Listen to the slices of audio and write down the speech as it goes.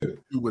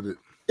with it?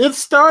 It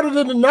started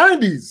in the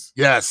 90s.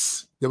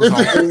 Yes. There was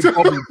a whole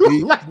bubble.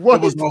 Like, there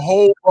was a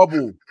whole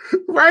bubble.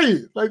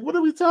 Right. Like, what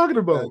are we talking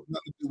about?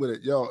 Nothing to do with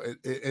it. Yo,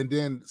 and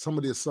then some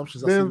of the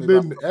assumptions there have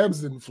been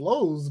ebbs and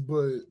flows,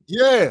 but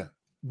yeah.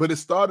 But it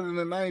started in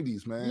the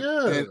 90s, man.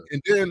 Yeah.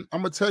 And then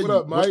I'm going to tell you. What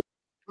up, Mike?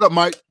 What up,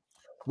 Mike?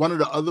 One of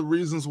the other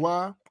reasons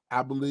why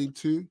I believe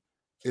too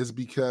is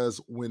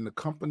because when the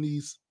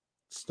companies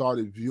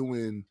started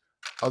viewing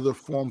other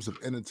forms of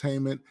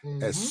entertainment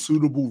as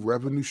suitable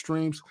revenue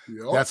streams,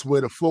 that's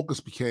where the focus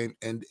became,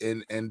 and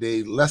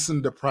they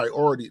lessened the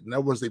priority. In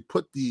other words, they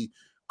put the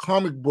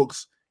comic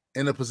books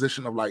in a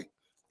position of like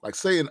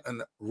say in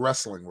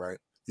wrestling, right?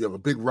 You have a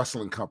big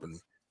wrestling company.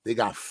 They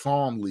got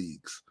farm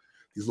leagues.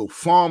 These little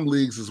farm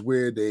leagues is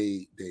where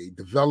they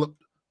develop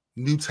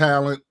new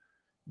talent,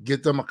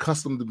 get them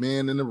accustomed to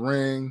being in the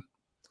ring,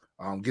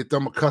 get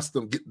them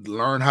accustomed,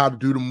 learn how to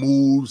do the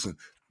moves and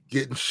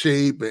get in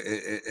shape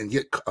and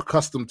get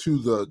accustomed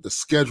to the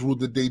schedule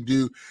that they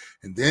do.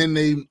 And then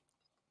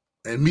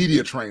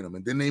media train them.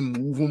 And then they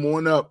move them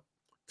on up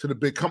to the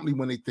big company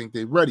when they think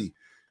they're ready.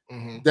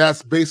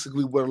 That's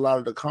basically what a lot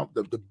of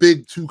the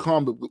big two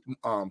comic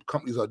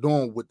companies are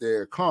doing with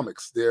their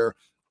comics. This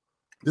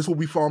is what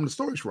we farm the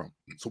stories from.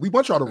 So we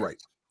want y'all to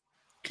write.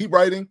 Keep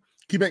writing,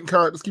 keep making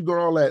characters, keep doing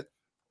all that.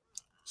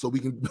 So we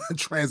can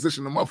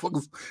transition the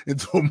motherfuckers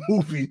into a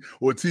movie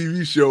or a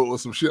TV show or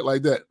some shit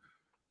like that.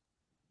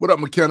 What up,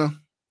 McKenna?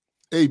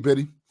 Hey,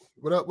 Betty.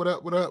 What up?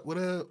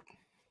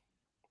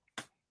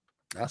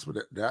 That's what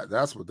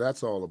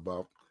that's all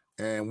about.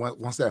 And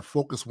once that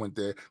focus went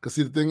there, because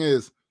see, the thing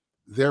is,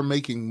 they're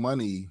making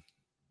money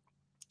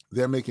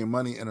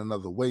in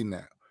another way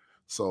now.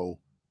 So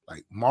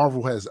like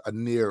Marvel has a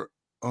near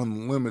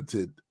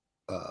unlimited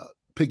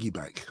piggy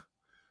bank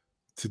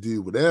to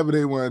do whatever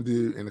they want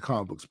to do in the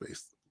comic book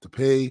space, to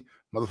pay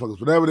motherfuckers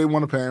whatever they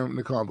want to pay them in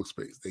the comic book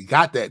space. They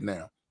got that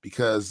now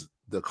because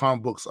the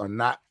comic books are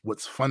not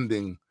what's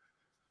funding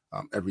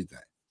everything.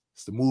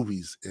 It's the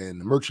movies and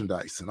the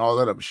merchandise and all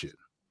that other shit.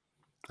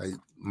 Like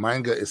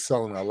manga is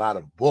selling a lot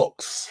of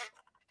books.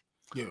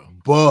 Yeah.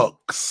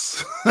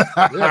 Books.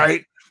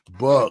 Right?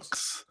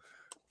 Books.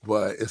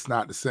 But it's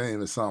not the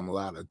same as a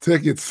lot of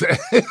ticket sales.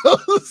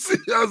 See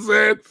what I'm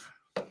saying?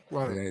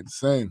 Right. It ain't the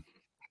same.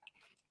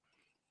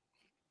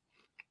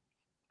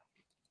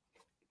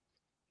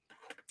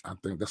 I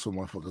think that's what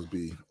motherfuckers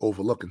be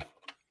overlooking.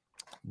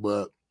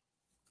 But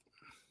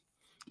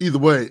either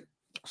way, I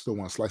still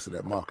want a slice of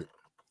that market.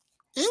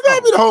 You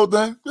gotta be the whole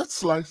thing. Just a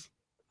slice.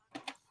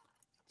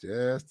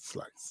 Just a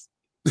slice.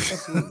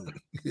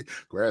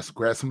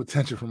 grab some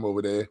attention from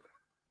over there.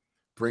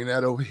 Bring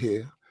that over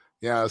here.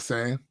 You know what I'm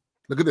saying?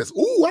 Look at this.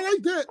 Ooh, I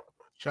like that.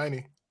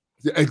 Shiny.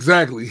 Yeah,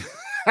 exactly.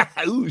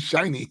 Ooh,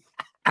 shiny.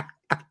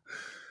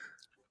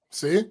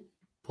 See?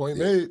 Point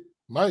made.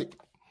 Mike.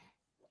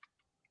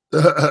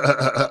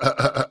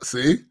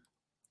 See?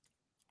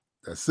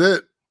 That's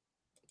it.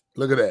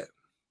 Look at that.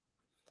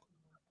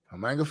 Her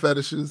manga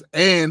fetishes.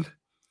 And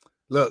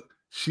look,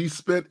 she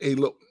spent a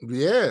look.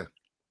 Yeah.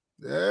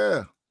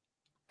 I'm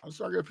just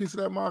trying to get a piece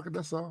of that market.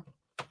 That's all.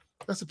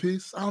 That's a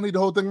piece. I don't need the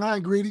whole thing. I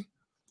ain't greedy.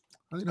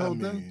 I need the whole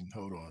thing.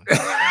 Hold on.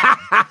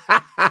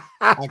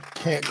 I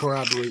can't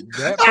corroborate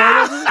that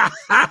part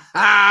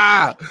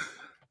of it.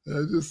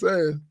 I'm just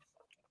saying.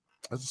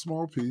 That's a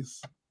small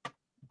piece.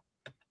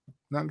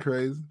 Nothing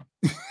crazy.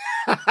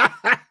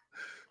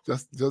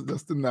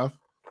 just enough.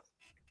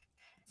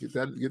 Get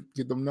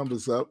them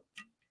numbers up,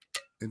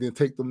 and then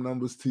take them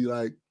numbers to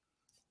like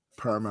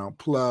Paramount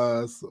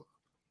Plus, or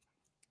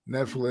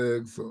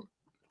Netflix, or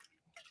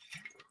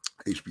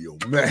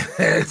HBO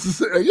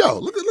Max. Yo,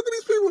 look at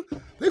these people.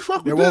 They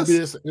fuck with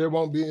this. There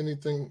won't be any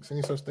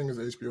such thing as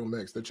HBO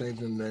Max. They're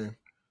changing the name.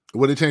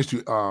 What they changed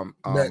to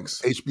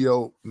Max.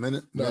 HBO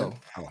Minute? No,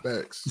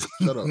 Max.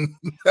 Shut up.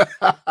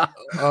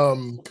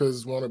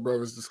 Because Warner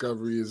Brothers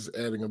Discovery is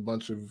adding a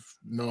bunch of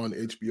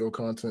non-HBO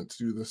content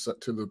to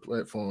the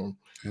platform.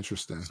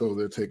 Interesting. So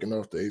they're taking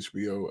off the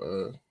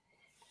HBO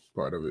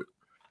part of it.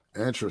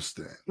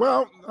 Interesting.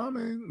 Well, I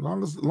mean,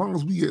 as long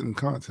as we getting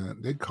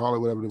content, they call it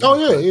whatever they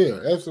want. Oh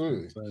yeah,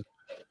 absolutely.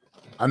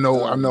 I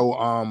know.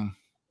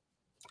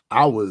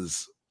 I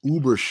was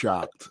uber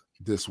shocked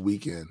this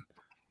weekend.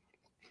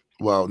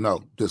 Well,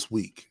 no, this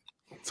week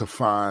to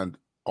find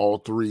all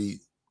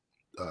three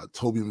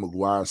Tobey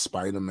Maguire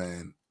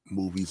Spider-Man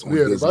movies on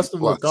Disney the rest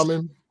of them Plus. are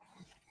coming,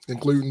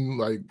 including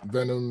like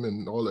Venom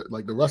and all that.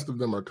 Like the rest of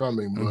them are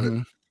coming,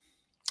 but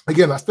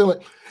again, I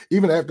still,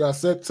 even after I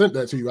sent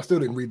that to you, I still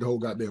didn't read the whole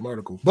goddamn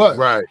article. But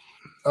right,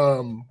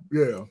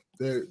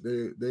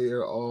 they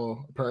are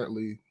all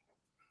apparently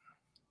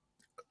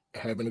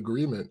have an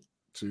agreement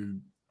to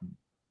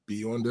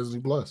be on Disney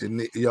Plus.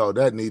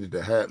 That needed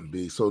to happen,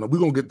 B. So we're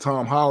gonna get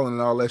Tom Holland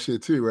and all that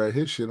shit too, right?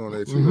 His shit on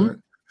there too, right?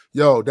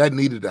 Yo, that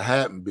needed to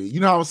happen, B. You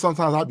know how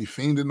sometimes I'd be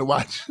fiending to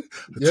watch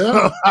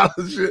Tom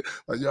Holland shit?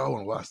 Like, yo, I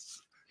want to watch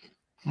this.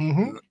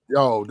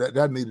 Yo,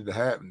 that needed to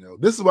happen, yo.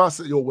 This is why I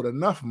said, yo, with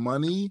enough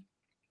money,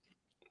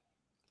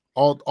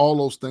 all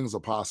those things are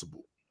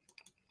possible.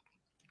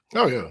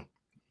 Oh yeah.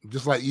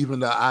 Just like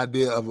even the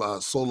idea of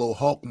a solo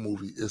Hulk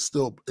movie is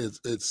still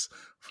it's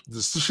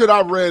the shit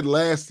I read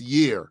last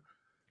year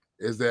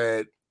is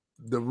that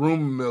the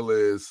rumor mill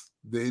is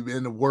they've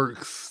in the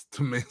works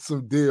to make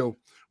some deal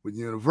with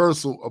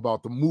Universal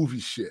about the movie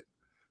shit.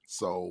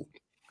 So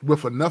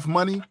with enough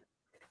money,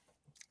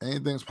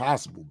 anything's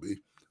possible, B.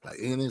 Like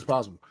anything's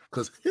possible.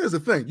 Because here's the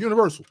thing,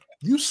 Universal,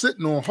 you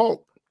sitting on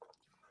Hulk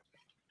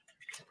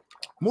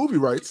movie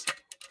rights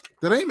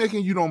that ain't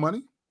making you no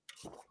money.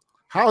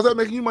 How is that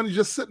making you money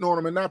just sitting on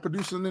them and not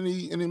producing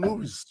any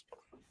movies?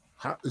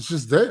 It's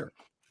just there.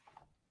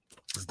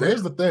 It's there.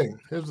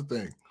 Here's the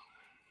thing.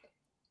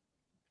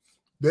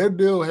 Their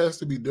deal has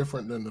to be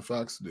different than the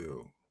Fox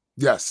deal.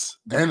 Yes,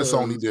 and the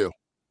Sony deal.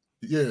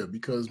 Yeah,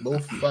 because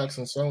both Fox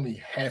and Sony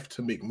have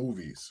to make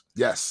movies.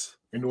 Yes.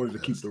 In order to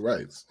keep the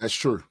rights. That's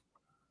true.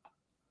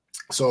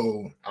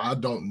 So I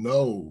don't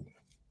know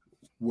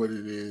what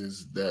it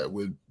is that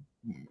would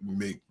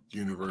make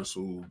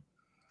Universal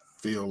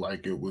feel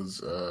like it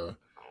was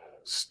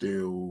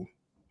still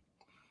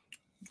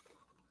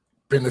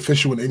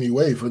beneficial in any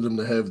way for them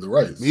to have the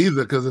rights.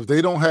 Neither, because if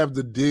they don't have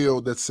the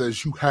deal that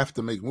says you have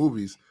to make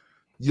movies,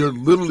 you're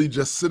literally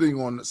just sitting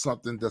on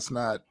something that's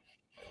not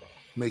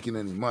making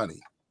any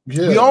money.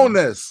 Yeah. We own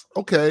this.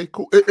 Okay,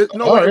 cool. It's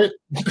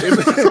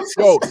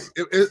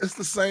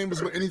the same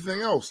as with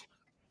anything else.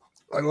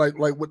 Like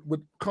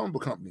with comic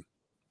book company.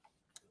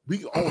 We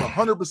can own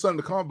 100% of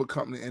the comic book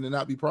company and it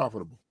not be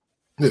profitable.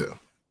 Yeah.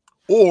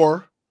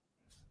 Or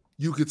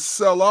you could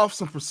sell off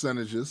some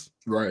percentages.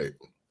 Right.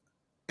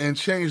 And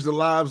change the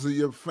lives of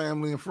your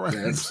family and friends.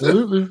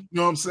 Absolutely. You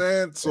know what I'm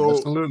saying? So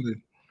absolutely.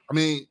 I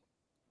mean,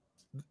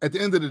 at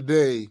the end of the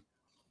day,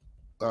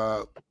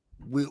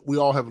 we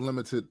all have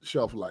limited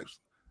shelf lives.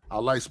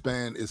 Our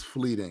lifespan is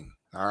fleeting.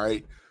 All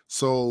right.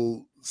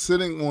 So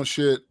sitting on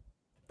shit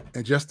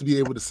and just to be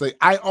able to say,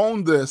 I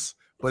own this,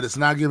 but it's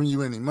not giving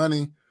you any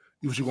money.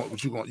 What you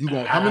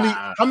going?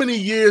 How many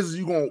years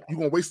you gonna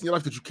waste in your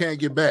life that you can't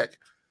get back?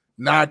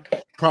 Not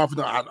profit.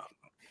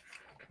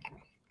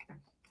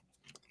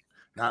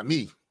 Not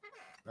me.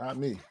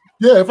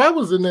 Yeah, if I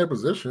was in their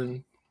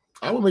position,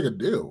 I would make a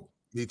deal.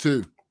 Me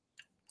too.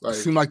 It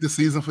seemed like the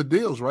season for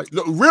deals, right?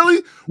 Look,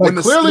 really? Like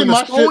clearly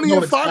my shit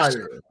don't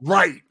expire.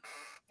 Right.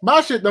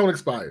 My shit don't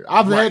expire.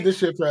 I've had this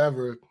shit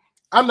forever.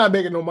 I'm not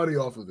making no money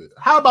off of it.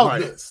 How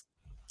about this?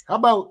 How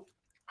about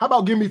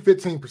give me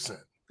 15%?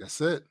 That's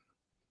it.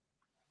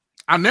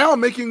 I'm now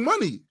making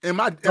money and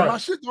my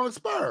shit don't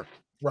expire.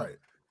 Right.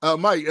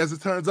 Mike, as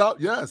it turns out,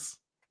 yes,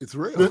 it's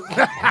real.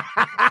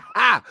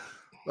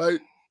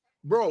 Like,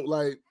 bro,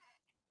 like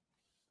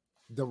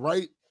the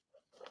right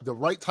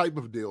type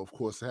of deal, of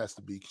course, it has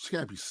to be. You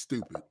can't be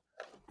stupid,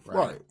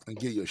 right? And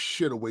get your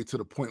shit away to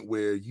the point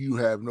where you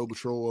have no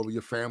control over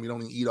your family. You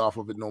don't even eat off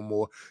of it no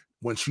more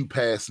once you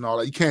pass and all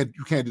that. You can't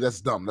do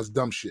that's dumb. That's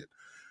dumb shit.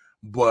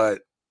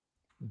 But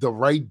the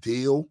right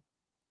deal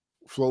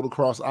float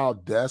across our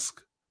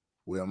desk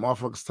where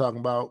motherfuckers talking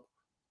about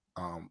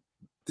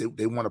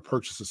they want to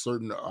purchase a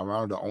certain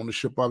amount of the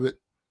ownership of it.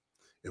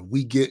 If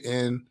we get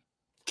in,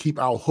 keep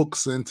our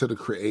hooks into the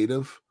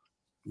creative,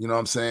 you know what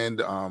I'm saying?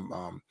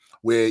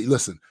 Where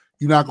listen,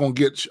 you're not gonna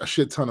get a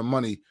shit ton of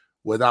money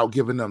without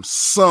giving them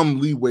some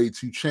leeway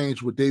to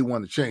change what they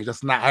want to change.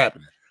 That's not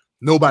happening.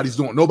 Nobody's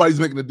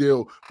making a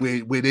deal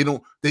where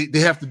they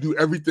have to do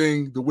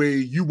everything the way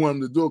you want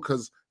them to do it,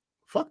 because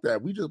fuck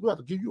that. We have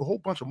to give you a whole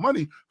bunch of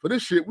money for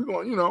this shit. We're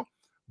going,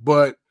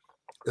 but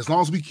as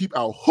long as we keep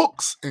our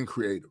hooks in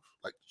creative,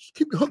 like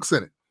keep the hooks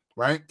in it,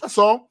 right? That's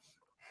all.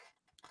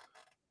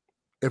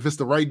 If it's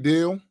the right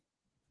deal,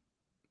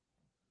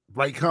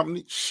 right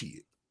company,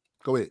 shit.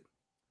 Go ahead.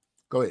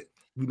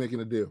 We making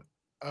a deal.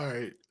 All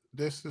right.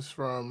 This is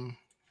from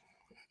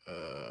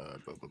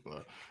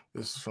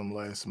This is from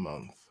last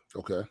month.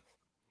 Okay.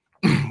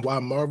 Why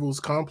Marvel's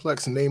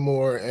complex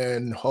Namor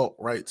and Hulk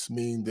rights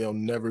mean they'll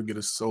never get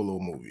a solo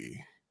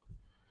movie.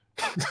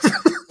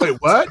 Wait,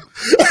 what?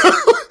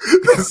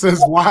 It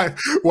says why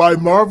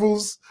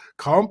Marvel's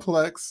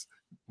complex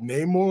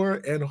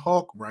Namor and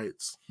Hulk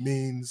rights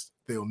means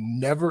they'll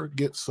never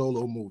get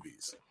solo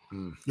movies.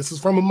 This is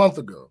from a month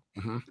ago.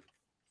 Mm-hmm.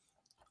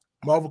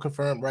 Marvel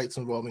confirmed rights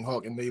involving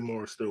Hulk and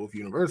Namor are still with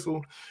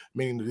Universal,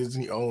 meaning the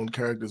Disney-owned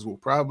characters will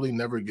probably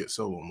never get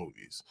solo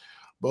movies.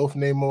 Both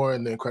Namor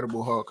and the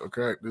Incredible Hulk are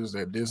characters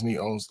that Disney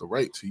owns the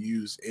right to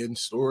use in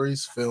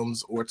stories,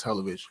 films, or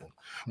television.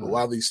 But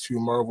while these two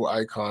Marvel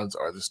icons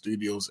are the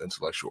studio's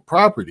intellectual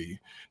property,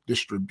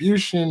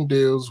 distribution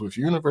deals with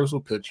Universal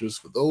Pictures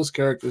for those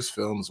characters'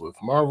 films with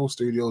Marvel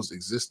Studios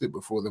existed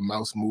before the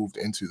mouse moved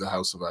into the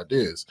House of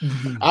Ideas.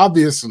 Mm-hmm.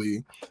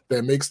 Obviously,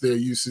 that makes their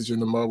usage in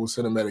the Marvel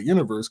Cinematic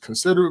Universe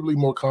considerably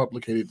more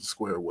complicated to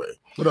square away.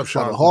 What up,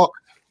 Sean?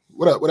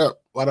 What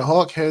up? While the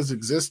Hulk has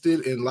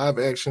existed in live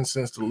action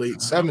since the late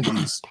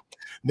 70s,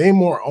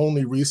 Namor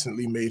only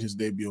recently made his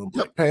debut in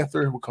Black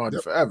Panther,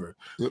 Wakanda Forever,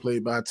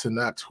 played by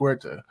Tenoch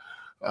Huerta.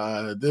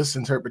 This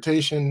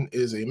interpretation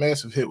is a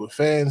massive hit with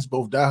fans,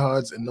 both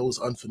diehards and those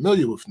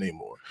unfamiliar with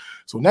Namor.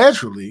 So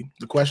naturally,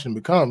 the question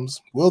becomes,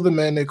 will the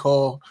man they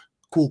call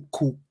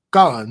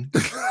Kukulkan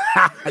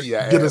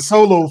get a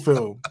solo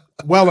film.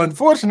 Well,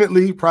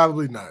 unfortunately,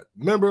 probably not.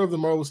 Member of the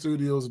Marvel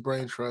Studios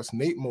Brain Trust,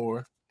 Nate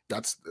Moore.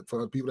 That's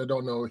for people that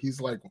don't know.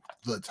 He's like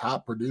the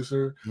top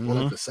producer, or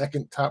like the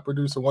second top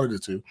producer, one of the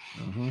two.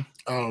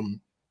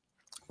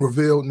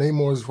 Revealed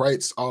Namor's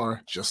rights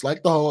are, just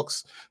like the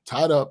Hawks,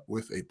 tied up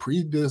with a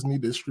pre-Disney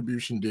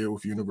distribution deal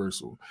with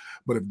Universal.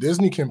 But if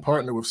Disney can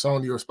partner with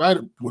Sony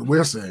or what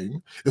we're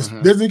saying is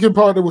Disney can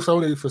partner with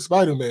Sony for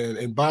Spider-Man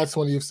and buy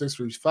 20th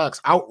Century Fox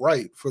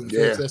outright for the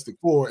Fantastic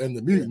Four and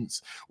the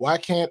Mutants, why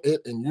can't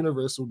it and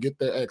Universal get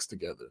their acts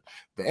together?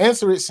 The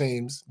answer, it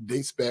seems,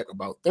 dates back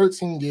about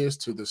 13 years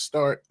to the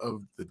start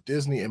of the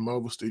Disney and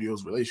Marvel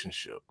Studios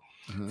relationship.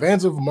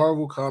 Fans of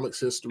Marvel Comics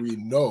history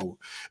know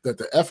that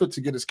the effort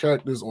to get his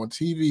characters on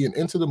TV and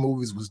into the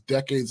movies was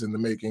decades in the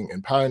making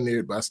and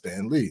pioneered by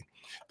Stan Lee.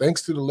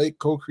 Thanks to the late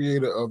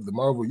co-creator of the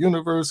Marvel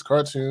Universe,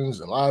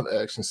 cartoons, and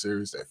live-action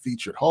series that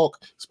featured Hulk,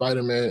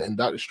 Spider-Man, and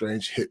Doctor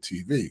Strange hit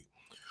TV.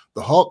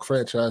 The Hulk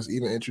franchise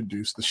even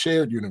introduced the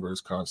shared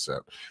universe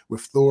concept,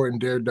 with Thor and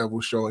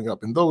Daredevil showing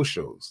up in those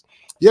shows.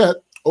 Yet,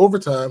 over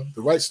time,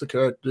 the rights to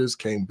characters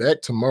came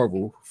back to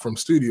Marvel from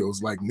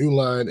studios like New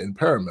Line and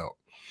Paramount.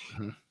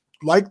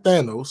 Like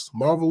Thanos,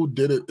 Marvel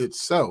did it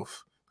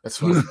itself. That's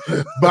funny.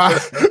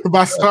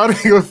 by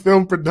starting a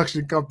film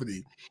production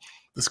company.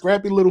 The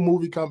scrappy little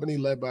movie company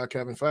led by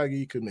Kevin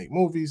Feige could make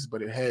movies,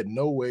 but it had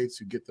no way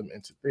to get them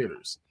into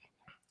theaters.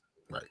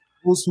 Right.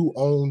 Those who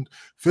owned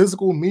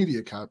physical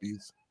media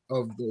copies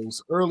of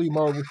those early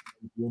Marvel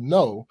films will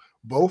know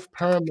both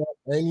Paramount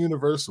and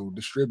Universal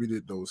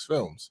distributed those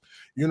films.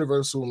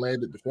 Universal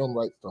landed the film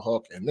rights to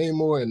Hulk and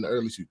Namor in the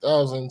early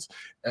 2000s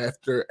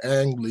after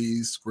Ang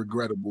Lee's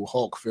regrettable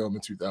Hulk film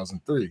in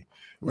 2003.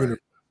 Right.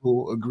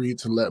 Universal agreed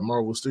to let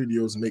Marvel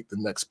Studios make the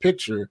next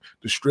picture,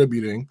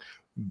 distributing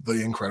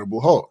The Incredible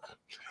Hulk.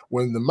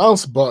 When the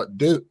mouse bought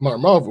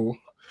Marvel,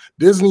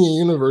 Disney and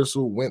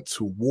Universal went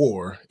to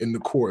war in the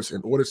courts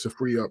in order to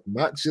free up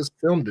not just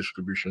film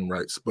distribution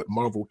rights, but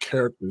Marvel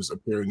characters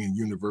appearing in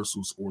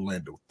Universal's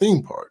Orlando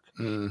theme park.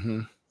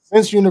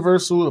 Since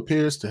Universal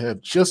appears to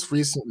have just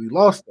recently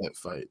lost that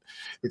fight,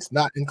 it's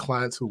not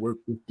inclined to work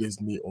with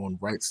Disney on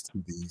rights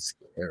to these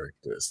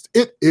characters.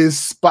 It is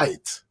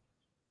spite.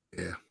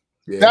 Yeah.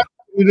 That's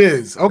what it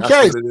is.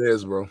 Okay. That's what it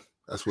is, bro.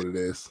 That's what it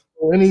is.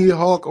 Any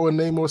Hulk or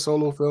Namor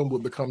solo film will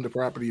become the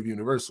property of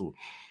Universal.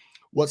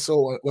 What's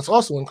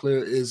also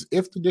unclear is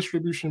if the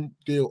distribution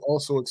deal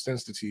also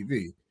extends to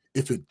TV.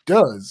 If it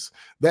does,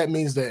 that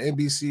means that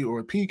NBC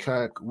or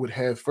Peacock would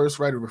have first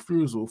right of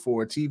refusal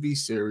for a TV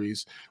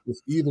series with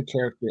either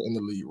character in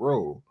the lead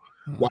role.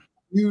 While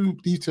few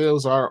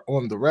details are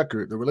on the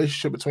record, the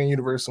relationship between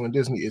Universal and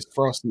Disney is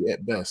frosty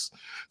at best.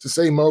 To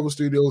say Marvel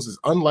Studios is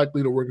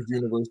unlikely to work with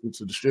Universal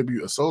to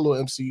distribute a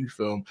solo MCU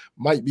film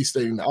might be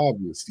stating the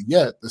obvious.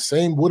 Yet, the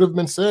same would have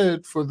been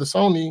said for the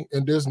Sony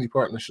and Disney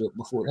partnership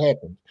before it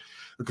happened.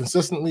 The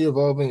consistently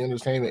evolving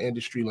entertainment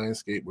industry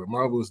landscape where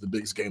Marvel is the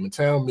biggest game in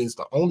town means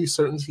the only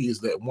certainty is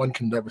that one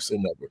can never say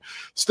never.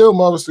 Still,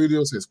 Marvel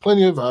Studios has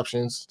plenty of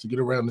options to get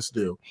around this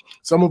deal,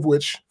 some of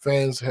which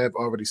fans have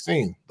already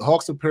seen. The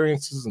Hulk's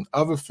appearances in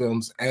other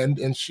films and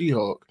in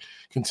She-Hulk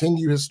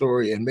continue his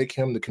story and make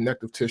him the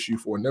connective tissue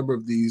for a number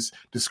of these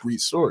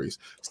discrete stories.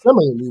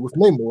 Similarly, with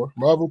Namor,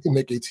 Marvel can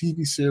make a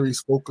TV series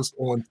focused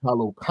on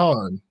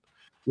Talokan,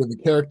 where the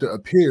character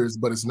appears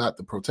but is not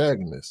the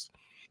protagonist.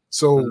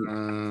 So,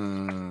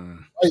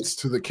 rights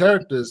to the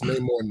characters,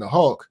 Namor and the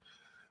Hulk,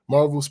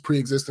 Marvel's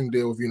pre-existing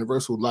deal with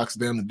Universal locks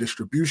down the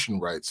distribution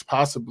rights,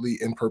 possibly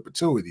in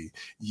perpetuity.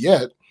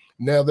 Yet,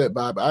 now that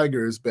Bob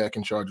Iger is back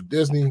in charge of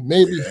Disney,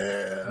 maybe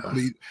he'll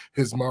complete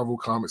his Marvel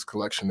Comics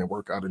collection and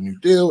work out a new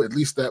deal. At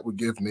least that would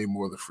give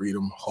Namor the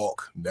freedom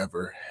Hulk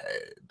never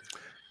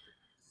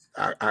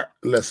had.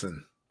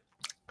 Listen,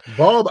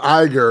 Bob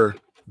Iger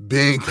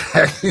being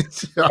back in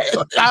charge.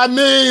 I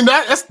mean,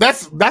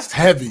 that's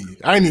heavy.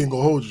 I ain't even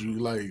gonna hold you.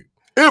 Like,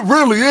 it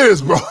really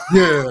is, bro.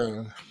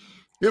 Yeah.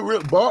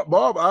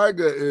 Bob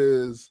Iger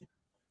is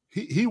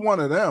he one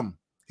of them.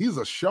 He's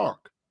a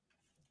shark.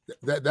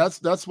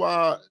 That's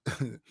why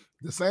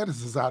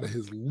DeSantis is out of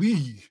his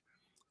league.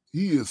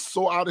 He is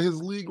so out of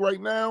his league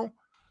right now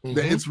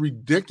that it's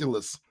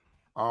ridiculous.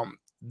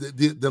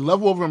 The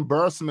level of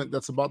embarrassment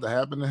that's about to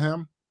happen to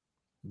him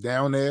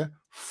down there,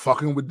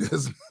 fucking with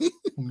Disney.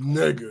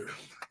 Nigga.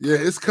 Yeah,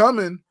 it's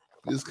coming.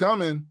 It's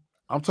coming.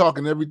 I'm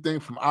talking everything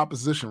from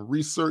opposition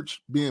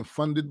research being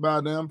funded by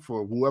them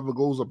for whoever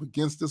goes up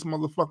against this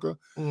motherfucker.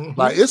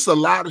 Like, it's a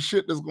lot of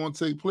shit that's going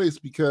to take place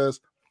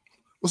because,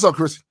 what's up,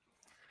 Chris?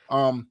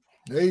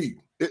 Hey,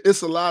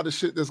 it's a lot of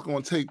shit that's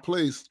going to take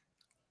place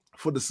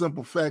for the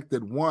simple fact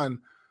that, one,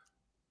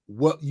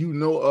 what you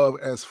know of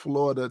as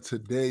Florida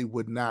today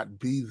would not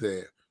be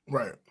there.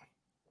 Right.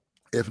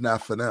 If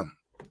not for them.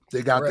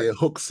 They got their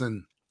hooks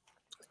and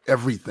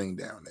everything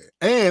down there.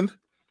 And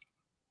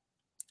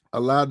a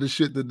lot of the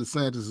shit that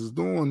DeSantis is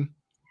doing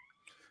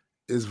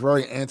is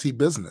very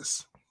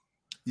anti-business.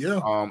 Yeah.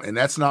 And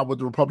that's not what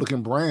the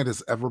Republican brand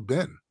has ever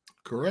been.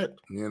 Correct.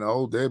 You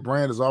know, their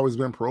brand has always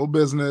been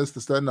pro-business,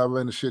 this, that, and other,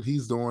 and the shit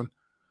he's doing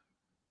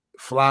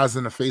flies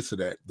in the face of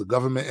that. The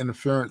government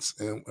interference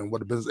and what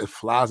the business, it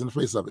flies in the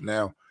face of it.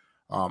 Now,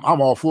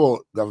 I'm all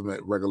for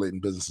government regulating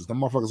businesses.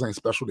 Them motherfuckers ain't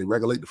special. They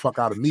regulate the fuck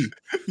out of me.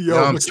 Yo, you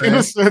know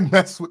McKenna said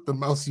mess with the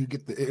mouse, you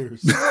get the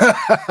ears. You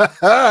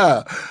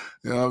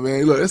know what I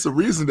mean? Look, it's a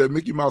reason that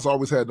Mickey Mouse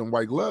always had them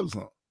white gloves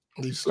on.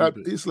 He slapped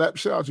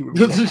shit out you.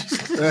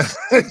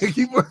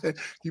 keep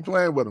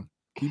playing with him.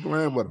 Keep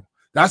playing with him.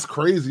 That's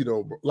crazy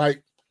though, bro.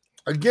 Like,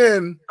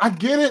 again, I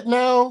get it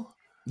now.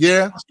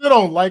 Yeah, I still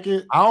don't like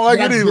it. I don't like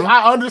it either.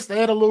 I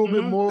understand a little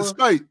bit more. It's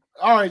fake.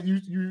 All right,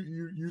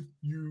 you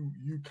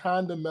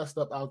kind of messed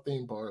up our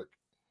theme park.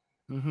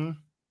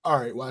 All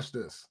right, watch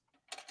this.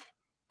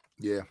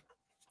 Yeah.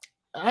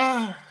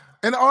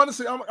 And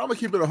honestly, I'm gonna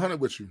keep it 100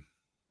 with you.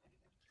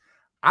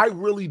 I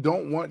really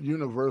don't want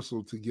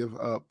Universal to give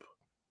up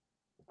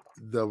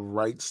the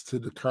rights to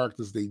the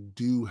characters they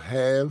do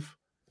have,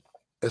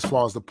 as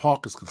far as the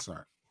park is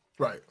concerned.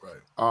 Right.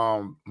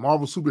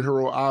 Marvel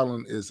Superhero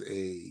Island is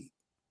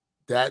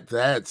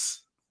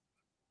that's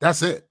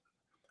it.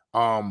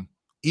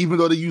 Even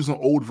though they're using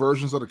old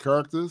versions of the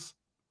characters,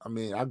 I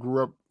mean, I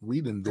grew up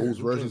reading those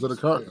versions of the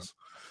characters.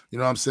 Yeah. You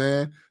know what I'm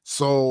saying?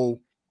 So,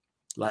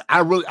 like, I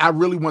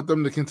really want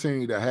them to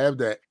continue to have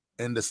that.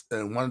 And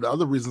one of the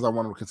other reasons I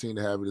want them to continue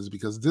to have it is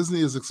because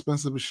Disney is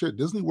expensive as shit.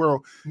 Disney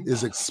World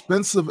is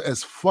expensive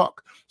as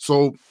fuck.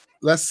 So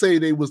let's say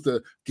they was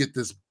to get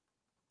this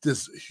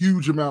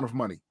huge amount of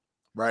money,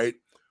 right,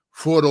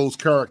 for those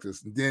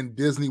characters. Then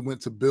Disney went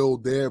to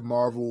build their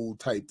Marvel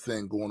type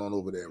thing going on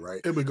over there,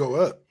 right? It would go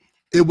up.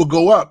 It would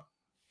go up.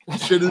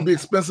 Shit would be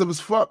expensive as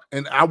fuck.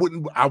 And I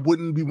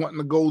wouldn't be wanting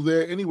to go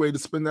there anyway to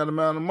spend that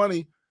amount of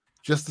money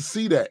just to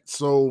see that.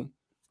 So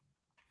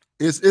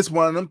it's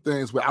one of them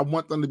things where I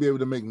want them to be able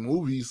to make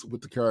movies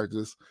with the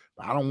characters,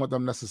 but I don't want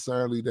them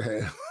necessarily to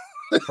have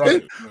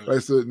right. I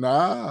said,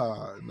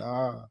 nah.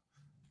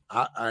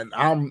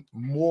 I'm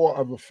more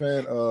of a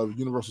fan of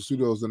Universal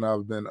Studios than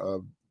I've been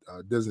of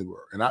Disney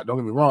World. And don't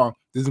get me wrong,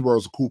 Disney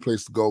World is a cool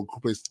place to go,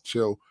 cool place to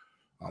chill,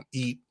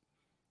 eat,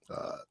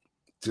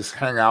 just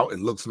hang out. It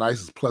looks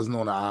nice. It's pleasant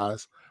on the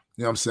eyes.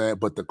 You know what I'm saying?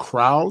 But the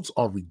crowds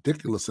are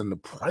ridiculous, and the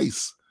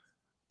price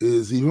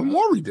is even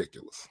more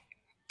ridiculous.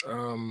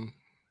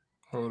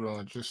 Hold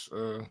on, just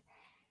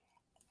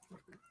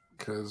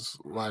because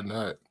why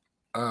not?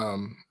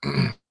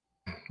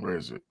 Where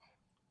is it?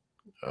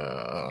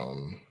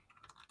 All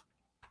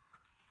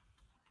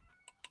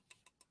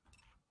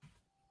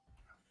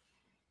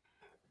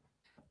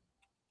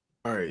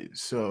right,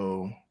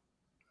 so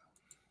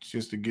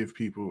just to give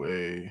people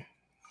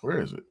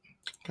where is it?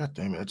 God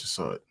damn it, I just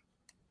saw it.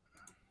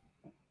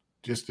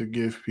 Just to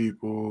give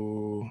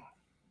people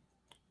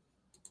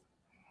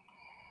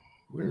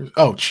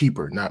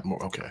cheaper, not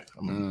more. Okay,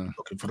 I'm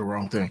looking for the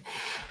wrong thing.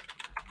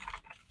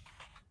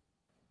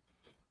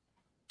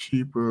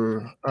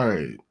 Cheaper. All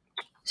right.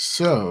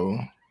 So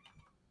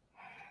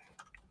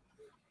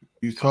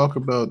you talk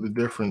about the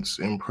difference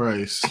in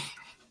price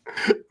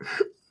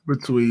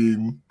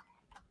between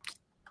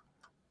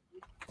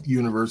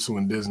Universal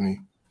and Disney.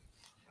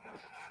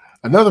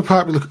 Another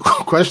popular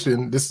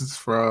question. This is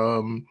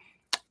from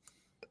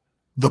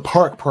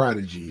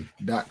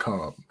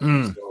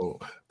theparkprodigy.com. So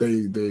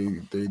they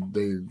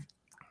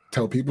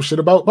tell people shit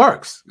about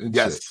parks.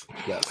 Yes.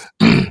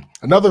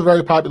 Another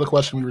very popular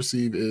question we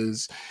receive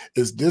is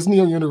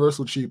Disney or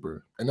Universal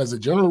cheaper? And as a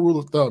general rule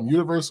of thumb,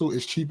 Universal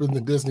is cheaper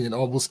than Disney in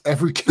almost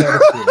every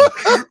category.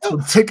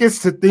 From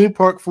tickets to theme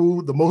park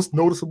food, the most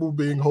noticeable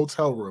being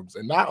hotel rooms.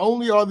 And not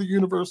only are the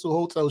Universal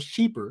hotels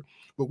cheaper,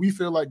 but we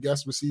feel like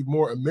guests receive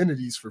more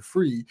amenities for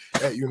free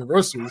at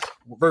Universal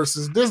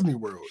versus Disney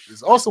World.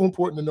 It's also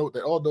important to note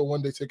that although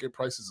one-day ticket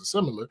prices are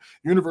similar,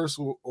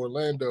 Universal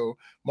Orlando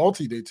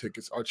multi-day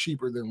tickets are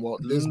cheaper than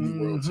Walt Disney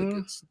World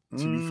tickets.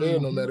 To be fair,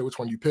 no matter which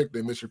one you pick, the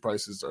admission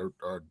prices are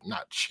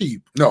not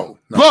cheap. No.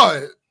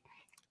 But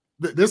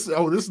this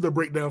is the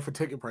breakdown for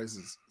ticket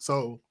prices.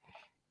 So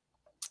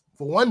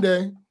for one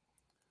day,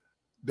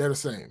 they're the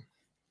same.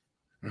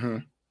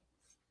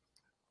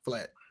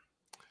 Flat.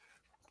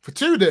 For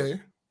 2 day,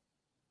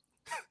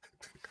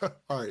 all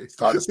right.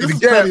 This is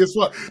petty as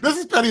fuck. This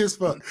is petty as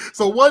fuck.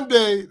 So one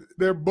day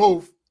they're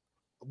both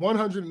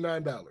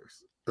 $109.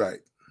 Right.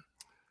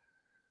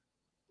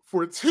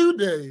 For 2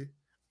 day,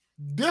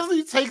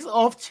 Disney takes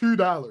off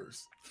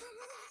 $2.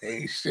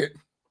 Ain't shit.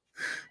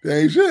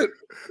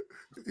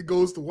 It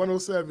goes to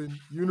 $107.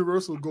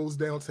 Universal goes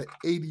down to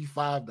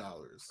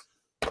 $85.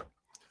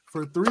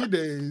 For 3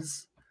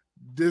 days,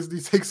 Disney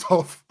takes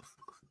off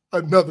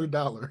another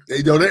 $1.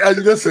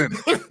 Listen.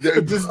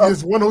 This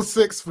is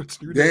 $106 for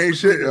 2 days. They ain't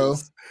shit, yo.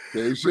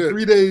 They ain't shit. For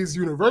 3 days,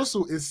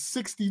 Universal is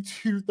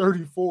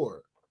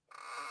 $62.34.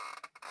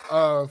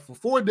 For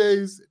 4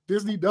 days,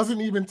 Disney doesn't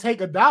even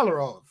take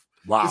 $1 off.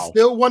 Wow. It's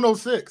still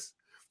 $106.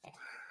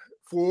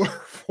 For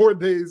 4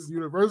 days,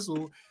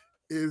 Universal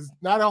is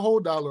not a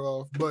whole $1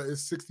 off, but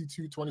it's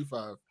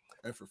 $62.25.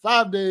 And for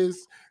 5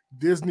 days,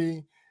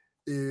 Disney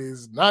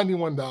is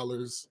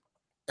 $91.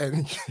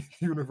 And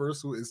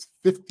Universal is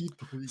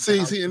 $53.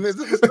 See, and this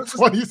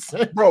 20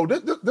 cents. Bro,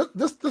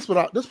 this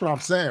what I'm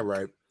saying,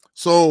 right?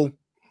 So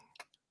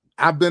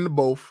I've been to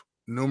both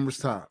numerous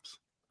times.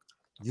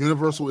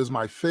 Universal is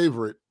my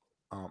favorite,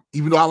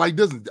 even though I like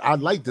Disney. I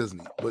like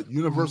Disney, but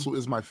Universal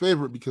is my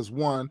favorite because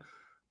one,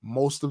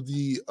 most of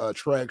the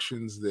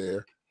attractions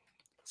there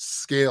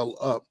scale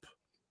up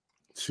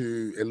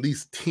to at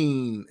least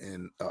teen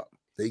and up.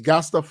 They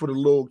got stuff for the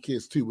little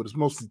kids too, but it's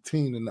mostly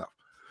teen and up.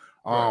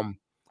 Right.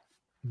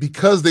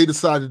 Because they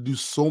decided to do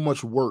so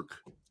much work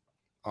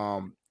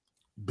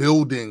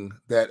building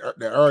that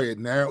area.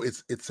 Now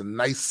it's a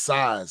nice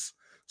size,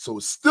 so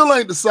it still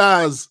ain't the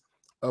size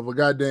of a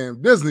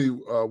goddamn Disney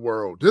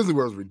World. Disney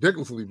World is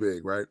ridiculously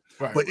big, right?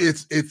 But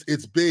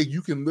it's big.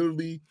 You can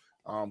literally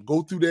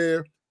go through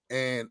there,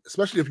 and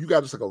especially if you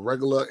got just like a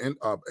regular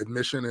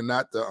admission and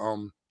not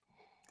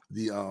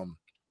the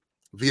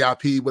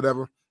VIP,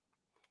 whatever.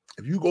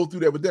 If you go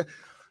through there with that,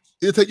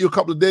 it'll take you a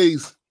couple of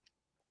days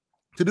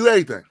to do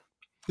everything.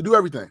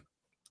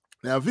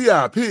 Now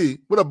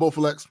VIP, what up,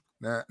 Bowflex?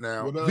 Now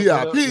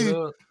VIP,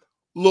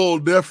 little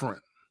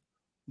different.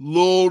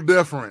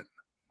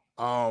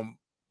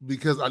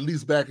 Because at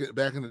least back in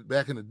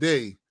the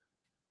day,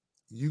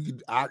 you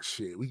could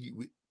shit.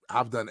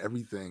 I've done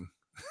everything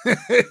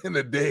in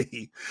a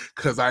day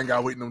because I ain't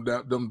got waiting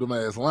them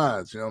ass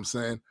lines. You know what I'm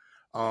saying?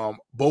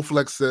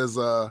 Bowflex says,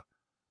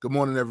 "Good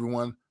morning,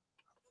 everyone.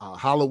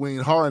 Halloween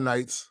Horror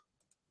Nights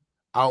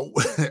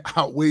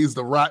outweighs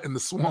the rot in the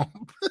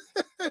swamp."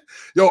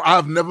 Yo,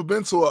 I've never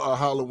been to a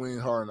Halloween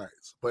Horror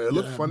Nights, but it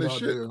looked fun as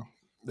shit. It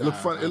looked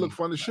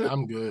fun as shit.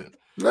 I'm good.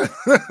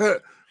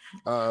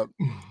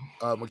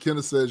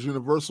 McKenna says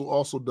Universal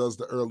also does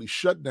the early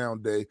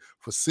shutdown day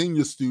for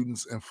senior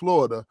students in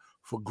Florida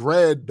for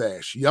Grad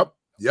Bash. Yep.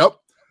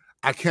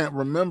 I can't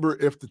remember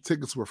if the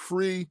tickets were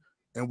free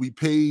and we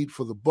paid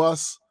for the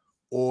bus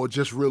or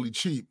just really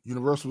cheap.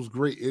 Universal was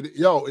great.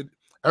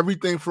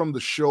 Everything from the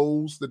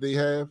shows that they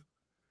have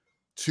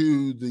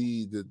to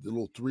the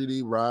little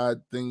 3D ride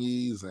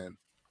thingies and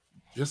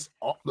just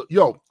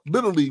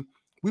literally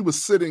we were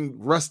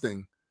sitting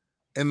resting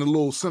in the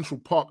little Central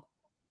Park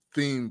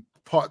theme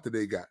part that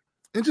they got,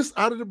 and just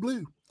out of the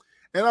blue.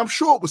 And I'm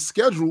sure it was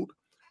scheduled,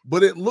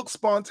 but it looked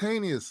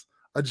spontaneous.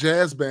 A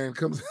jazz band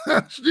comes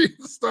down the street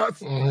and starts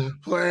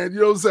playing, you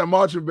know what I'm saying,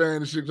 marching band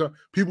and shit.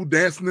 People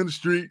dancing in the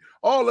street,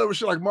 all that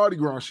shit like Mardi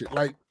Gras shit.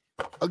 Like,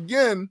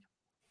 again,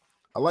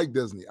 I like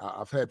Disney.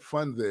 I've had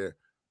fun there,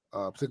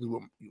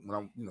 particularly when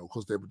I'm,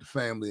 close there with the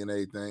family and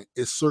everything.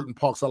 It's certain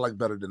parks I like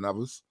better than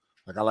others.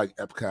 Like I like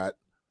Epcot,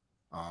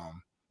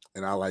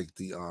 and I like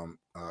the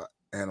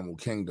Animal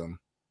Kingdom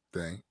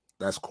thing.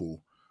 That's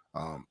cool.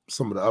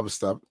 Some of the other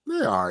stuff,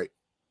 they're all right.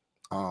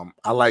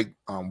 I like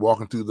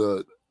walking through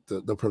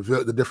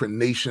the different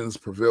nations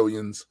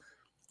pavilions,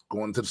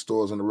 going to the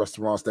stores and the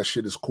restaurants. That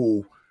shit is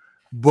cool.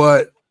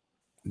 But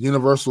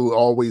Universal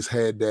always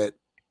had that.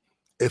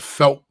 It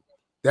felt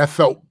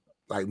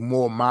like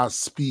more my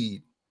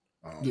speed.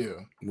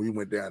 When we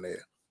went down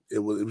there, it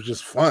was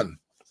just fun.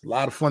 A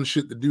lot of fun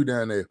shit to do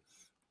down there.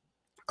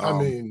 I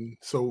mean,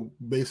 so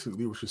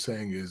basically what you're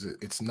saying is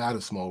it's not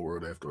a small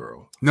world after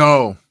all.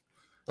 No,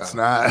 it's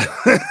not.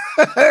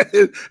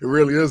 It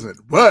really isn't.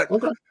 But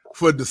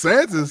for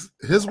DeSantis,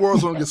 his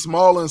world's going to get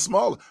smaller and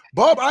smaller.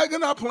 Bob Iger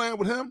not playing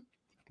with him.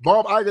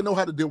 Bob Iger know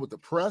how to deal with the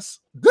press.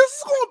 This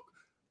is going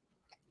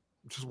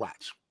to just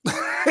watch.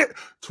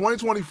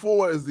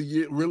 2024 is the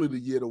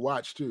year to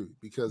watch too,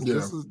 because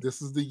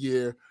this is the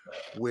year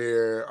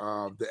where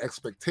the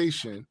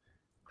expectation,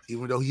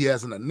 even though he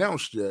hasn't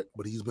announced yet,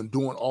 but he's been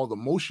doing all the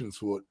motions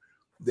for it,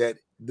 that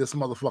this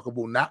motherfucker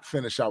will not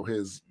finish out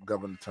his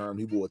governor term.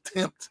 He will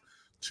attempt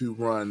to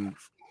run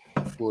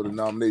for the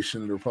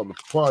nomination of the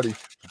Republican Party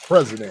for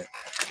president.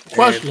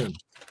 Question.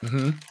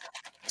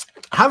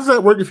 How does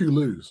that work if you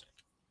lose?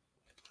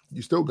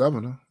 You still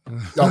governor.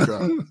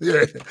 Okay.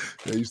 yeah,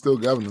 you still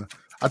governor.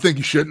 I think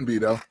you shouldn't be,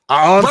 though.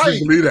 I honestly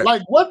believe that.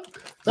 Like, what?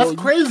 That's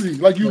crazy.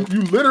 Like, you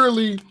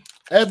literally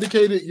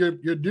abdicated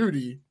your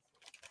duty.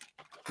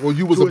 Well,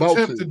 you was about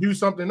to do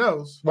something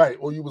else. Right,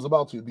 or you was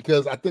about to,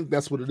 because I think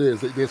that's what it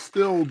is. There's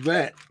still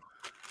that.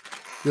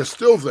 There's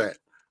still that.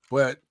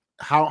 But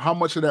how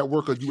much of that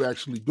work are you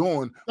actually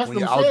doing when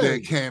you're out there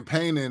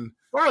campaigning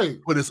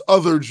for this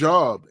other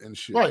job and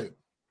shit? Right.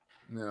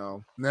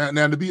 Now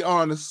to be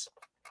honest,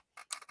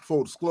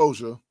 full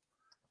disclosure,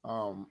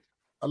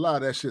 a lot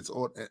of that shit's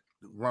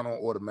run on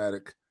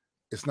automatic.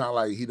 It's not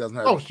like he doesn't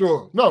have. Oh,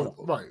 sure. No,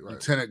 right.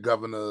 Lieutenant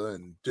governor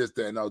and just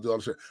that and all the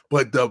other shit.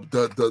 But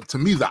the to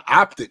me, the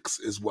optics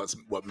is what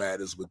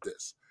matters with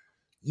this.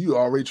 You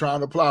already trying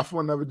to apply for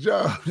another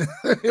job. You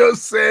know what I'm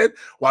saying?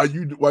 While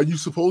you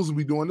supposed to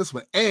be doing this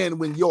one. And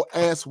when your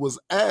ass was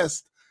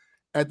asked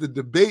at the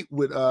debate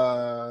with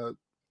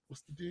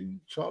what's the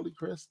dude? Charlie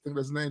Crest? I think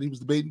that's his name. He was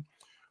debating.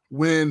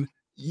 When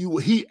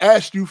he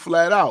asked you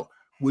flat out,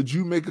 would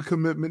you make a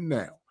commitment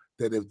now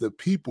that if the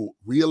people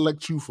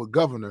reelect you for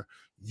governor,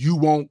 you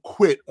won't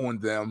quit on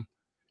them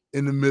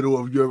in the middle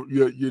of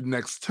your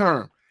next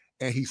term?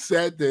 And he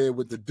sat there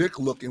with the dick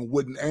look and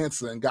wouldn't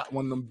answer and got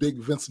one of them big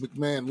Vince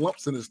McMahon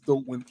lumps in his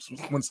throat when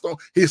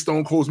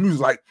Stone Cold's music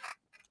like,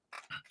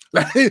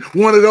 Like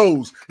one of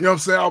those. You know what I'm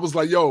saying? I was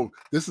like, yo,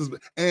 this is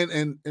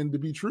and to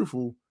be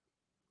truthful,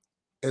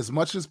 as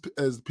much as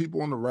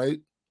people on the right,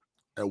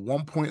 at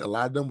one point, a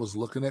lot of them was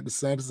looking at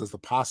DeSantis as the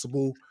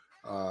possible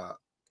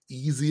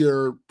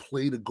easier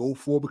play to go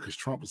for because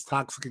Trump is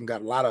toxic and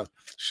got a lot of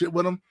shit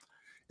with him.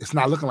 It's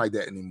not looking like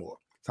that anymore.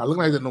 It's not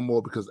looking like that no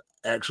more because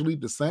actually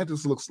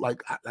DeSantis looks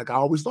like I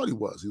always thought he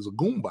was. He was a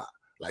Goomba.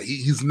 Like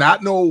he's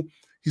not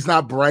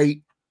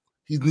bright.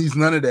 He's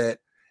none of that.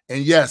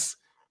 And yes,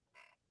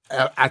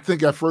 I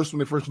think at first when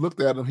they first looked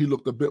at him, he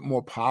looked a bit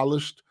more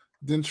polished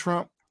than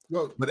Trump.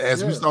 Well, but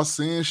as we start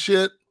seeing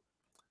shit,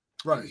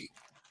 right?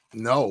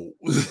 No,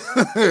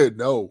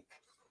 no,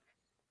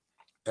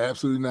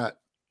 absolutely not.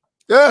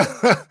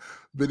 Yeah.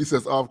 Biddy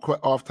says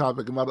off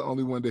topic. Am I the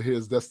only one that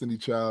hears Destiny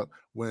Child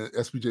when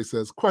SPJ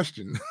says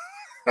question?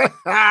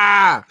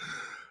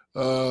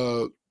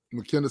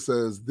 McKenna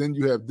says, then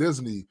you have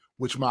Disney,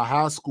 which my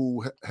high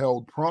school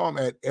held prom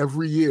at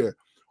every year,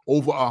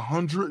 over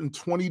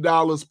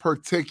 $120 per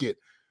ticket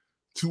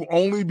to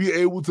only be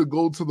able to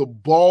go to the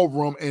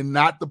ballroom and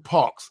not the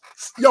parks.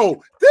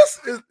 Yo,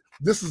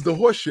 this is the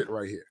horse shit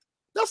right here.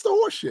 That's the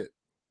horse shit.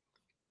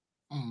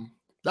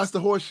 That's the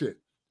horse shit.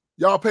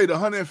 Y'all paid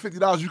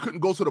 $150. You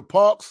couldn't go to the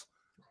parks.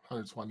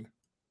 $120,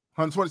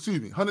 excuse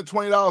me.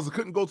 $120 and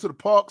couldn't go to the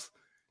parks.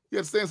 You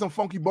had to stay in some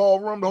funky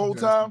ballroom the whole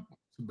time.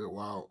 It's a bit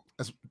wild.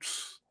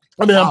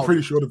 I mean, I'm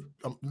pretty sure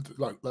all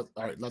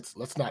right,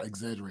 let's not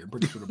exaggerate. I'm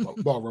pretty sure the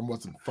ballroom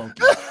wasn't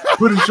funky.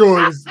 Pretty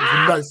sure it's a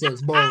nice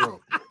ass ballroom.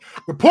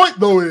 The point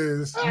though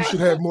is you should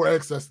have more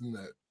access than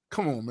that.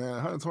 Come on,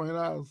 man.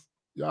 $120.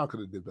 Y'all could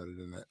have did better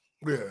than that.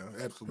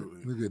 Yeah, absolutely.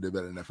 We could have did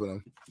better than that for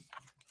them.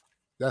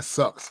 That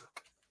sucks.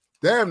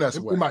 Damn, that's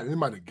it might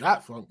have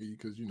got funky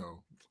because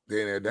they're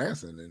in there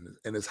dancing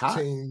and it's hot.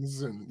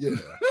 Chains and yeah.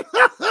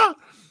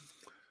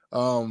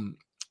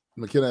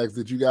 McKenna asked,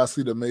 did you guys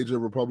see the major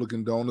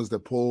Republican donors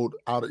that pulled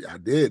out? I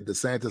did.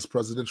 DeSantis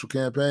presidential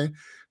campaign.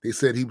 They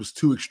said he was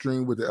too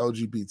extreme with the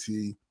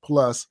LGBT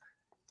plus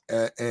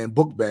and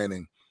book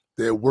banning.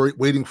 They're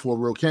waiting for a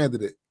real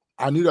candidate.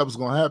 I knew that was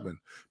going to happen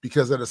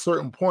because at a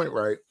certain point,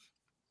 right?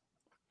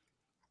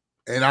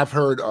 And I've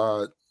heard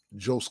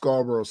Joe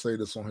Scarborough say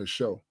this on his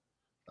show.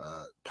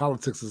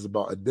 Politics is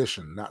about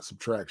addition, not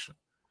subtraction.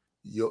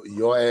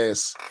 Your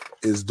ass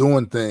is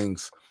doing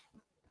things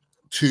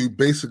to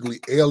basically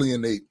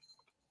alienate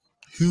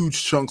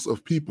huge chunks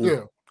of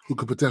people who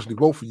could potentially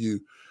vote for you.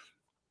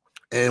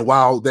 And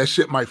while that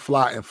shit might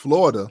fly in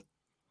Florida,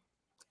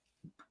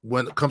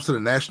 when it comes to the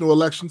national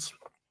elections,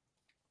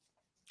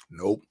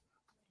 nope.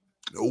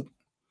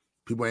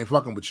 People ain't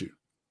fucking with you.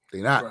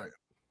 They not. Right.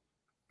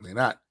 They're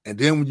not. And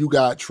then when you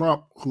got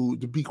Trump, who,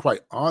 to be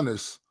quite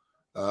honest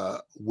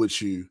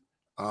with you,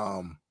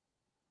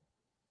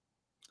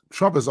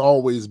 Trump has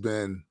always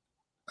been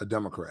a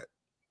Democrat.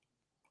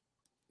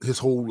 His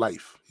whole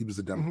life, he was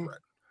a Democrat.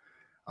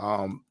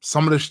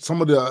 Some of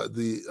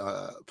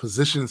the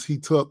positions he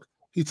took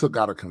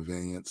out of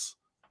convenience.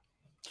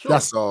 Sure.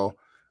 That's all.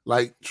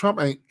 Like Trump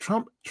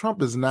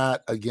is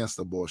not against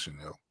abortion,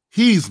 yo.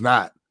 He's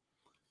not.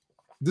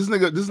 This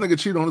nigga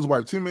cheated on his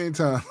wife too many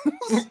times.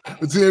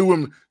 With 10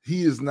 women.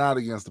 He is not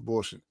against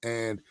abortion,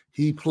 and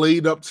he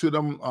played up to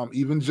them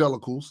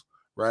evangelicals,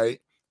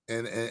 right?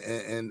 And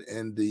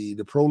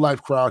the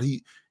pro-life crowd.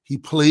 He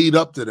played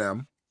up to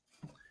them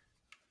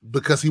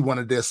because he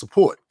wanted their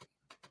support,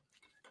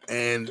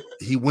 and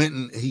he went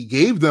and he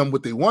gave them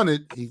what they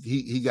wanted.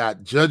 He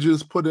got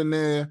judges put in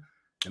there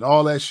and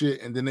all that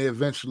shit, and then they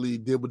eventually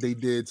did what they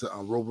did to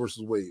Roe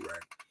versus Wade,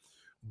 right?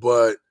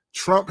 But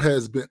Trump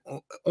has been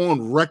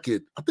on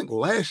record, I think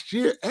last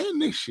year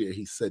and this year,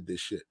 he said this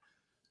shit.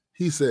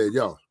 He said,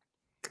 yo,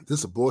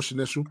 this abortion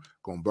issue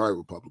gonna bury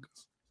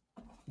Republicans.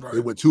 Right. They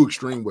went too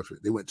extreme with it.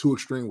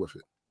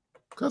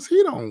 Because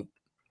he don't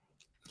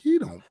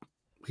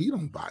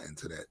buy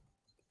into that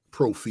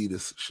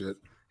pro-fetus shit.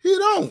 He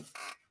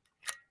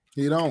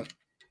don't.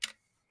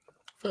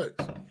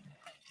 Facts.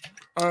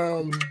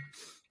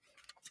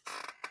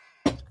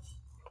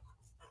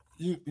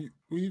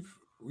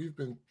 We've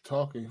been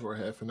talking for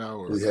half an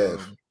hour. We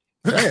have.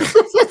 Damn.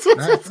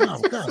 Half an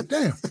hour. God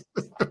damn.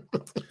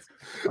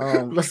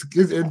 Let's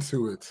get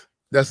into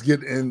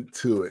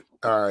it.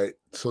 All right.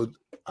 So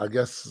I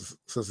guess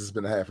since it's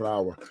been a half an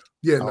hour,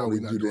 we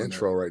do the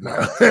intro right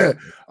now.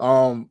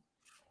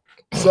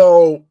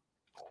 So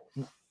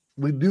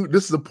we do.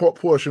 This is a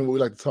portion where we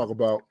like to talk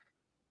about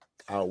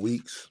our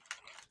weeks.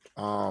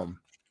 My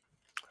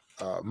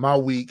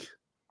week.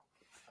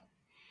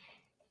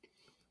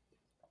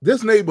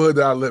 This neighborhood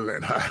that I live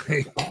in,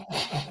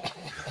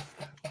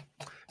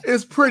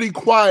 it's pretty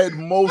quiet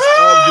most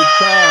of the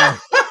time.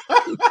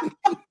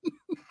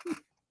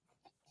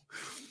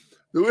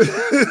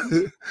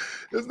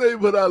 This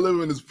neighborhood I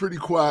live in is pretty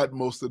quiet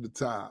most of the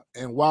time.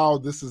 And while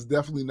this is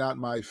definitely not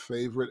my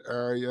favorite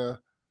area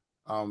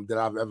that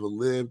I've ever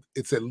lived,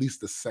 it's at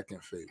least the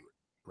second favorite,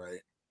 right?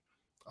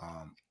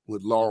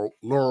 With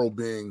Laurel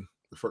being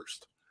the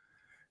first.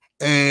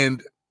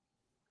 And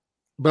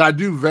But I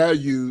do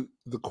value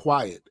the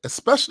quiet,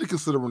 especially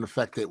considering the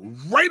fact that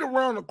right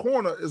around the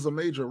corner is a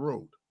major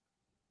road.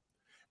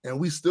 And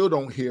we still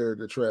don't hear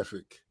the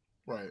traffic,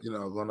 right?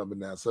 Going up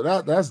and down. So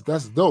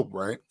that's dope,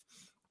 right?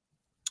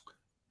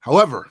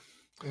 However,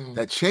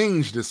 that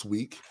changed this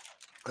week.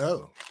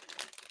 Oh.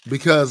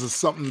 Because of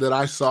something that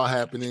I saw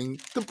happening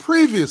the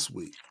previous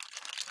week.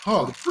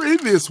 So the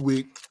previous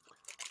week,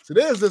 so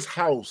there's this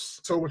house.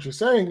 So what you're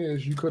saying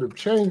is you could have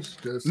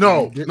changed this.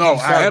 No,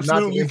 I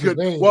absolutely could.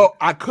 Well,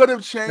 I could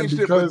have changed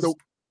it.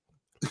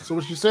 So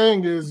what you're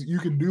saying is you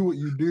can do what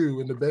you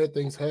do and the bad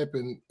things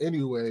happen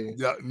anyway.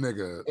 Yeah,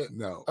 nigga,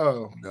 no.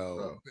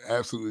 No,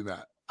 absolutely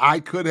not. I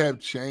could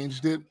have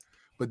changed it,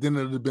 but then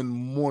there'd have been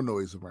more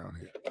noise around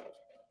here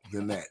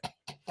than that.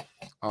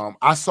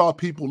 I saw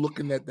people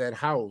looking at that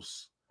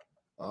house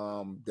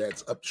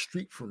that's up the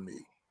street from me.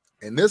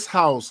 And this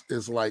house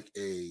is like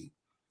it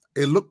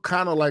looked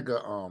kind of like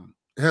it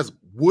has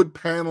wood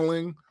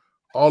paneling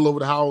all over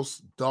the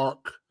house,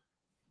 dark,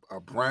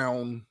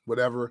 brown,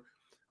 whatever.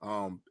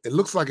 It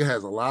looks like it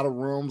has a lot of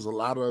rooms, a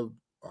lot of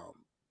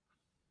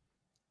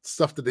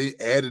stuff that they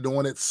added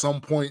on at some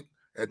point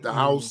at the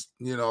house,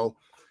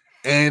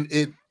 and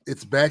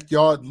its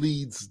backyard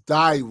leads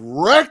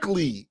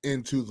directly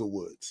into the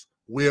woods,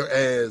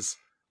 whereas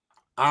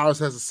ours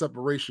has a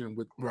separation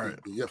with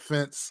the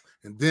fence,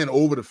 and then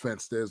over the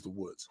fence there's the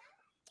woods.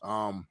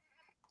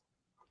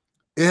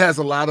 It has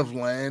a lot of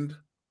land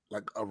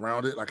like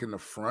around it, like in the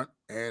front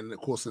and of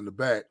course in the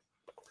back.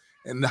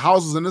 And the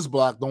houses in this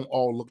block don't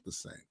all look the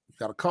same. You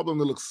got a couple of them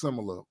that look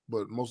similar,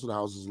 but most of the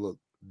houses look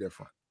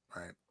different,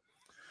 right?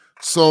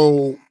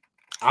 So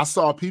I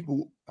saw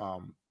people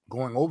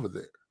going over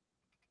there,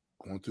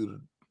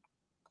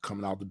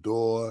 coming out the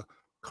door,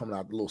 coming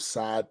out the little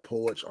side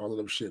porch, all of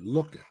them shit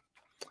looking.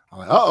 I'm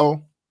like,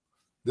 uh-oh,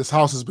 this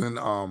house has been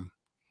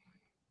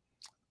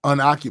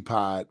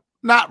unoccupied,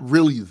 not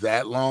really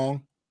that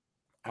long.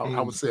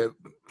 I would say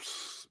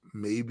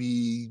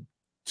maybe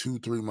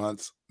 2-3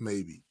 months,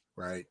 maybe,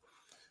 right?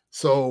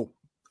 So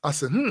I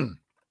said,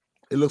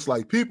 it looks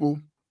like people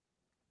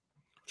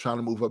trying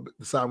to move up,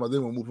 decide whether they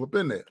want to move up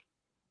in there.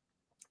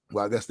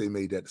 Well, I guess they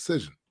made that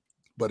decision.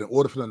 But in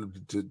order for them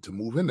to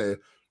move in there,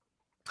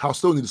 house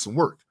still needed some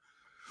work.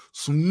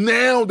 So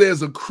now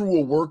there's a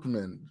crew of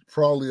workmen,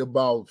 probably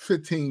about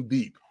 15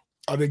 deep.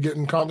 Are they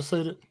getting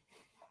compensated?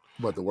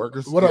 What, the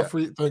workers? What up,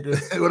 free thinker?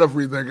 What up,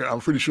 free thinker?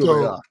 I'm pretty sure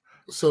they are.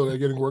 So they're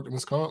getting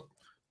workman's comp?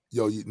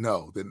 Yo, you're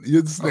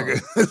this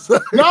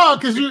nigga. No,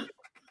 because you...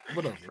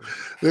 Whatever.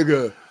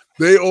 Nigga,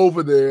 they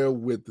over there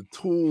with the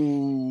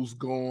tools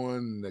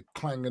going, the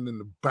clanging and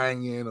the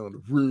banging on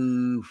the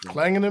roof.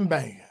 Clanging and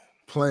banging.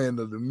 Playing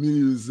the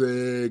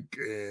music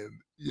and,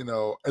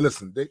 and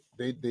listen,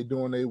 they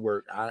doing their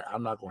work.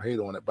 I'm not going to hate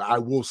on it, but I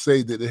will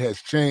say that it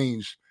has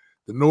changed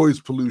the noise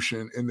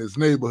pollution in this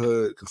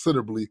neighborhood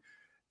considerably,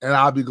 and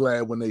I'll be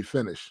glad when they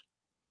finish.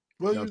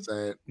 Well, you know what I'm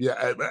saying?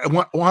 Yeah,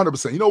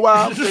 100%. You know why?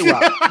 I'll say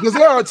why. Because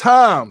there are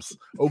times,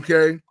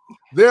 okay?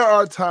 There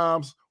are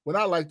times when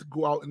I like to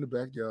go out in the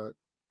backyard,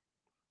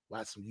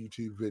 watch some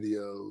YouTube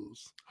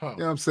videos, you know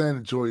what I'm saying?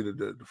 Enjoy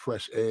the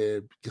fresh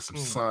air, get some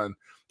sun,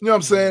 you know what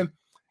I'm saying?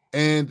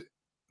 And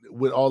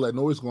with all that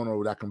noise going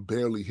on, I can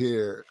barely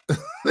hear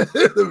the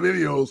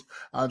videos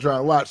I'm trying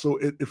to watch, so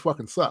it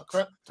fucking sucks.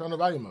 Turn the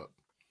volume up.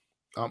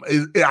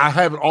 I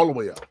have it all the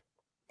way up.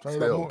 Turn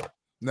it up more.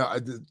 No, I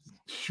did.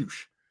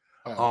 Shoosh.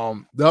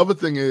 The other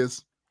thing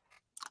is,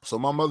 so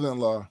my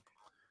mother-in-law,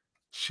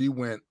 she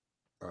went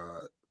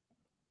on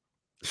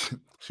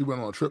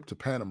a trip to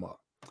Panama,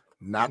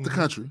 not the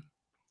country,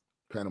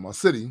 Panama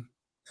City,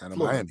 and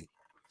Miami,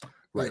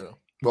 right? Yeah.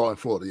 Well, in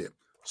Florida, yeah.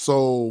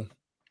 So,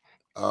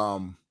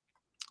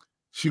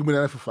 she went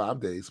there for 5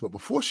 days, but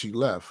before she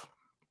left,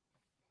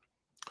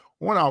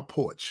 on our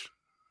porch,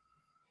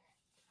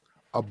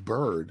 a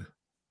bird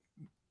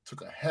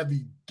took a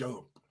heavy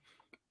dump.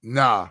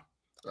 Nah,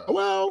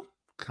 well,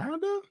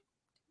 kinda.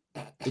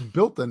 It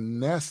built a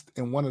nest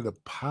in one of the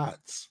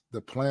pots,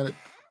 the plant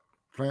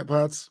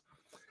pots.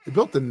 It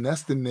built a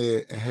nest in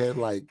there and had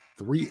like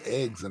 3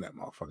 eggs in that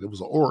motherfucker. It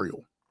was an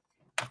Oriole,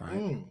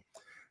 right?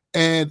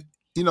 And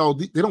they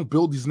don't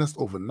build these nests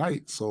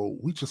overnight, so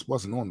we just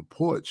wasn't on the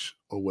porch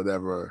or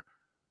whatever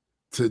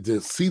to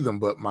just see them.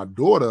 But my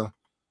daughter,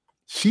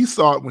 she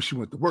saw it when she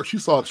went to work.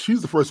 She's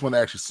the first one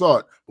that actually saw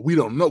it,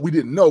 but we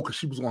didn't know because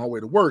she was on her way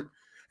to work,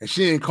 and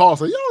she ain't called.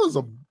 So there's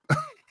a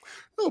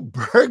little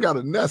bird got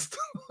a nest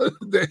on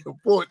the damn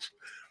porch,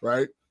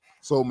 right?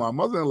 So my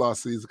mother-in-law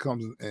sees it,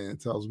 comes and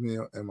tells me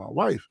and my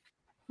wife.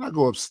 And I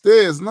go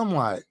upstairs and I'm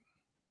like,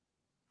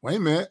 wait a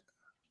minute.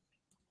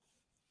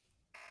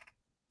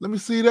 Let me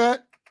see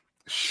that.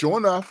 Sure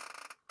enough,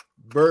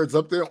 birds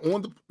up there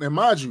and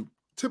mind you,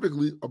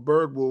 typically a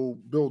bird will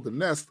build a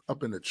nest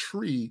up in a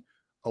tree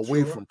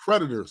away from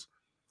predators.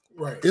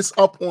 Right. It's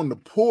up on the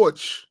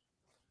porch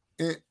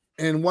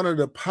in one of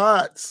the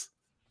pots,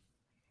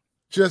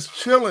 just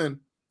chilling,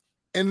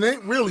 and they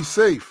ain't really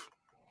safe.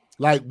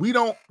 Like we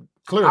don't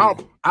clearly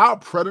our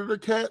predator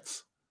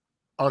cats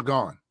are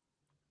gone.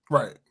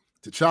 Right.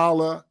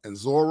 T'Challa and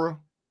Zora.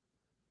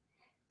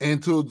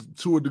 and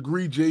to a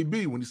degree,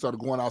 JB, when he started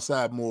going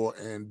outside more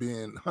and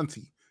being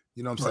hunty.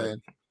 You know what I'm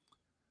saying?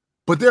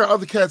 But there are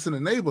other cats in the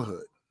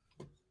neighborhood,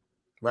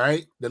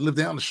 right, that live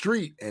down the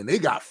street, and they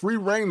got free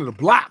reign of the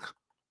block.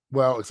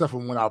 Well, except for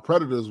when our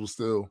predators were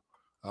still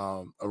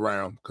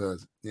around,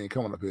 because you ain't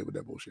coming up here with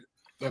that bullshit.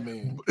 I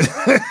mean,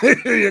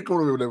 you ain't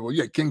coming up here with that bullshit.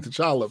 You got King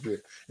T'Challa up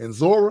here. And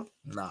Zora,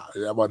 nah,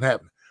 that wasn't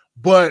happening.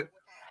 But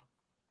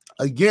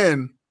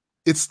again,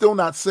 it's still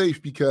not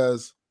safe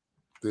because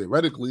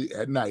theoretically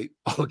at night,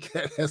 all a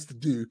cat has to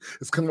do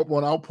is come up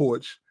on our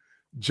porch,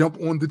 jump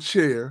on the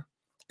chair,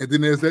 and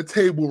then there's that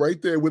table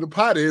right there where the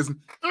pot is.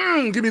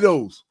 Give me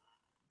those.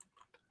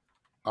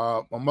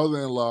 My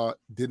mother-in-law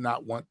did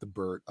not want the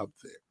bird up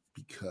there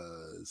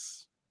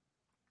because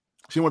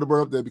she wanted the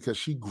bird up there because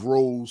she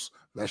grows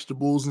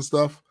vegetables and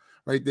stuff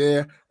right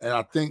there. And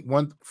I think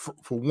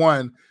for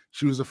one,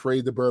 she was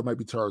afraid the bird might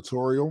be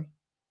territorial.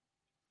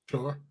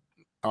 Sure.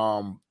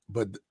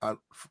 But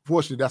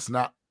fortunately, that's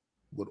not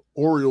what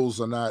Orioles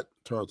are not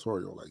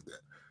territorial like that.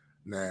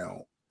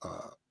 Now,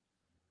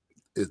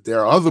 if there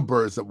are other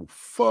birds that will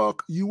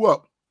fuck you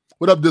up.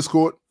 What up,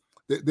 Discord?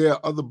 There are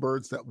other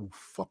birds that will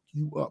fuck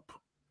you up,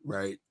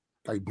 right?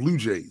 Like blue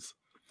jays.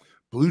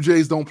 Blue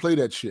jays don't play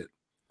that shit.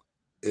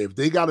 If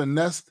they got a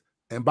nest,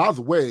 and by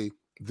the way,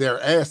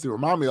 their ass, they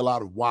remind me a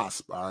lot of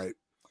wasp, all right?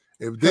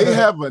 If they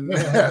have a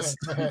nest,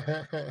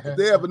 if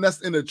they have a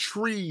nest in a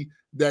tree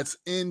that's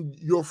in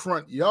your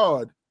front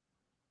yard,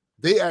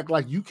 they act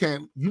like you're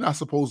not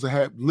supposed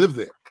to live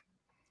there.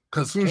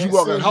 Because as soon as you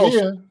walk in the house,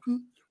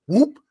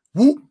 whoop,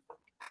 whoop,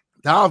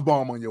 dive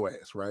bomb on your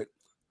ass, right?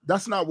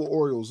 That's not what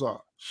Orioles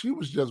are. She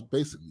was just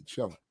basically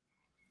chilling.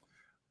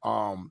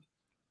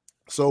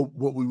 So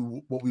what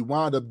we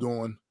wound up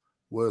doing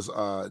was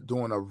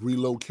doing a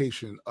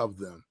relocation of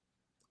them.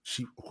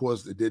 She, of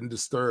course, it didn't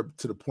disturb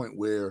to the point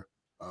where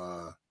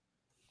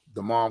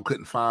the mom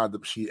couldn't find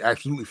them. She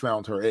absolutely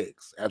found her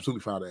eggs.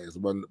 Absolutely found her eggs.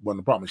 It wasn't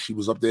a problem. She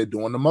was up there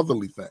doing the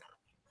motherly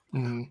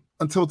thing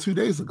until 2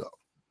 days ago.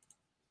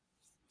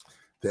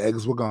 The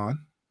eggs were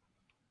gone.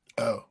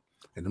 Oh.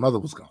 And the mother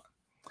was gone.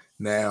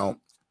 Now,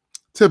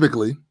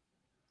 typically,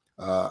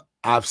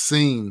 I've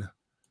seen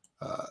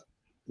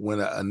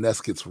when a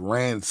nest gets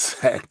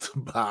ransacked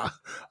by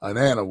an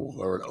animal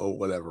or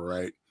whatever,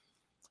 right?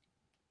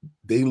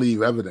 They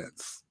leave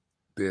evidence.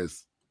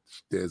 There's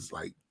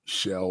like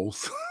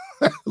shells,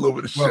 a little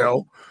bit of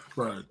shell,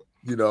 right?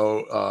 You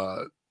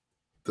know,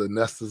 the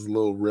nest is a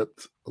little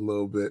ripped, a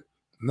little bit.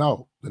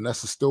 No, the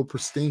nest is still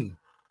pristine,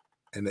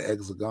 and the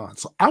eggs are gone.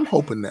 So I'm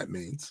hoping that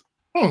means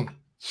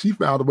she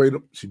found a way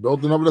she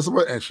built another nest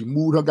and she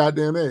moved her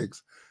goddamn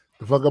eggs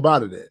the fuck up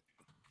out of there.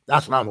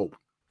 That's what I'm hoping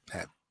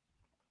happened.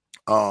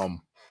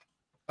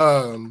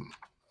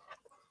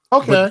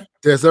 Okay. But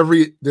there's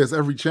every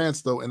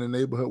chance though in the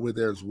neighborhood where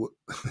there's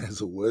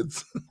a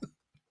woods.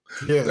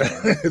 Yeah.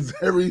 there's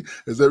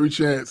every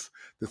chance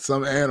that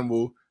some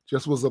animal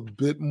just was a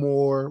bit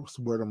more. What's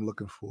the word I'm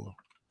looking for?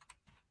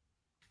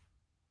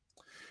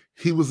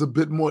 He was a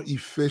bit more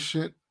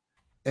efficient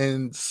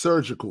and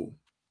surgical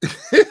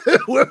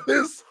with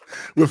his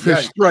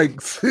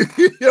strengths.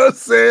 You know what I'm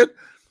saying?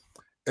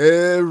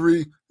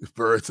 Every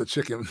birds are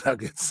chicken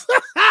nuggets.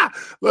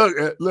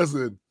 Look,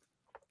 listen.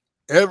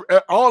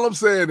 All I'm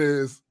saying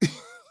is,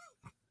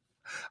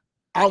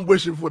 I'm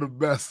wishing for the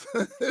best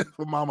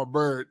for Mama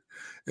Bird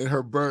and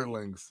her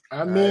birdlings.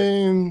 I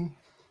mean,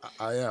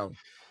 I am.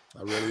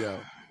 I really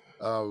am.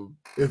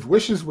 If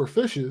wishes were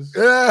fishes,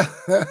 yeah.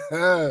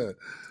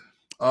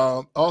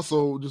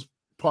 Also,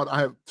 I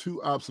have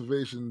two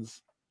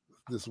observations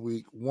this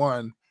week.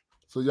 One,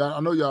 so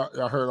I know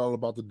y'all heard all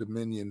about the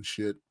Dominion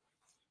shit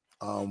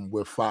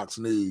with Fox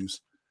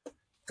News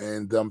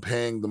and them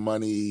paying the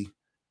money.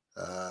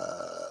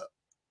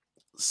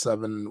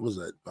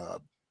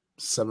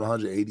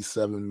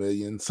 787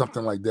 million,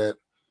 something like that.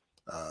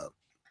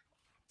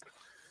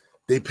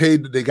 They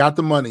got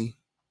the money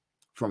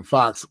from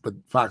Fox, but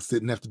Fox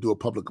didn't have to do a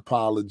public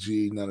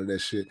apology, none of that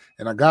shit.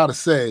 And I gotta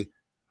say,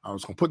 I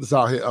was gonna put this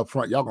out here up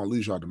front. Y'all gonna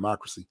lose your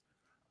democracy.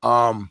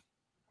 You're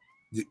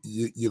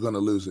gonna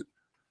lose it.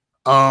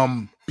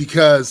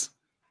 Because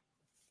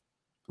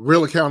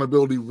real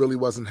accountability really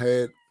wasn't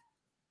had.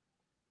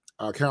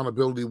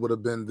 Accountability would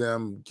have been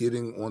them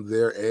getting on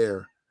their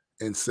air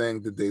and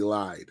saying that they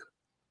lied,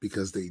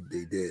 because they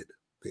did.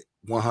 They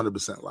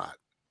 100% lied.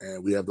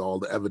 And we have all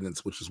the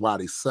evidence, which is why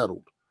they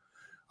settled.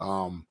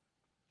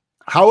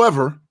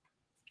 However,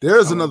 there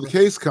is another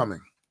case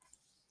coming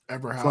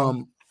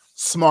from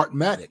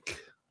Smartmatic.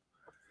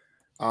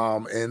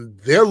 And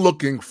they're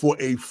looking for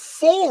a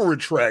full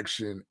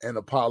retraction and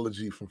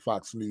apology from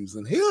Fox News.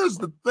 And here's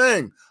the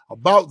thing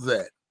about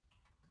that.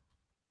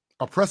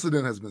 A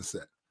precedent has been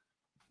set.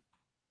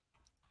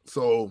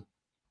 So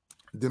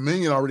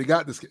Dominion already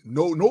got this.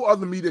 No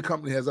other media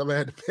company has ever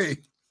had to pay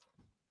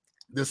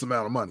this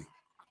amount of money.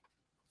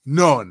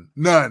 None.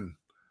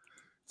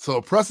 So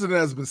a precedent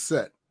has been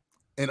set,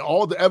 and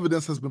all the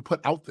evidence has been put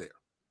out there.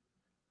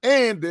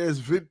 And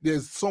there's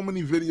so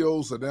many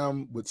videos of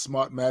them with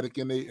Smartmatic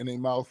in their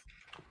mouth.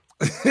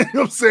 You know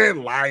what I'm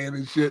saying? Lying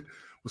and shit.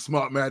 with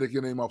Smartmatic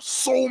in their mouth.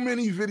 So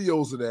many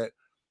videos of that.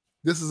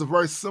 This is a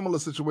very similar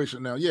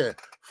situation. Now, yeah,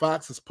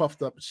 Fox has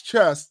puffed up his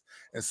chest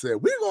and said,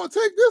 we're going to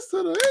take this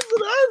to the ends of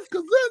the earth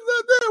because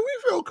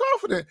we feel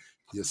confident.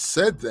 You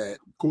said that.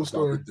 Cool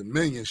story. The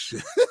Dominion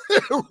shit.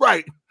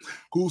 Right.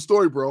 Cool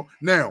story, bro.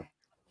 Now,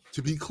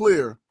 to be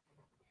clear,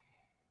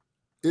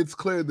 it's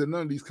clear that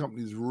none of these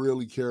companies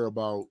really care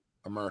about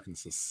American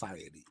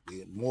society.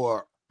 They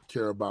more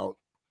care about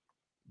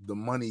the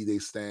money they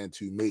stand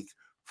to make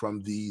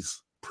from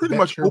these pretty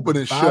much open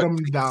and shut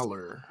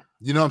dollar.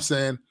 You know what I'm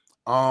saying?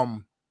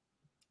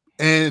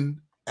 And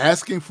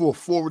asking for a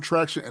full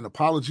retraction and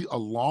apology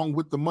along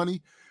with the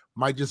money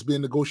might just be a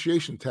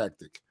negotiation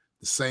tactic.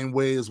 The same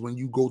way as when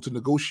you go to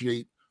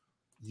negotiate,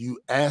 you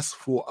ask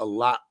for a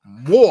lot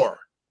more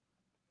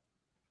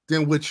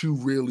than what you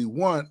really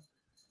want,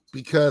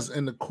 because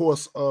in the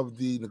course of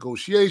the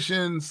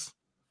negotiations,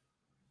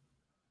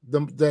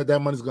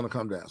 that money's going to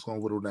come down. It's going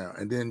to whittle down.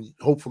 And then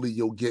hopefully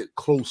you'll get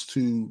close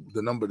to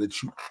the number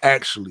that you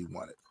actually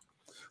wanted.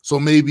 So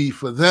maybe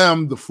for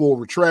them, the full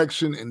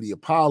retraction and the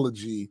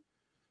apology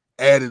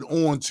added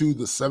on to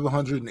the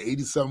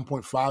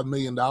 $787.5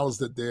 million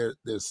that they're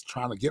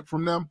trying to get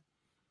from them.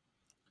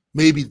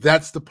 Maybe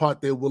that's the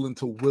part they're willing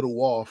to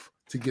whittle off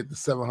to get the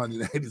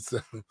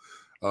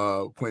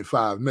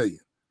 $787.5 million,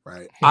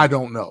 right? I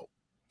don't know.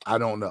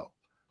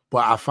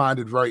 But I find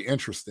it very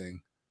interesting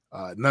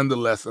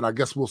nonetheless, and I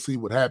guess we'll see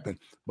what happens.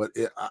 But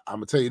I'm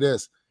going to tell you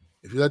this.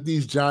 If you let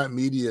these giant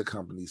media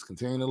companies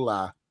continue to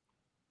lie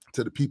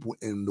to the people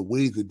in the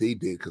way that they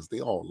did, because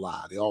they all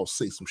lie. They all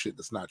say some shit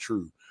that's not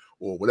true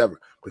or whatever.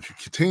 But if you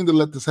continue to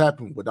let this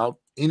happen without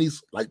any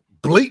like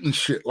blatant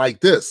shit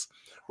like this,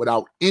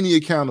 without any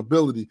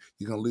accountability,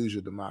 you're going to lose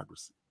your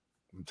democracy.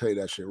 I'm going to tell you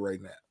that shit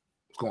right now.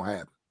 It's going to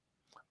happen.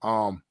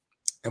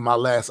 And my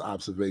last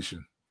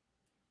observation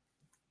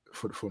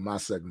for my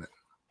segment,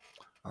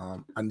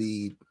 I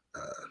need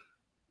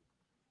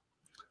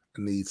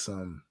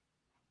some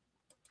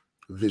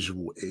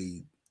visual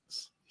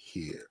aids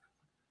here,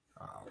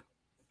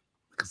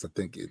 because I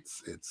think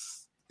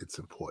it's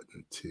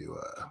important to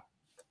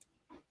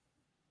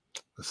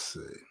let's see.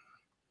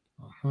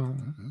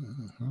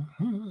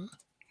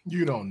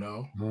 You don't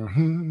know.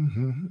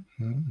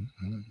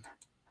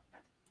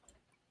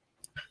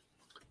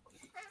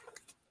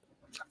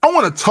 I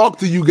want to talk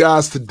to you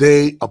guys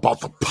today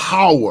about the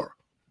power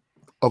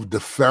of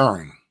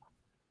deferring,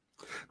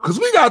 because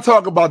we got to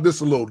talk about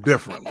this a little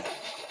differently,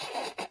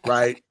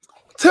 right?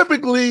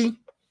 Typically,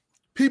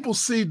 people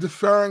see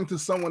deferring to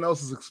someone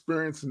else's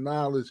experience and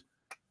knowledge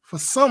for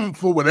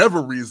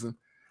whatever reason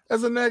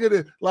as a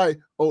negative, like,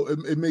 oh,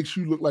 it makes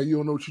you look like you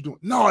don't know what you're doing.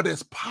 No,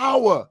 there's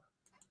power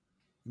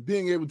in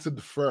being able to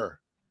defer.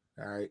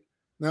 All right.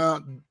 Now,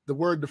 the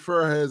word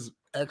defer has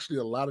actually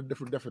a lot of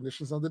different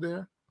definitions under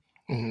there.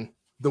 Mm-hmm.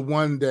 The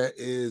one that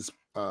is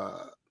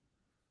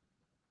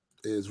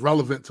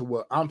relevant to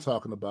what I'm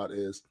talking about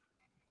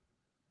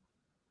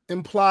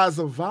implies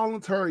a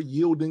voluntary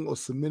yielding or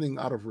submitting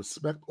out of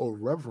respect or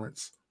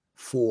reverence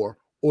for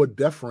or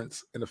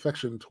deference and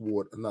affection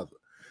toward another.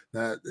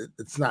 Now,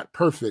 it's not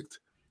perfect,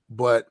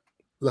 but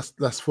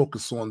let's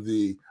focus on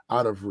the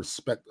out of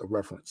respect or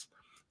reverence.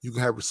 You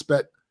can have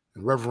respect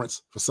and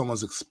reverence for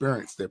someone's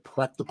experience, their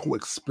practical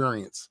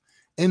experience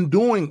in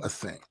doing a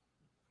thing.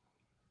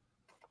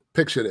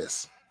 Picture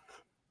this.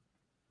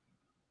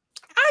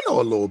 I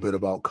know a little bit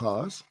about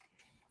cars.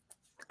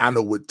 I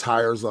know what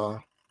tires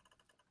are.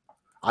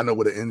 I know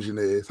what an engine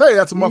is. Hey,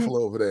 that's a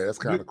muffler over there. That's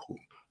kind of cool.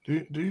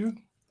 Do you?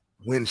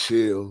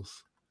 Windshield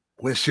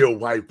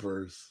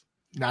wipers.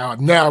 Now I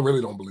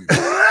really don't believe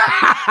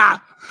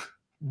it.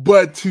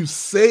 But to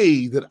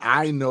say that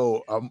I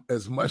know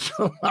as much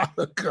about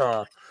a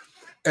car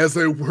as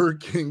a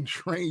working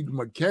trained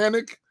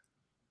mechanic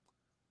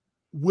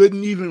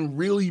wouldn't even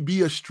really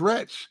be a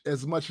stretch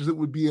as much as it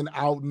would be an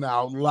out and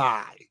out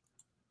lie.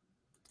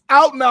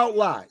 Out and out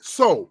lie.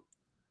 So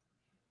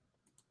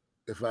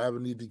if I ever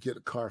need to get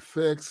a car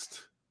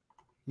fixed,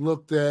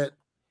 looked at,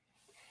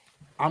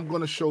 I'm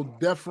going to show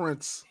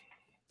deference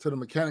to the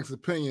mechanic's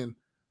opinion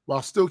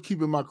while still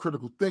keeping my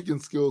critical thinking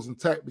skills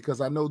intact,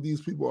 because I know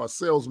these people are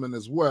salesmen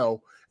as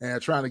well and are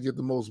trying to get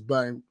the most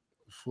bang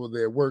for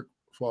their work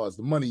as far as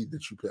the money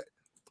that you pay.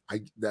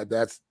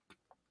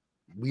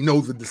 We know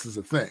that this is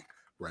a thing,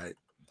 right?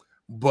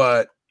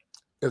 But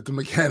if the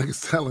mechanic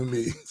is telling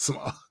me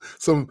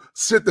some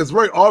shit that's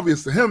very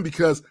obvious to him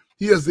because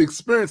he has the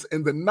experience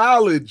and the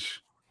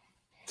knowledge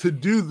to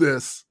do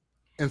this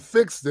and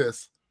fix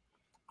this,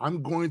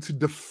 I'm going to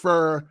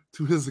defer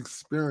to his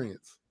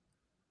experience.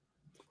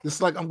 Just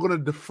like I'm going to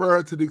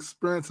defer to the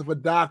experience of a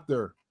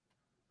doctor,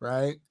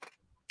 right?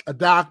 A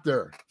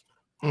doctor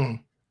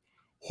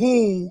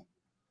who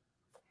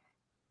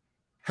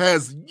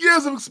has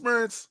years of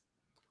experience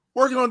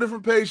working on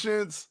different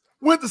patients,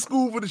 went to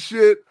school for the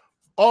shit,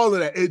 all of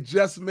that. It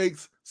just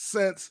makes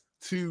sense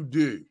to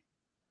do.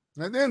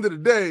 At the end of the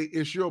day,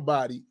 it's your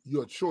body,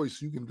 your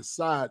choice. You can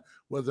decide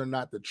whether or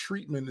not the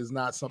treatment is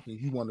not something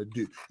you want to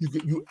do.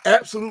 You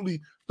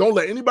absolutely don't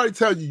let anybody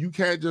tell you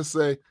can't just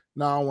say,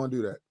 no, I don't want to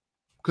do that.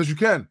 Because you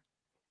can.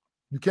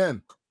 You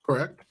can.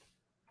 Correct.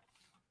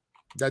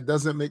 That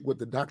doesn't make what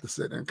the doctor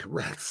said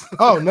incorrect.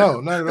 Oh, no,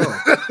 not at all.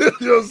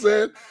 You know what I'm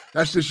saying?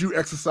 That's just you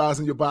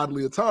exercising your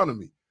bodily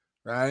autonomy,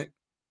 right?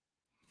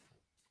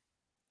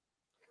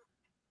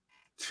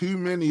 Too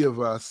many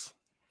of us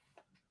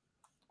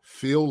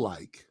feel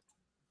like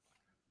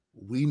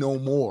we know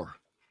more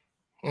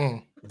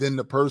than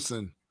the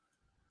person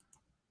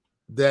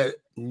that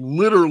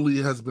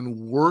literally has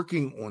been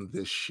working on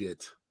this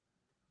shit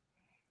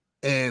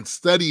and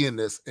studying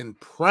this in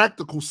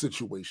practical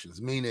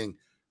situations, meaning,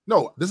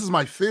 no, this is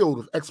my field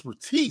of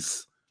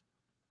expertise.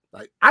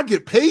 Like, I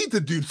get paid to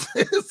do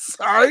this,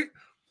 all right?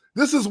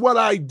 This is what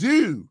I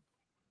do.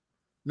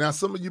 Now,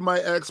 some of you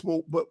might ask,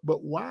 well,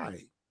 but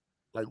why?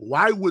 Like,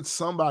 why would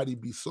somebody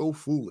be so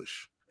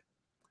foolish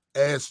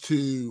as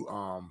to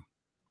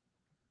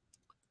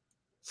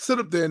sit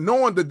up there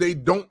knowing that they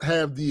don't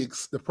have the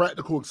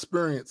practical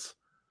experience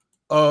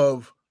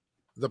of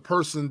the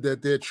person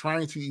that they're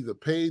trying to either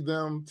pay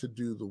them to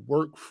do the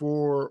work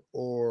for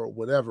or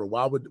whatever?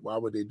 Why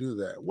would they do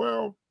that?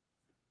 Well,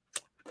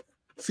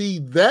 see,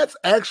 that's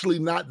actually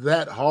not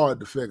that hard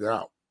to figure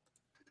out.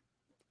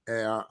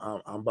 And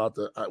I'm about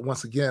to,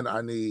 once again,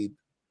 I need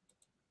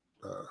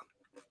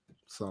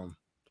some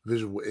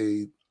visual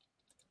aid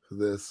for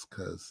this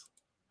because,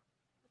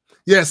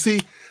 yeah,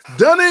 see,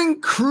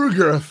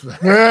 Dunning-Kruger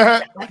effect.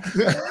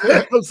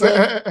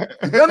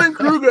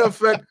 Dunning-Kruger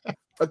effect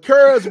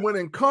occurs when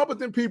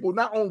incompetent people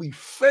not only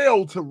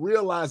fail to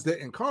realize their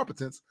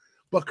incompetence,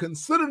 but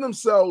consider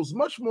themselves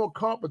much more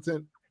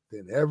competent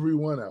than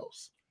everyone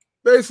else.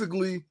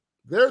 Basically,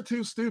 they're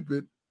too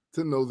stupid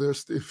to know they're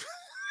stupid.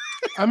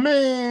 I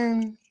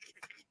mean,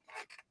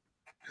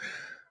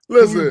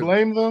 listen, can you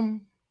blame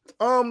them?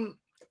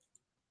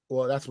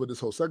 Well, that's what this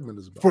whole segment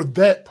is about. For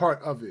that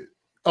part of it.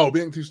 Oh,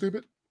 being too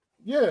stupid?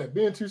 Yeah,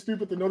 being too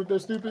stupid to know that they're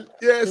stupid.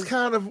 Yeah, it's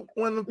kind of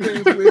one of the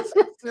things which,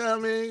 you know what I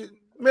mean?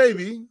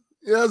 Maybe.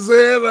 You know what I'm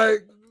saying?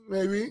 Like,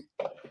 maybe.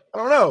 I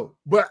don't know.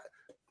 But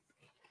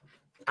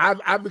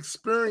I've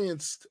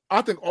experienced,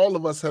 I think all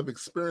of us have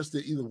experienced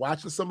it either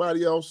watching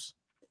somebody else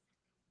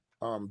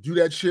do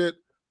that shit,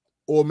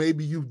 or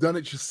maybe you've done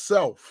it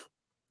yourself,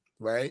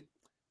 right?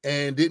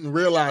 And didn't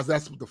realize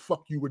that's what the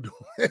fuck you were doing,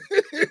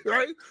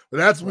 right? But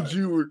that's what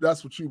you were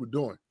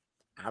doing.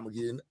 I'm gonna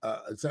give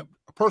a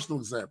personal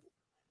example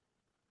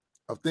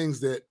of things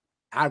that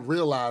I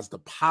realized the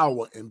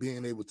power in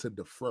being able to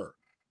defer,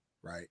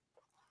 right?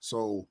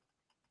 So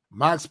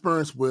my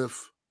experience with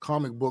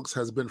comic books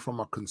has been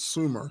from a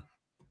consumer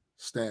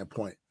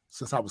standpoint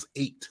since I was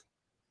 8.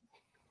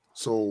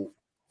 So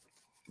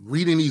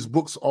reading these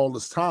books all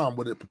this time,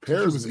 what it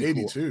prepares me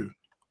 82. For,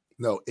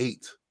 no,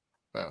 8.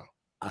 Wow.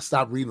 I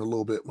stopped reading a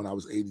little bit when I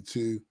was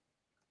 82.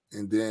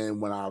 And then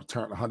when I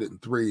turned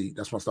 103,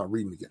 that's when I started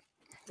reading again.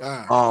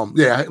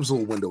 Yeah, it was a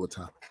little window of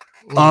time.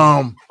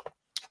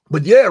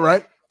 But yeah,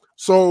 right.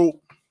 So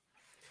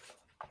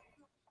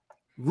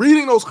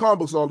reading those comic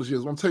books all these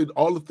years, I'm gonna tell you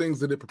all the things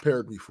that it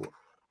prepared me for.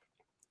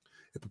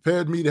 It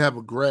prepared me to have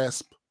a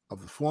grasp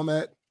of the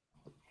format,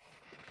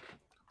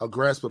 a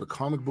grasp of the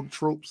comic book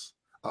tropes,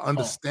 an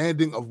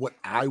understanding of what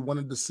I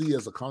wanted to see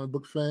as a comic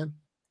book fan,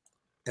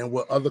 and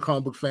what other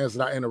comic book fans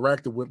that I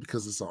interacted with,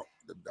 because it's the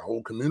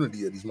whole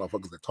community of these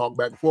motherfuckers that talk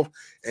back and forth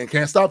and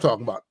can't stop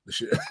talking about the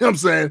shit. You know what I'm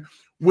saying?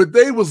 What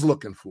they was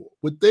looking for,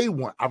 what they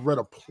want. I've read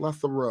a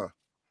plethora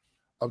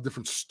of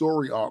different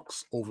story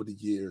arcs over the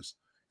years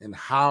and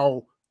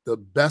how the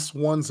best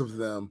ones of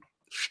them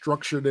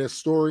structure their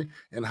story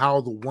and how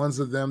the ones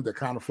of them that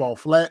kind of fall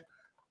flat,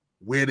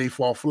 where they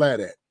fall flat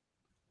at.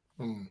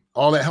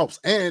 All that helps.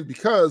 And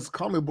because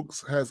comic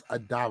books has a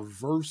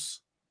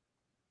diverse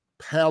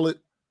palette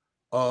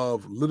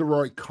of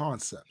literary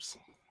concepts.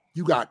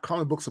 You got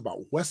comic books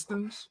about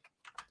Westerns,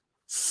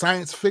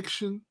 science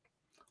fiction,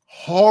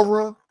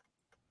 horror,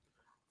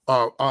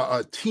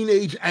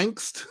 teenage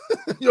angst. You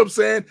know what I'm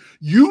saying?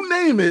 You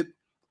name it,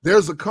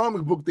 there's a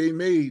comic book they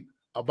made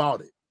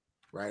about it,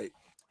 right?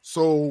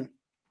 So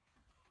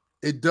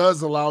it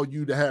does allow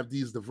you to have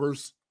these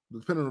diverse,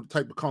 depending on the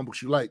type of comic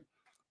books you like,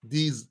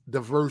 these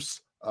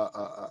diverse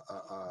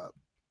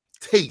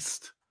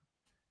taste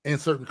in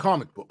certain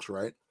comic books,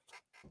 right?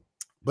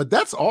 But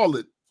that's all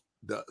it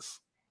does.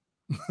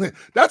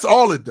 That's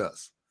all it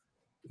does.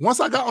 Once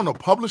I got on the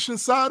publishing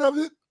side of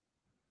it,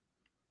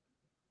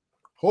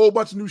 whole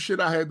bunch of new shit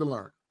I had to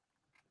learn.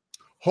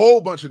 Whole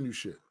bunch of new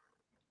shit.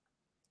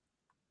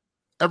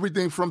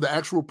 Everything from the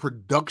actual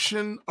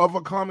production of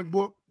a comic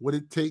book, what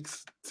it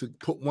takes to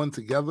put one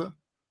together,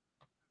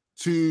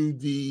 to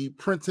the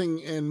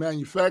printing and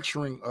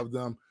manufacturing of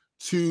them,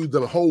 to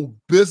the whole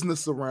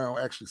business around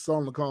actually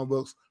selling the comic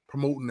books,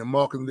 promoting and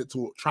marketing it,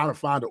 to trying to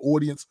find an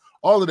audience,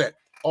 all of that,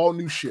 all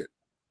new shit.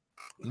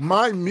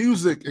 My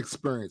music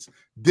experience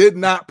did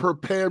not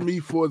prepare me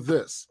for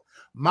this.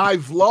 My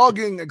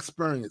vlogging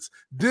experience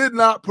did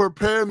not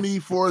prepare me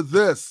for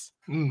this.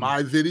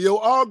 My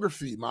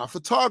videography, my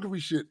photography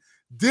shit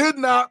did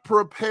not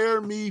prepare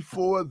me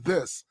for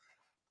this.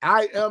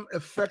 I am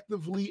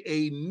effectively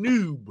a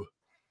noob.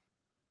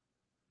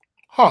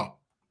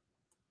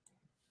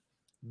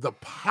 The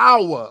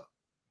power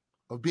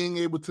of being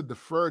able to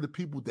defer to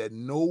people that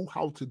know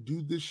how to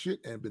do this shit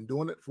and have been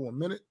doing it for a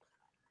minute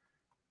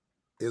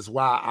is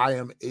why I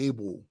am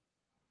able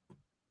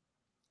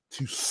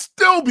to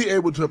still be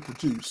able to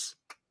produce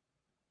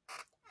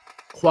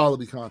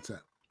quality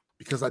content.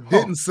 Because I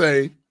didn't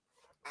say,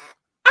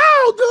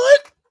 I'll do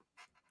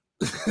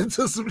it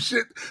to some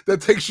shit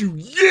that takes you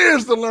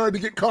years to learn to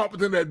get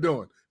competent at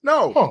doing.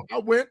 No, I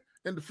went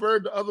and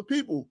deferred to other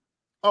people.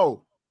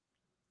 Oh,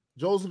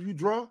 Joseph, you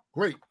draw?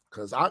 Great.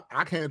 Because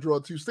I can't draw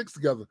two sticks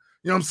together.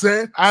 You know what I'm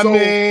saying? I mean,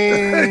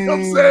 you know what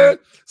I'm saying?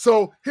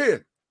 So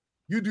here,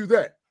 you do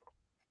that.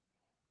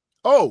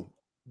 Oh,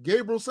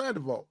 Gabriel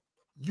Sandoval,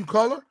 you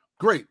color?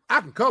 Great.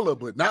 I can color,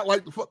 but not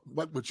like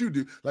like what you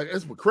do. Like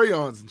it's with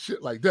crayons and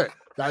shit like that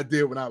I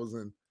did when I was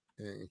in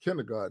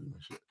kindergarten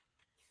and shit.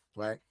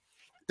 Right?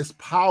 It's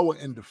power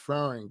in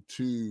deferring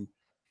to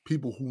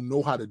people who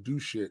know how to do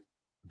shit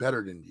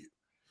better than you.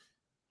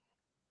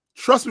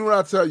 Trust me when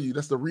I tell you,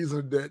 that's the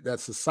reason that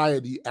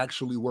society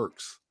actually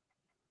works.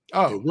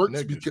 Oh, it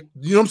works because,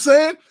 you know what I'm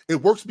saying?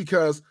 It works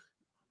because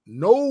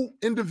no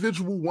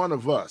individual one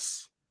of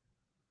us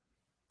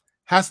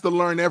has to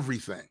learn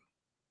everything.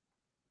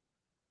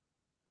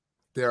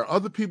 There are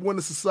other people in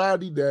the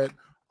society that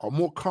are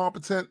more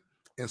competent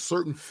in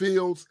certain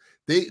fields.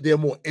 They're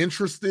more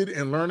interested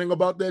in learning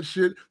about that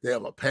shit. They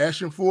have a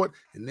passion for it,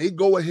 and they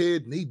go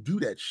ahead and they do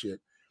that shit.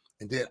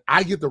 And then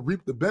I get to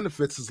reap the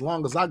benefits as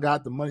long as I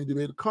got the money to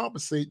be able to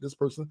compensate this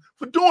person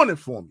for doing it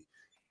for me.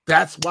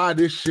 That's why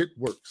this shit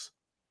works.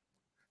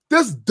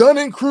 This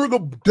Dunning-Kruger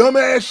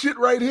dumbass shit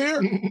right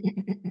here,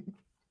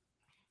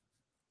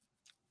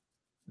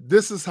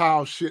 this is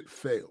how shit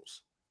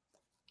fails.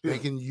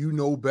 Thinking you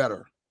know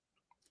better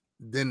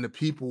than the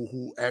people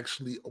who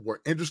actually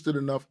were interested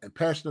enough and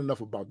passionate enough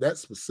about that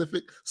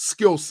specific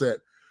skill set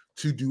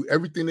to do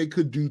everything they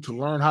could do to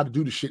learn how to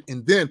do the shit.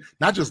 And then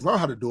not just learn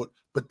how to do it,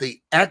 but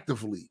they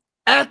actively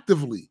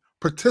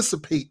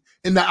participate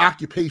in the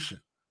occupation.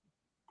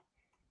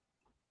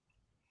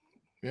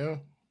 Yeah.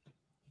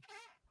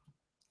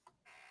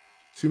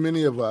 Too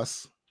many of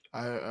us.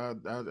 I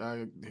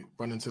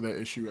run into that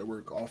issue at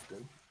work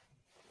often.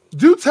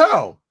 Do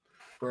tell.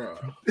 Bro.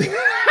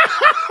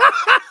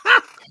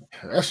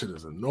 That shit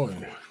is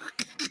annoying.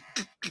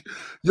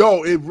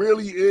 Yo, it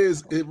really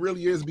is. It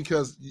really is,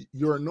 because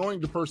you're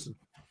annoying the person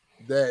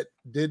that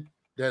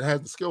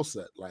has the skill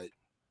set. Like,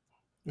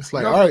 it's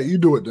like, all right, you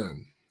do it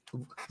then.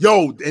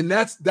 Yo, and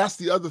that's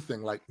the other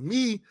thing. Like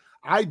me,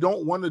 I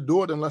don't want to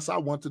do it unless I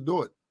want to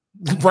do it.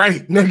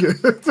 Right, nigga.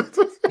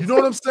 You know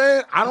what I'm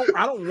saying? I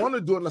don't want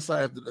to do it unless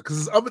I have to, because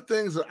there's other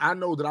things that I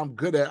know that I'm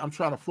good at. I'm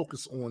trying to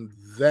focus on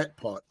that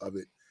part of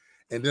it.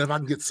 And then if I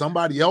can get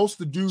somebody else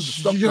to do the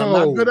stuff that I'm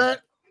not good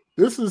at.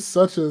 This is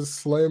such a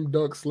slam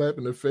dunk slap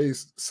in the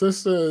face.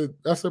 Sister,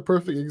 that's a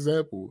perfect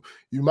example.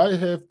 You might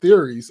have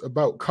theories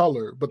about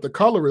color, but the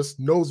colorist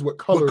knows what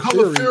color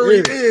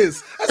theory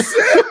is. That's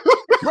it,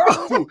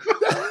 bro.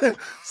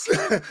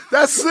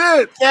 That's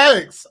it.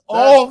 Thanks.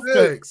 All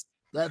thanks.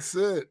 That's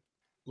it.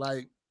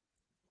 Like,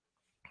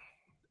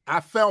 I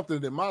felt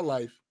that in my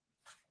life,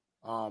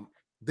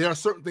 there are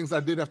certain things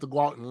I did have to go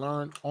out and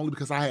learn only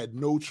because I had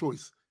no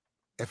choice.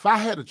 If I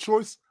had a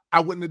choice, I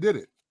wouldn't have did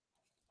it.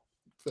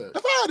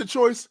 If I had a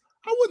choice,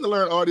 I wouldn't have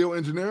learned audio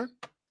engineering.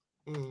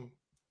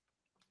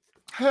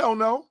 Hell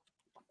no.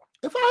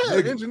 If I had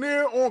an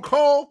engineer on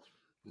call,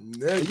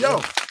 yo,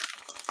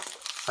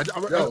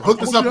 hook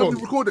this up on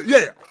me.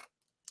 Yeah.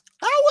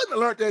 I wouldn't have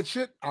learned that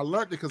shit. I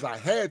learned it because I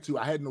had to.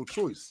 I had no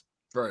choice.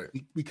 Right.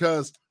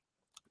 Because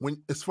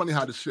when it's funny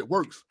how this shit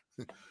works.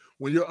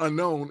 When you're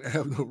unknown and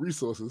have no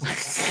resources,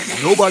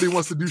 nobody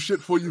wants to do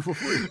shit for you for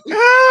free.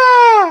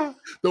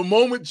 The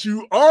moment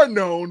you are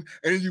known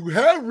and you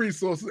have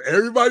resources,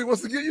 everybody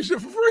wants to get you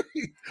shit for free.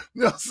 You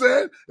know what I'm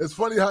saying? It's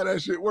funny how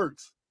that shit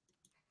works.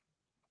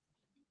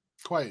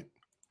 Quite.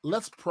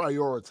 Let's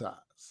prioritize,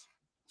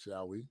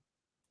 shall we?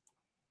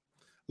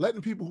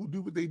 Letting people who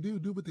do what they do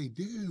what they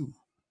do.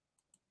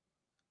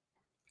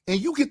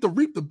 And you get to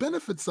reap the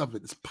benefits of it.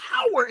 There's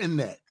power in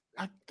that.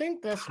 I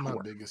think that's my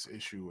biggest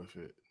issue with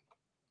it.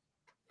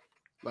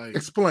 Like,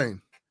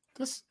 explain.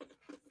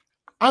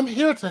 I'm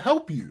here to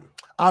help you.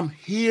 I'm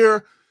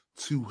here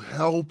to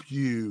help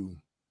you.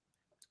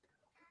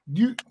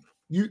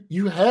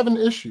 You have an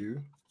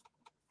issue.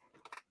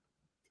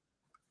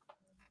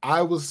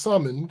 I was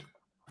summoned.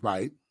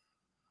 Right.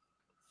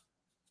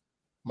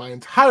 My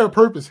entire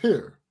purpose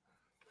here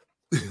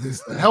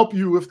is to help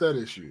you with that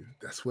issue.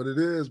 That's what it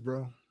is,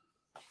 bro.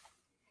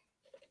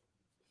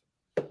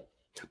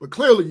 But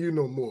clearly you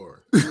know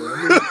more.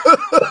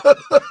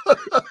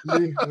 Let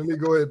me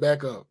go ahead and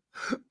back up.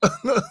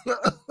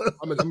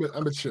 I'm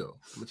a chill.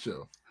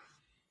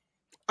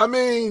 I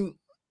mean,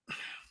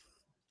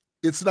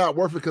 it's not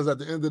worth it because at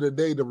the end of the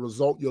day, the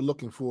result you're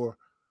looking for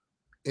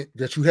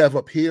that you have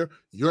up here,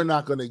 you're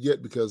not going to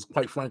get because,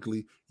 quite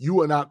frankly, you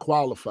are not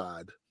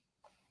qualified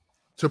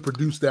to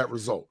produce that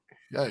result.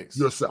 Yikes.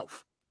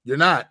 Yourself. You're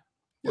not.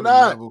 You're what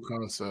not. A novel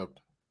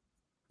concept.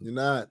 You're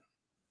not.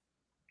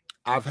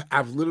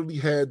 I've literally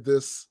had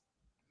this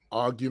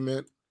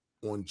argument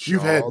on jobs.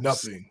 You've had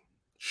nothing.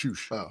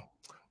 Shush.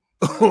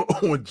 Oh.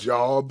 On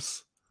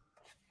jobs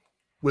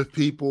with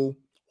people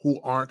who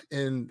aren't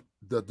in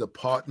the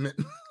department.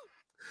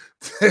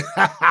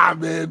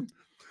 Man,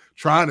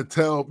 trying to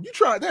tell you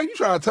trying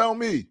to tell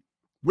me.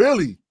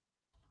 Really?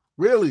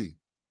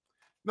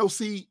 No,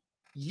 see,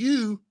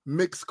 you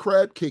mix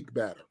crab cake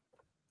batter.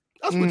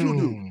 That's what you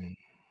do.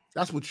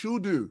 That's what you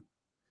do.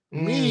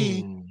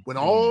 Me, when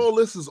all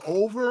this is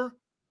over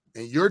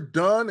and you're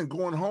done and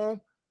going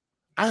home,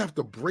 I have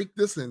to break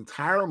this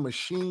entire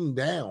machine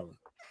down.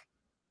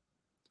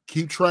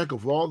 Keep track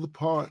of all the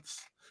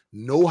parts.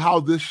 Know how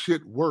this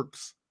shit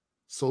works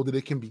so that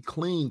it can be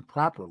cleaned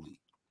properly.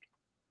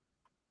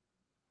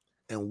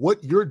 And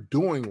what you're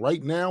doing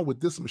right now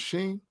with this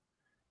machine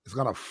is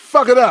going to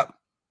fuck it up.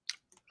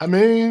 I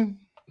mean,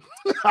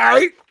 all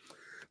right?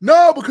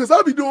 No, because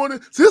I'll be doing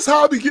it. See, this is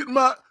how I'll be getting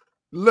my...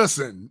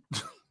 Listen,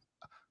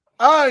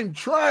 I'm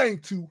trying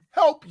to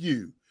help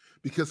you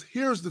because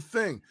here's the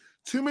thing.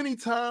 Too many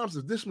times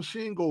if this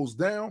machine goes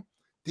down,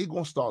 they're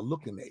going to start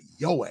looking at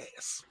your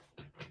ass.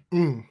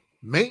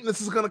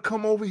 Maintenance is going to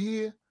come over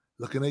here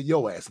looking at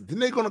your ass. And then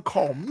they're going to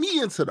call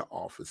me into the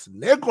office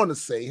and they're going to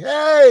say,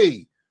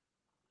 hey,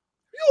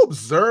 you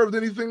observed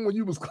anything when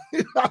you was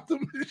cleaning out the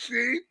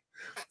machine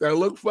that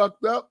looked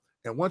fucked up?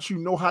 And once you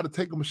know how to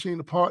take a machine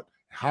apart,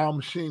 how a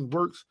machine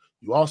works,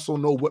 you also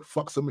know what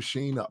fucks a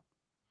machine up.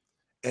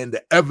 And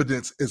the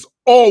evidence is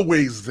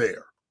always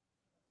there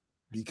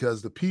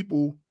because the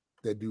people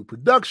that do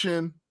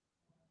production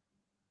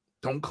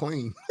don't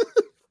clean.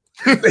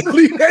 They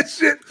leave that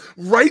shit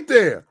right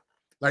there.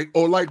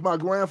 Like my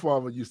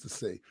grandfather used to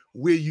say,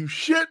 where you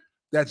shit,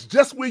 that's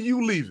just where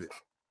you leave it.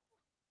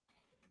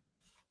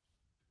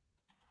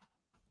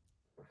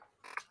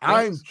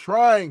 I'm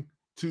trying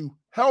to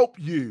help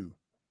you.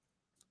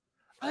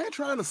 I ain't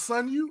trying to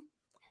son you.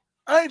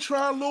 I ain't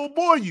trying to little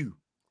boy you.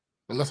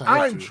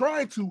 I'm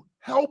trying to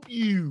help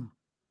you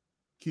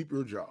keep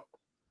your job.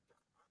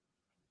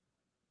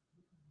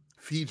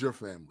 Feed your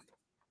family.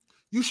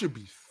 You should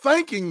be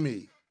thanking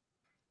me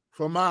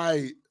for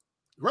my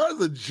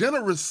rather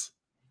generous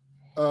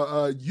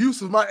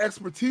use of my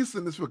expertise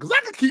in this field because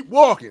I can keep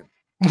walking.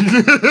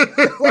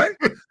 Right?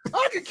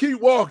 I can keep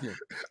walking.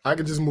 I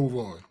can just move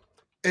on.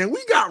 And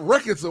we got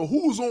records of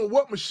who's on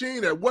what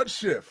machine at what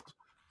shift.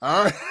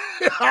 All right.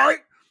 All right.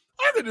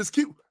 I can just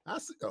keep. I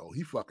see. Oh,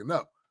 he fucking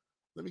up.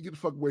 Let me get the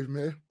fuck away from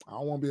here. I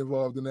don't want to be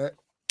involved in that.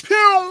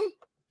 Pew!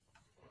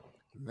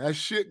 And that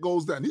shit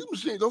goes down.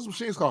 Those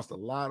machines cost a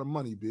lot of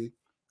money, B.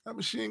 That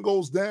machine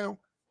goes down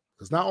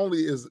because not only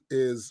is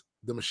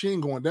the machine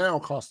going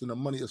down costing them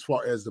money as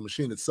far as the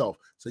machine itself,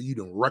 so you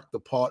can wreck the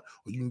part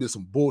or you can do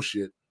some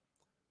bullshit.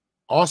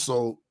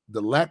 Also,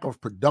 the lack of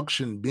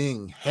production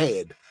being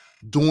had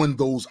during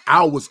those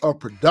hours of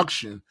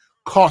production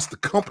cost the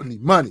company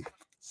money.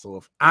 So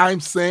if I'm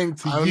saying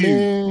to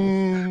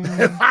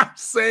if I'm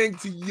saying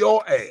to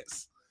your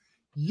ass,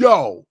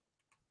 yo,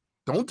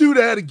 don't do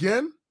that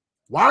again.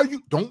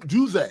 Don't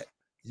do that.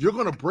 You're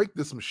going to break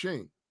this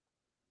machine.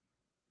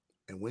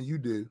 And when you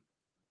do,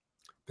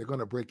 they're going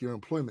to break your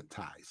employment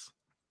ties.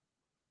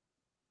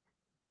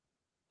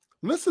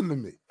 Listen to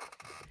me.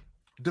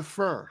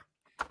 Defer,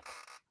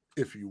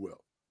 if you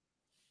will.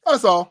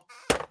 That's all.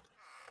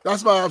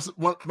 That's my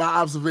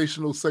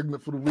observational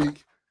segment for the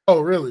week.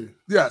 Oh, really?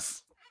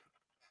 Yes.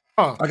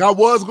 Huh. Like I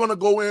was going to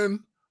go in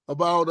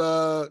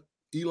about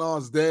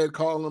Elon's dad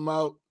calling him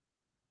out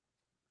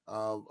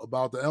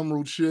about the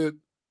Emerald shit,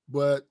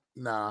 but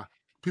nah,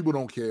 people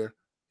don't care.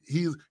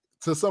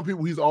 To some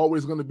people, he's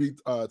always going to be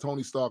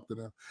Tony Stark to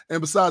them. And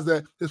besides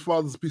that, his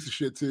father's a piece of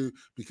shit too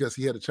because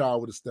he had a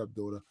child with a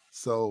stepdaughter.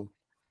 So,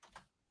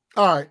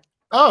 all right.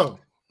 Oh,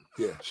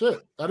 yeah.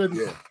 Shit. I didn't.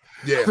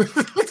 Yeah.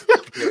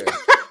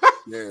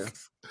 Yeah.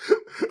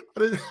 I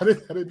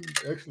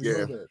didn't actually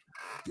know that.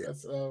 Yeah.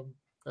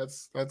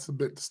 That's a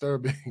bit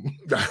disturbing.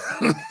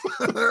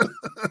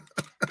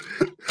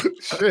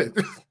 Shit.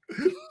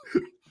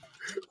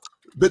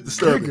 Bit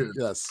disturbing.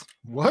 Yes.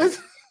 What?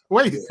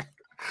 Wait.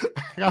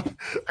 I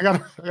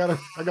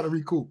gotta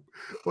recoup.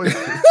 Wait.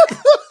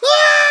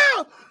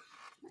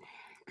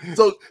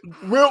 So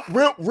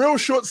real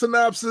short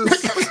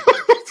synopsis.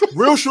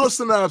 Real short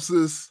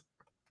synopsis.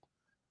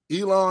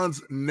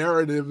 Elon's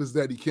narrative is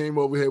that he came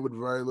over here with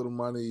very little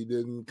money. He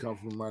didn't come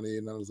from money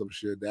and none of this other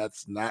shit.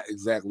 That's not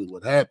exactly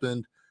what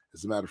happened.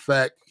 As a matter of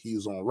fact, he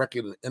was on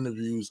record in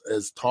interviews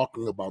as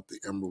talking about the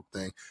Emerald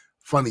thing.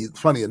 Funny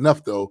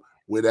enough, though,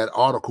 where that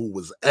article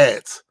was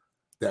at,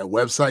 that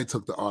website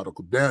took the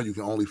article down. You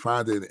can only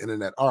find it in the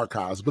Internet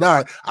Archives.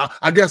 But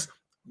I guess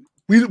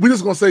we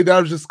just gonna say that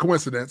was just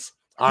coincidence.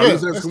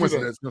 It's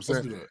coincidence. You know what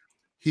I'm saying?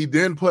 He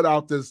then put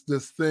out this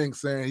thing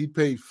saying he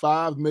paid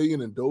 $5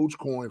 million in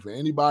Dogecoin for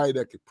anybody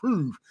that could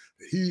prove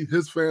that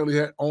his family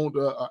had owned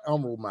an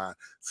emerald mine.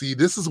 See,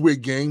 this is where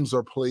games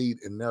are played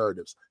in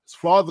narratives. His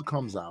father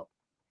comes out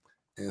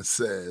and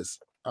says,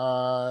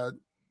 am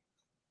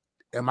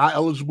I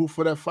eligible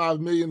for that $5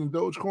 million in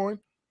Dogecoin?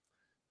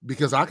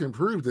 Because I can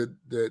prove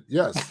that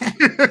yes,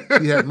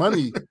 he had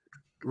money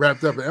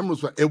wrapped up in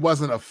emeralds. It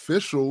wasn't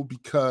official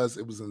because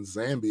it was in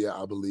Zambia,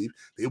 I believe.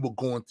 They were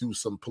going through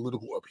some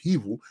political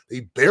upheaval.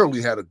 They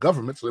barely had a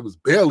government, so there was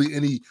barely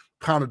any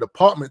kind of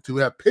department to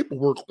have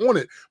paperwork on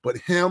it. But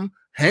him,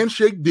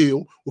 handshake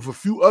deal with a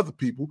few other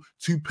people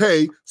to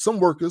pay some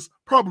workers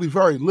probably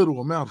very little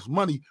amount of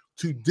money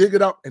to dig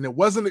it up. And it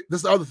wasn't, this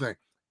is the other thing,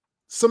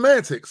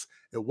 semantics.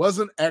 It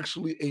wasn't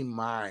actually a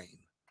mine.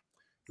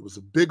 It was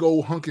a big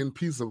old hunking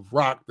piece of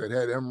rock that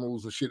had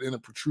emeralds and shit in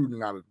it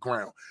protruding out of the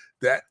ground.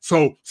 That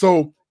so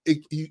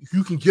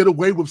you can get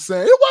away with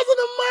saying it wasn't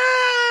a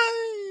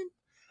mine,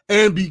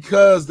 and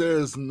because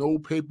there's no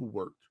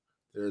paperwork,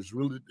 it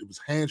was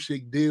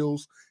handshake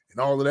deals and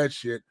all of that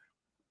shit.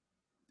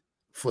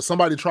 For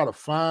somebody to try to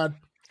find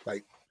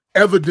like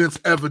evidence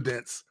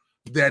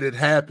that it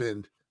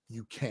happened,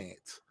 you can't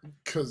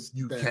because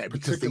you can't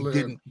because they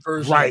didn't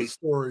version of the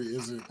story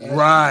isn't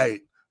right.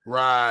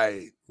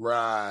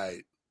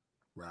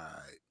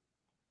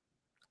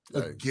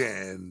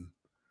 Again,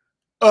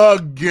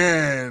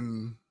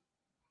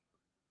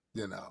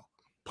 you know,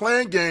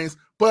 playing games.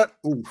 But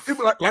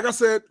people, like I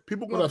said,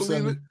 people gonna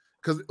believe it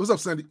because it was up,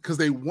 Sandy, because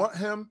they want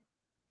him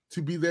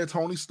to be their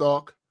Tony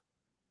Stark,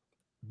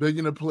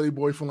 billionaire,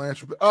 playboy,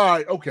 philanthropist. All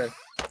right, okay.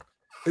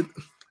 If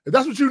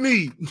that's what you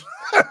need,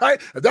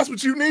 right? If that's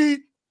what you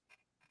need,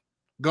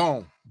 go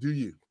on. Do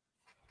you?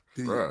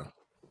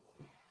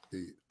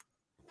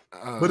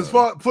 But as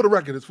far for the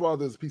record, his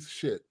father is a piece of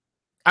shit.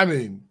 I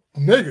mean,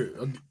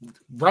 nigga,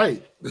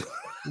 right?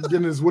 He's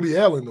getting his Woody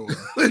Allen on.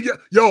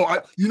 Yo,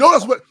 you know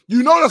that's what I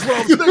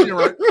was thinking,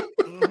 right?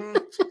 Mm-hmm.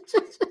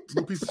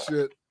 You piece of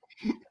shit.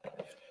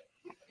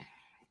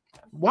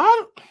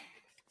 Why?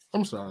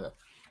 I'm sorry.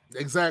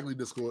 Exactly,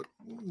 Discord.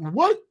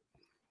 What?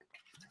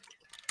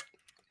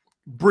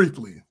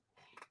 Briefly.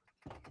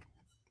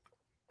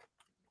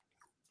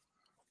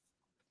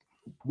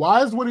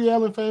 Why is Woody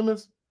Allen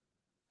famous?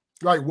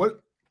 Like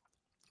what?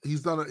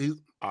 He's done it.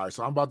 All right.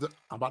 So I'm about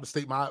to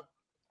state my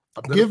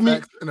give me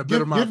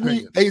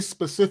opinion. A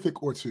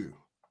specific or two.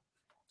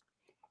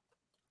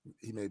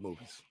 He made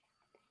movies,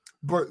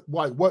 but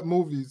like what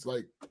movies?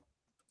 Like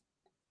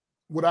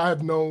would I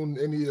have known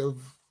any of?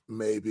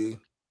 Maybe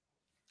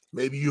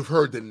you've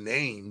heard the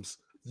names.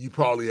 You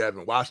probably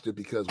haven't watched it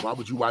because why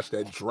would you watch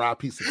that dry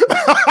piece of shit?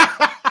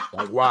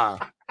 Like why?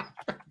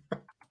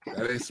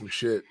 That ain't some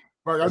shit.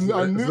 Right,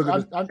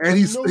 and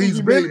he's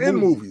been in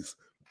movies.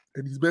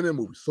 And he's been in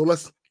movies. So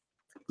let's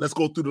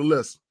go through the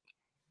list.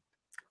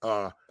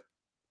 Damn,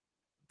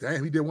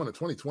 he did one in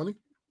 2020.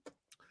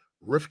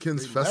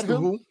 Rifkin's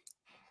Festival.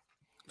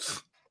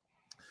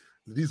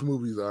 These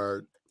movies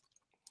are.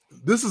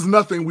 This is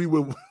nothing we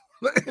would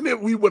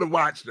have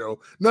watched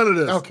though. None of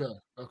this. Okay.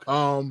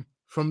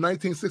 From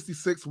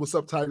 1966, What's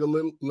Up, Tiger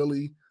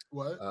Lily?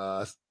 What?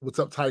 What's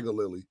Up, Tiger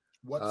Lily?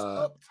 What's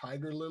Up,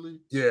 Tiger Lily?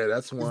 Yeah,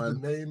 that's one.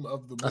 The name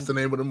of the movie. That's the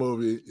name of the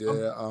movie.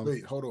 Yeah.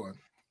 Wait, hold on.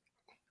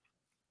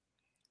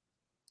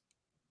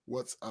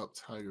 What's Up,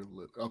 Tiger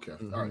Lily? Okay.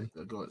 Mm-hmm. All right.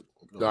 Go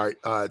ahead.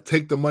 All right.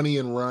 Take the Money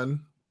and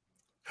Run.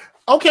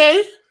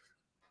 Okay.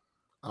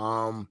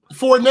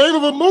 For a name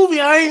of a movie,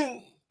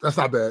 that's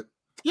not bad.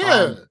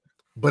 Yeah.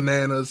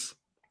 Bananas.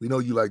 We know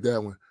you like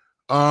that one.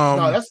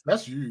 No,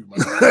 that's you.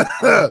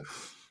 The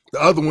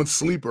other one,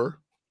 Sleeper.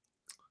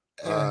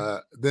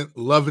 Then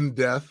Love and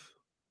Death,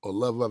 or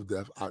Love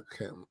Death. I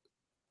can't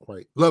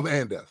quite. Love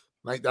and Death.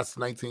 Right. That's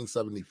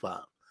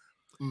 1975.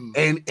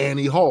 And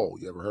Annie Hall.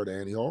 You ever heard of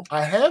Annie Hall?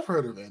 I have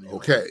heard of Annie Hall.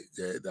 Okay.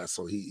 Yeah, that's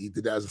so he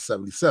did that in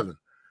 77.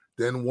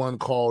 Then one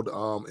called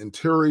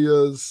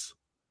Interiors.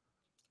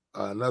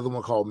 Another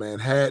one called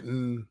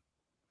Manhattan.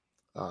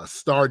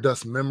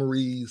 Stardust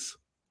Memories.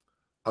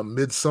 A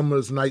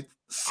Midsummer's Night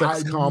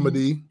Sex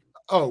Comedy.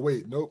 Oh,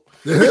 wait, nope.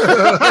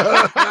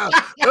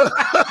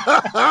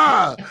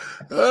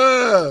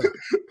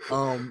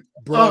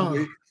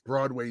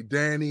 Broadway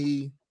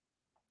Danny.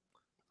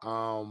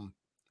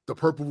 The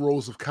Purple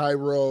Rose of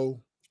Cairo.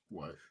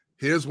 What?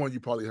 Here's one you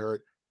probably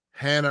heard.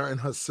 Hannah and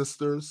Her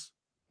Sisters.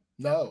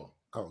 No.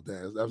 Oh,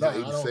 damn. That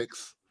was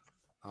 86.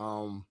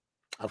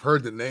 I've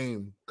heard the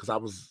name because I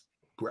was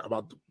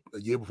about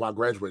a year before I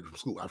graduated from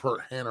school. I've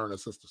heard Hannah and Her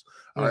Sisters.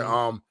 All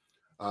right.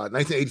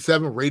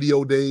 1987,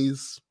 Radio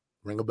Days.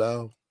 Ring a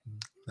bell?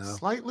 No.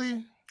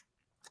 Slightly.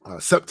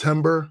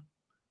 September.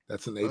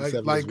 That's in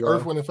 87 like as well.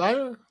 Earth, Wind, and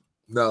Fire?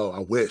 No, I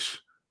wish.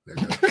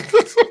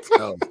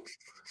 No.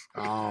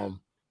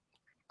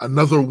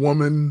 Another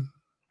Woman.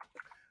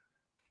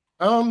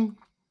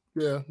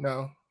 Yeah,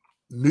 no.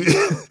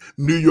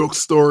 New York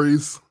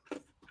Stories.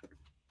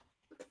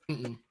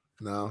 Mm-mm.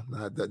 No,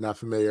 not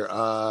familiar.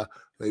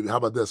 Maybe how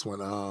about this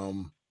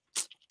one?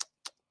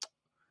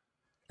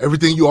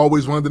 Everything You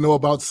Always Wanted to Know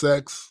About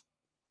Sex.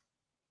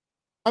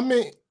 I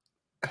mean,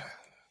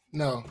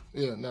 no.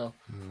 Yeah, no.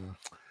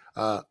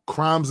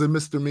 Crimes and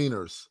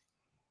Misdemeanors.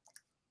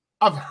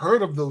 I've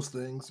heard of those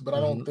things, but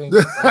I don't think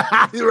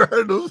you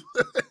heard of.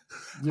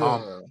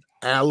 Yeah.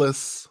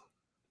 Alice.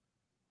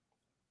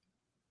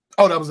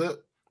 Oh, that was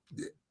it.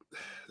 Yeah,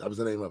 that was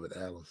the name of it,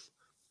 Alice.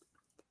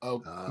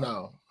 Oh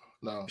no.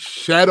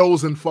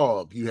 Shadows and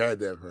Fog. You had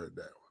to have heard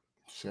that one.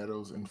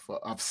 Shadows and Fog.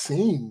 I've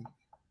seen.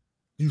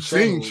 You've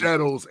seen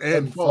Shadows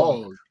and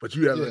Fog, but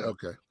you haven't.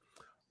 Okay.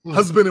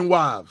 Husband and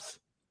Wives.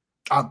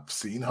 I've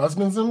seen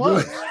Husbands and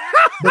Wives,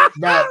 but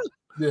not.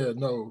 Yeah,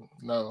 no.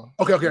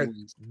 Okay.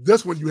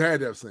 This one you had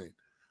to have seen.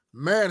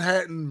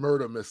 Manhattan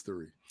Murder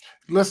Mystery.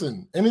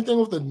 Listen, anything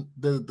with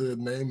the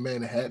name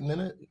Manhattan in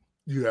it,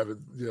 you haven't.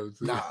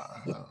 Nah.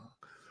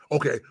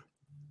 Okay,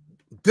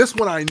 this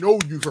one I know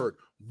you've heard.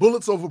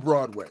 Bullets Over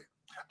Broadway.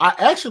 I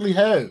actually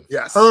have.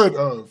 Yes. Heard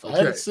of. Okay. I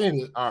haven't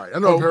seen it. All right, I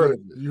know. Heard of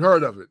it. You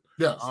heard of it.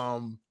 Yes.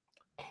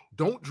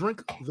 Don't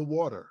drink the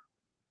water.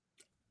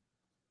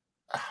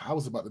 I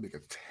was about to make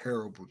a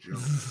terrible joke.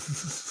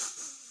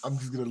 I'm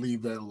just gonna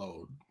leave that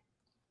alone.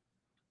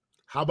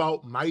 How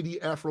about Mighty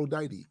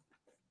Aphrodite?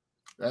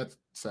 That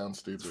sounds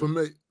stupid.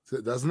 Familiar,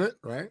 doesn't it?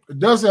 Right? It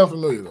does sound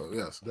familiar though.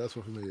 Yes, that's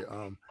what familiar.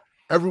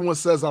 Everyone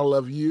Says I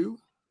Love You.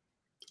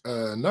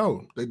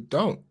 No, they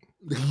don't.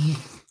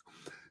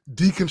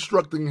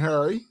 Deconstructing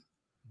Harry.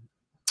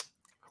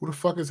 Who the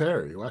fuck is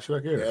Harry? Why should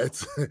I care? Yeah,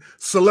 it's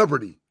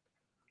Celebrity.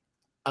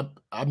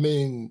 I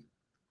mean,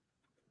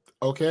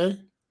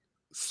 okay.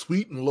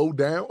 Sweet and Low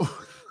Down.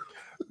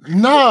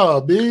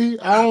 No, B.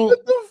 I don't.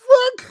 What the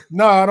fuck?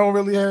 No, I don't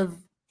really have.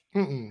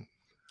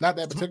 Not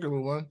that particular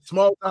one.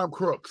 Small Time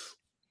Crooks.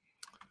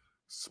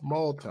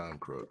 Small Time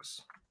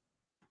Crooks.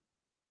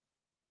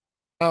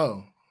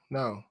 Oh,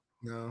 no.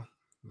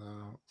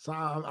 So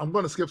I'm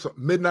going to skip some.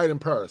 Midnight in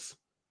Paris.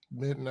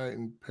 Midnight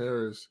in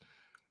Paris.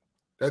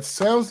 That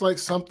sounds like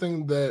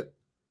something that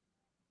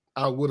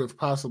I would have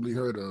possibly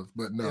heard of,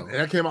 but no. And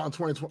that came out in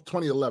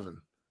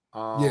 2011.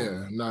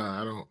 Yeah,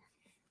 nah, I don't.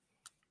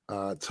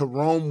 To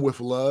Rome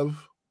with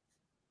Love.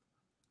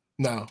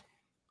 No.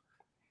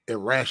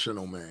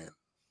 Irrational Man.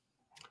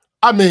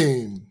 I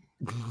mean,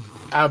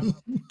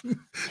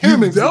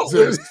 humans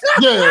exist.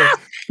 Yeah,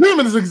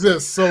 humans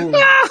exist. So,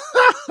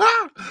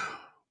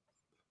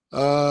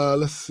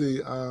 let's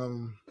see.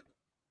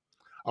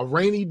 A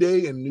Rainy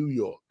Day in New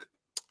York.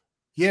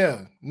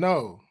 Yeah,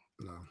 no.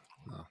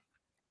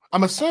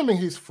 I'm assuming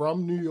he's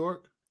from New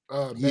York.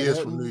 He is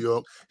from New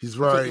York. He's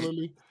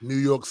very New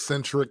York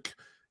centric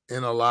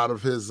in a lot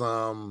of his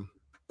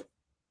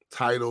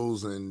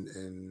titles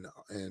and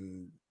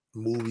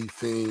movie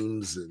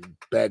themes and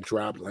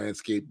backdrop,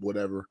 landscape,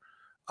 whatever.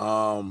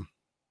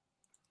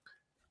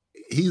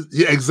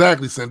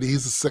 Exactly, Cindy.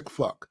 He's a sick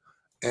fuck,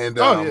 and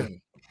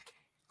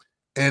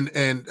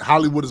and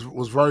Hollywood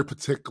was very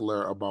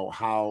particular about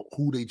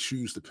who they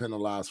choose to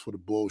penalize for the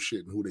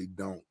bullshit and who they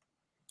don't.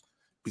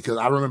 Because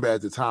I remember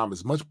at the time,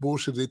 as much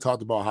bullshit they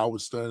talked about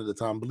Howard Stern at the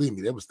time, believe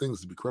me, there was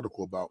things to be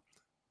critical about.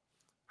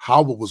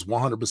 Howard was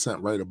 100%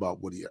 right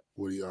about Woody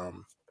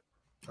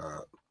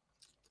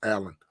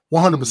Allen.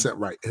 100%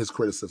 right in his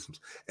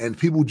criticisms. And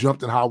people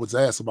jumped in Howard's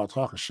ass about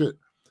talking shit.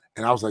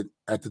 And I was like,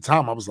 at the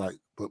time, I was like,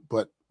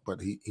 but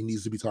he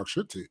needs to be talked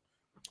shit to.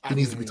 He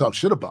needs to be talked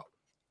shit about.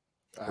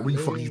 What the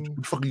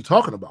fuck are you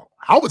talking about?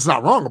 Howard's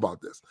not wrong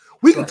about this.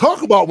 We can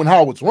talk about when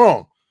Howard's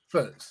wrong.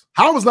 Thanks.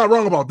 Howard's not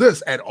wrong about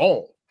this at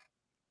all.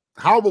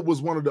 Howard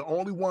was one of the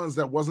only ones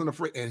that wasn't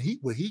afraid. And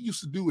what he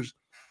used to do is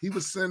he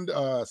would send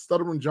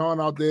Stuttering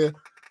John out there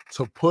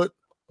to put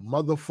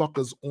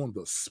motherfuckers on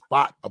the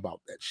spot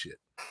about that shit.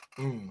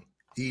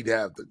 He'd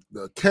have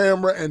the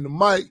camera and the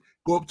mic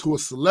go up to a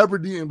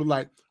celebrity and be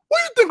like, what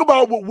do you think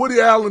about what Woody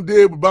Allen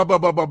did with blah, blah,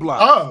 blah, blah, blah?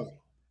 Oh.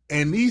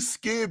 And these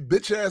scared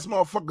bitch-ass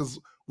motherfuckers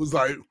was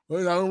like,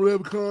 well, I don't really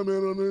have a comment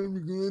on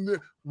that.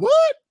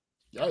 What?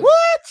 Yikes.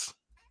 What?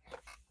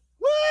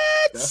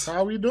 That's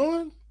how we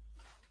doing?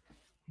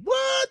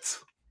 What?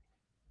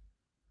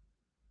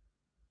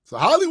 So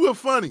Hollywood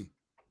funny.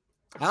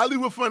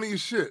 Hollywood funny as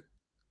shit.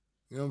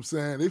 You know what I'm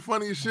saying? They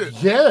funny as shit.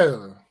 Yeah.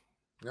 You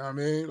know what I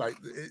mean? Like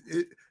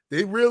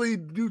they really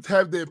do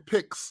have their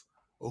picks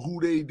of who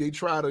they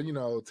try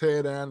to,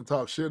 tear down and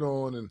talk shit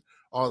on and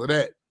all of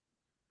that.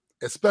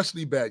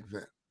 Especially back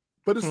then.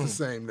 But it's the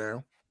same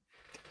now.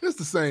 It's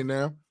the same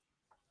now.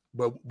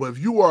 But if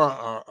you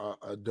are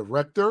a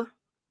director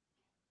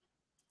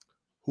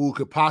who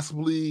could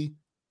possibly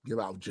give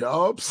out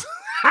jobs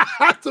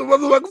to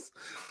motherfuckers,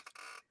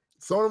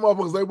 some of the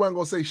motherfuckers, they weren't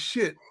gonna say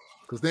shit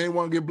because they ain't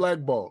want to get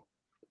blackballed.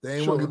 They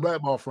ain't want to get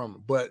blackballed from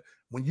it. But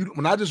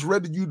when I just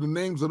read to you the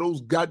names of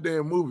those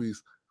goddamn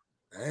movies,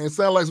 it ain't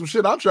sound like some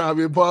shit I'm trying to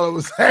be a part of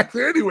as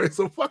actor anyway.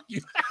 So fuck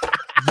you.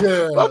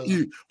 Yeah. Fuck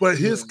you. But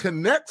his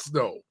connects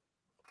though.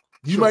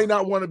 You might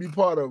not want to be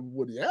part of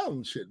Woody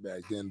Allen shit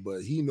back then,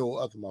 but he know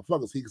other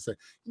motherfuckers. He can say,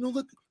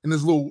 look, in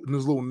this little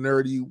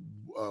nerdy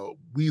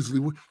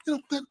Weasley,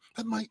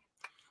 that might.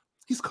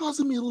 He's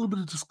causing me a little bit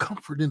of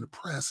discomfort in the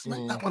press. You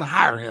might not want to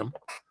hire him.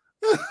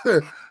 You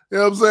know what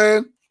I'm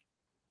saying?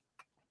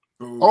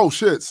 Ooh. Oh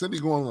shit, Cindy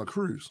going on a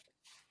cruise.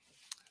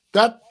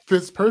 That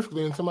fits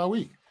perfectly into my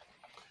week.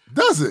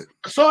 Does it?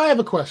 So I have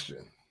a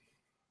question.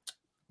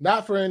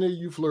 Not for any of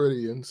you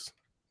Floridians,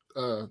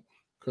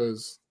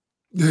 because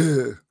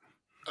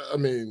I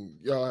mean,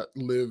 y'all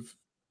live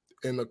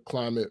in a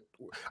climate.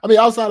 I mean,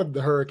 outside of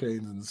the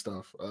hurricanes and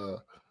stuff,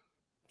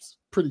 it's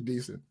pretty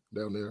decent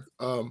down there.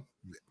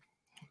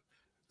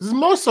 this is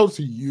more so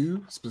to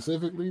you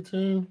specifically,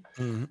 Tim,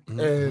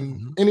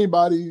 and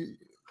anybody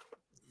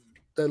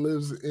that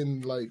lives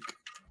in like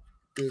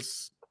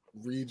this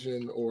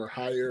region or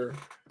higher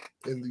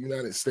in the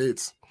United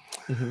States.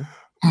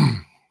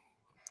 I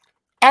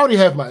already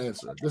have my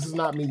answer. This is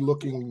not me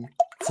looking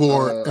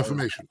for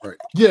information, right?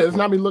 Yeah, it's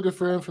not me looking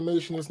for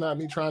information. It's not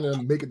me trying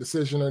to make a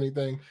decision or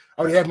anything.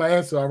 I already have my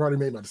answer. I've already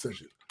made my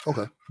decision.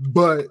 Okay.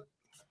 But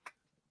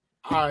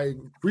I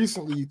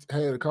recently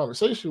had a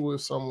conversation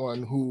with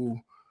someone who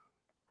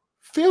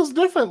feels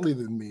differently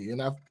than me.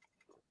 And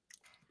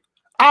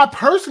I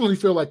personally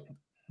feel like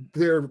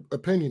their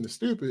opinion is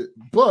stupid.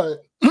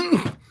 But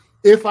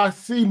if I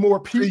see more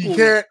people... You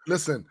can't...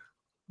 Listen.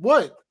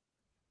 What?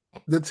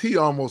 The tea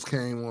almost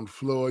came on the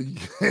floor. You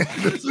can't...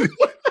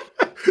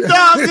 No,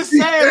 I'm just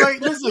saying, like,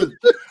 listen,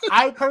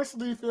 I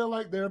personally feel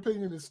like their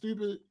opinion is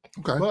stupid,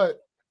 but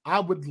I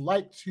would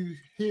like to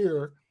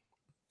hear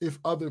if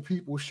other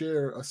people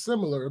share a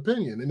similar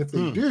opinion. And if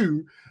they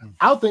do,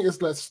 I'll think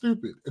it's less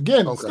stupid.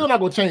 Again, it's still not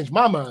going to change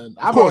my mind.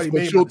 I've already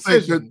made my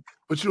decision.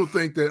 But you'll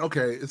think that,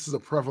 okay, this is a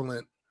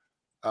prevalent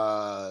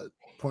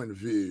point of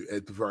view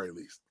at the very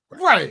least.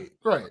 Right.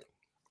 All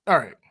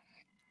right.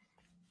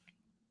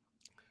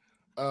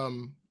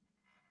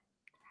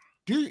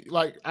 Do you,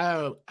 like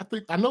I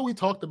know we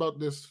talked about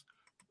this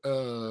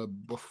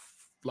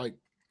like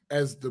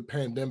as the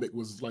pandemic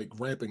was like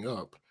ramping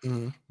up,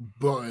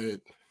 but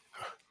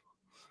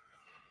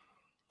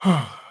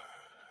I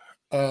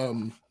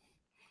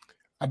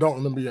don't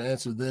remember your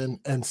answer then.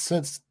 And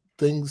since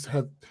things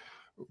have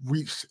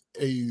reached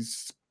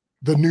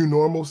the new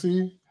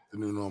normalcy,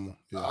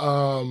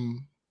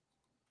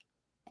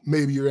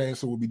 maybe your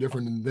answer will be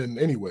different than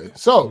anyway.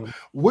 So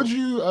would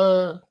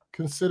you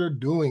consider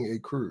doing a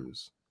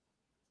cruise?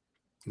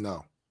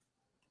 No.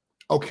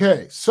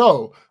 Okay,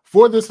 so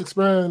for this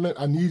experiment,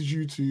 I need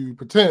you to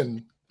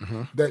pretend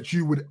that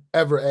you would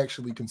ever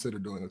actually consider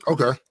doing it.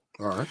 Okay.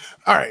 All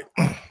right.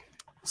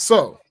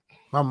 So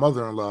my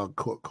mother-in-law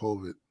caught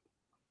COVID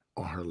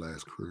on her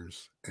last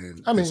cruise,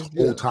 and this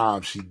whole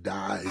time she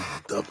died.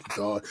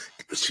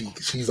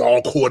 She's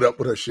all caught up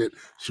with her shit.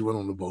 She went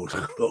on the boat.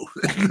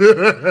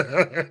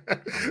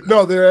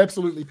 No, they're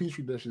absolutely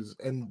petri dishes,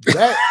 and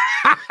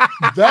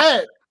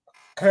that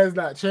has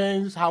not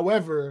changed.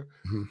 However,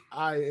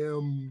 I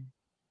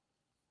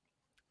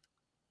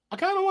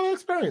kind of want to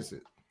experience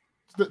it.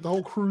 The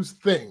whole cruise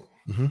thing.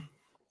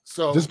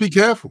 So just be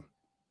careful.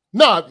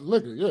 No,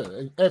 look,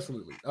 yeah,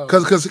 absolutely.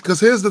 Because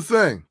here's the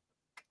thing.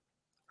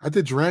 I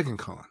did Dragon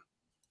Con.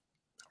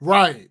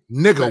 Right.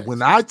 Nigga, Facts.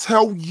 When I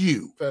tell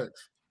you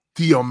Facts.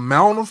 The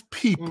amount of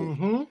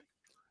people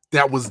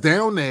that was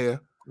down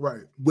there,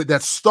 right,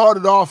 that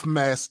started off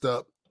masked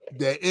up,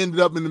 that ended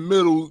up in the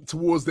middle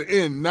towards the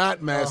end,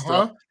 not masked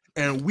up,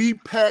 and we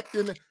packed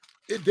in it.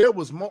 There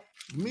was more.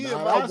 Me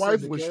and my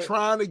wife was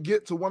trying to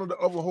get to one of the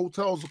other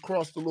hotels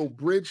across the little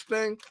bridge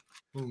thing.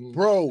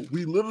 Bro,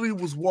 we literally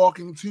was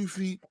walking 2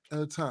 feet at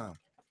a time.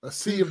 A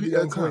sea of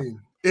the unclean.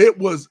 It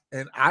was,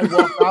 and I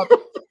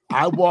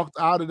walked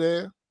out of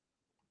there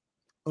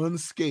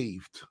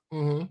unscathed.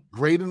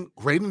 Graydon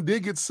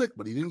did get sick,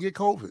 but he didn't get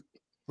COVID.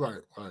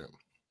 Right.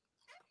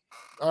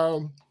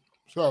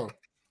 So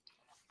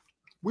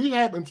we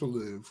happen to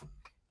live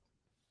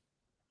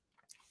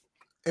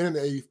in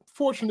a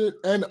fortunate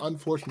and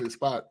unfortunate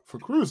spot for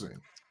cruising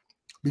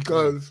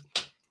because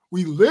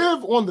we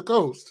live on the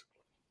coast,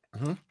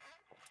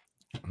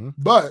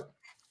 but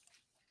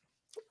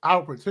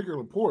our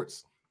particular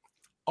ports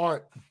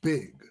aren't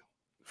big.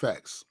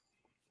 Facts.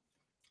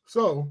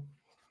 So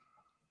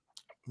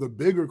the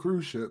bigger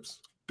cruise ships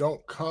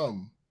don't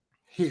come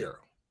here.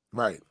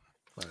 Right.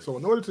 So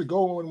in order to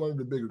go on one of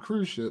the bigger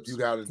cruise ships,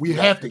 we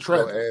have to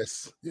travel.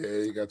 Yeah,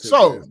 you got to.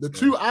 So the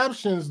two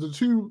options, the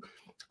two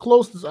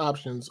closest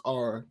options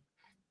are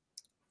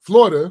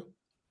Florida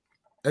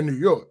and New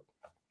York.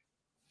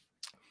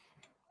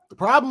 The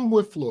problem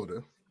with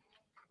Florida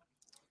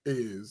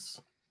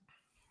is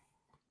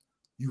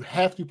you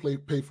have to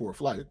pay for a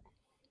flight.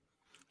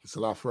 It's a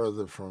lot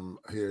further from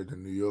here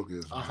than New York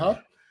is.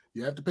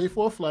 You have to pay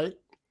for a flight,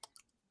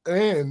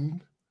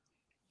 and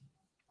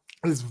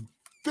it's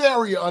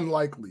very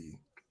unlikely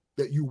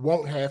that you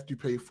won't have to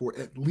pay for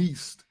at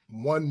least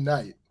one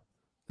night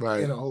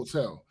in a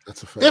hotel.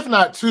 That's a fact. If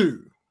not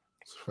two.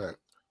 That's a fact.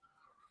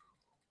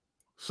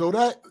 So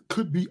that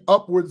could be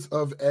upwards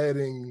of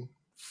adding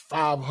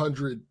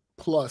 $500+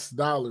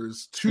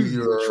 to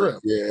your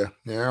trip. Yeah.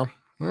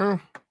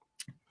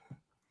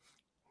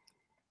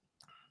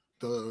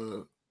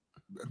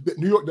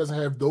 New York doesn't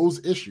have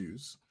those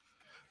issues,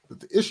 but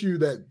the issue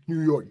that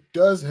New York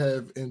does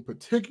have in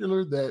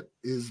particular, that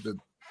is the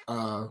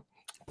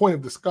point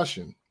of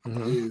discussion,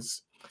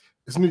 is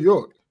New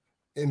York.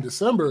 In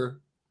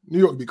December, New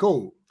York be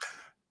cold.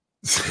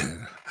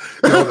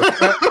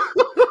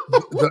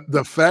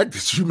 The fact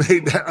that you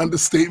made that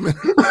understatement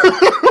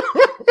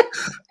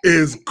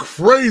is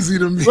crazy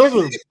to me.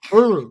 Listen.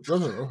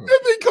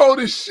 It be cold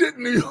as shit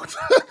in New York.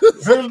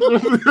 Here's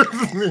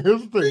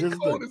the thing.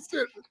 Cold as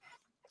shit.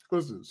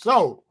 Listen,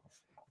 so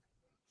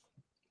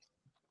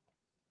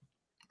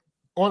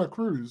on a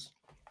cruise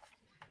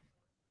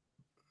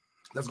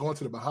that's going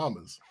to the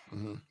Bahamas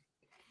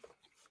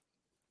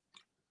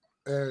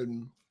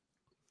and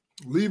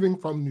leaving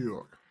from New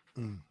York.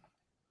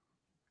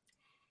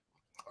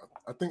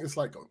 I think it's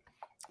like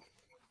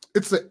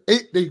it's an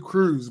 8-day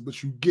cruise,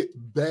 but you get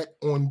back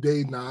on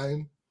day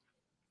 9.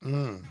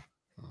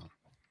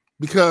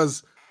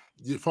 Because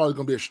you're probably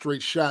gonna be a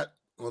straight shot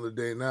on the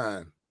day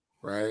 9,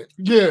 right?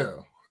 Yeah,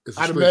 it's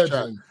a straight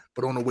shot.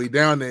 But on the way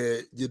down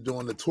there, you're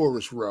doing the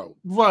tourist route,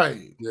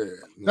 right? Yeah,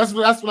 that's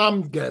what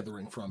I'm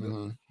gathering from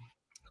it.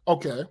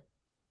 Okay,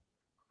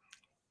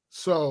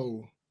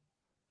 so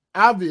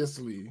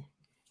obviously,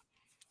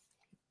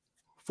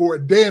 for a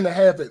day and a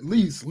half at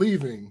least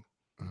leaving,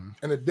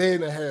 and a day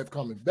and a half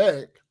coming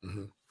back,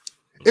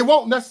 it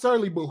won't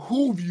necessarily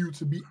behoove you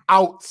to be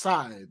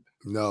outside.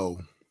 No,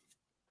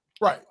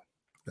 right?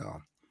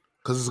 No,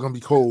 because it's gonna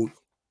be cold,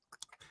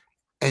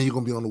 and you're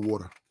gonna be on the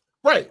water.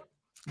 Right.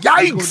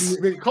 Yikes! It's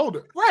gonna be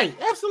colder. Right.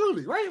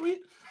 Absolutely. Right.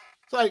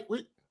 It's like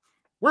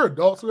we're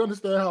adults. We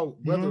understand how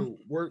weather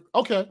works.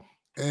 Okay.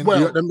 And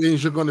that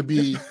means you're gonna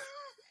be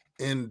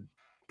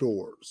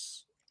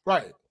indoors.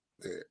 Right.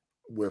 Yeah,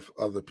 with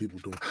other people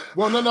doing.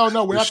 Well,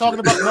 no. We're not talking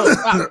about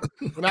stop.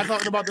 We're not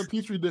talking about the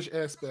petri dish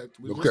aspect.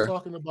 We're just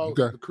talking about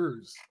the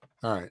cruise.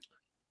 All right.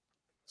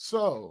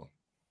 So,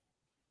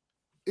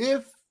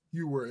 if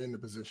you were in the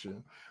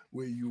position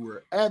where you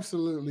were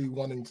absolutely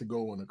wanting to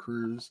go on a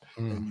cruise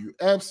and you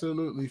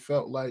absolutely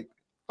felt like,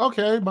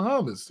 okay,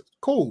 Bahamas,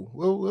 cool.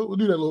 We'll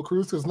do that little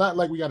cruise because it's not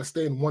like we got to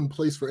stay in one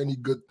place for any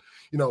good,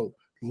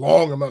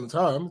 long amount of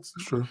time. It's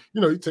true.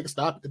 You take a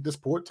stop at this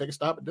port, take a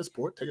stop at this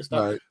port, take a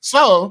stop. Right.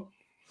 So,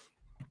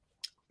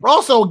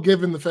 also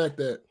given the fact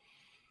that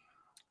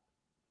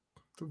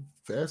the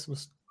vast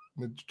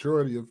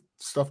majority of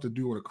stuff to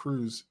do on a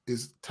cruise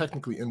is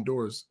technically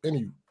indoors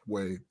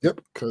anyway.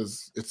 Yep.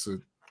 Because it's a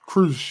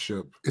cruise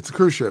ship. It's a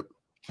cruise ship.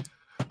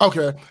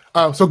 Okay.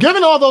 So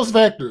given all those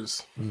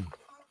factors,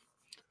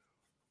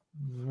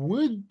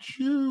 would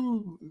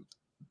you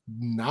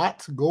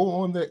not go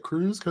on that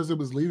cruise because it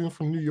was leaving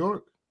from New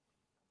York?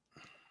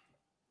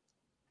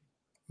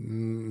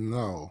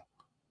 No.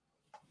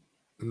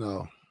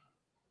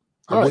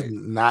 I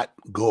wouldn't not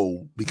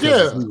go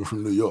because it's leaving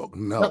from New York.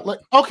 No.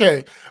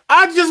 Okay.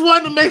 I just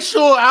wanted to make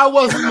sure I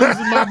wasn't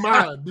losing my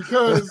mind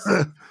because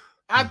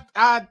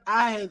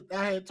I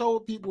had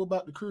told people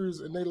about the cruise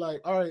and they like,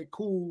 all right,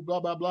 cool, blah,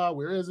 blah, blah.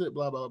 Where is it?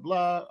 Blah, blah,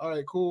 blah. All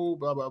right, cool,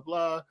 blah, blah,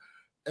 blah.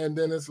 And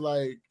then it's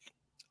like,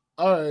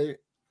 all right,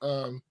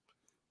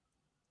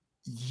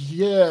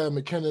 yeah,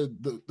 McKenna,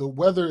 the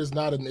weather is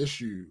not an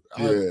issue.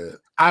 Yeah.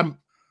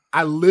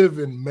 I live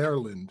in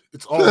Maryland.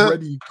 It's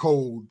already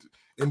cold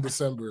in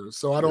December.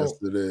 So I don't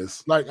it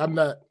is. Like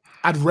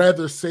I'd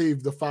rather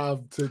save the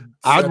 $500 to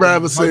I'd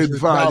rather save the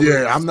 $500.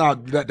 Yeah, I'm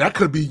not that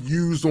could be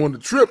used on the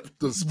trip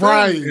to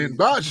spend and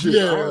buy shit.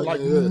 Yeah,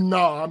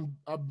 no,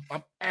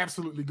 I'm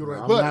absolutely good.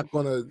 I'm not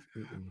gonna.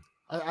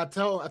 I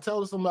tell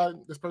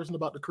this person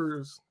about the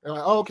cruise, and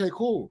like, oh, okay,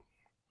 cool.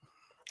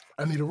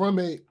 I need a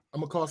roommate. I'm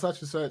gonna call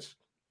such and such.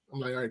 I'm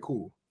like, all right,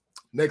 cool.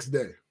 Next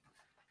day,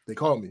 they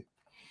call me.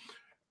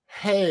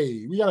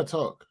 Hey, we gotta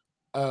talk.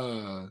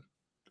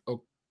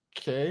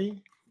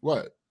 Okay,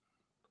 what?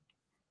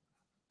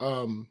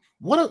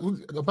 What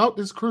about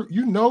this cruise?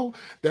 You know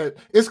that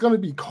it's gonna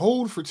be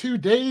cold for 2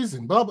 days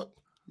and blah blah.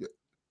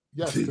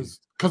 Yes,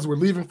 because we're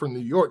leaving for New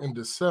York in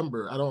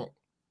December. I don't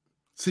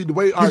see the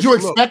way. Did you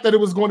expect that it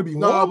was going to be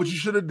warm? No, what you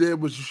should have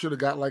did was you should have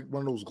got like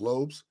one of those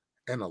globes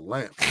and a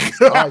lamp.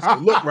 So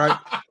look right.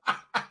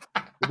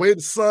 The way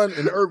the sun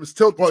and the earth is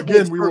tilted. Well,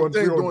 again, we were on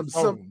during the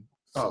phone.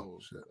 Oh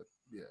shit!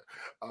 Yeah,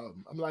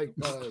 I'm like,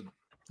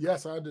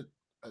 yes,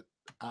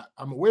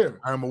 I'm aware.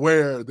 I'm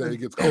aware that it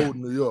gets cold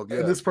in New York. Yeah.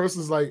 And this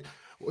person's like,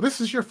 well, this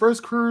is your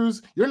first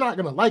cruise. You're not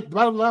gonna like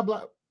blah blah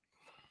blah.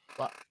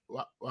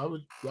 Why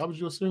would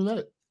you assume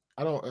that?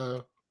 I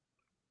don't.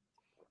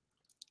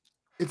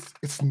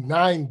 It's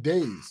 9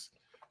 days.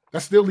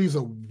 That still leaves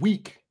a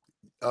week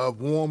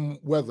of warm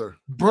weather,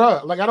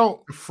 bruh. Like I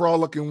don't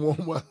frolicking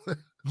warm weather.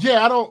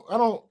 Yeah, I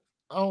don't.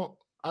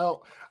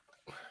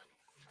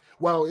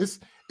 Well, it's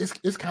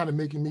kind of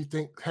making me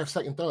have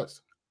second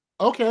thoughts.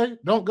 Okay,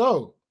 don't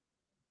go.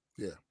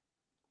 Yeah,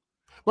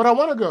 but I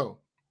want to go.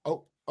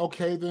 Oh,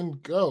 okay, then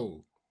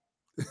go.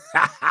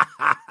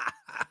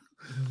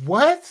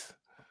 What?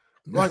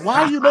 Like,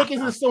 why are you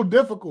making this so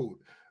difficult?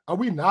 Are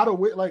we not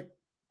aware? Like,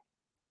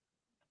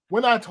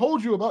 when I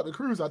told you about the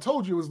cruise, I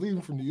told you it was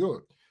leaving from New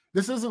York.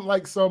 This isn't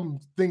like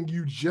something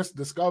you just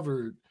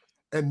discovered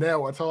and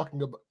now are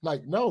talking about.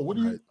 Like, no, what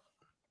do you?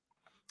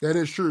 That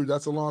is true.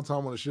 That's a long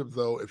time on a ship,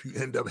 though. If you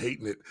end up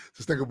hating it,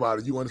 just think about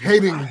it. You want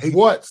hating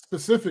what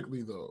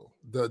specifically, though?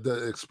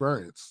 The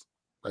experience.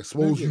 Like,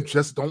 suppose you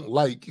just don't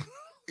like.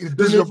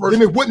 Then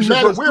it wouldn't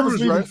matter where it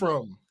was leaving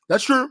from.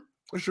 That's true.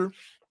 That's true.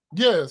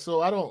 Yeah.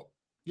 So I don't.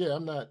 Yeah,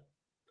 I'm not.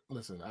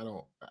 Listen, I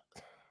don't.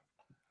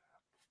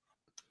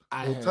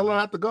 Tell her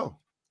not to go.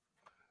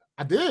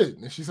 I did,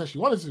 and she said she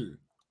wanted to.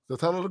 So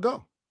tell her to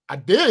go. I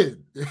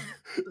did,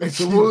 and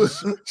she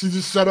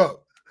just shut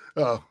up.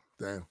 Oh,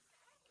 damn.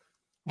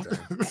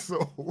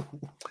 So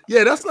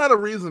yeah, that's not a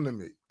reason to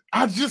me.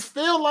 I just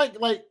feel like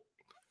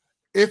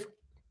if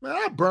Man,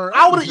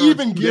 I would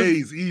even give 2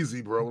 days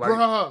easy, bro. Like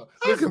bruh,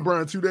 I can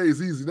burn 2 days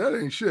easy. That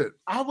ain't shit.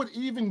 I would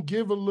even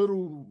give a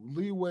little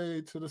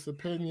leeway to this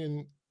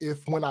opinion if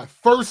when I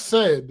first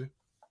said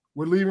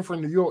we're leaving for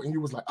New York and you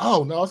was like,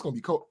 oh no, it's gonna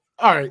be cold.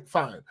 All right,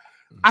 fine.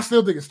 I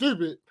still think it's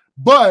stupid,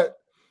 but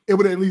it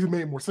would at least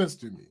made more sense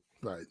to me.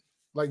 Right.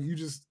 Like you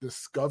just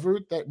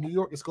discovered that New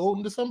York is cold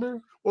in December.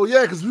 Well,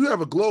 yeah, because if you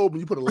have a globe and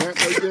you put a lamp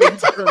right there, you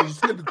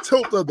just get the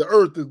tilt of the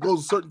earth that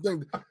goes a certain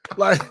thing.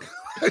 Like,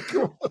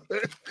 come on,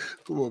 man.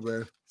 Come on,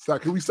 man.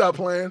 Stop. Can we stop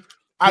playing?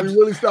 Can we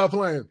really stop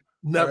playing?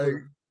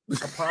 Never.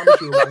 Right? I promise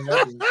you it won't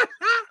happen.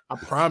 I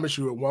promise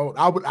you it won't.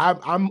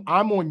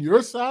 I'm on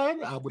your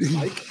side. I would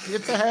like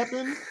it to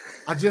happen.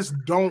 I just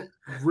don't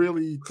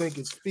really think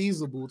it's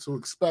feasible to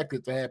expect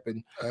it to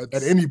happen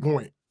at any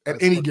point, at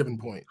any given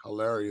point.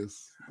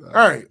 Hilarious. All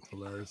right.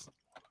 Hilarious.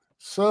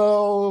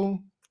 So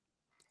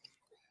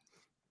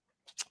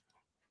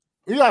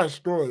we got a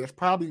story that's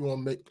probably going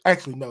to make.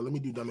 Actually, no, let me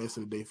do dumbass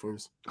of the day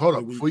first. Hold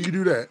on. Before you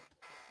do that,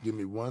 give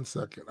me 1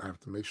 second. I have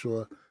to make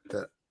sure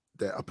that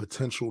a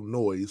potential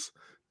noise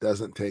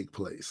doesn't take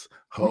place.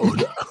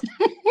 Hold up.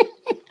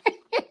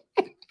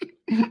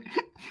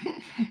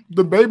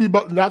 The baby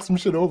knocked some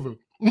shit over.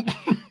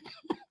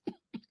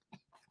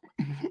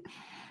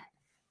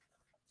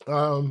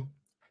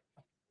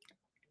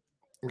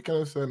 What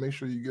can I say? Make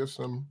sure you get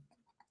some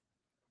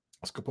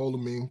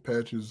scopolamine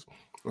patches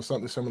or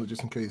something similar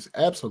just in case.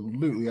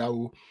 Absolutely, I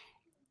will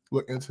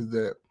look into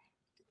that.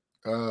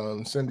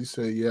 Cindy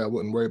said, yeah, I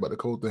wouldn't worry about the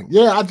cold thing.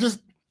 Yeah,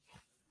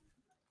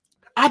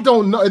 I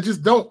don't know. It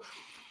just don't.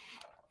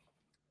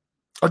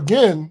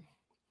 Again,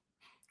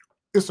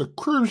 it's a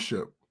cruise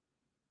ship.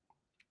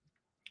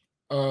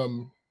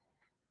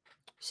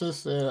 Sis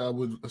said, I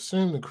would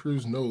assume the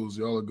cruise knows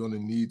y'all are going to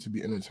need to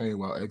be entertained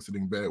while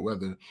exiting bad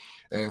weather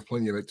and have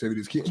plenty of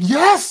activities.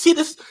 Yes, see,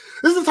 this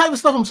is the type of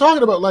stuff I'm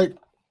talking about. Like,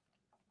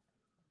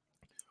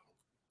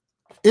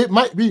 it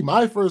might be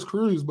my first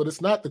cruise, but it's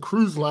not the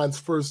cruise line's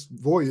first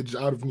voyage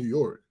out of New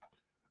York.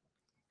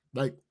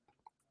 Like,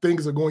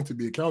 things are going to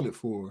be accounted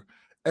for.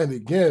 And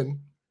again,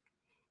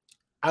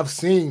 I've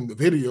seen the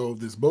video of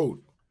this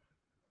boat.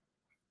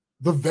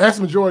 The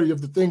vast majority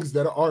of the things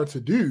that are to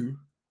do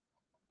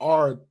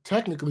are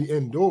technically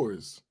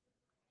indoors.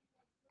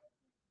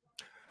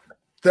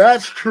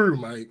 That's true,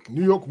 Mike.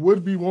 New York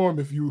would be warm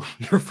if you're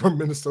from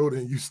Minnesota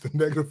and used to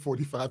negative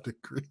 45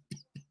 degrees.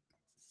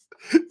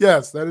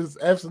 Yes, that is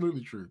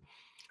absolutely true.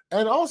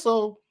 And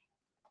also,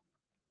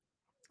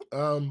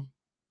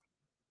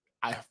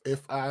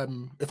 if I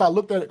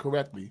looked at it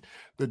correctly,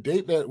 the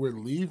date that we're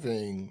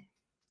leaving,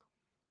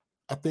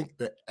 I think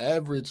the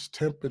average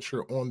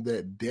temperature on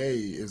that day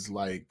is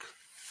like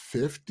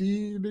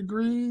 50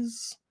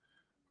 degrees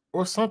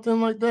or something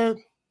like that.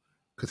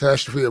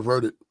 Catastrophe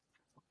averted.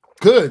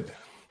 Good.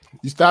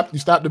 You stopped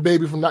the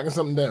baby from knocking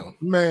something down.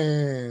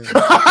 Man.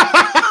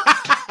 I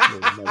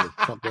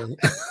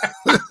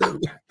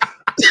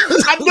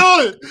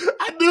knew it.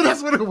 I knew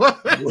that's what it was.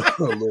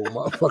 Little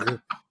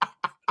motherfucker.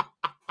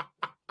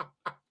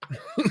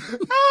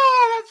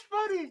 Oh, that's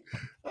funny.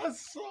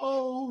 That's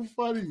so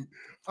funny.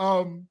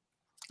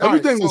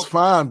 Everything was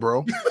fine,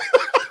 bro.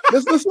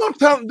 Let's I'm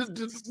telling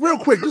just real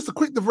quick, just a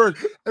quick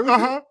diversion.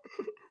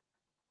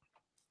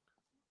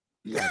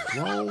 Yeah,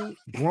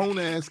 grown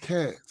ass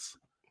cats.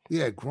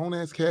 Yeah, grown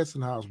ass cats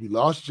in the house. We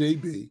lost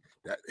JB.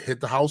 That hit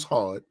the house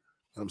hard. You know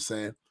what I'm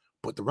saying?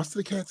 But the rest of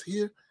the cats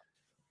here,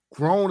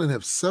 grown and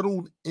have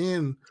settled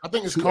in. I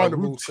think it's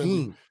carnival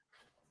routine.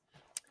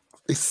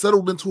 They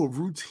settled into a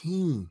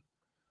routine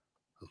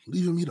of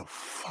leaving me the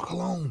fuck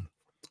alone.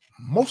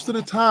 Most of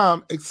the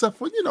time, except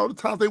for the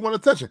times they want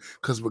attention.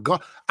 Because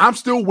I'm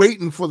still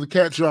waiting for the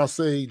cats y'all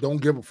say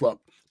don't give a fuck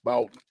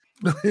about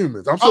the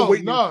humans. I'm still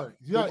waiting. No,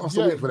 I'm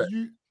still waiting for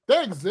that.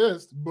 They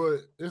exist, but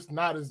it's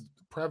not as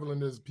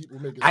prevalent as people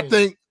make it. I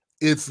think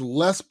it's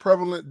less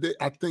prevalent.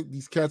 I think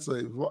these cats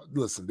are.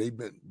 Listen, we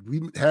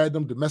had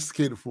them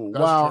domesticated for a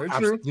while. You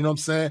know what I'm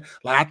saying?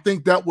 Like I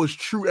think that was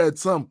true at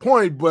some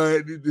point,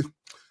 but you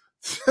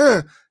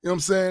know what I'm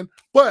saying?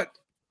 But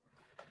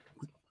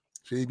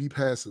JB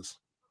passes.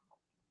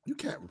 You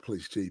can't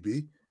replace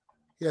JB.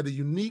 He had a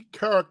unique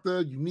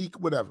character, unique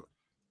whatever.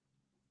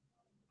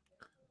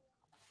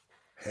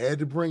 Had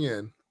to bring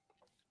in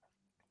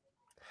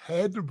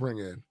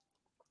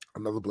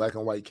another black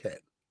and white cat.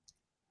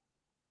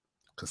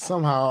 Because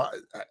somehow,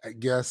 I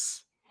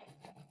guess,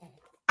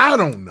 I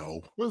don't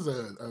know. What is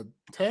that, a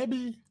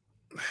tabby?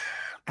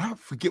 I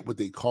forget what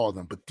they call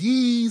them, but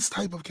these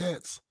type of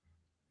cats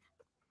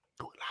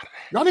do a lot of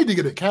that. Y'all need to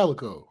get a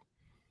calico.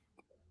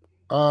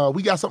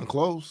 We got something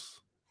close.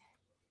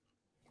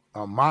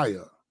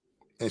 Maya.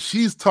 And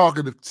she's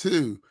talkative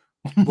too,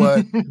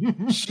 but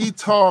she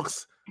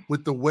talks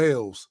with the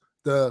whales.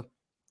 Like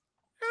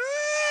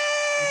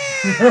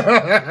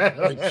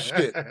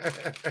shit.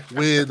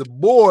 Where the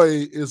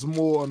boy is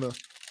more on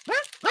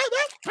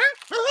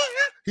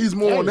he's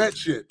more on that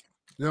shit.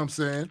 You know what I'm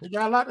saying? You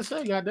got a lot to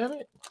say,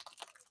 goddammit.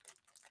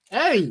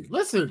 Hey,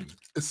 listen.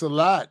 It's a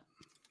lot.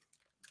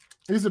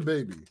 He's a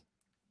baby.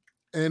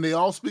 And they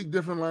all speak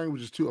different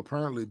languages too,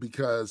 apparently,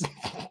 because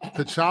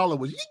T'Challa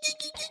was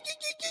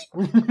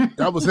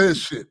that was his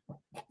shit.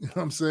 You know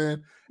what I'm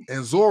saying?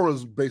 And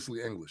Zora's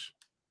basically English.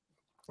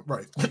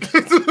 Right. It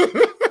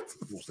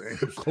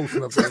was close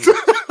enough to English. You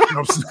know what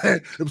I'm saying?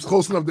 It was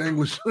close enough to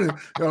English. You know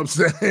what I'm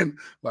saying?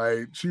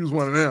 Like, she was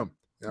one of them.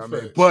 You know what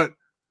I mean? But,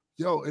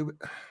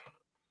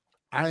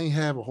 I ain't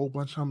have a whole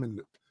bunch of them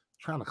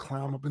trying to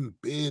climb up in the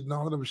bed and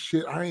all that other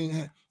shit.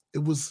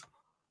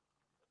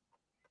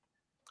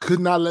 Could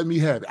not let me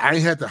have it. I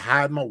ain't had to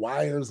hide my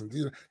wires and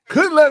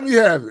couldn't let me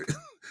have it.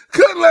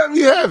 Couldn't let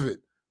me have it.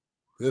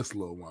 This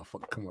little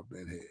motherfucker come up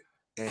in here.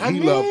 And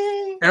he loved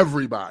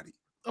everybody.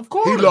 Of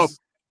course. He loved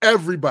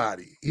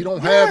everybody. He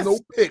don't have no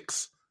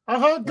picks.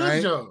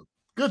 Good job.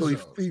 Good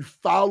job. He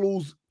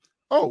follows.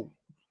 Oh,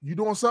 you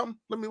doing something?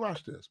 Let me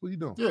watch this. What are you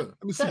doing? Yeah.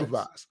 Let me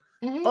supervise.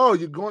 Mm-hmm. Oh,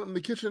 you're going in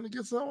the kitchen to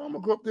get something? I'm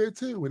going to go up there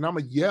too. And I'm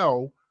going to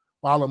yell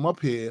while I'm up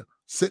here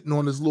sitting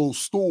on this little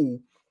stool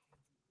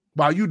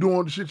while you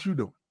doing the shit you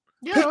doing.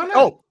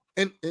 Yeah,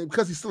 and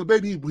because he's still a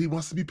baby, he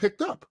wants to be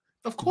picked up.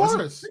 Of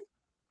course.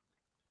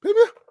 Baby.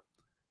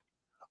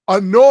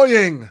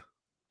 Annoying.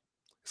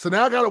 So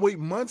now I got to wait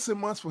months and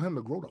months for him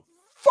to grow the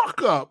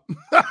fuck up.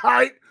 All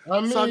right? So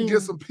I can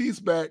get some peace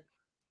back.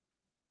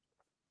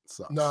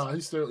 Sucks. Nah, he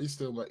still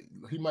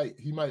might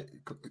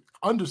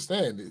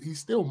understand it. He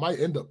still might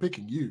end up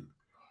picking you.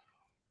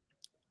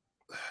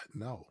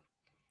 No.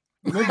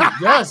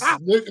 Yes.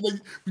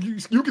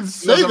 You can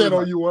say that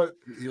all you want.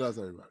 He loves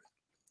everybody.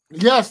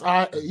 Yes,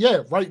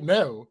 right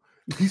now.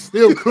 He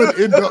still could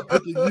end up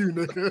picking you,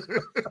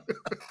 nigga.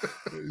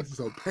 It's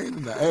so pain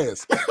in the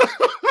ass.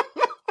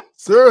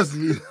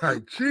 Seriously,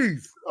 like,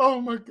 jeez. Oh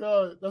my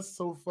God, that's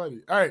so funny.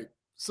 All right,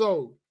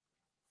 so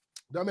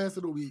dumbass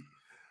of the week.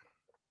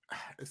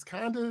 It's I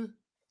kind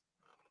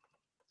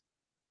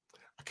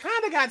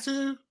of got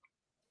to.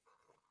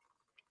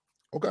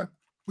 Okay,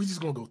 we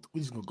just gonna go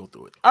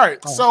through it. All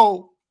right,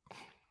 so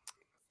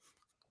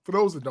for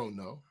those that don't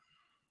know,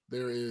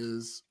 there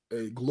is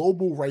a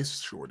global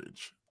rice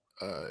shortage.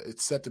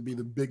 It's set to be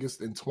the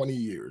biggest in 20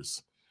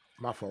 years.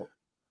 My fault.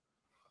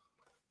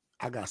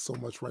 I got so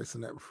much rice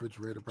in that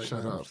refrigerator right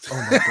Shut now. Up.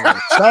 Oh my God.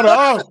 Shut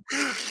up.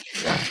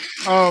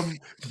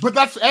 But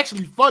that's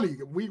actually funny.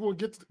 We will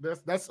get to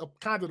that's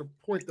kind of the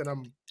point that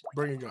I'm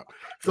bringing up.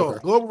 So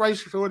global rice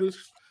shortage,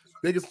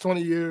 biggest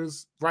 20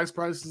 years. Rice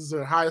prices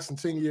are highest in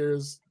 10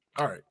 years.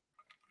 All right.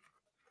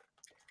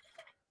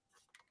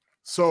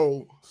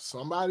 So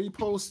somebody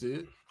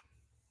posted,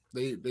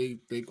 they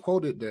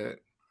quoted that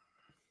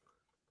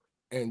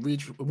and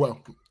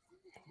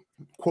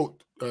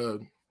quote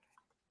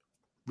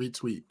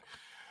retweet.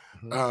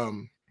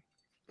 And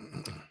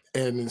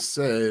it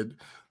said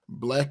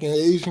Black and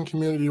Asian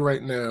community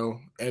right now,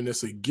 and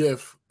it's a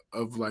gif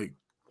of like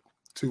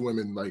two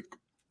women like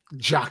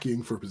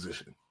jockeying for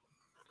position.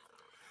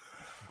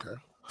 Okay.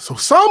 So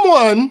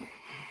someone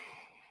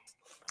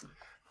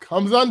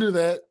comes under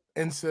that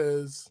and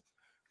says,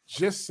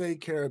 just say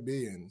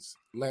Caribbeans,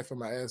 laughing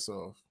my ass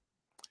off.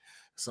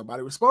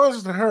 Somebody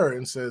responds to her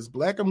and says,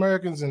 Black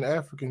Americans and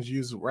Africans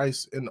use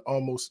rice in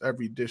almost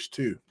every dish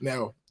too.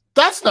 Now,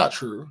 that's not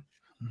true,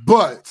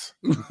 but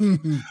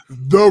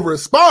the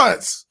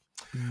response,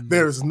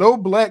 there's no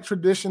Black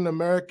tradition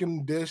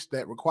American dish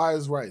that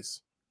requires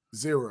rice.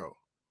 0.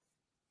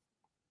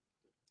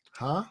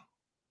 Huh?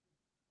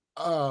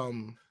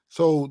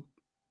 So,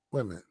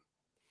 wait a minute.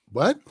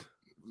 What?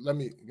 Let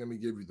me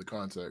give you the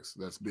context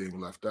that's being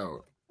left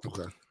out.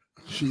 Okay.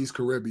 She's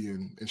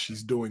Caribbean and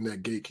she's doing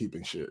that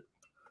gatekeeping shit.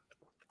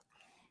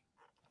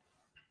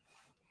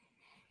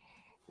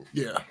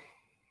 Yeah.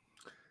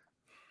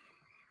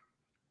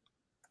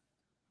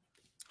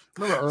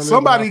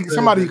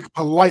 Somebody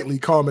politely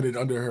commented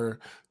under her: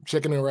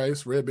 chicken and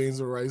rice, red beans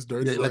and rice,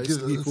 dirty rice,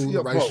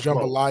 seafood, rice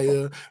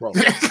jambalaya. Bro.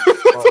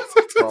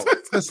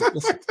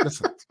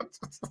 Listen.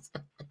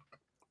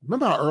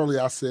 Remember how early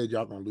I said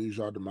y'all gonna lose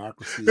your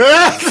democracy?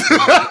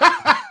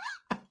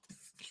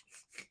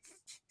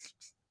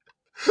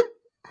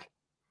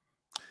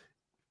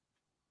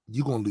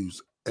 You're gonna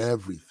lose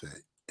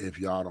everything if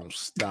y'all don't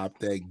stop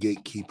that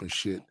gatekeeping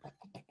shit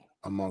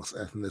amongst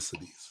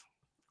ethnicities.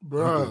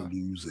 Bro, you're gonna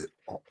lose it,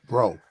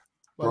 bro.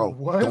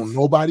 What? Don't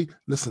nobody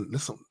listen.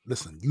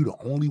 You the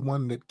only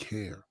one that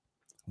care.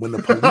 When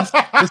the police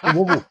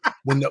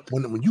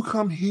when you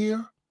come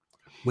here,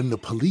 when the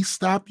police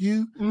stop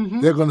you,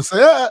 they're gonna say,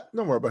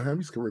 don't worry about him.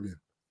 He's Caribbean.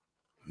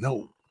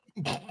 No,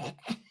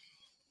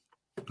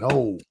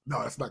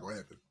 that's not gonna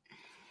happen.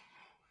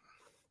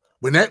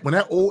 When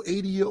that old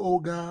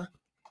 80-year-old guy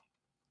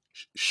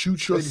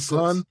shoot your 86.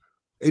 Son,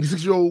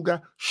 86-year-old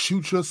guy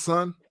shoot your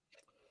son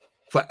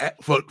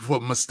for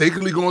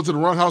mistakenly going to the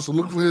wrong house to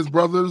look for his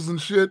brothers and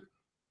shit,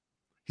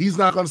 he's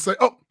not gonna say,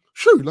 "Oh,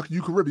 sure, lucky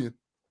you Caribbean."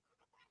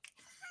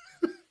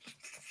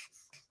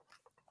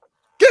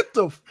 Get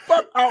the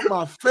fuck out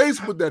my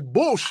face with that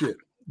bullshit.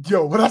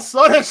 Yo, when I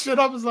saw that shit,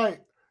 I was like,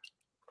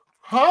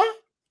 huh?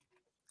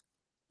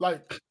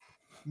 Like,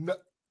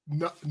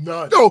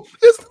 none. Yo,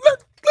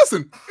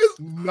 Listen,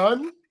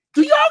 none.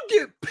 Do y'all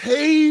get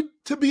paid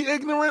to be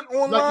ignorant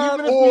online? Like,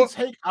 even if we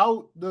take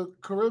out the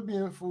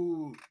Caribbean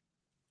food,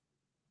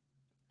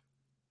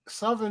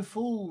 Southern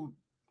food,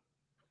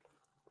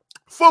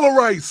 full of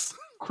rice,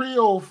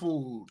 Creole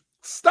food.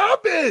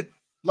 Stop it!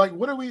 Like,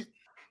 what are we?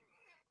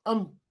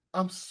 I'm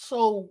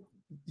so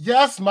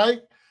yes,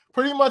 Mike.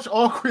 Pretty much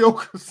all Creole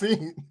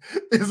cuisine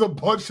is a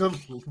bunch of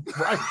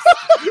rice,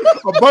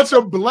 a bunch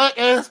of black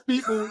ass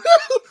people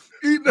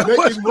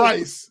making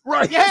rice.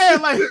 Right? Yeah,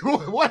 like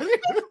what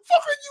the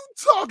fuck are you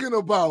talking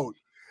about?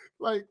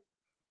 Like,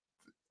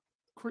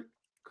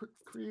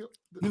 Creole.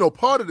 You know,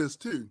 part of this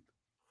too.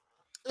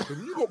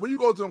 When you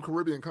go to them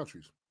Caribbean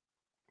countries,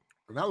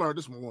 and I learned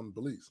this from one of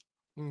Belize.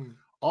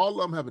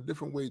 All of them have a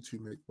different way to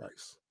make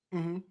rice.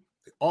 Mm-hmm.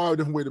 They all have a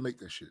different way to make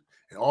that shit,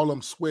 and all of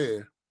them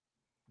swear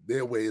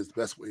their way is the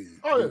best way.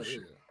 Oh yeah, shit.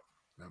 You know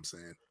what I'm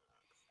saying?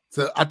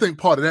 So I think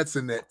part of that's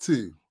in that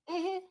too. Mm-hmm.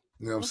 You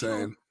know what I'm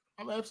saying? Sure.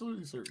 I'm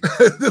absolutely certain.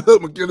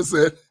 McKenna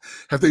said,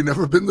 "Have they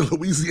never been to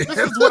Louisiana?"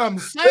 This is what I'm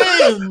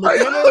saying,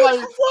 McKenna. Like,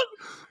 what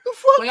the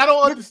fuck? Like, I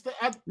don't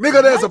understand.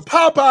 Nigga, there's a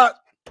Popeye.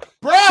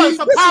 Bro, it's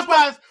a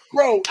Popeyes.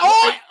 Bro.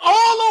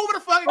 All over the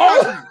fucking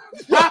country.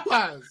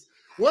 Popeyes.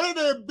 One of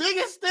the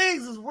biggest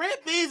things is red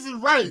beans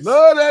and rice.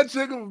 Love that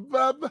chicken.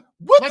 What like,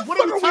 the fuck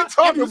are we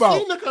talking about?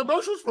 Have you seen the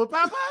commercials for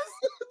Popeyes?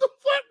 The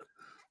fuck?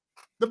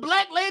 The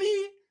black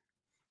lady?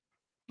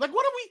 Like,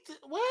 what are we...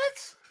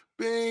 what?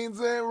 Beans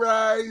and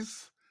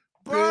rice.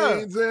 Bruh.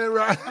 Beans and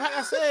rice. Like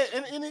I said,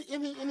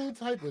 any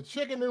type of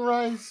chicken and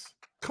rice.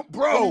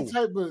 Bro. Any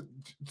type of...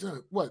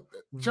 what?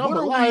 Jambalaya.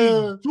 What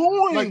are we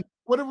doing? Like,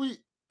 what are we...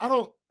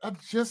 I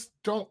just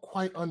don't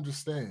quite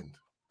understand.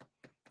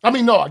 I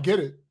mean, no, I get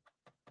it.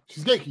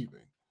 She's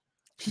gatekeeping.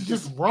 She's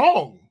just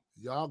wrong.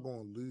 Y'all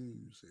gonna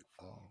lose it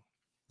all.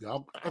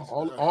 Y'all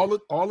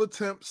all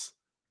attempts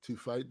to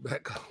fight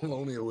back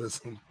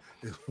colonialism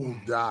will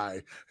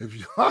die if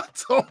y'all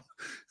don't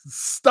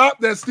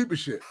stop that stupid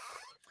shit.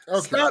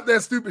 Okay. Stop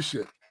that stupid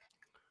shit.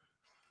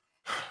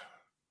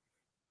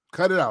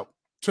 Cut it out.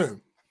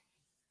 Tim,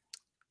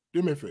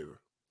 do me a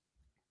favor.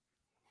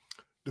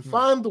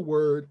 Define the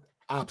word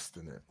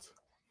obstinate.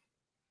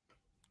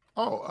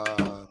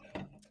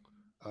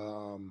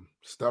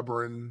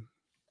 Stubborn,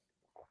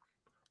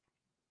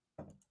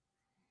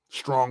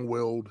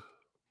 strong-willed.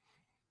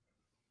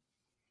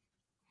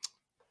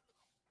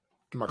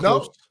 Am I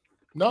close?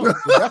 No. The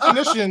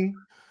definition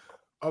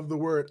of the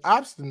word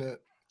obstinate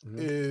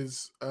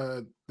is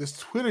this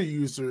Twitter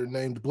user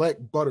named Black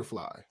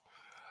Butterfly.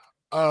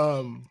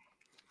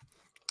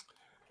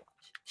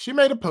 She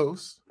made a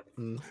post.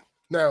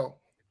 Now,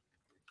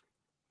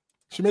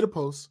 she made a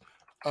post.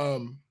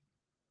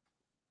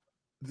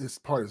 This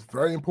part is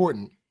very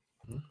important.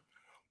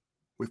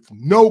 With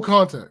no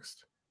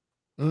context.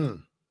 There's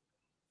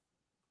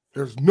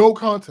no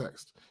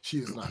context. She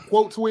is not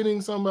quote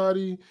tweeting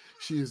somebody.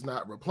 She is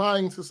not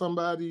replying to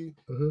somebody.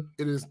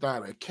 It is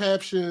not a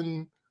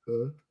caption.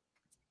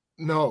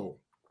 No,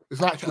 it's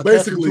not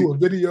basically to a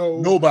video.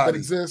 Nobody that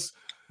exists.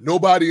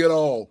 Nobody at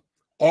all.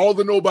 All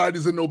the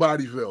nobodies in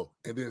Nobodyville.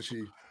 And then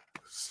she.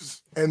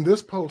 And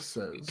this post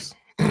says,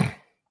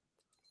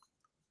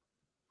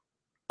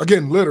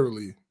 again,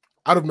 literally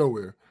out of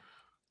nowhere,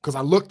 because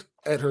I looked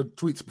at her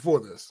tweets before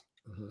this.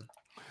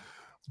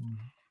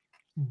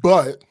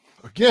 But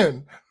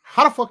again,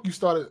 how the fuck you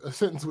started a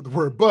sentence with the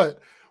word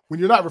 "but" when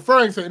you're not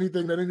referring to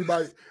anything that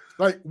anybody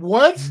like?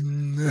 What?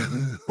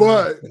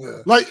 But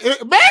like,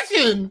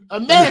 imagine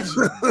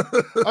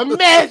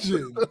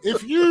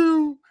if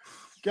you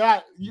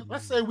got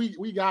let's say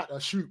we got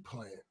a shoot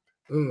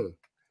planned,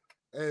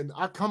 and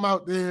I come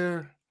out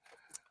there,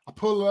 I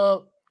pull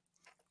up,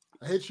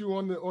 I hit you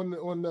on the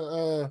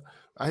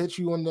I hit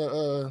you on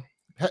the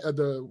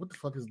what the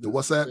fuck is the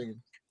WhatsApp thing?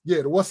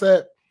 Yeah, the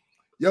WhatsApp.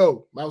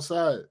 Yo, I'm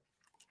outside.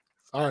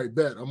 All right,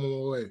 bet. I'm on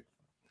my way.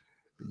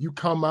 You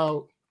come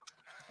out,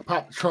 I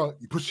pop the trunk,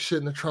 you put your shit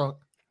in the trunk.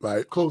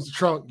 Right. Close the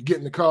trunk, you get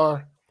in the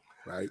car.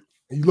 Right.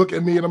 And you look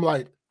at me and I'm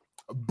like,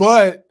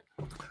 but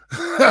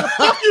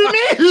what do you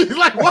mean?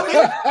 Like,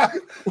 what?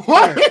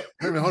 What?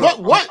 Hey, man,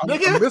 but what,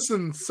 nigga? I'm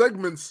missing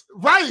segments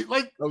right,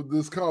 like of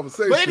this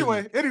conversation. But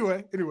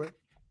anyway.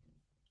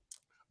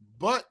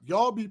 But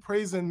y'all be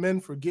praising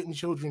men for getting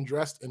children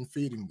dressed and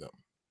feeding them.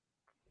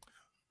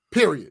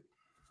 Period.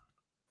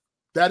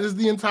 That is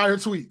the entire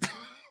tweet.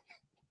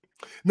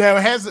 Now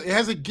it has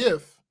a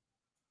GIF,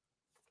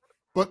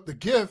 but the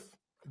GIF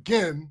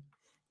again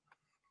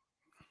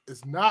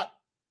is not.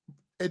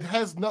 It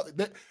has nothing.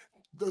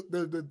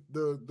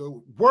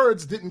 The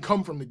words didn't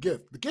come from the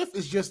GIF. The GIF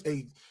is just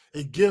a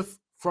GIF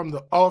from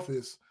the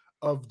office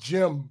of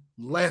Jim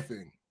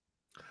laughing.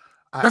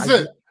 That's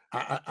it.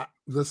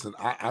 Listen,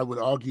 I would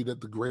argue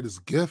that the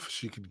greatest gift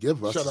she could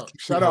give us.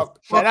 Shut up.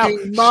 I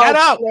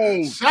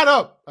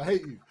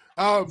hate you.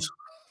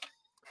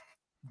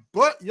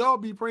 But y'all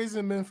be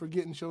praising men for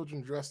getting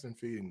children dressed and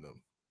feeding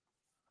them.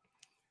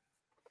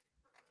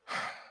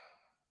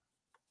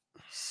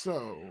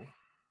 So,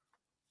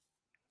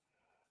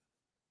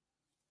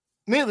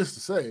 needless to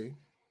say,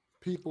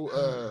 people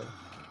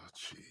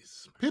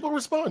People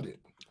responded.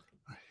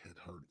 My head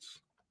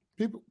hurts.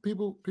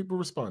 People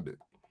responded.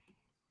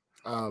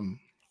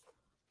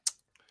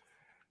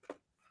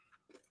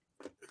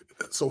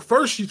 So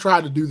first she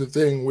tried to do the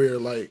thing where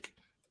like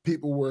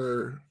people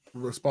were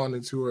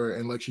responding to her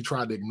and like she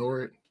tried to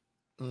ignore it.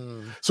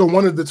 So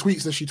one of the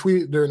tweets that she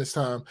tweeted during this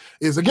time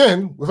is,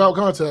 again, without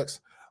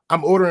context,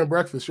 I'm ordering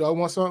breakfast. Y'all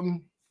want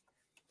something?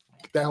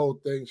 That whole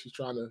thing she's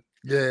trying to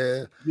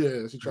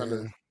she's trying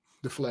to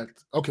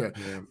deflect. Okay.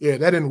 Yeah,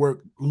 that didn't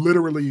work.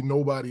 Literally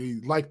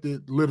nobody liked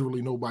it.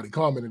 Literally nobody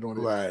commented on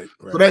it. Right.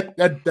 So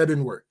that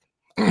didn't work.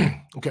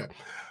 Okay.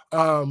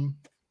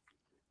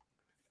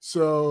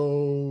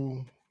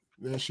 So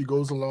then she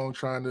goes along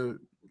trying to,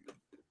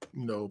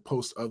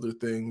 post other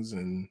things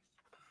and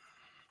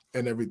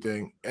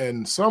everything.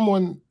 And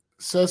someone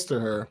says to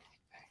her,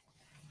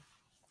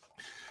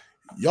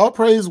 y'all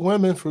praise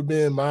women for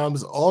being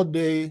moms all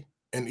day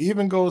and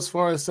even go as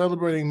far as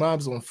celebrating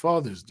moms on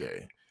Father's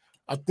Day.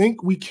 I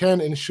think we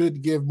can and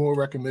should give more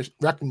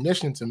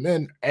recognition to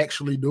men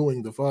actually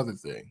doing the father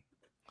thing.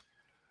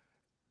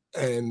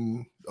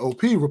 And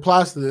OP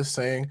replies to this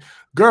saying,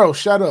 girl,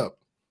 shut up.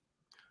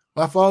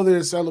 My father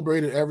is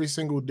celebrated every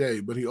single day,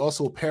 but he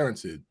also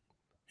parented.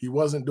 He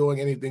wasn't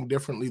doing anything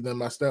differently than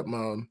my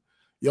stepmom.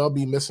 Y'all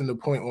be missing the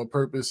point on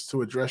purpose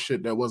to address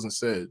shit that wasn't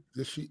said.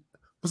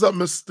 What's up,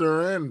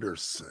 Mr.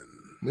 Anderson?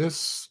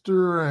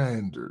 Mr.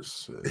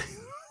 Anderson.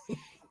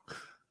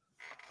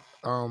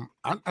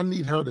 I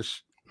need her to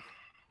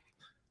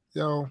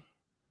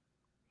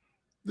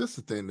this is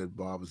the thing that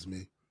bothers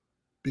me,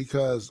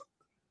 because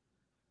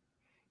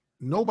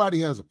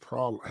nobody had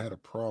a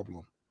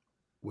problem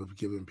with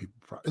giving people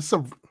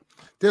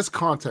there's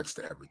context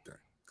to everything.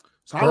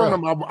 So I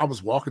remember I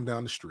was walking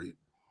down the street.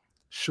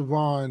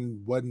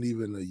 Siobhan wasn't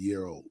even a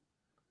year old.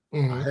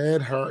 I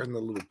had her in the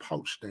little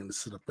pouch thing to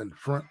sit up in the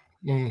front,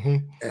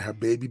 and her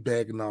baby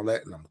bag and all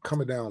that. And I'm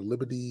coming down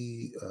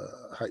Liberty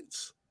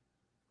Heights.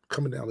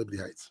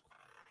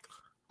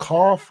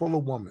 Car full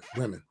of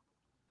women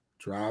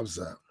drives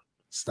up,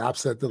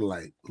 stops at the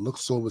light,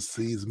 looks over,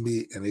 sees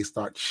me, and they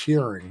start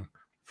cheering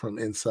from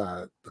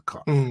inside the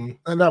car. And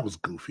that was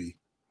goofy.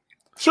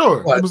 Sure,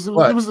 it was a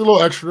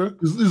little extra.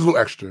 It was a little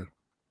extra,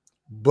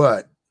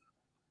 but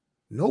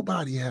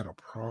nobody had a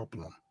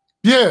problem.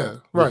 Yeah,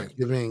 right.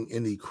 Giving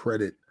any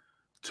credit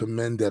to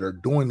men that are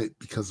doing it,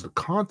 because the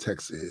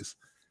context is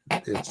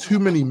there's too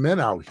many men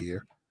out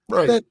here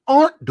that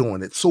aren't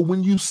doing it. So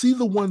when you see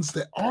the ones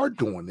that are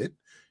doing it,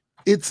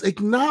 it's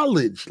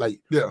acknowledged.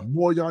 Like,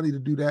 more y'all need to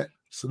do that.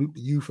 Salute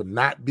to you for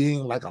not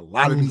being like a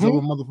lot of these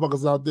other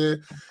motherfuckers out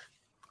there.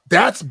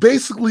 That's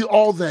basically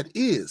all that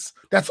is.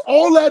 That's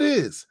all that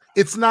is.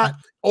 It's not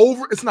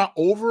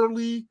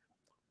overly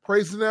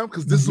praising them,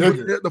 because this is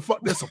what the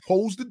fuck they're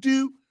supposed to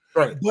do.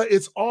 Right. But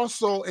it's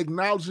also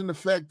acknowledging the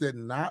fact that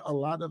not a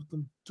lot of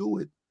them do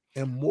it,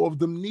 and more of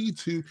them need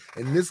to.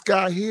 And this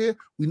guy here,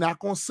 we're not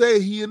gonna say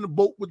he in the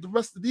boat with the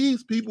rest of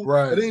these people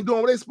that ain't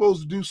doing what they're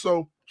supposed to do.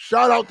 So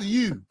shout out to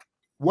you.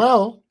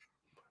 Well,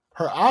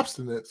 her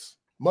obstinance,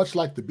 much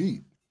like the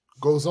beat,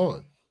 goes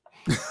on.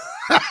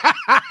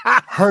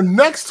 Her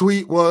next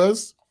tweet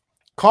was,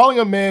 calling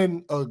a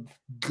man a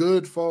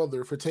good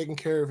father for taking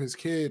care of his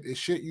kid is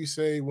shit you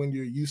say when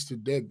you're used to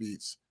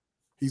deadbeats.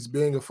 He's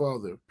being a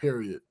father,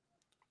 period.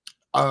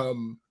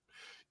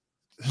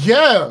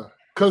 Yeah,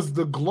 because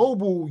the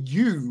global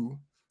you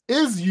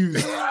is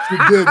used to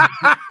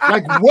deadbeat.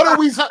 Like, what are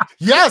we?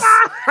 Yes,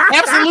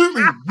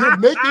 absolutely. You're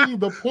making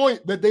the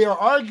point that they are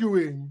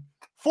arguing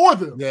for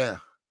them. Yeah.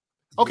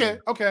 Okay.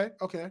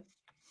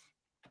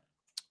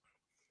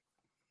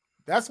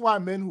 That's why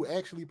men who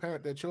actually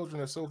parent their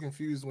children are so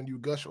confused when you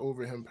gush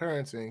over him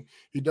parenting.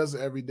 He does it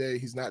every day.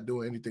 He's not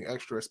doing anything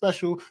extra or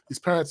special. He's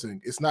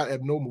parenting. It's not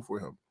abnormal for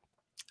him.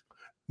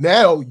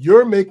 Now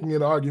you're making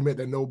an argument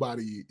that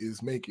nobody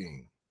is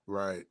making.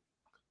 Right.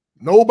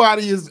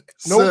 Nobody. Sis.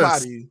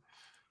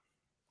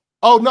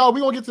 Oh no, we're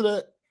gonna get to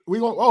that. We're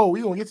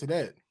gonna get to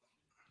that.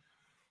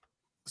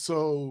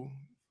 So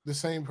the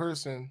same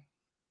person,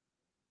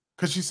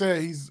 because she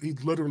said he's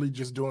literally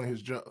just doing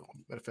his job.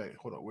 Matter of fact,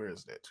 hold on, where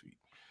is that tweet?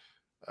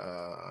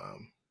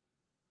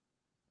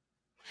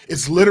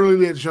 It's literally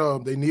their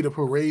job. They need a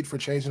parade for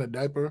changing a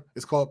diaper.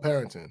 It's called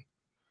parenting.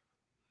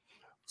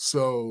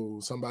 So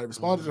somebody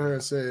responded to her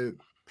and said,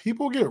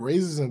 people get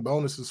raises and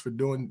bonuses for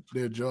doing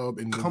their job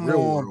in the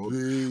real world.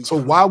 Big. So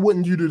why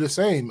wouldn't you do the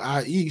same,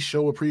 i.e.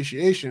 show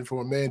appreciation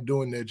for a man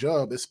doing their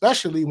job,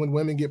 especially when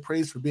women get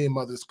praised for being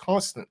mothers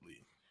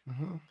constantly?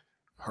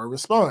 Her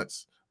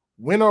response,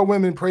 when are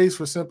women praised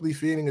for simply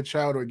feeding a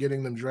child or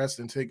getting them dressed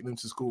and taking them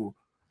to school?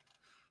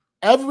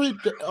 Every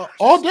day,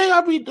 all day,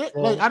 every day.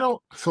 Like, I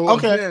don't. So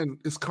again,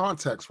 it's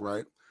context,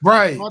 right?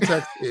 Right.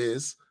 Context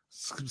is,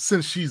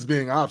 since she's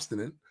being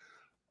obstinate,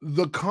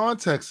 the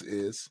context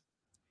is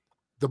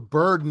the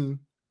burden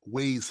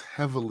weighs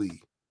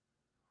heavily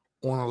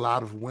on a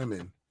lot of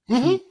women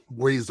who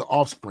raise the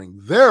offspring.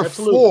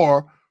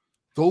 Therefore,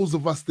 those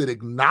of us that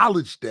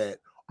acknowledge that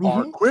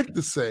are quick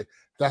to say,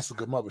 that's a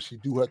good mother. She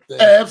do her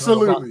thing.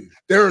 Absolutely.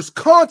 There's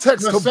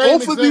context to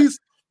both of these.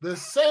 The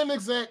same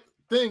exact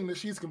thing that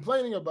she's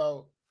complaining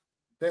about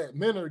that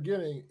men are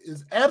getting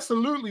is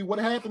absolutely what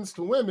happens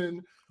to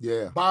women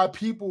by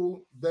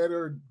people that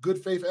are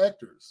good faith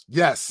actors.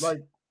 Yes. Like,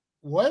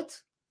 what?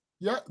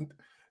 Yeah.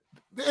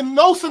 In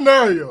no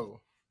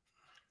scenario,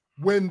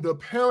 when the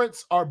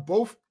parents are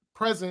both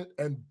present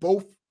and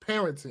both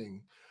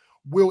parenting,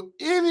 will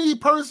any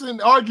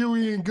person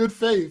arguing in good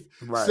faith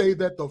say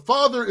that the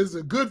father is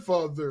a good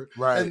father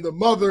and the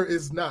mother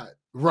is not?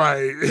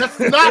 Right. That's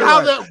not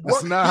how that works.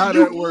 That's not how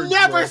that works. You've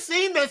never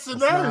seen that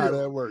scenario. That's not how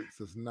that works.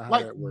 That's not how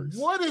that works.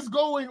 What is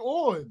going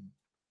on?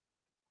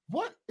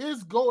 What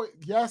is going?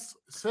 Yes,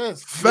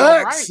 sis.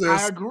 Facts, Right. sis.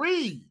 I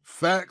agree.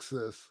 Facts,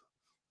 sis.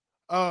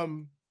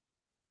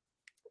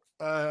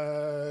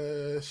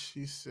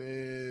 She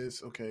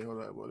says, okay,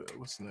 hold on.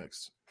 What's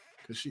next?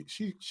 Because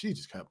she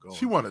just kept going.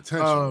 She want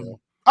attention.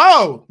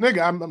 Oh,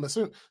 nigga, I'm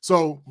assuming.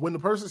 So when the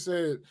person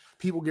said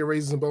people get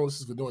raises and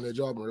bonuses for doing their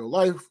job in real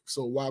life,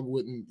 so why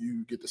wouldn't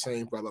you get the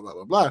same? Blah blah blah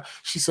blah blah.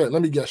 She said,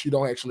 "Let me guess, you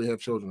don't actually have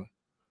children."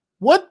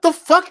 What the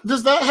fuck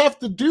does that have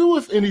to do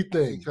with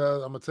anything?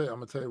 Because I'm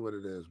gonna tell you what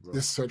it is, bro.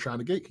 This is her trying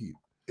to gatekeep.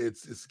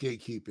 It's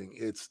gatekeeping.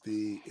 It's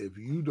if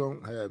you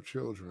don't have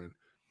children,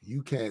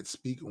 you can't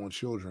speak on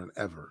children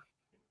ever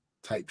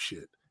type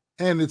shit.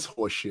 And it's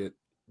horseshit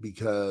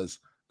because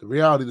the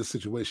reality of the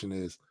situation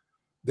is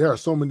there are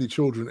so many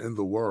children in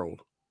the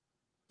world.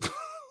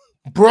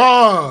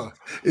 Bruh.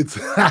 It's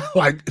not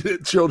like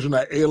children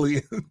are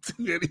alien to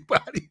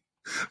anybody.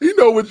 You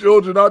know what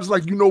children are, just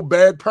like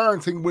bad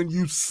parenting when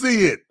you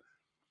see it.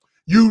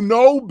 You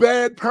know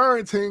bad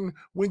parenting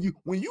when you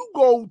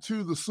go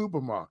to the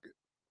supermarket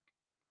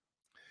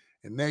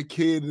and that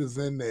kid is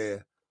in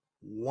there,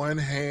 one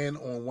hand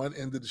on one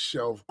end of the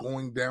shelf,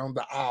 going down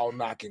the aisle,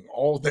 knocking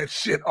all that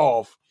shit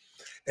off.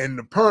 And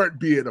the parent,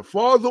 be it a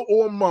father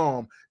or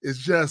mom, is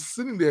just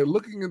sitting there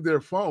looking at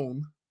their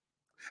phone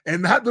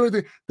and not doing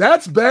anything.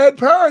 That's bad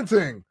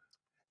parenting.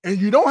 And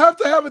you don't have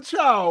to have a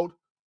child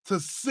to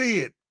see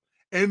it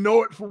and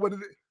know it for what it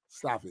is.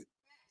 Stop it.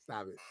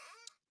 Stop it.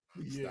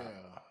 Please stop.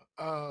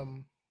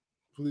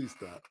 Please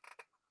stop.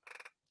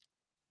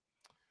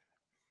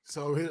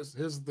 So here's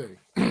the thing.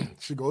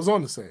 She goes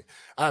on to say,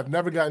 I've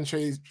never gotten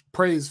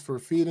praise for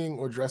feeding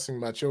or dressing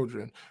my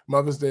children.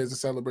 Mother's Day is a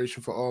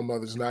celebration for all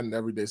mothers, not an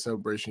everyday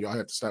celebration. Y'all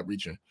have to stop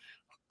reaching.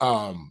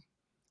 You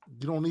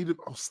don't need it.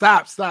 Oh,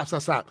 stop.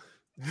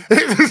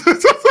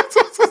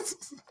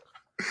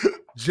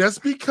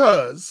 Just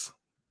because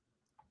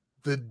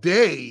the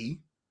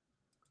day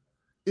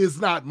is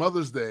not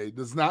Mother's Day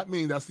does not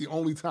mean that's the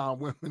only time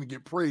women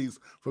get praised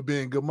for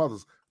being good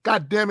mothers.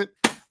 God damn it.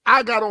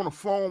 I got on the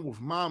phone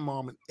with my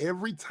mom, and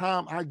every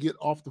time I get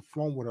off the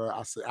phone with her,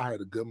 I say, I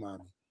had a good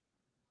mommy.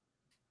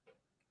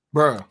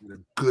 Bruh. A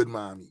good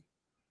mommy.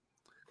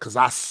 Because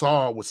I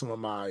saw with some of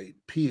my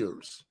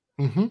peers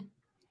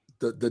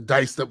the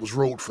dice that was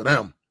rolled for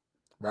them,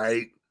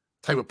 right?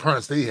 Type of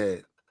parents they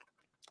had.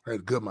 I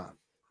had a good mommy.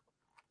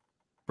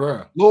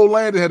 Bruh. Lil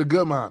Landon had a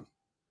good mommy.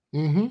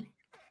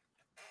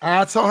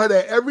 I tell her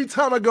that every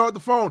time I go out the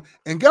phone.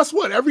 And guess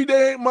what? Every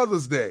day ain't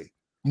Mother's Day.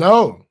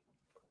 No.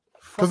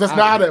 Because that's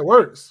not how that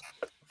works.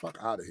 Fuck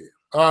out of here.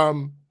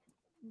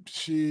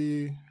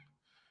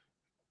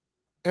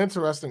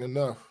 Interesting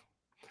enough,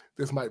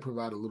 this might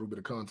provide a little bit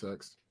of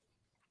context.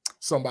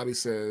 Somebody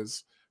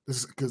says, this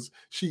is because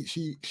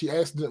she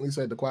accidentally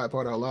said the quiet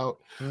part out loud.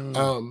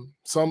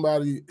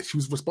 She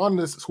was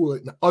responding to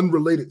an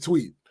unrelated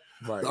tweet.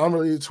 Right. The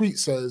unrelated tweet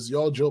says,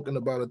 y'all joking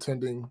about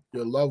attending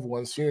your loved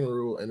one's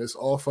funeral and it's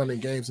all fun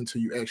and games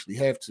until you actually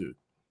have to.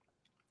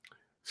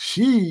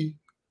 She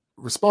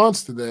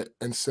responds to that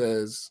and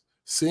says,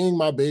 seeing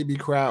my baby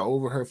cry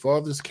over her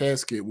father's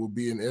casket will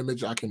be an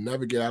image I can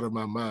never get out of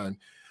my mind.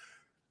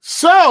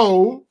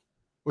 So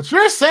what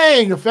you're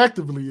saying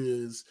effectively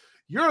is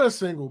you're a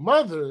single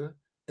mother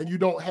and you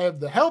don't have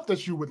the help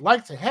that you would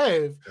like to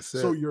have.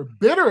 So you're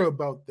bitter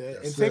about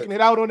that and taking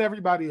it out on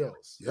everybody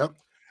else. Yep.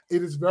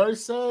 It is very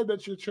sad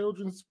that your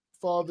children's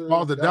father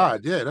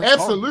died. Yeah, that's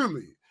absolutely.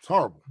 Horrible. It's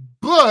horrible.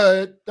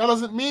 But that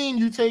doesn't mean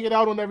you take it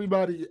out on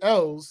everybody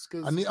else.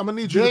 Because I'm gonna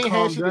need you to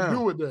calm down. To do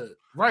with that.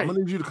 Right. I'm gonna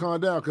need you to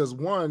calm down because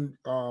one,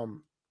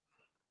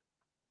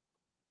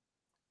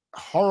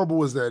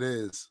 horrible as that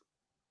is,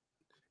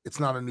 it's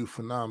not a new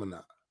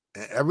phenomenon.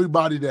 And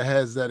everybody that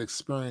has that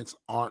experience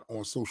aren't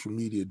on social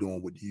media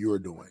doing what you're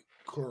doing.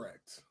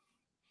 Correct.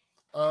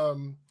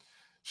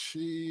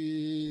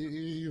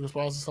 She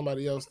responds to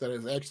somebody else that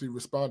is actually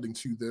responding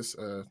to this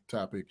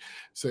topic.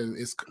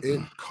 Says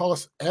it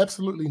costs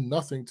absolutely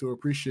nothing to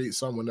appreciate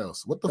someone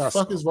else. What the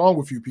fuck is wrong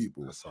with you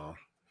people? That's all.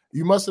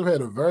 You must have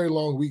had a very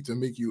long week to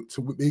make you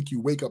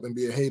wake up and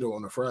be a hater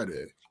on a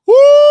Friday.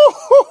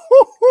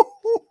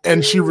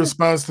 And she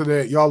responds to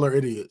that, y'all are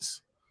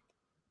idiots.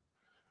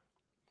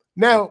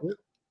 Now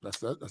that's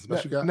the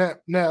best you got.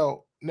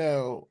 Now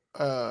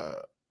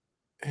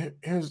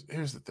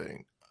here's the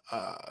thing.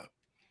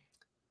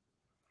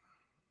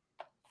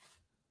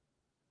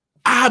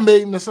 I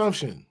made an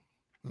assumption.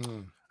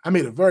 I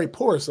made a very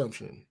poor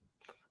assumption,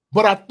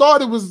 but I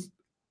thought it was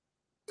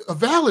a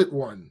valid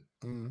one.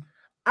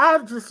 I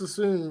just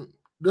assumed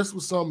this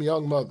was some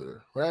young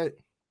mother, right?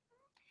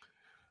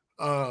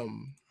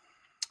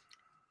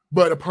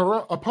 But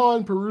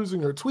upon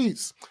perusing her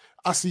tweets,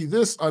 I see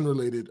this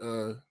unrelated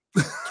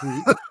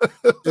tweet.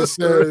 It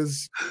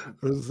says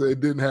it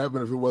didn't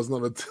happen if it wasn't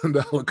on a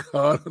 $10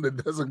 card on a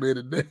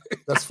designated day.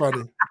 That's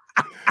funny.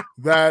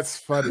 That's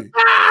funny.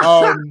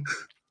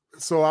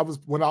 So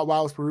while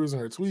I was perusing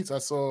her tweets, I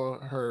saw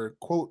her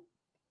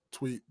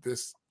tweet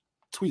this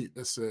tweet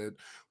that said,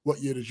 "What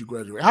year did you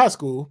graduate high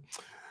school?"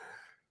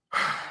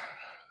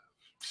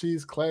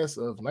 She's class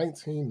of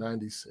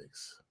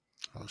 1996.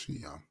 Oh, she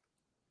young.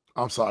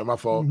 I'm sorry, my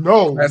fault.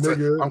 No,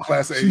 nigga. I'm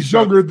class 8. She's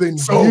younger than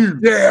you.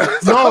 Yeah.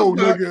 No,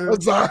 nigga.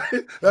 I'm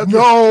sorry.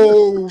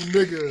 No,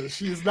 nigga.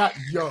 She's not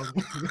young.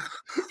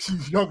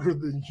 She's younger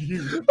than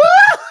you.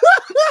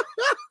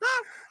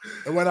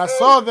 And when I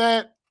saw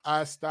that,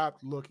 I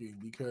stopped looking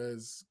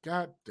because,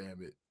 god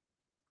damn it,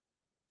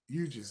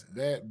 you just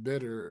that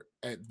bitter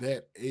at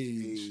that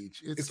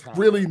age. It's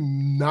really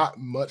not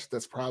much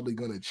that's probably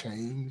going to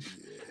change.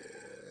 Yeah.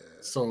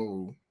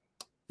 So,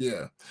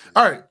 yeah.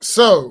 All right.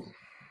 So,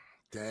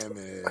 damn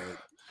it.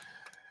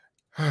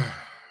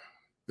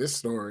 This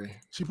story.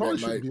 She probably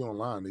shouldn't be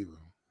online either.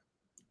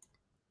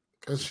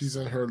 Because she's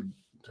in her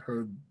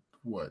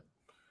what?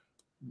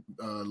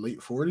 Late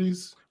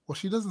 40s? Well,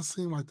 she doesn't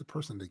seem like the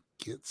person that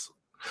gets.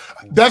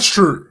 That's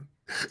true.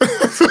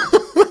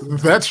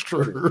 That's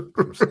true.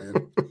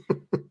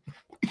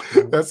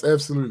 That's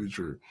absolutely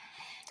true.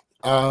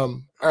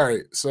 All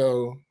right,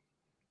 so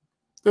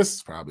this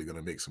is probably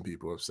gonna make some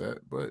people upset,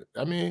 but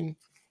I mean,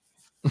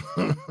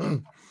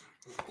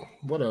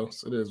 what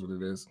else? It is what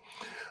it is.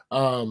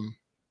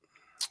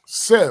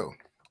 So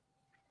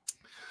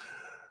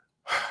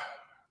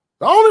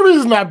the only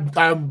reason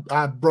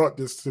I brought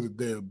this to the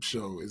damn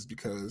show is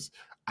because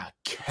I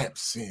kept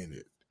seeing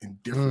it in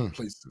different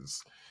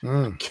places.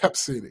 I kept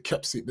seeing it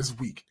this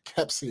week.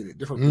 Kept seeing it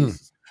different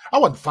places. I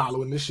wasn't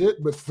following this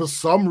shit, but for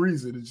some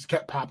reason it just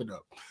kept popping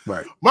up.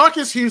 Right.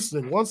 Marcus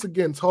Houston once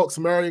again talks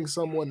marrying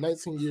someone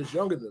 19 years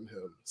younger than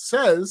him.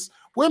 Says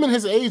women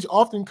his age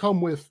often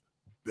come with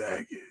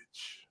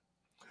baggage.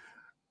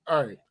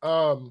 All right.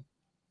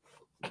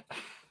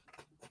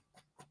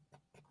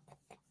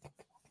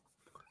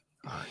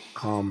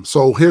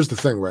 So here's the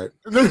thing, right?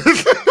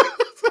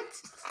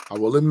 I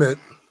will admit,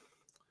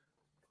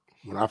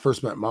 when I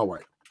first met my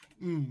wife,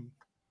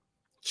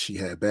 she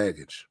had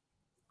baggage.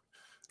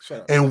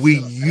 And we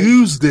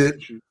used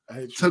it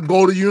to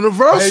go to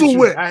Universal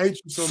with. I hate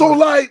you so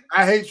much.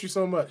 I hate you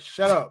so much.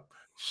 Shut up.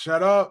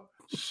 Shut up.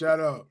 Shut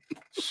up.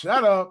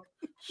 Shut up.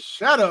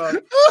 Shut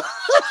up.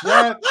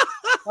 Shut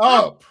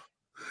up.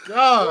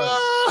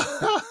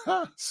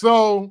 God.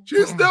 So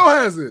she still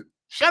has it.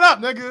 Shut up,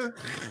 nigga.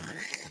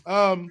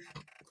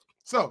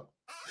 So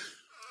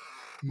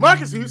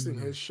Marcus Houston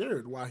has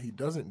shared why he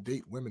doesn't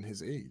date women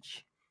his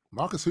age.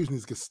 Marcus Houston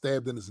needs to get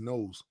stabbed in his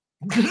nose.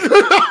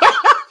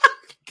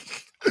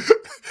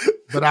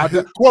 But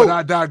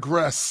I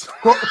digress.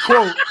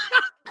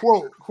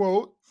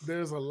 Quote,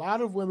 there's a lot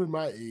of women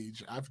my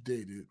age I've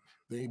dated.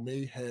 They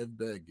may have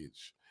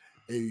baggage.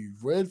 A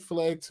red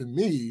flag to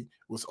me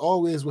was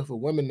always with a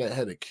woman that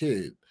had a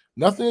kid.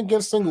 Nothing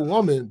against single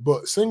women,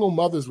 but single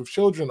mothers with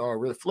children are a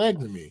red flag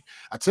to me.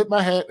 I tip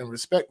my hat and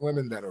respect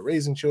women that are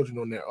raising children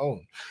on their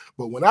own.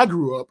 But when I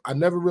grew up, I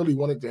never really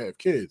wanted to have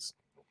kids.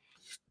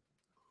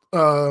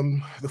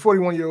 The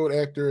 41-year-old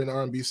actor and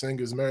R&B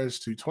singer's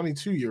marriage to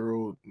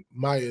 22-year-old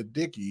Maya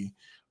Dickey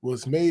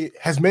has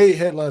made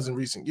headlines in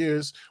recent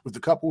years, with the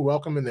couple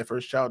welcoming their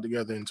first child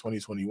together in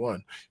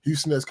 2021.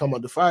 Houston has come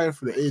under fire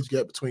for the age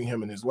gap between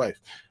him and his wife.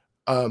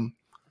 To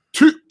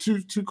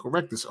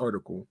correct this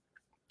article,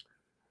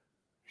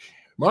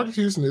 Marcus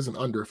Houston isn't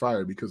under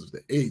fire because of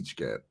the age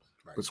gap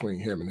between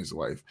him and his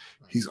wife.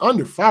 He's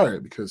under fire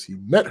because he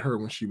met her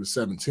when she was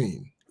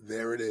 17.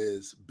 There it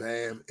is.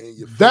 Bam in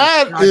your face.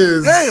 That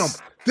is damn.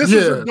 This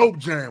is a dope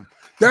jam.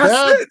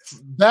 That's it.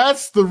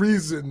 That's the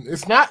reason.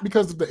 It's not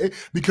because of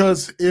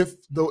because if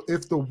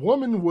the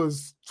woman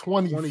was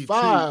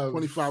 25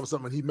 or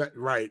something, he met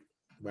right.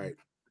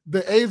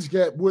 The age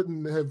gap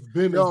wouldn't have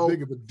been as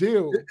big of a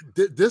deal.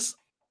 This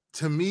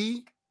to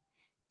me,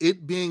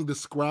 it being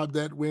described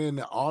that way in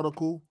the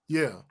article,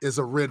 is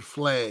a red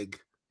flag.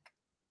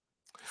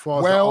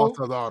 For the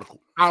author of the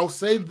article, I'll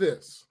say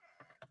this.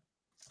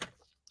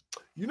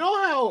 You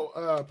know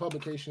how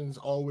publications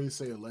always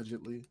say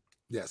allegedly?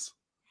 Yes.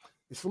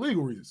 It's for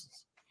legal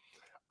reasons.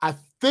 I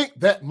think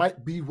that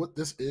might be what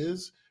this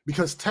is,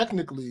 because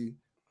technically,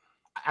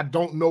 I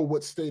don't know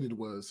what state it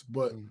was,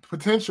 but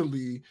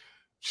potentially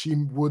she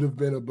would have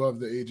been above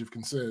the age of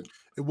consent.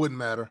 It wouldn't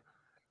matter.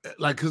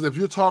 Like, because if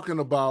you're talking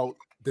about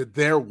that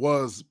there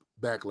was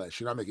backlash,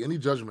 you're not making any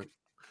judgment.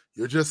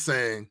 You're just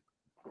saying,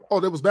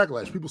 there was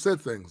backlash. People said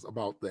things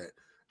about that.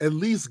 At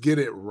least get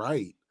it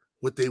right.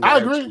 What they were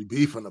actually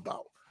beefing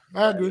about.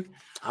 I agree.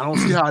 I don't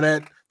see how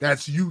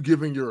that's you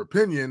giving your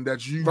opinion.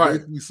 That's you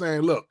basically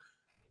saying, look,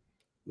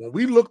 when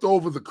we looked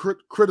over the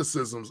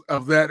criticisms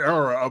of that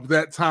era, of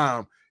that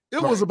time,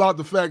 it was about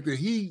the fact that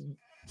he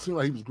Seemed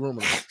like he was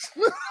grooming her.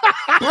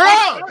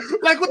 Bro,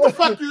 like what the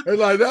fuck? You...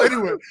 Like that.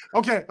 Anyway,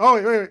 okay. Oh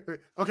wait.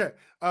 Okay.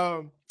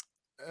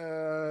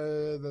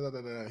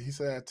 He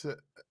said.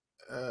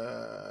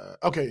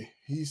 Okay.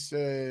 He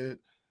said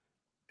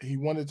he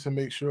wanted to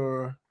make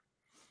sure.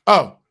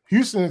 Oh,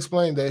 Houston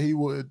explained that he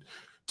would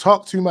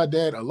talk to my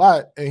dad a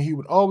lot, and he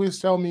would always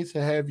tell me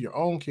to have your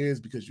own kids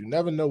because you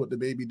never know what the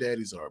baby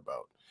daddies are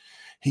about.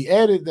 He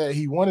added that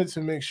he wanted to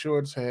make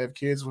sure to have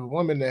kids with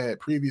women that had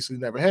previously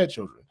never had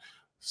children.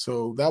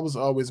 So that was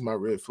always my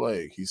red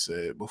flag, he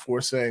said,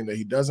 before saying that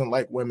he doesn't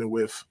like women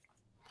with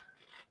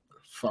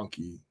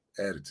funky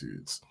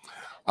attitudes.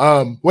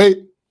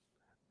 Wait,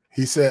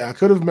 he said, I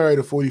could have married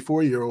a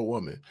 44-year-old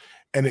woman,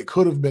 and it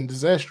could have been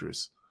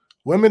disastrous.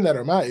 Women that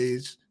are my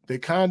age, they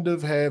kind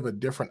of have a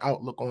different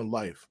outlook on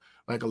life.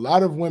 Like a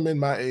lot of women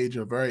my age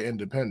are very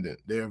independent.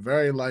 They're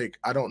very like,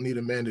 I don't need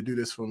a man to do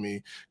this for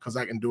me because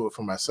I can do it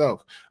for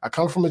myself. I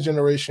come from a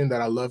generation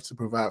that I love to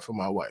provide for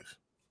my wife.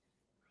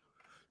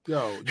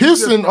 Yo,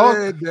 Houston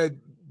said that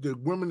the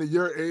women of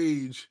your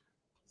age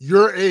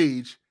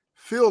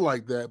feel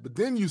like that, but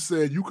then you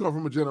said you come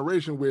from a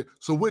generation where,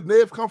 so wouldn't they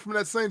have come from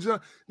that same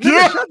generation?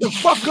 Yeah, shut the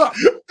fuck up.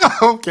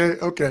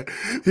 Okay.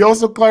 He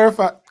also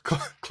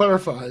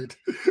clarified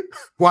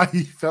why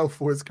he fell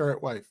for his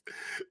current wife.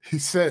 He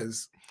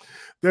says,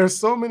 there are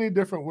so many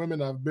different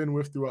women I've been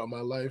with throughout my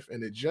life,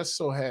 and it just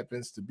so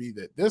happens to be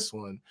that this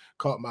one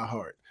caught my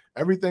heart.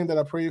 Everything that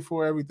I prayed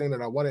for, everything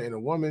that I wanted in a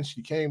woman,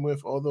 she came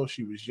with. Although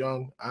she was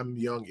young, I'm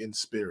young in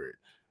spirit.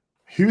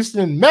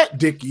 Houston met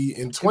Dickie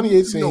in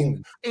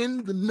 2018.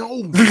 In the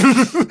nose.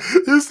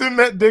 Houston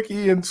met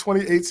Dickie in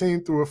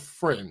 2018 through a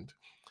friend.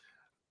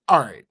 All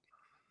right.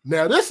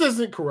 Now, this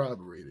isn't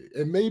corroborated,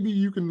 and maybe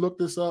you can look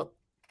this up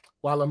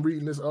while I'm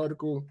reading this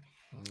article.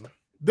 Mm-hmm.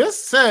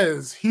 This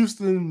says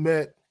Houston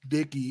met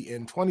Dickie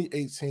in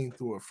 2018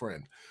 through a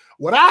friend.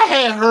 What I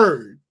had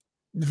heard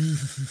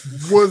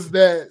was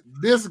that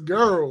this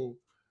girl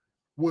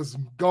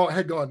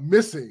had gone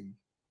missing,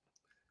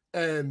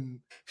 and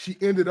she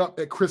ended up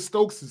at Chris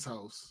Stokes'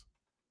 house.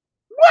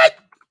 What?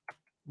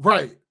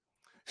 Right.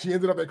 She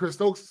ended up at Chris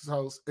Stokes'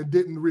 house and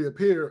didn't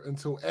reappear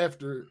until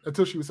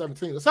she was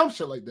 17 or some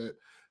shit like that.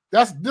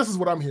 This is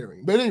what I'm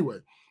hearing. But anyway,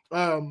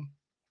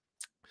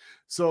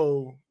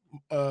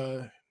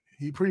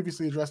 he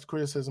previously addressed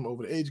criticism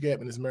over the age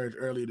gap in his marriage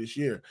earlier this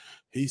year.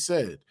 He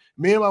said,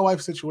 me and my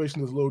wife's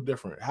situation is a little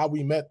different. How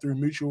we met through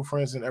mutual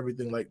friends and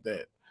everything like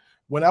that.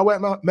 When I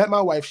met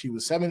my wife, she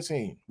was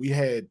 17. We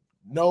had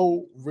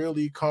no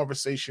really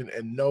conversation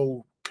and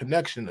no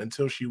connection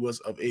until she was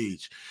of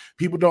age.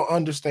 People don't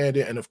understand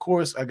it. And of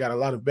course, I got a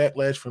lot of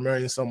backlash for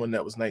marrying someone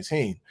that was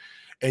 19.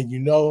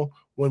 And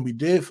when we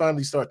did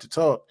finally start to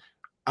talk,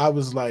 I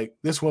was like,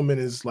 this woman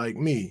is like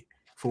me.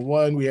 For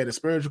one, we had a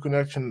spiritual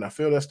connection, and I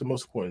feel that's the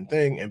most important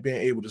thing. And being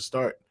able to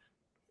start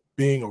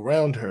being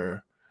around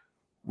her,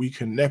 we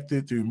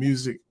connected through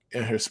music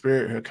and her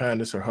spirit, her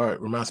kindness, her heart.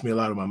 Reminds me a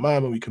lot of my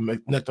mom, and we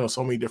connect on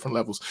so many different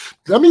levels.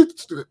 Let me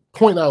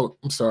point out,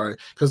 I'm sorry,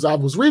 because I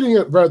was reading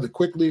it rather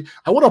quickly.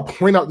 I want to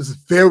point out this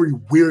very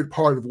weird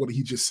part of what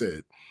he just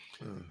said.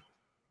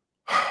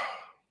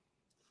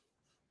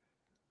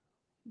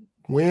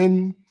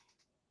 When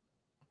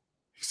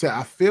he said,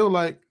 I feel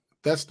like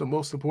that's the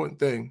most important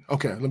thing.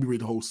 Okay, let me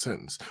read the whole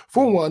sentence.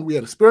 For one, we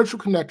had a spiritual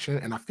connection,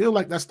 and I feel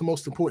like that's the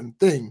most important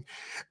thing.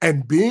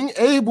 And being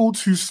able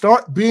to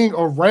start being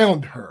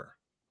around her.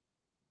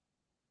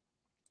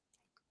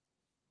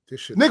 This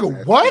shit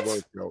nigga, what?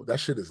 Work, yo. That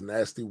shit is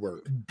nasty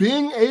work.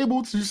 Being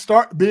able to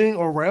start being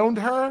around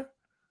her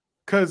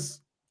because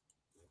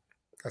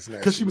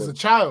she was a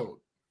child.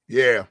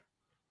 Yeah.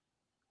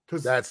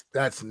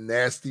 That's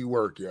nasty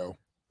work, yo.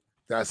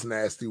 That's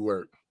nasty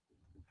work.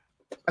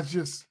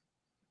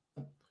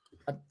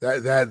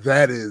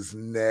 That is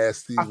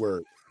nasty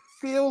work.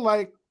 I feel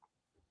like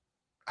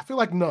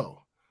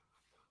no.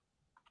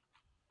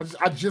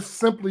 I just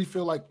simply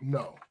feel like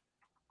no.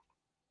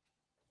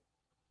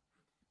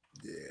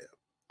 Yeah.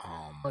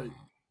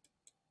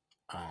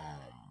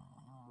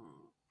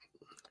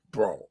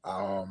 Bro.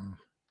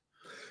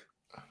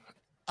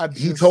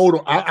 He told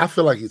him. I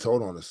feel like he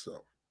told on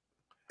himself.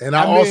 And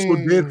I also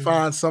did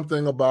find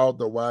something about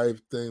the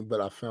wife thing,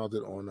 but I found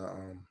it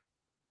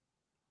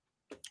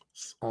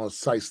on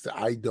sites that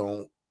I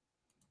don't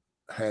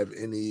have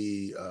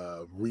any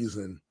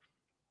reason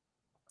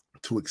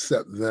to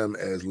accept them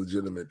as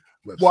legitimate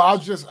websites. Well,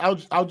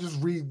 I'll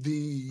just read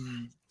the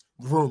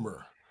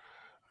rumor.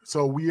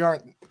 So we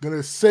aren't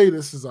gonna say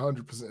this is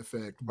 100%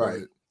 fact,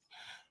 right?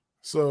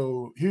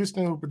 So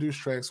Houston, who produced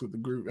tracks with the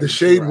group, the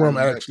Shade Room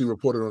actually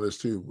reported on this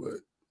too, but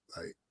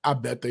I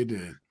bet they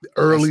did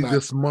early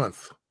this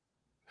month.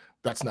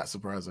 That's not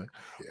surprising.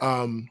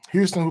 Yeah.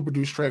 Houston, who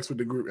produced tracks with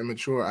the group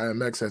Immature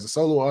IMX as a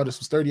solo artist,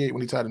 was 38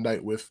 when he tied a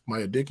night with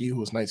Maya Dickey, who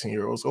was 19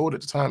 years old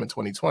at the time in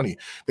 2020.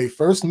 They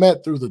first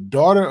met through the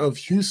daughter of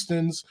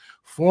Houston's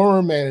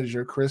former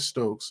manager, Chris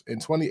Stokes, in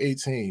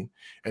 2018.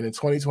 And in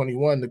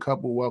 2021, the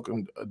couple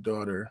welcomed a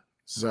daughter,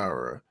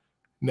 Zara.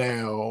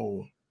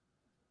 Now,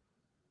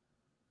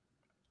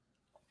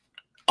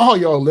 all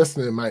y'all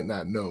listening might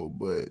not know,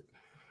 but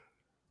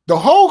the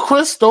whole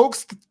Chris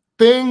Stokes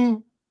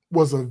thing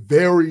was a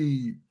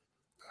very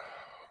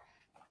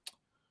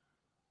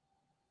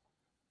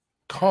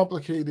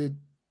complicated,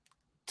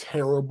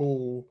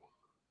 terrible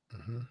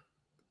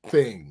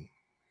thing.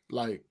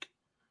 Like,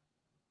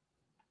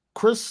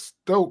 Chris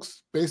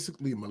Stokes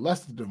basically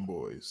molested them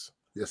boys.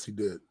 Yes, he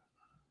did.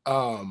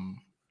 And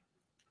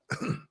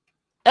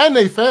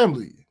they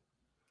family.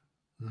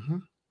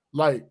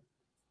 Like,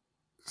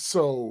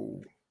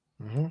 so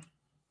when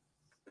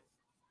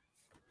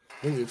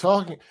you're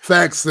talking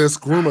facts, sis,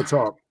 groomer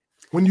talk.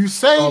 When you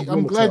say,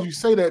 I'm glad you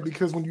say that,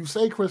 because when you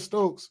say Chris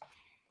Stokes,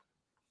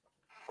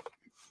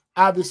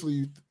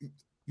 obviously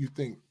you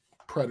think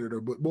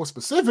Predator, but more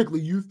specifically,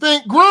 you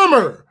think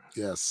groomer.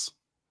 Yes,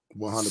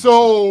 100%.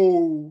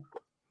 So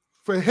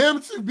for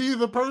him to be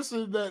the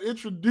person that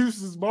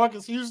introduces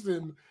Marcus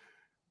Houston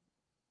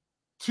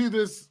to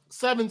this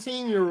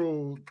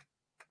 17-year-old,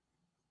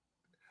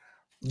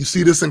 you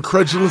see this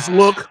incredulous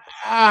look?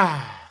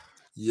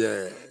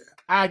 Yeah.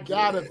 I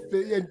gotta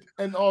think,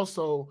 and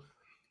also,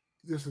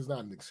 this is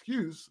not an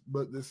excuse,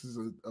 but this is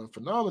a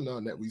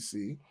phenomenon that we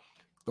see,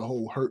 the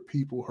whole hurt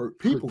people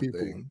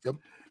thing. Yep.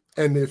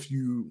 And if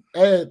you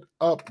add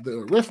up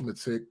the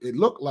arithmetic, it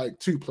looked like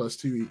 2 +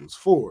 2 =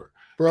 4.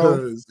 Bro,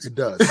 it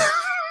does.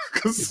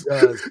 It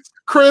does.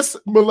 Chris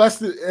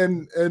molested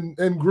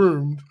and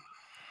groomed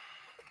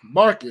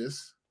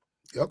Marcus.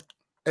 Yep.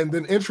 And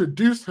then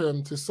introduced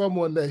him to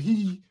someone that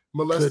he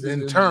molested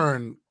in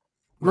turn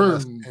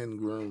groomed. And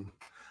groomed.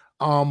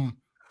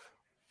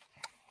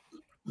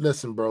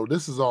 Listen, bro,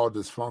 this is all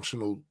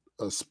dysfunctional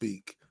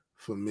speak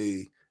for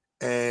me.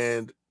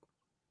 And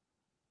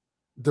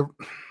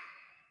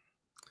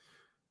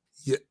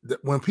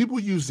when people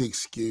use the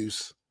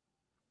excuse,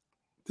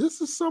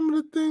 this is some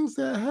of the things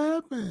that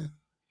happen,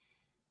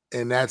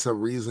 and that's a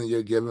reason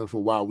you're giving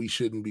for why we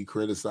shouldn't be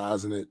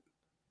criticizing it,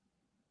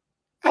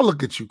 I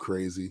look at you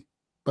crazy,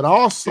 but I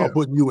also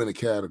put you in a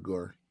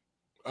category.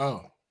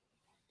 Oh,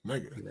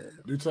 nigga,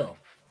 do tell.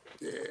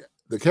 Yeah,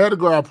 the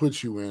category I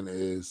put you in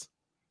is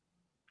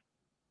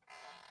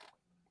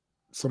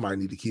somebody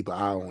need to keep an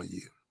eye on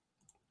you,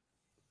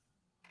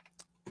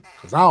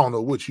 because I don't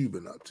know what you've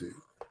been up to.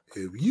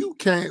 If you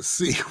can't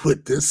see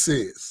what this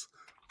is,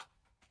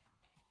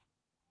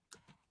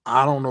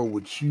 I don't know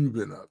what you've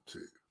been up to.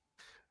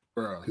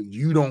 Bro.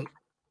 You don't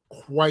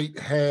quite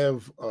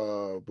have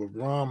a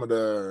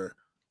barometer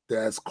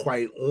that's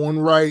quite on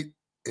right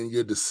in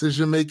your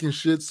decision-making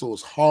shit, so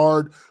it's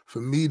hard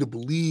for me to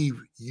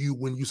believe you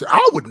when you say,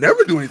 I would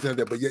never do anything like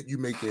that, but yet you're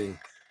making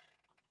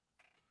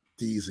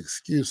these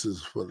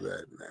excuses for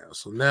that now.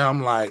 So now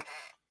I'm like,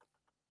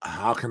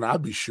 how can I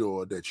be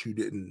sure that you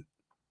didn't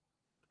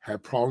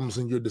have problems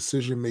in your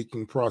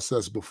decision-making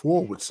process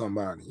before with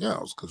somebody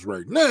else? Because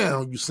right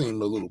now you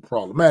seem a little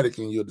problematic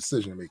in your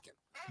decision-making.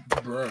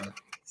 Bruh.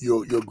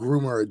 You're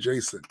groomer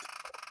adjacent.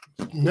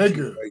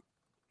 Nigga.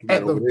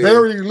 At the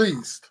very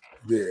least.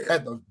 Yeah.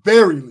 At the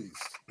very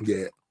least.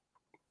 Yeah.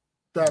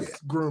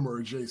 That's groomer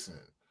adjacent.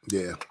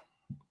 Yeah.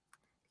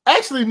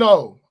 Actually,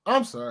 no.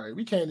 I'm sorry.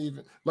 We can't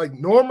even, like,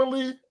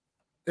 normally,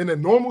 in a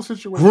normal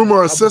situation.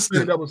 Groomer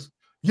assistant. That was,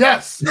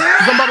 yes.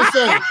 I'm about to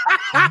say,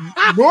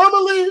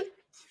 normally,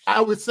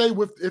 I would say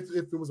if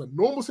it was a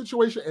normal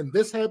situation and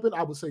this happened,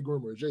 I would say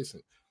groomer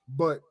adjacent.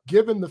 But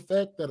given the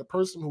fact that a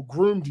person who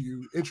groomed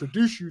you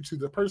introduced you to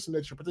the person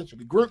that you're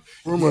potentially groomed,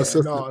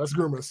 assistant. No, that's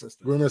groomer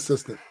assistant. Groomer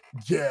assistant.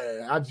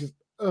 Yeah, I just,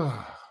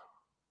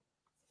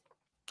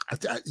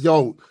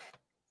 yo,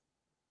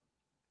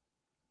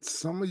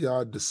 some of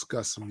y'all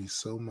disgust me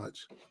so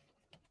much.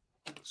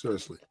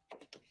 Seriously.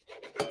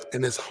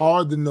 And it's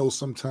hard to know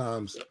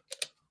sometimes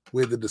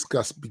where the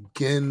disgust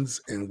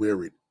begins and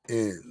where it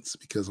ends.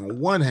 Because on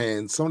one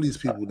hand, some of these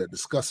people that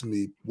disgust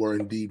me were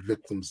indeed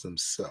victims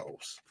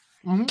themselves.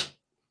 Mm-hmm.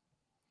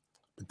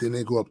 But then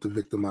they go up to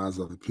victimize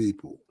other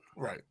people.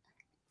 Right.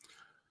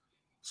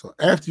 So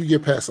after you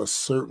get past a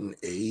certain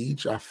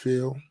age, I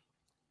feel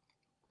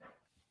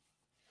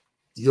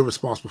you're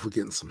responsible for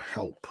getting some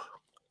help.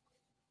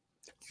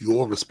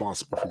 You're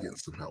responsible for getting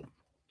some help.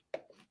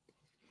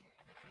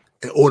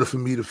 In order for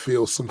me to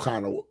feel some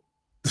kind of, you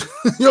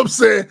know what I'm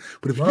saying?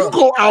 But if you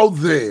go out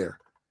there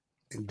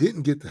and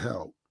didn't get the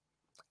help,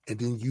 and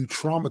then you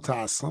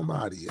traumatize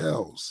somebody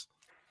else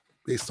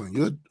based on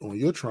your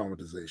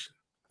traumatization,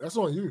 that's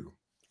on you.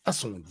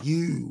 That's on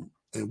you.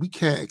 And we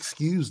can't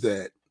excuse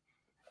that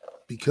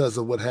because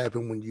of what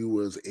happened when you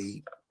was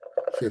 8,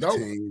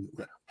 15.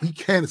 Nope. We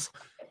can't.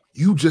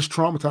 You just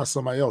traumatized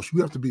somebody else.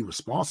 You have to be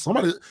responsible.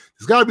 There's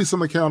got to be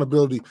some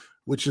accountability,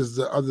 which is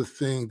the other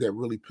thing that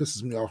really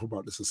pisses me off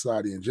about the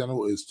society in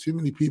general, is too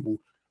many people,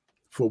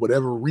 for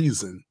whatever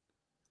reason,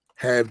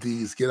 have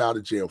these get out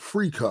of jail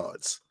free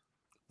cards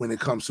when it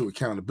comes to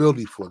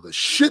accountability for the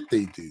shit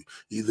they do,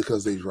 either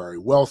because they're very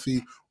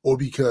wealthy or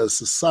because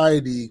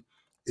society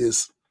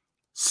is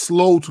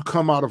slow to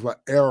come out of an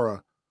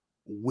era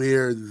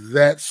where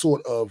that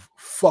sort of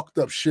fucked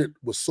up shit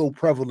was so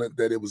prevalent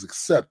that it was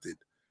accepted.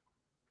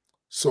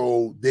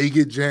 So they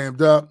get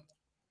jammed up,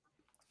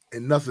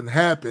 and nothing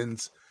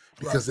happens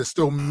because there's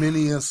still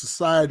many in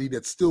society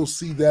that still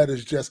see that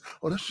as just,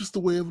 oh, that's just the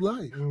way of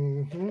life.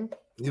 Mm-hmm.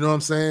 You know what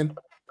I'm saying?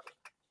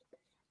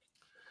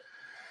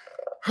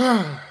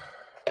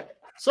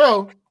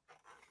 So,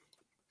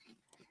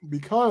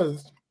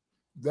 because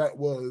that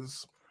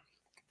was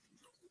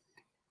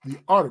the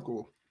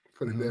article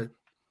for the day,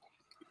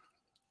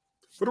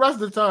 for the rest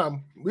of the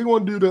time, we're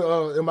going to do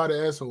the am I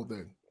the asshole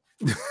thing.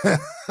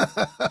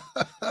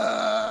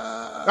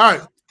 All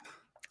right.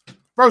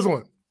 First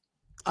one.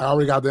 I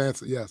already got the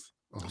answer. Yes.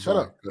 Oh, shut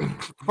up.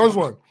 First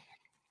one.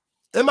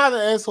 Am I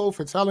the asshole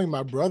for telling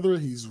my brother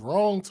he's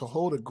wrong to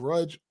hold a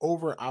grudge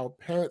over our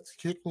parents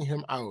kicking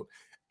him out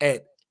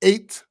at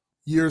 8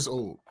 years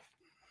old?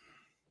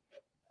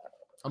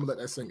 I'm going to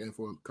let that sink in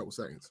for a couple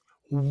seconds.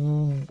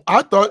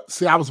 I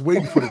thought, I was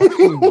waiting for the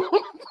teen.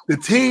 The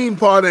teen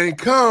part ain't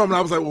come. And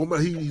I was like, well,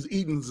 he's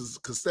eating his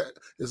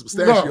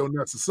pistachio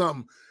nuts or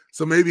something.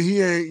 So maybe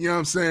he ain't, you know what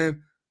I'm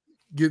saying,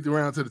 get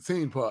around to the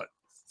teen part.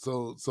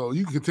 So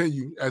you can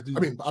continue after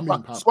you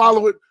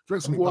swallow it,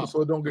 drink some water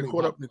so it don't get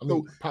caught up in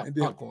your throat.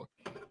 Popcorn.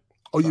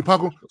 Oh, you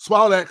popcorn?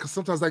 Swallow that because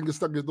sometimes I can get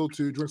stuck in your throat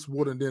too. Drink some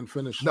water and then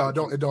finish. No, it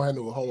don't have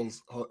no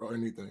holes or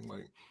anything.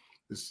 Like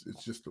it's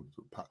just a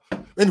pop.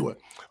 Anyway,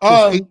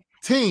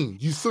 18.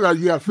 You got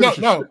to finish.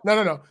 No.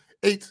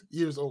 8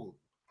 years old.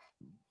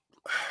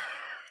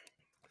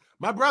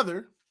 My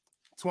brother,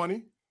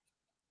 20.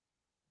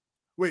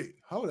 Wait,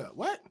 hold up.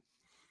 What?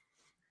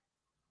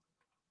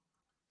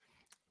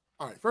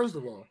 All right, first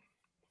of all,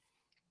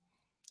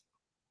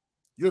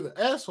 you're the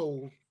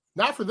asshole.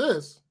 Not for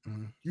this.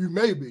 Mm-hmm. You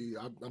may be.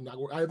 I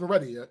haven't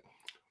read it yet.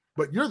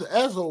 But you're the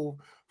asshole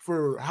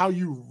for how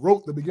you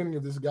wrote the beginning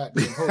of this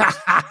goddamn post.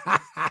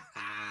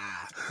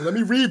 Let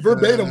me read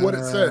verbatim what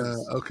it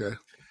says. Okay.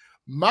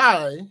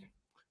 My,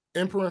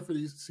 in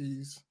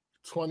parentheses,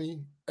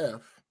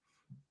 20F,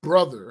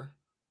 brother,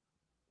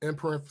 in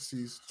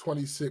parentheses,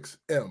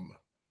 26M.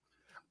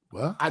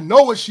 What? I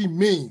know what she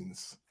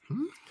means.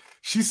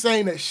 She's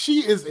saying that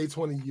she is a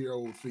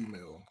 20-year-old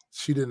female.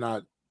 She did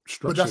not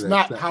structure but that's that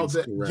not how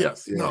that. Correct.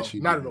 Yes, yeah, no,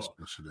 not at all.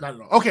 Not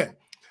at all. Okay.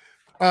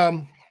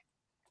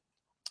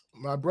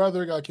 My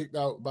brother got kicked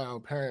out by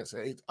our parents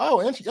at 8. Oh,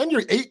 and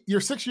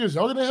you're 6 years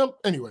younger than him.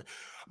 Anyway,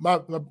 my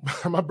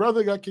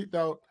brother got kicked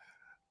out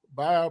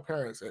by our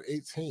parents at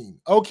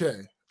 18.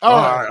 Okay. All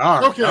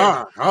right. Okay.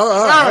 All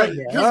right.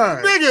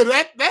 Nigga,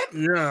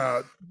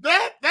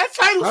 that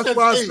title that's says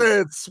why 8. I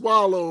said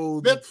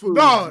swallow that food.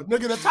 No,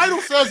 nigga, the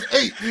title says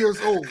 8 years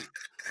old.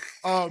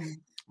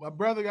 My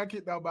brother got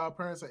kicked out by our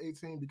parents at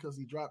 18 because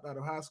he dropped out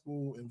of high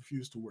school and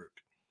refused to work.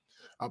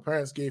 Our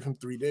parents gave him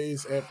 3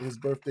 days after his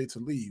birthday to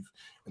leave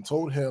and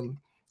told him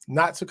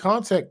not to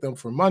contact them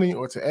for money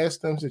or to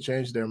ask them to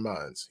change their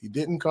minds. He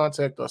didn't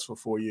contact us for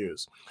 4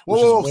 years.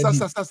 Whoa,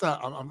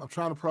 stop. I'm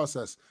trying to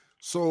process.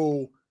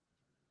 So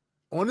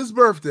on his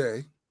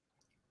birthday,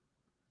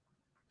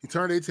 he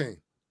turned 18.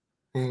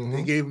 Mm-hmm.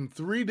 They gave him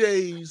 3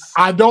 days.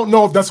 I don't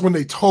know if that's when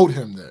they told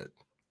him that.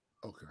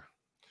 Okay.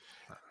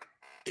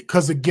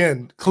 Because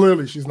again,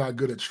 clearly she's not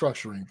good at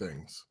structuring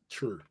things.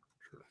 True.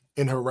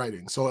 In her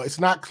writing. So it's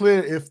not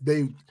clear if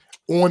they,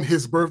 on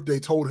his birthday,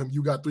 told him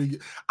you got 3.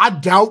 I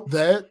doubt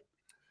that.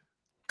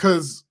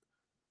 Because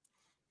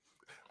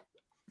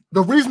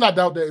the reason I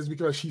doubt that is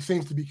because she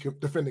seems to be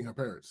defending her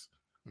parents.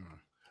 Mm.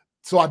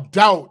 So I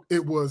doubt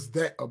it was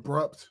that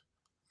abrupt.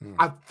 Mm.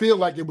 I feel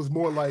like it was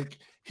more like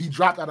he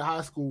dropped out of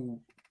high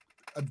school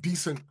a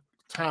decent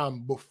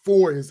time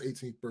before his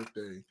 18th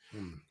birthday.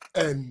 Mm.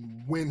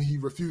 And when he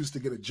refused to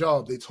get a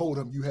job, they told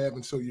him you have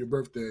until your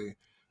birthday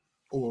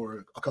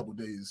or a couple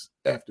days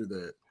after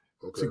that.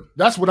 Okay. So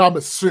that's what I'm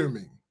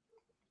assuming.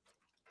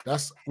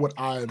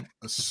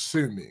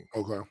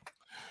 Okay.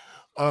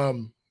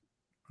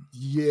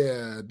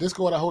 Yeah,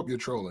 Discord, I hope you're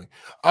trolling.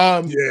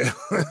 Yeah.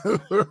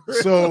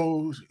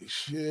 So,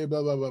 shit,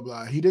 blah, blah, blah,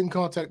 blah. He didn't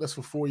contact us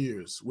for 4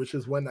 years, which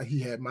is when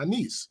he had my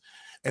niece,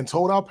 and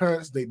told our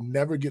parents they'd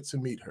never get to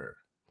meet her.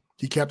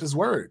 He kept his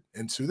word,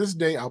 and to this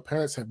day, our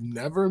parents have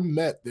never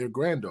met their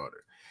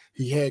granddaughter.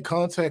 He had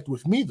contact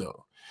with me,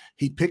 though.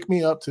 He'd pick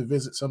me up to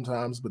visit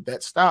sometimes, but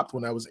that stopped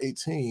when I was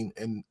 18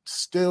 and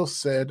still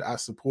said I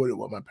supported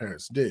what my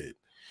parents did.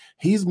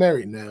 He's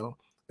married now,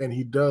 and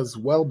he does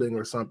welding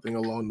or something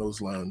along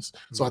those lines.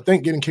 So I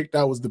think getting kicked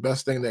out was the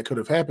best thing that could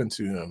have happened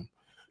to him.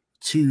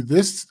 To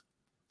this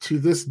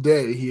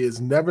day, he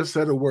has never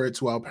said a word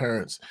to our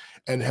parents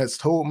and has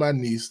told my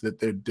niece that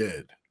they're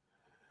dead.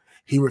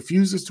 He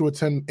refuses to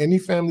attend any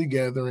family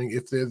gathering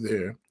if they're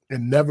there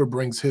and never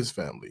brings his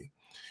family.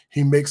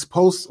 He makes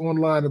posts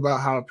online about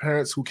how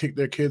parents who kick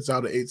their kids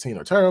out at 18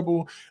 are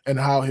terrible and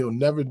how he'll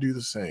never do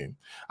the same.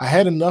 I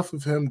had enough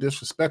of him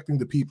disrespecting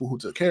the people who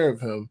took care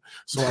of him,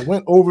 so I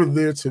went over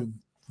there to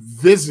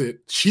visit.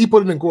 She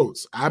put it in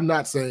quotes. I'm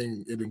not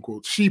saying it in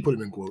quotes. She put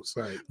it in quotes.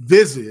 Right.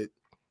 Visit,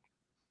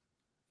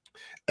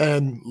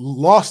 and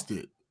lost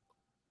it.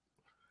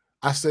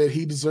 I said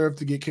he deserved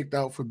to get kicked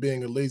out for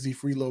being a lazy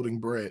freeloading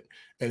brat,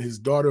 and his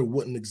daughter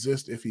wouldn't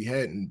exist if he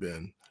hadn't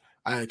been.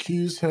 I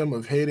accused him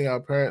of hating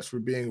our parents for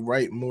being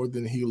right more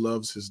than he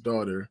loves his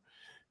daughter.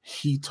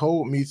 He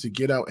told me to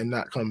get out and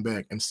not come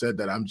back and said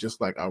that I'm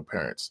just like our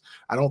parents.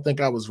 I don't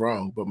think I was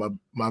wrong, but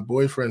my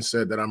boyfriend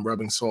said that I'm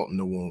rubbing salt in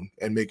the wound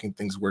and making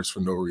things worse for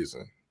no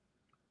reason.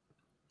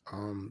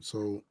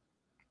 So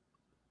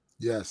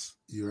yes,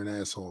 you're an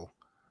asshole.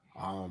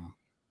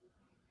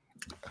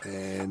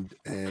 And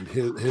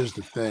here's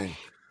the thing.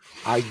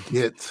 I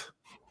get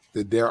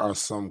that there are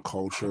some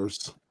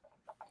cultures,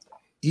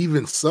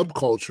 even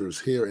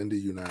subcultures here in the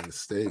United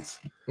States,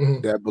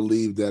 that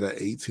believe that an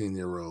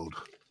 18-year-old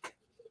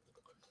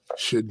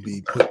should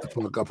be put the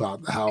fuck up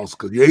out the house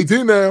because you're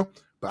 18 now.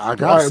 But I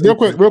got real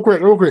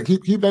quick.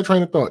 Keep that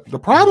train of thought. The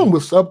problem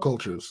with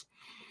subcultures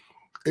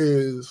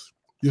is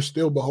you're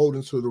still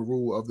beholden to the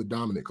rule of the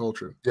dominant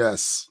culture.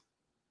 Yes.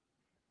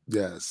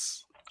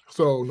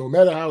 So no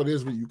matter how it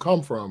is where you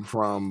come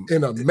from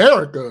in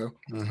America,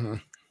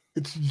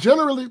 it's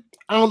generally,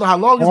 I don't know how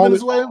long it's been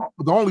this way.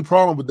 The only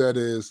problem with that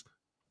is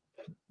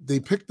they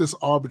picked this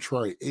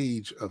arbitrary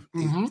age of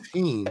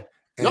 18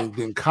 and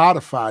then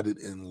codified it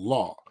in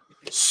law.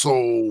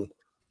 So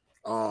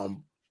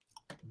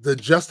the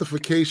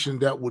justification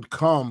that would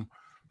come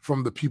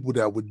from the people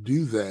that would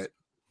do that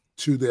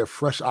to their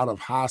fresh out of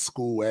high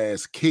school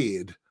ass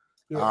kid,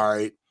 all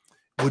right,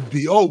 would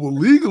be, oh, well,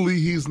 legally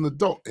he's an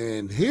adult.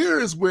 And here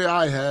is where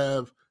I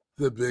have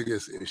the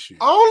biggest issue.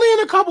 Only in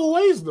a couple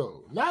ways,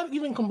 though. Not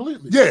even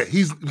completely. Yeah,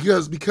 he's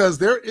because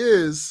there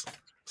are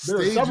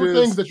several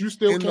things that you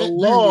still can't do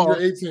when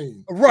you're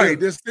 18. Right.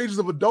 There's stages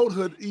of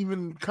adulthood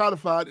even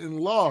codified in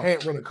law.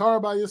 Can't rent a car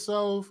by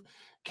yourself,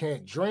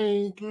 can't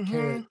drink,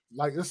 can't,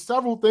 like, there's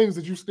several things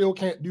that you still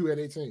can't do at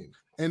 18.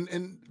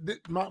 And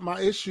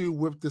my issue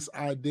with this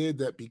idea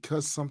that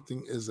because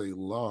something is a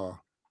law,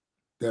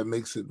 that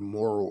makes it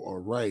moral or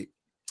right,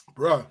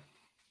 bruh.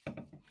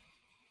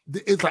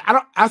 It's like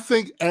I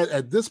think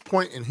at this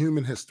point in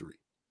human history,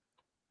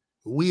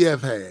 we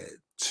have had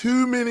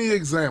too many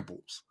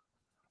examples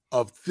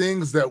of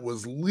things that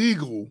was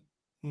legal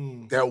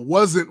that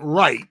wasn't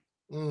right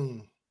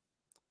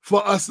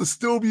for us to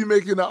still be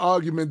making the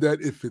argument that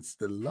if it's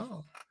the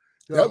law,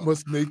 that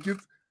must make it.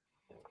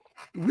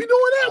 We doing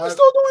that? We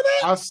still doing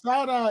that? I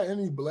side-eye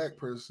any black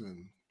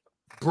person,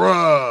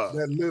 bruh,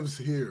 that lives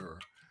here.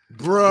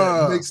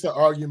 Bruh, that makes the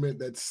argument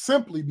that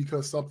simply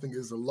because something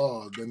is a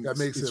law, then that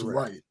makes it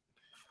right.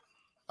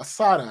 I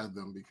side-eye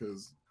them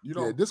because you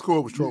don't. Yeah,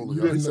 Discord was trolling.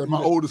 He said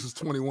my oldest is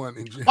 21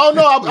 in January. Oh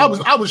no,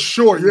 I was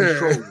sure you were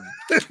trolling.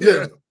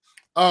 Yeah.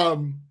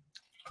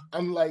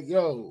 I'm like,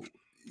 yo,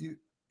 you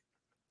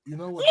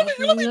know what?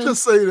 Let me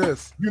just say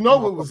this. You know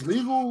what was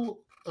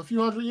legal a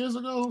few hundred years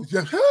ago?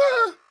 Yeah.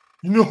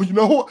 You know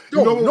what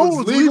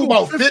was legal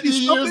about 50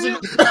 years ago?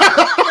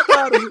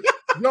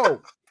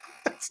 No.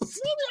 I'm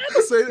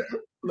gonna say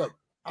that. Look,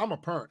 I'm a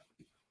parent,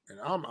 and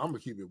I'm gonna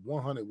keep it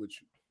 100 with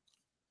you.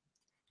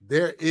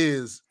 There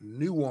is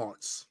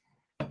nuance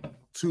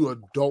to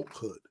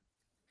adulthood,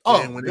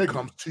 and when it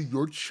comes to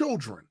your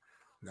children.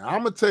 Now,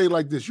 I'm gonna tell you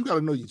like this: you got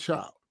to know your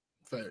child.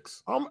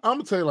 Facts. I'm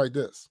gonna tell you like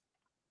this: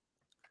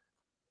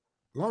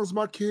 as long as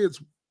my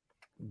kids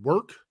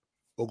work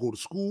or go to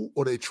school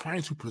or they're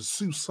trying to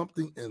pursue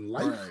something in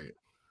life,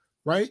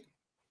 right?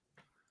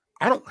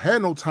 I don't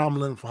have no time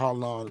limit for how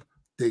long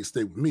they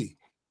stay with me.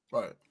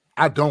 Right.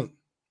 I don't.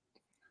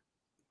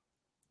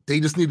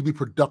 They just need to be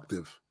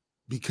productive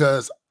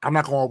because I'm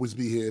not going to always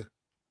be here.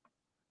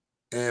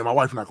 And my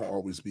wife not going to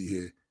always be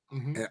here.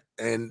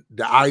 And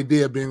the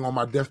idea of being on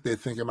my deathbed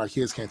thinking my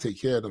kids can't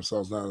take care of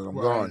themselves now that I'm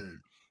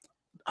gone,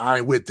 I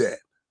ain't with that.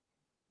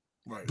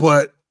 Right.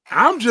 But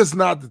I'm just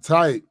not the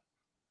type.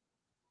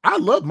 I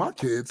love my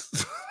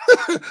kids.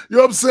 You know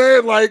what I'm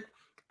saying? Like,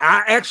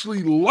 I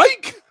actually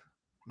like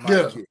my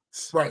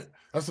kids. Right.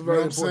 That's a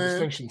very important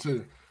distinction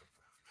too.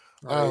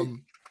 Right.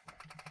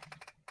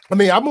 I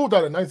mean, I moved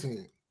out at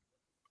 19,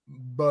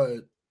 but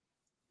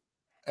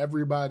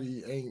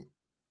everybody ain't.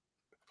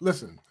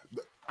 Listen,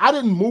 I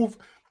didn't move.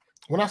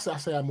 When I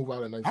say I moved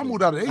out at 19, I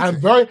moved out at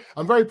 18.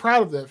 I'm very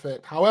proud of that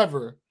fact.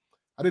 However,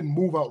 I didn't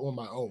move out on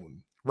my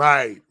own.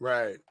 Right.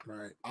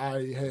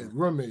 I had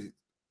roommates,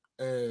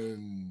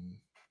 and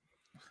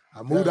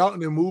I moved out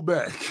and then moved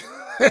back.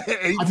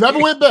 I never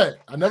went back.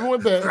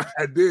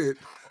 I did.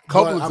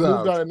 Couple of times. I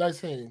moved out at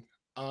 19.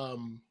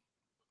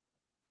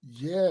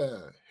 Yeah,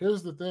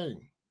 here's the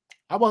thing.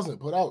 I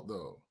wasn't put out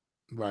though.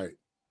 Right.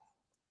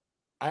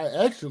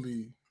 That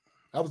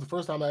was the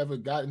first time I ever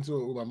got into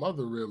it with my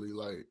mother, really.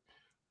 Like,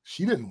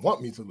 she didn't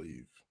want me to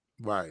leave.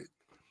 Right.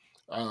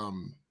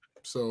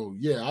 So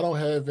yeah, I don't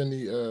have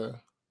any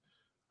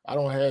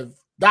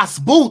Das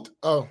Boot.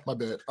 Oh, my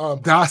bad.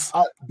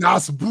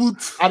 Das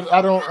Boot.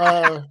 I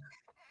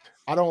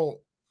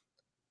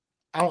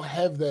don't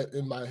have that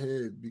in my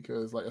head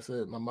because, like I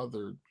said, my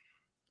mother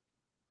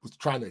was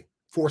trying to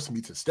force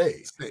me to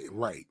stay.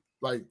 Right.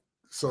 Like,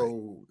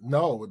 so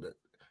no,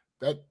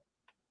 that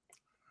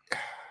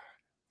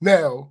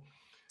now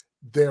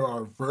there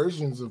are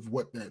versions of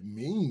what that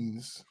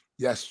means.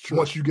 Yes, true.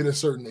 Once you get a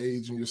certain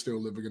age and you're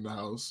still living in the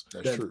house,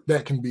 that's true.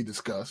 That can be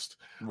discussed.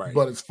 Right.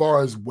 But as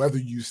far as whether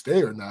you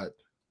stay or not,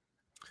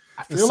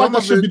 I feel like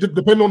that should be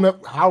depend on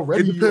how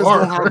ready you are. It depends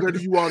on how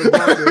ready you are to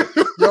go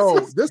there. Yo,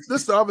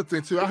 this the other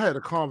thing too. I had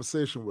a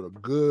conversation with a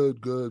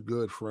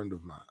good friend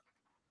of mine.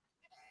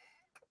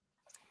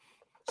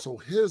 So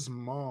his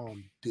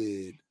mom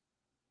did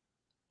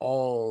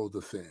all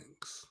the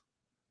things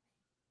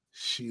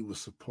she was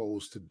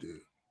supposed to do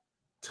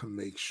to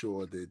make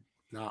sure that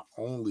not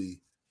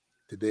only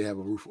did they have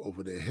a roof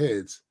over their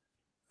heads,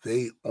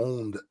 they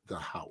owned the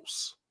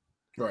house.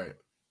 Right.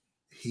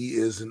 He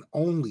is an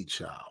only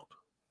child.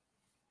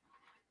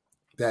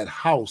 That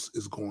house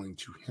is going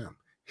to him.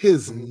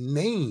 His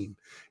name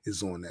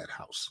is on that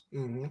house.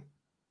 Mm-hmm.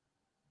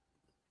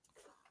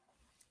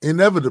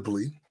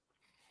 Inevitably,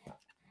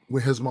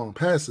 when his mom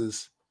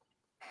passes,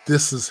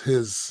 this is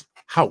his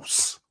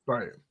house.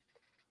 Right.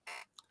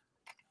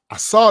 I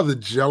saw the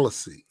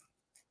jealousy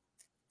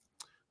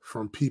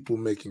from people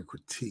making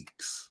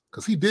critiques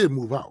because he did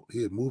move out.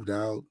 He had moved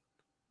out,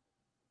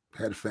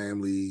 had a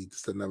family,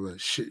 just another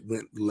shit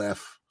went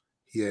left.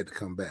 He had to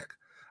come back.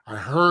 I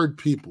heard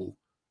people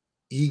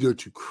eager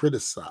to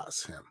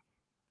criticize him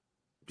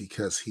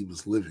because he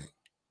was living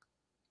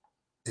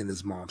in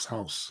his mom's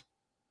house.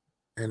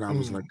 And I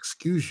was like,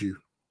 excuse you,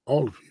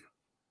 all of you.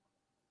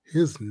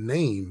 His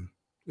name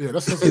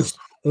is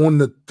on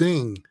the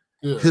thing.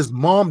 Yeah. His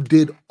mom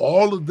did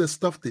all of the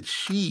stuff that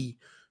she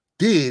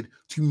did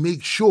to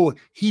make sure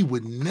he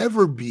would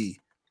never be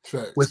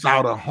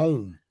without a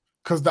home.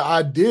 Because the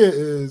idea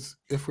is,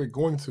 if we're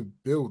going to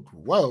build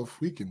wealth,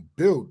 we can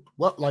build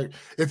what. Like,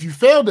 if you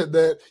failed at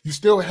that, you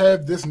still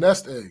have this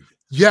nest egg.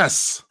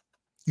 Yes,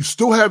 you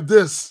still have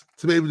this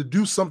to be able to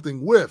do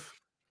something with.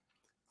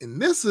 And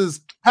this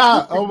is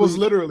almost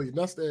literally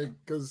nest egg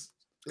because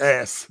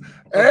ass.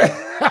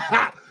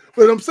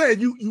 But I'm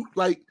saying you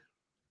like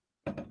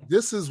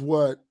this is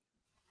what,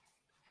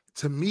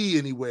 to me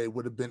anyway,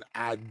 would have been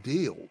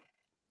ideal,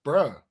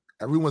 bruh.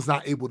 Everyone's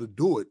not able to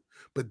do it,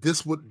 but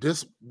this would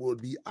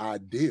be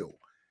ideal.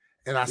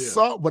 And I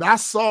saw what I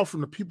saw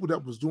from the people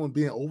that was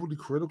being overly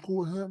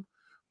critical of him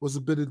was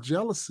a bit of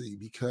jealousy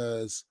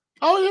because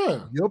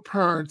your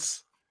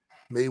parents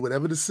made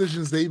whatever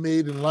decisions they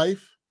made in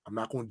life. I'm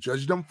not going to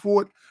judge them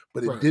for it,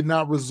 but it did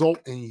not result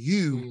in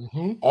you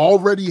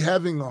already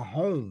having a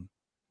home.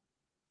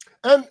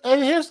 And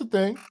here's the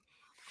thing.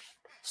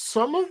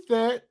 Some of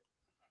that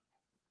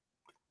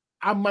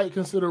I might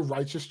consider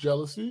righteous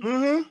jealousy.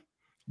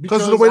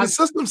 Because of the way the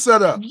system's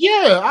set up.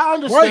 Yeah, I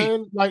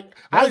understand.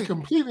 I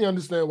completely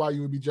understand why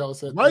you would be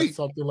jealous at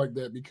something like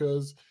that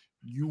because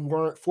you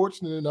weren't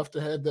fortunate enough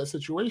to have that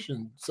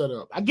situation set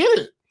up. I get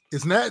it.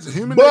 It's not it's a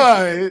human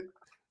nature.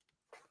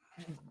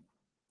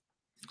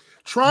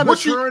 Trying to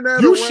turn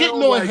that you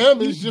shitting on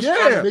him is just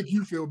trying to make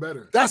you feel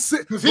better. That's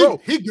it. Bro,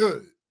 he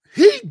good.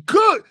 He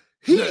good.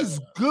 He's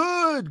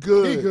good.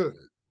 He good.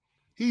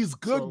 He's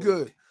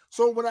good.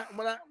 So when I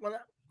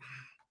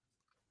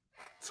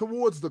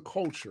towards the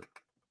culture,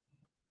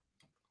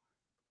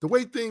 the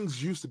way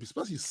things used to be,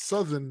 especially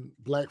Southern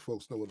Black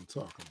folks know what I'm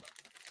talking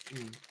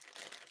about.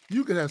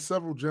 You could have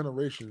several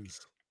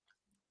generations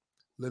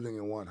living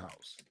in one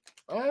house.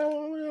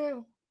 Oh yeah,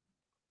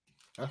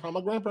 that's how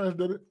my grandparents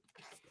did it.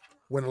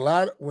 When a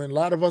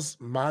lot of us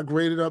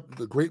migrated up,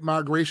 the Great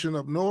Migration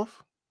up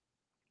north,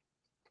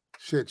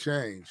 shit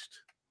changed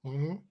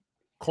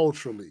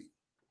culturally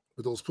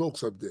with those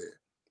folks up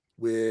there,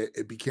 where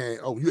it became,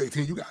 oh, you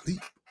 18, you got to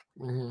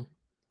leave.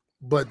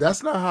 But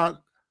that's not how.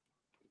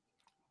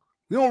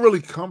 We don't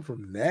really come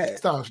from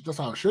that. That's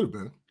how it should have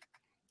been.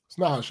 It's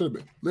not how it should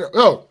have been.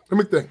 Oh, let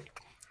me think.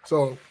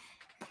 So,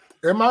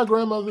 in my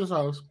grandmother's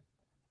house,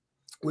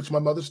 which my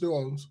mother still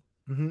owns,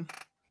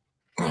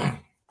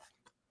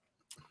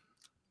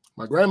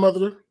 my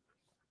grandmother,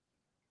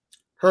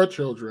 her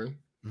children,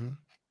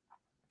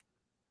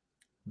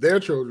 their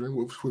children,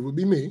 which would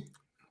be me,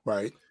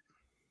 right,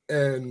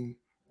 and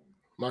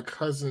my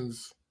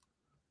cousin's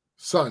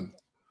son,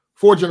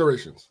 4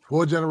 generations.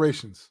 4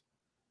 generations.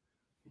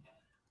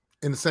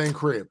 In the same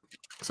crib.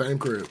 Same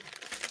crib.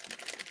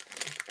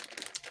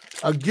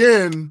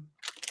 Again,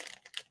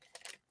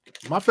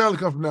 my family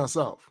comes from down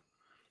south.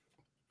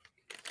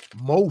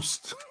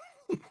 Most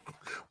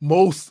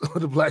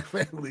of the Black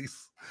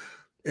families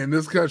in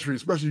this country,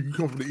 especially if you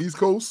come from the East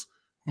Coast,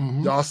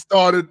 y'all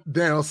started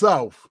down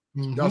south.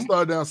 Y'all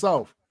started down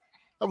south.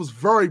 That was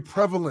very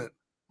prevalent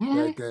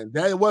back then.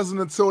 That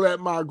wasn't until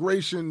that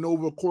migration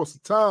over the course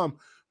of time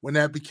when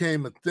that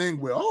became a thing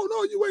where, oh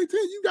no, you 18,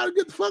 you got to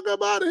get the fuck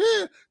up out of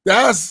here.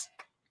 That's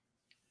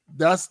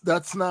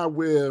not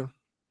where.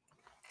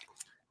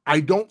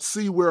 I don't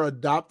see where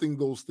adopting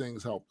those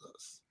things helped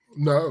us.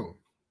 No,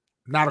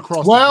 not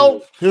across.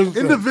 Well, the board.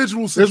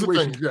 Individual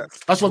situations. Yes,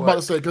 that's what I was about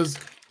to say because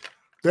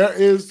there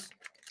is,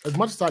 as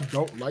much as I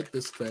don't like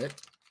this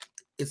fact,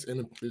 it's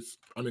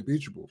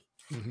unimpeachable.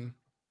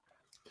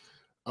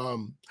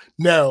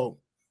 Now,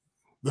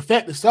 the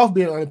fact itself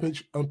being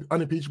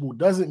unimpeachable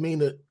doesn't mean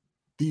that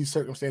these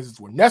circumstances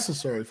were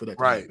necessary for that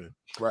to happen.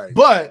 Right.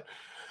 But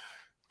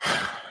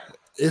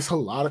it's a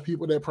lot of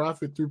people that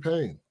profit through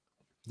pain.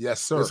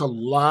 Yes, sir. There's a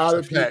lot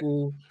of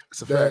people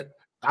that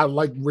I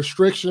like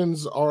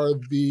restrictions are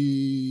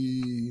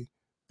the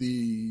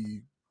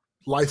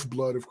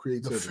lifeblood of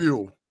creativity. The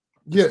fuel.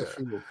 Yeah. The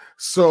fuel.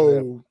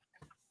 So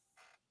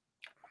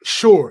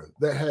sure,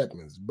 that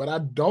happens, but I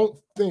don't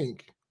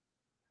think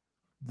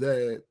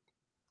that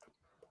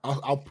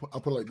I'll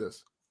put it like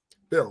this.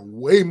 There are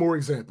way more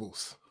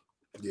examples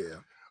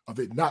of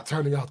it not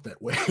turning out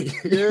that way.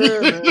 Yeah,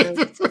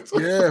 man.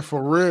 Yeah,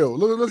 for real.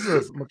 Listen to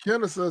this.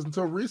 McKenna says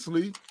until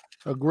recently,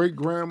 her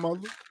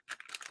great-grandmother,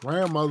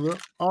 grandmother,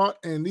 aunt,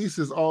 and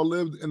nieces all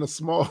lived in a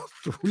small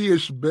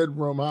 3-ish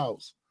bedroom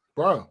house.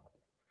 Bro.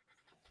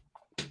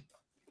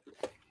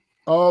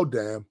 Oh,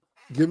 damn.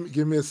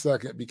 Give me a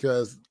second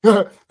because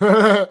yeah.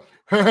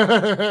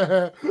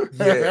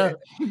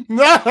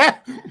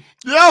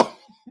 Yo.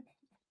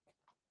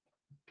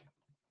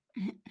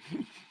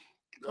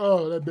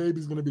 Oh, that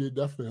baby's gonna be the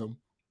death for him.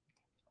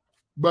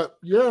 But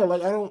yeah,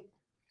 like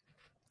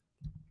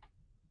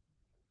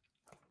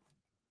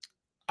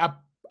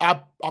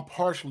I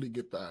partially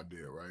get the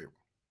idea, right?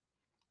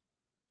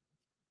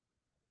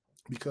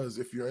 Because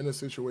if you're in a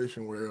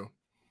situation where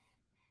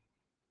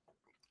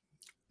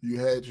you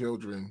had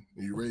children,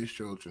 you raised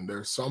children,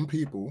 there's some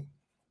people,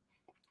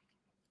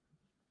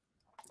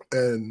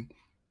 and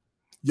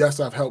yes,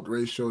 I've helped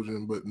raise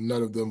children, but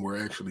none of them were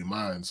actually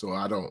mine. So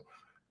I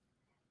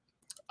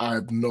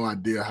have no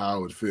idea how I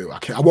would feel.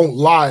 I won't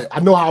lie.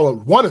 I know how I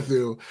would want to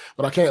feel,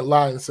 but I can't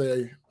lie and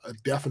say a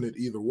definite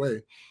either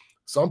way.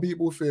 Some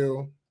people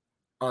feel,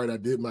 all right, I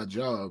did my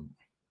job.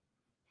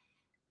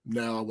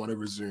 Now I want to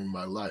resume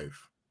my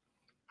life.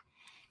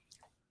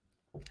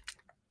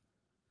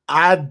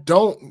 I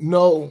don't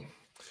know.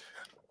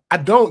 I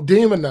don't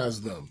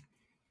demonize them.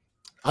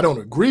 I don't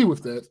agree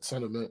with that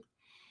sentiment,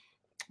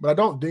 but I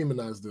don't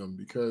demonize them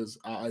because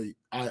I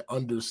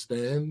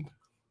understand.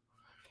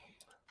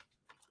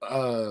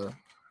 But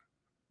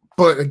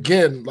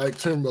again, like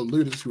Tim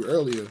alluded to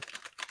earlier,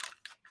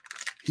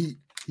 he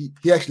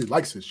actually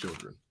likes his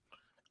children.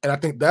 And I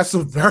think that's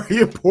a very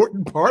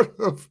important part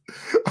of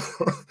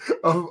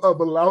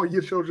allowing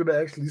your children to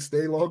actually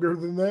stay longer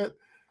than that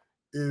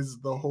is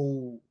the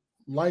whole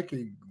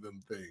liking them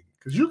thing.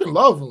 Because you can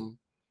love them.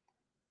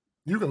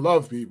 You can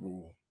love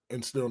people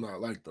and still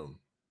not like them.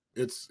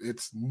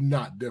 It's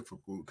not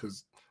difficult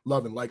because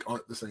love and like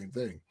aren't the same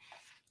thing.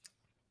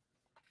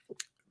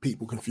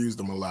 People confuse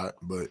them a lot,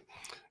 but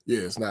yeah,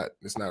 it's not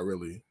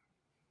really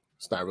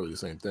the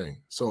same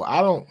thing. So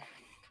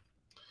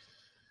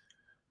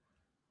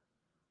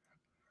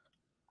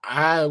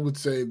I would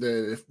say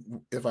that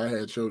if I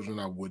had children,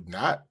 I would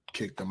not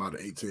kick them out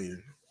of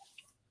 18.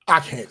 I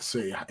can't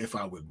say if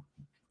I would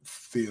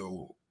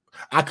feel.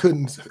 I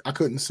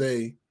couldn't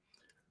say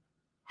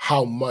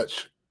how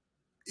much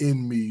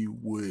in me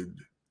would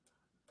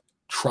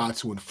try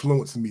to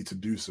influence me to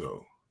do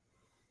so,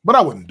 but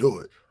I wouldn't do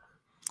it.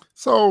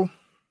 So,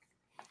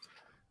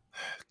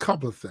 a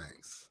couple of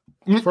things.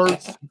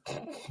 First,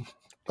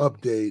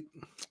 update.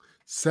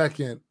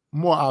 Second,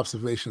 more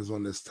observations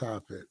on this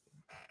topic.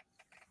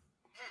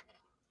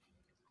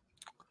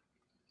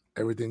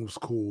 Everything was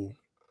cool.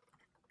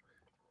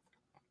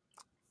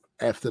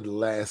 After the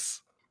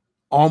last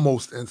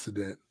almost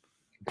incident,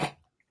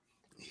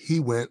 he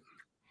went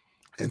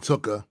and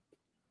took a,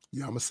 I'm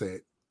going to say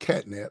it,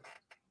 cat nap.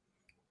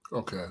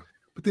 Okay.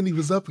 But then he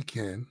was up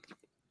again,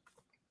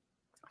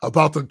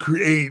 about to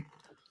create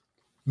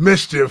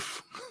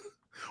mischief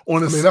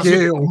on a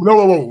scale.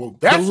 Whoa.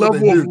 That's the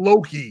level of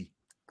Loki.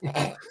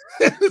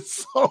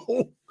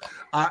 So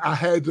I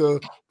had to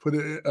put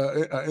an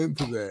end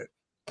to that.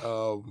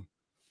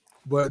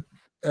 But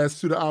as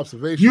to the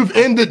observation, you've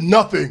ended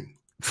nothing.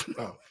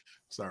 Oh,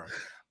 sorry.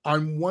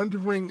 I'm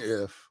wondering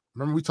if,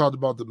 remember we talked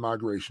about the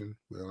migration,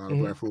 where a lot of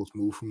black folks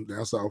moved from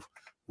down south,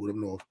 moved up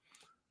north.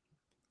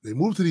 They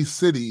moved to these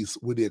cities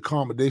where the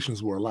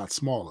accommodations were a lot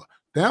smaller.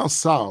 Down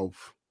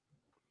south,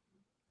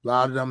 a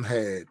lot of them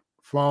had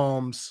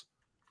farms,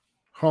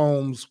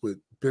 homes with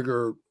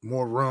bigger,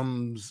 more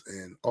rooms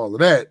and all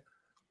of that.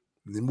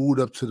 And they moved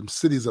up to them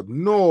cities up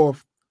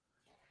north.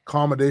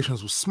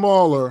 Accommodations were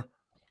smaller.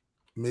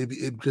 Maybe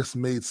it just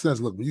made sense.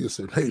 Look, when you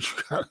said, hey,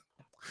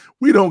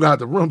 we don't got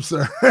the room,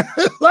 sir.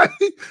 Like,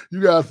 we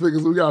gotta figure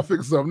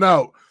something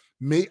out.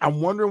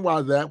 I'm wondering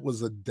why that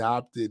was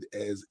adopted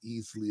as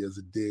easily as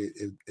it did,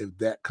 if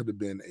that could have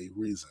been a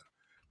reason.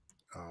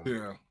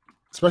 Yeah.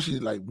 Especially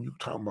like when you're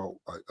talking about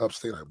like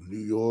upstate, like New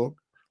York,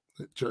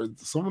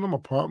 some of them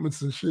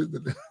apartments and shit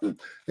that they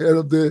had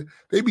up there,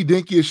 they be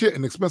dinky as shit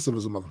and expensive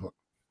as a motherfucker.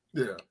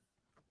 Yeah.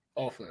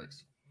 All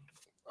facts.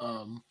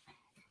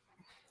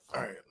 All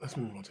right, let's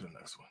move on to the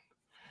next one.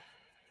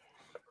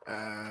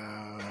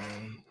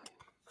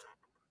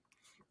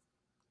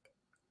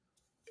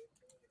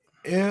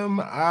 Am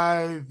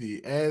I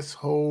the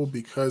asshole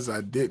because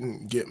I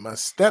didn't get my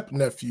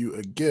stepnephew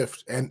a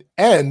gift and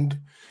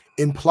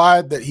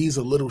implied that he's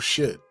a little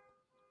shit?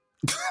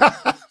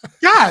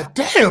 God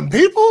damn,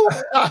 people.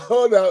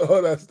 Hold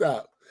on,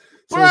 stop.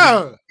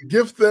 So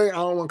gift thing, I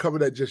don't want to cover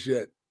that just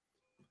yet.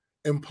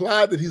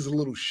 Implied that he's a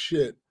little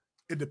shit.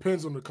 It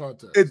depends on the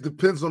context. It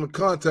depends on the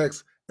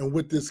context and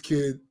with this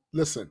kid.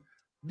 Listen,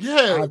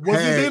 Yeah, was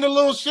he being a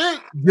little shit?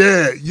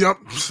 Yeah, yep.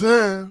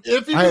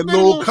 If he I had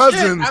little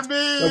cousins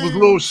that was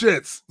little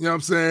shits. You know what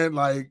I'm saying?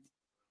 Like,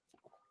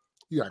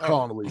 you got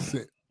called the way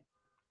sent.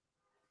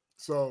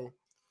 So,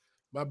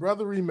 my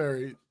brother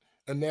remarried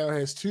and now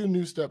has 2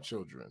 new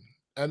stepchildren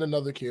and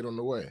another kid on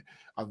the way.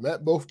 I've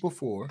met both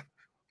before,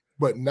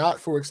 but not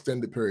for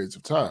extended periods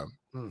of time.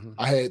 Mm-hmm.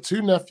 I had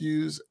 2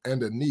 nephews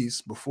and a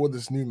niece before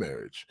this new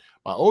marriage.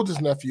 My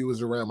oldest nephew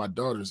is around my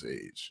daughter's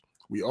age.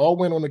 We all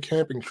went on a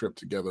camping trip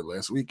together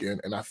last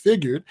weekend, and I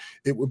figured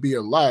it would be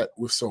a lot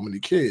with so many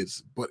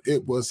kids, but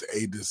it was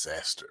a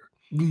disaster.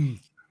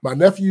 My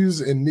nephews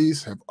and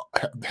niece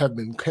have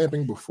been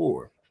camping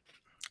before,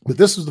 but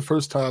this was the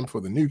first time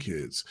for the new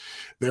kids.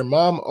 Their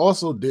mom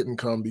also didn't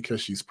come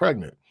because she's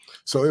pregnant.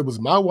 So it was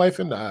my wife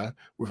and I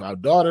with our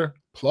daughter,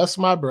 plus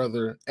my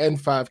brother, and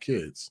 5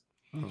 kids.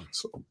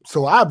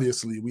 So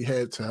obviously we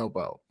had to help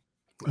out.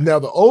 Now,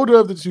 the older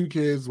of the 2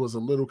 kids was a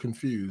little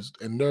confused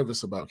and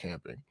nervous about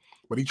camping,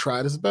 but he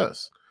tried his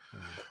best.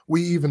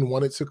 We even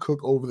wanted to cook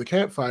over the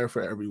campfire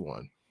for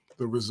everyone.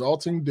 The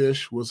resulting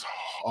dish was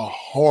a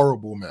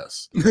horrible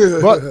mess,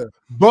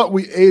 but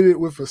we ate it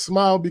with a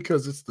smile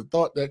because it's the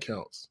thought that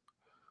counts.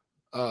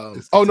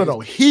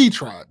 He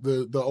tried.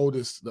 The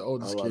oldest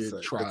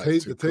kid tried.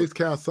 The taste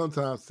counts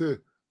sometimes too.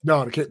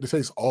 No, the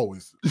taste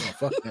always. No,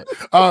 fuck that.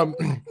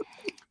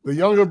 The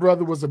younger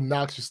brother was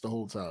obnoxious the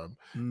whole time.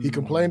 He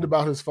complained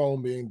about his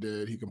phone being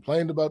dead. He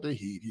complained about the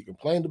heat. He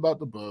complained about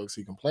the bugs.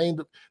 He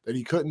complained that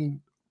he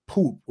couldn't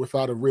poop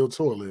without a real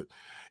toilet.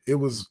 It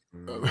was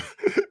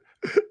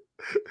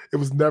it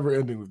was never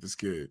ending with this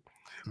kid.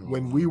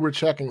 When we were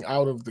checking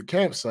out of the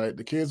campsite,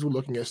 the kids were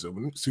looking at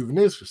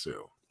souvenirs for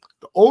sale.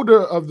 The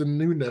older of the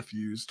new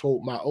nephews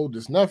told my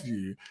oldest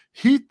nephew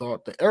he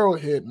thought the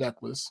arrowhead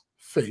necklace,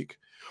 fake,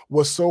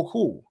 was so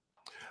cool.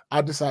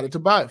 I decided to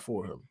buy it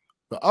for him.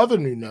 The other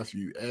new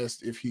nephew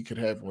asked if he could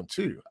have one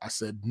too. I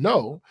said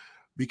no,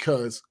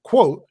 because,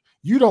 quote,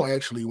 you don't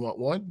actually want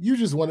one. You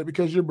just want it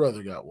because your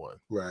brother got one.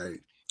 Right.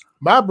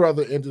 My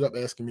brother ended up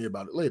asking me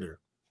about it later.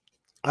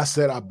 I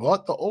said I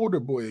bought the older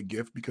boy a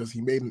gift because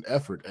he made an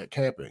effort at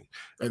camping,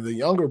 and the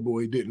younger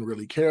boy didn't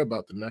really care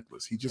about the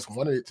necklace. He just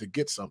wanted it to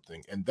get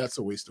something, and that's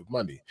a waste of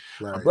money.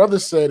 Right. My brother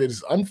said it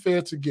is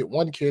unfair to get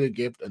one kid a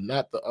gift and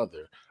not the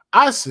other.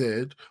 I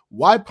said,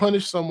 why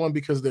punish someone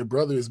because their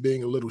brother is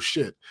being a little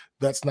shit?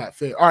 That's not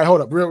fair. All right,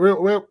 hold up.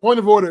 Real point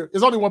of order.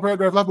 There's only one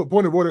paragraph left, but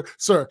point of order.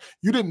 Sir,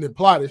 you didn't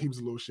imply that he was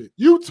a little shit.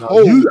 You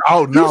told you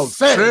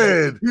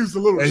said he was a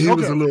little shit. He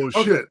was a little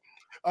shit.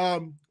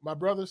 My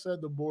brother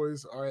said the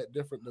boys are at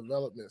different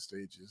development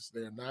stages.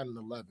 They're 9 and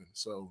 11,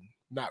 so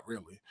not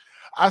really.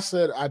 I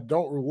said I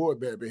don't reward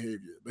bad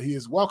behavior, but he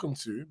is welcome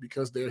to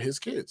because they're his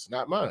kids,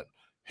 not mine.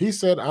 He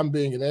said I'm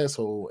being an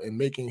asshole and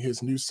making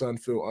his new son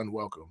feel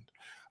unwelcomed.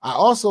 I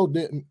also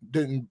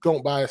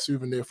don't buy a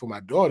souvenir for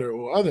my daughter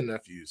or other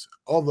nephews,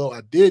 although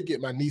I did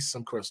get my niece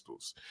some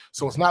crystals.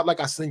 So it's not like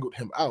I singled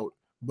him out,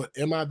 but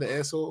am I the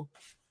asshole?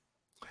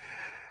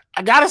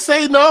 I gotta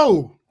say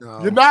no.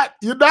 You're not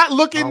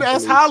looking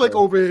as Holic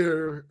over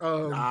here.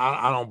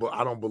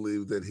 I don't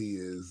believe that he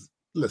is.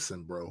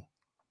 Listen, bro.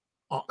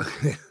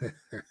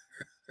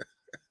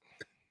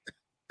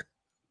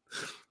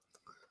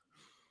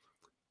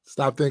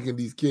 Stop thinking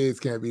these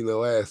kids can't be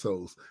little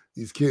assholes.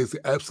 These kids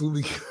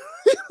absolutely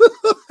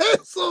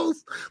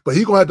assholes. But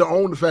he gonna have to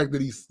own the fact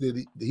that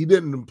he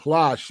didn't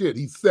imply shit.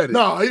 He said it.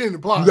 No, he didn't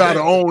imply. You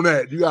gotta own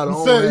that. You gotta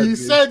own that. He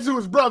said to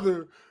his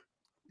brother,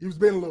 he was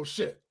being a little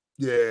shit.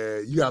 Yeah,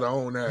 you gotta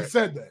own that. He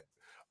said that.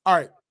 All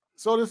right.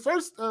 So the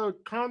first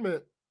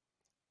comment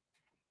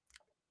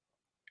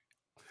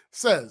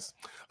says,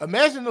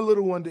 imagine the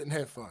little one didn't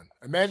have fun.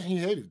 Imagine he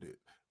hated it.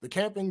 The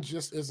camping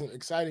just isn't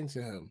exciting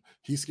to him.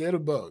 He's scared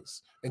of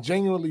bugs and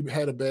genuinely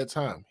had a bad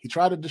time. He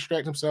tried to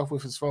distract himself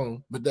with his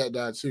phone, but that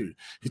died too.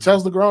 He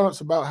tells the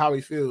grown-ups about how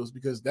he feels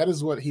because that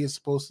is what he is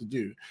supposed to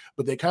do,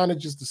 but they kind of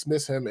just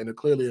dismiss him in a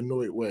clearly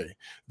annoyed way.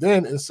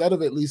 Then, instead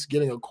of at least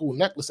getting a cool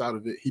necklace out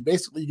of it, he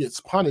basically gets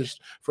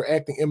punished for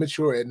acting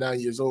immature at 9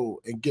 years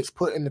old and gets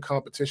put in the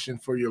competition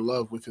for your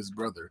love with his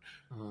brother.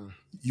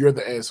 You're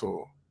the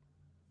asshole.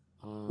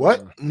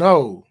 What?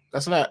 No,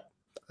 that's not.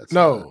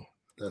 No.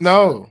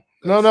 No.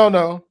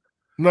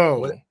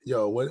 What?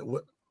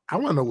 I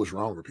want to know what's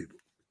wrong with people.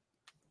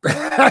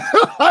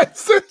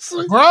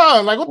 Seriously,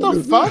 bro, like what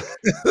the fuck?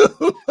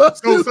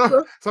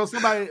 So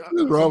somebody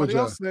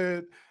else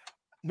said,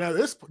 now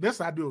this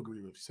I do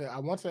agree with. Said I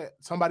want to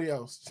somebody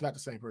else. It's not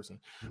the same person.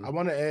 I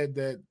want to add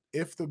that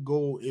if the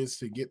goal is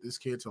to get this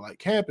kid to like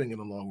camping in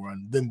the long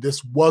run, then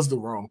this was the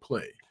wrong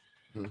play.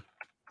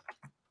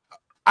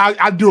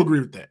 I do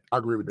agree with that. I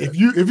agree with that.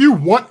 If you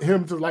want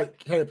him to like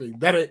camping,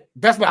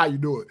 that's not how you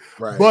do it.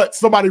 Right. But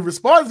somebody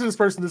responded to this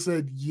person and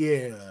said,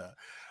 yeah,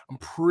 I'm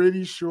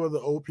pretty sure the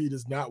OP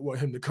does not want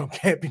him to come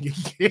camping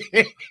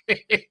again.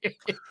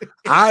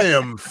 I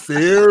am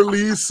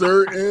fairly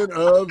certain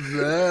of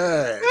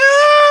that.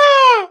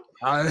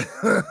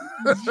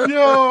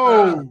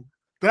 Yo,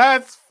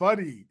 that's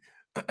funny.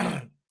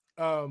 Let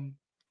me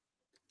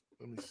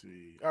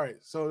see. All right,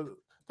 so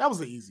that was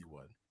an easy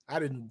one. I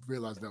didn't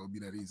realize that would be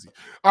that easy.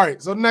 All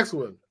right, so next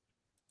one.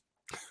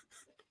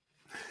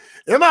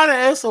 Am I the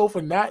asshole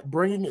for not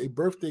bringing a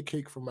birthday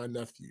cake for my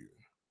nephew?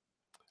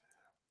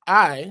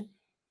 I,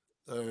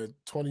 a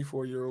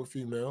 24-year-old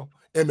female,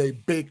 am a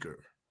baker.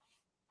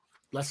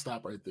 Let's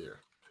stop right there.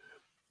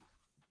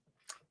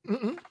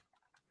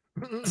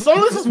 So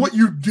this is what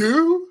you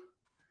do?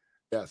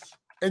 Yes.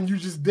 And you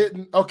just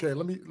didn't. Okay,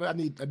 I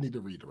need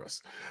to read the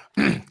rest.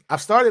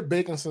 I've started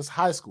baking since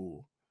high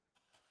school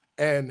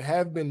and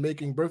have been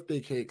making birthday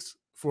cakes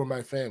for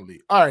my family.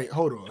 All right,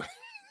 hold on.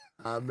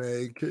 I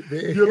mean,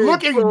 you're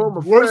looking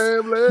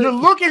worse. You're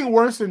looking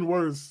worse and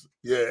worse.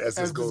 Yeah, as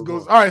this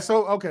goes. All right,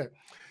 so okay.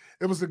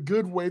 It was a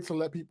good way to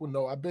let people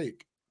know I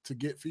bake, to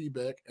get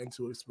feedback, and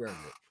to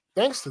experiment.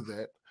 Thanks to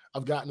that,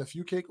 I've gotten a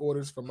few cake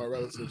orders from my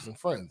relatives and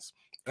friends.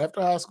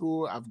 After high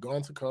school, I've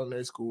gone to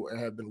culinary school and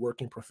have been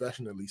working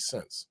professionally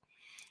since.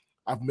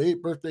 I've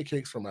made birthday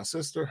cakes for my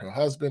sister, her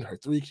husband, her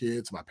 3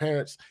 kids, my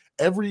parents,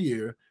 every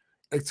year,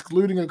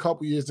 excluding a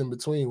couple years in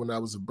between when I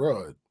was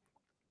abroad.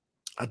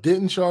 I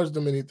didn't charge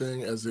them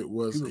anything as it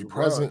was a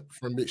present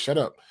from me. Shut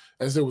up.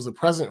 As it was a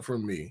present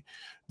from me.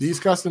 These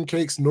custom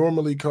cakes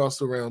normally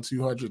cost around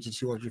 $200 to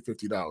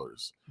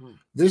 $250.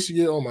 This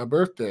year on my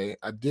birthday,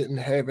 I didn't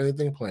have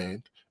anything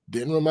planned.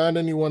 Didn't remind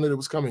anyone that it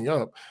was coming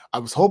up. I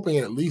was hoping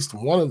at least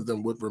one of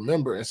them would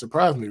remember and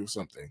surprise me with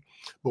something.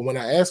 But when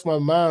I asked my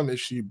mom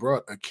if she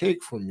brought a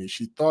cake for me,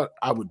 she thought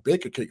I would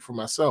bake a cake for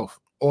myself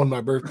on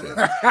my birthday.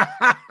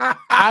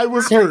 I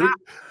was hurt.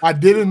 I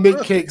didn't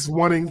make cakes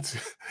wanting to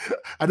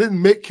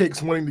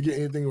get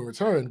anything in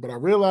return, but I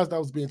realized I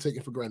was being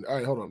taken for granted. All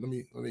right, hold on. Let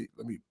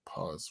me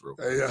pause real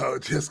quick. Hey, yo,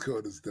 just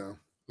call this down.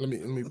 Let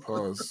me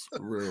pause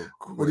real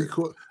quick.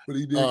 What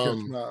he did catch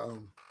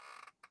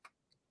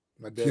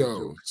my dad. Yo,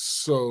 joke.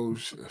 So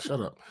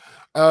shut up.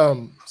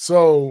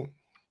 So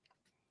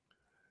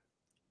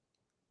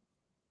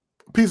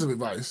piece of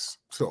advice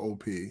to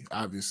OP.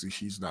 Obviously,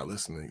 she's not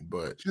listening,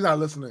 but she's not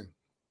listening.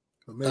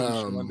 But maybe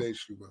one day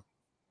she will.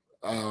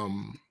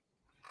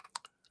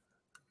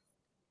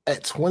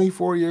 At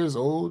 24 years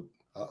old,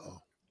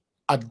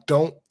 I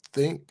don't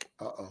think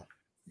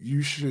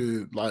you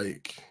should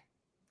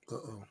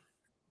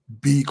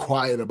be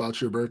quiet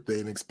about your birthday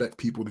and expect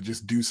people to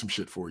just do some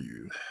shit for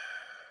you.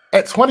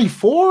 At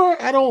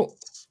 24,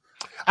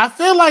 I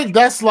feel like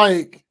that's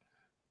like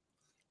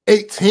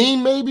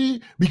 18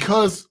 maybe,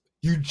 because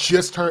you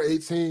just turned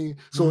 18.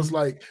 So it's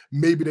like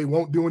maybe they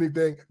won't do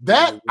anything.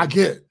 That I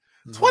get.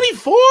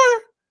 24?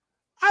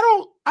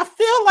 I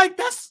feel like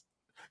that's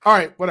all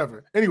right,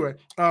 whatever. Anyway,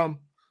 I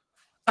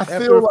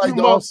feel like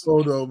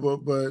also though,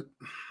 but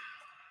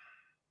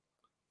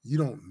you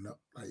don't know.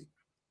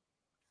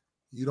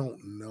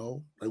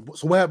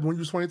 So what happened when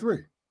you was 23?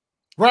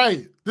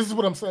 Right. This is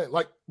what I'm saying.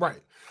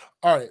 Right.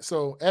 All right.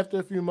 So after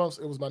a few months,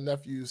 it was my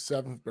nephew's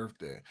 7th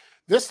birthday.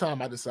 This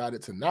time I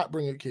decided to not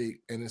bring a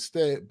cake and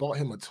instead bought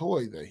him a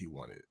toy that he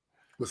wanted.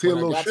 Was he a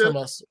little shit?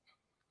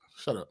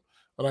 Shut up.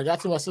 When I got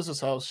to my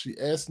sister's house, she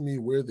asked me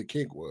where the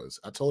cake was.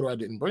 I told her I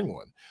didn't bring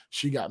one.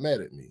 She got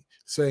mad at me,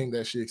 saying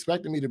that she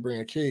expected me to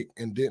bring a cake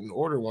and didn't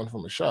order one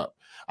from a shop.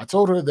 I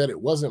told her that it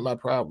wasn't my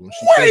problem.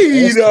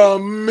 Wait a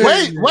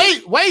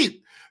minute.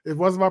 Wait. It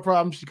wasn't my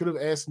problem. She could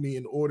have asked me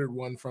and ordered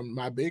one from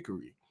my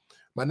bakery.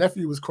 My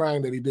nephew was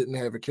crying that he didn't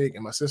have a cake,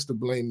 and my sister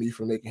blamed me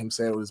for making him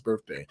sad on his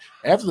birthday.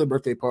 After the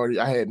birthday party,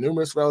 I had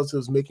numerous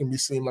relatives making me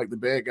seem like the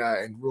bad guy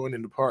and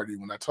ruining the party.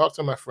 When I talked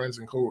to my friends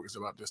and coworkers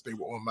about this, they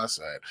were on my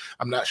side.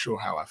 I'm not sure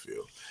how I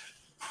feel.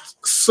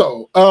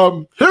 So,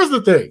 here's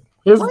the thing.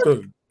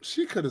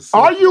 She could have said,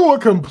 are you a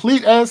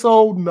complete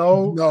asshole?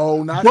 No,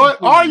 not.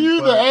 But are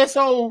you the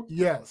asshole?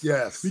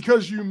 Yes.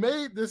 Because you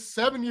made this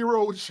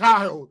 7-year-old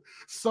child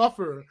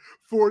suffer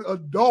for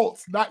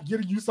adults not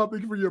getting you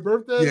something for your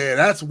birthday. Yeah,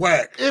 that's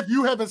whack. If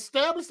you have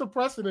established a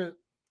precedent,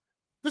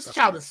 this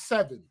child is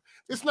 7.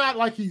 It's not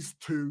like he's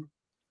 2,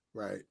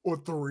 right, or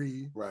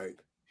 3, right.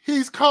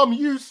 He's come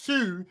used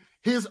to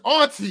his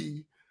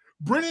auntie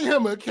bringing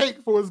him a cake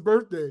for his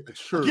birthday. It's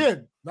true.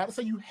 Again, not to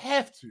say you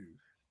have to.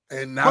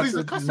 And not to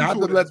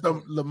let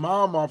the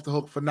mom off the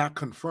hook for not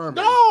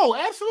confirming. No,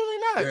 absolutely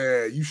not.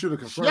 Yeah, you should have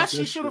confirmed. Yes,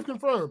 she should have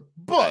confirmed.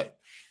 But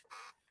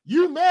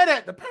you mad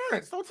at the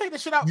parents. Don't take that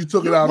shit out. You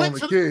took it out on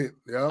the kid.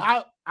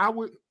 Yeah. I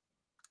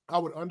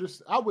would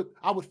understand.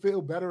 I would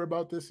feel better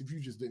about this if you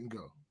just didn't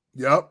go.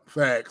 Yep.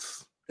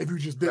 Facts. If you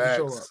just didn't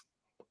show up. Facts.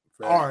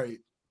 All right.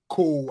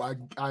 Cool.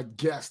 I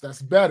guess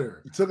that's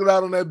better. You took it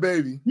out on that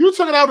baby. You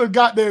took it out on the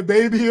goddamn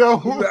baby, yo.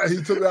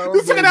 He took it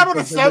out on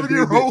a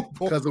 7-year-old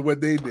because of what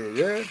they did.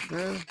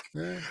 Yeah.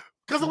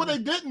 Because of what they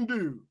didn't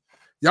do.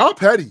 Y'all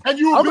petty. And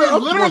you were being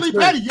literally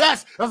petty.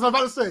 Yes, that's what I'm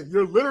about to say.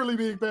 You're literally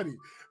being petty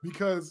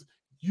because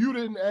you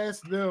didn't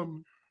ask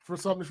them for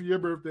something for your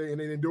birthday and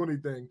they didn't do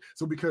anything.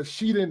 So because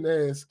she didn't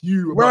ask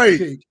you about the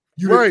cake,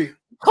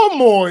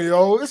 come on,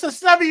 yo. It's a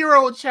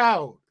 7-year-old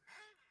child.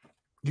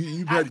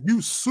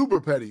 You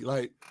super petty.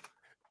 Like,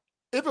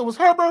 if it was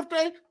her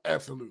birthday,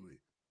 absolutely.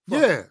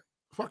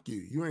 Fuck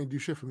you. You ain't do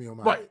shit for me on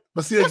mine. Right.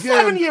 But see,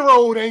 again,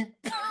 7-year-old ain't.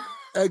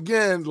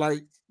 Again,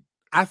 like,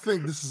 I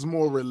think this is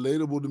more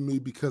relatable to me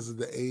because of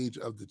the age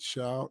of the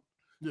child.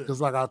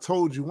 Because, like I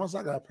told you, once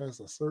I got past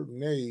a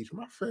certain age,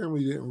 my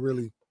family didn't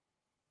really.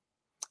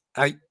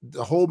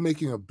 The whole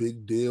making a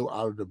big deal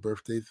out of the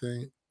birthday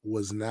thing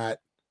was not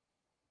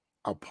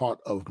a part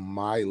of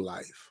my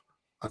life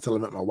until I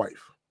met my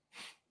wife,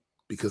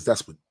 because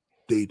that's what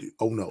they do.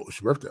 Oh no,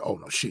 it's your birthday. Oh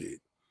no, shit,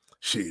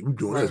 we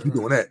doing this, we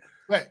doing that.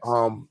 Right.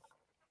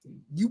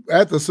 You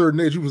at a certain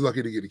age, you was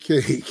lucky to get a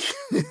cake.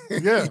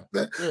 Yeah.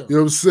 You know what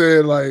I'm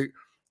saying? Like,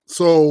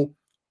 so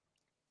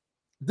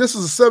this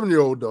is a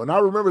 7-year-old though, and I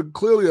remember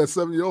clearly at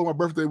 7-year-old, my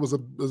birthday was a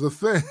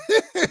thing,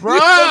 bro.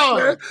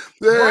 Yeah,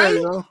 right?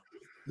 You know?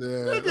 Yeah,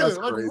 Nigga, that's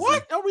like, crazy.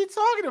 what are we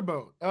talking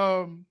about?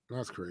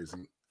 That's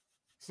crazy.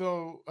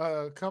 So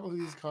a couple of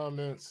these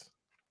comments.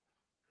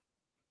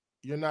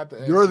 You're not the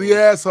asshole. You're the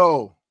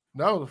asshole.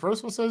 No, the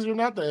first one says you're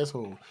not the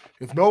asshole.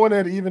 If no one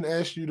had even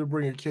asked you to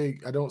bring a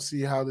cake, I don't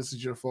see how this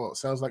is your fault.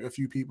 Sounds like a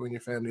few people in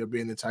your family are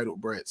being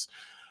entitled brats.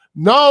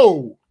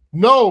 No,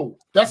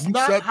 that's you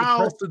not set how.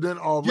 The precedent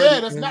already. Yeah,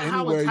 that's not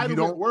how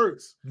entitlement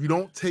works. You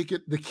don't take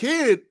it. The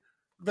kid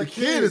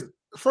is,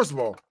 first of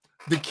all,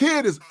 the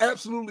kid is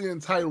absolutely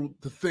entitled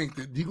to think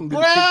that you can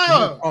get a cake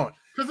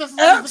from his aunt.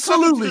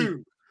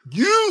 Absolutely.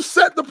 You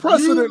set the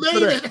precedent for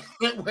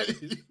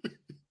that.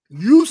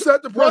 You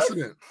set the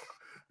precedent.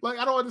 Like,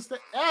 I don't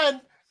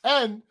understand.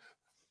 And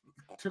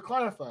to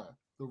clarify,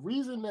 the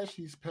reason that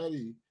she's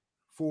petty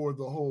for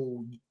the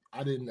whole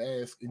I didn't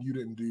ask and you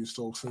didn't do,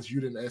 so since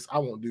you didn't ask, I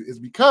won't do, is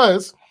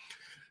because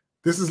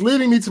this is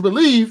leading me to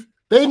believe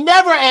they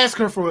never ask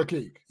her for a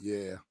cake.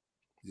 Yeah.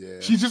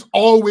 She just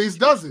always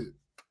does it.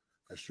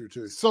 That's true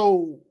too.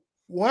 So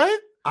what?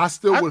 I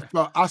still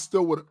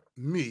would,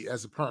 me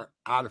as a parent,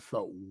 I'd have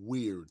felt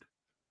weird,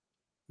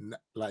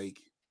 like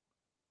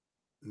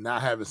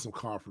not having some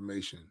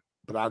confirmation.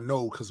 But I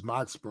know because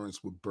my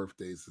experience with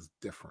birthdays is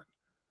different.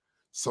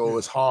 So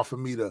it's hard for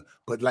me to,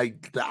 but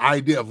like the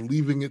idea of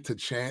leaving it to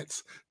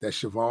chance that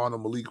Siobhan or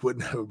Malik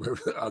wouldn't have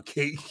a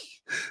cake,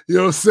 you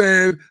know what I'm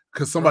saying?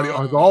 Because somebody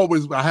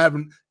I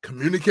haven't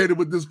communicated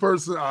with this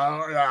person.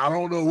 I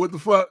don't know what the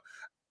fuck.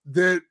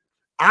 That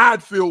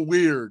I'd feel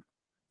weird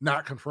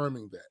not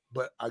confirming that.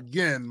 But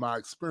again, my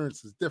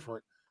experience is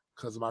different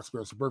because of my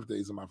experience with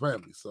birthdays in my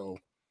family. So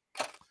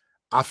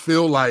I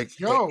feel like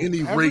at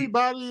any rate,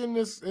 everybody in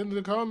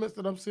the comments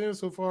that I'm seeing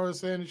so far is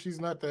saying that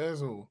she's not the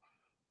asshole.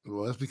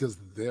 Well, that's because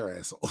they're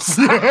assholes.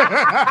 That's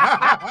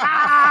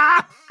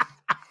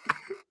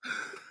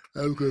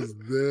because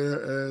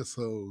they're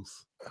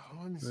assholes.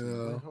 Let me see.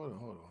 Hold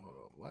on.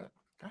 What?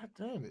 God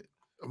damn it.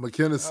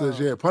 McKenna says,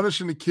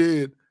 punishing the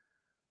kid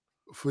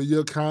for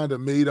your kind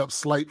of made up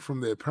slight from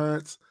their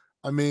parents.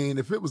 I mean,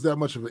 if it was that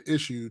much of an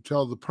issue,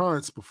 tell the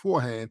parents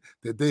beforehand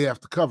that they have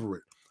to cover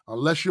it.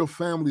 Unless your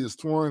family is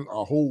throwing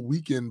a whole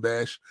weekend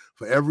bash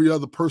for every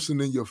other person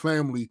in your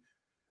family,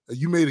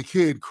 you made a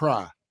kid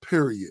cry,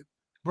 period.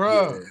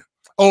 Bro. Yeah.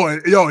 Oh,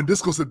 and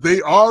Disco said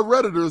they are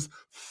Redditors.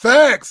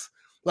 Facts.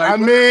 Like, I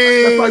mean,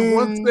 that's like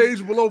one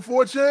stage below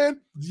 4chan.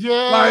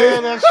 Yeah,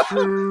 that's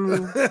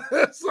true.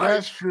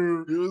 That's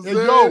true. You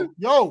know, and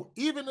yo,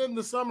 even in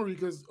the summary,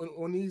 because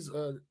on these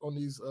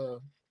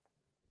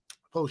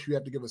posts, you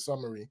have to give a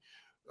summary.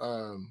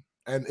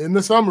 And in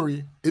the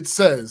summary, it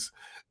says,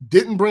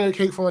 didn't bring a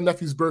cake for my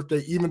nephew's birthday,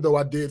 even though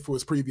I did for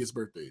his previous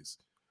birthdays.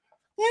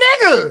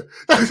 Nigga!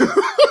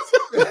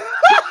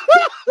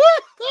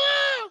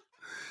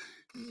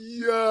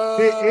 Yeah.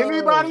 Did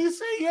anybody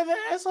say you're the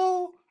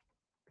asshole?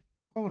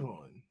 Hold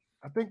on.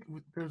 I think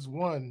there's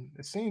one.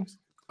 It seems.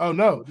 Oh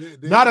no,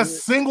 not a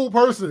single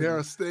person. They're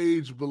a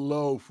stage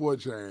below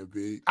 4chan,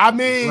 B. I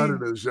mean,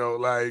 Predator show,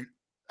 like.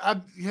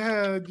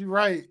 Yeah, you're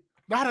right.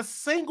 Not a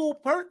single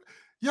person.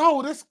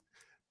 Yo, this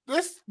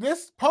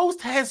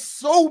post has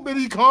so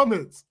many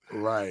comments.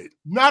 Right.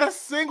 Not a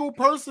single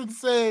person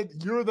said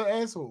you're the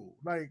asshole.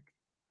 Like.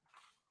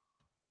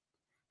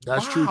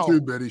 That's true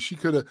too, Betty. She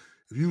could have.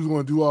 If you was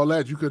going to do all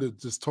that, you could have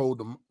just told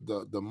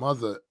the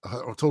mother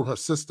or told her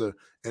sister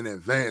in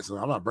advance, and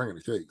I'm not bringing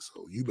the cake,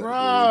 so you better go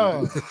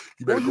ahead.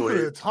 You better go ahead. You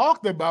could have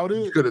talked about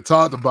it. You could have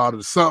talked about it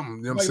or something.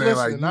 You know what I'm saying?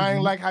 Listen, I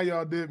ain't like how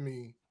y'all did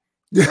me.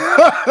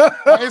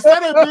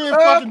 Instead of being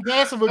fucking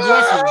passive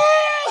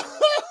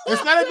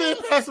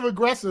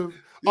aggressive,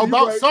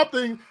 about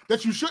something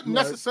that you shouldn't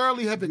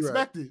necessarily have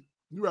expected.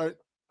 You're right.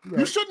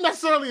 You shouldn't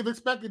necessarily have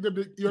expected them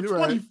to. You're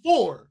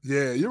 24. Right.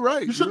 Yeah, you're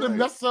right. You shouldn't have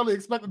necessarily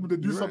expected them to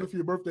do something for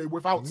your birthday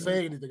without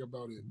saying anything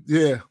about it.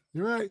 Yeah,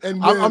 you're right.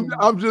 And then,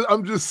 I'm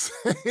just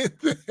saying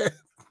that.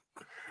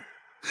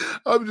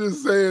 I'm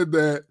just saying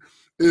that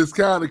it's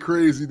kind of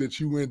crazy that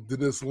you went to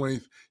this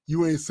length.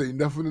 You ain't say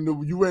nothing.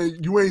 You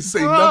ain't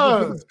say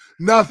nothing.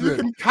 Nothing. You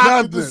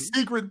concocted the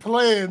secret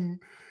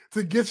plan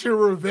to get your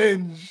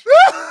revenge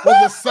for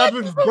the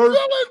 7th birth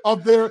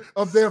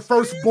of their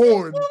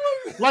firstborn.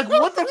 Like,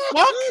 what the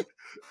fuck?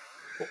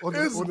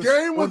 It's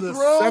Game of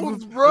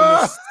Thrones, bro. On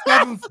the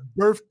 7th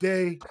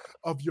birthday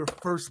of your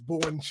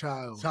firstborn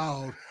child.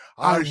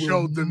 I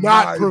shall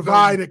not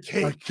provide a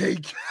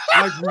cake.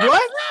 Like,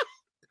 what?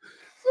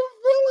 She's a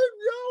villain,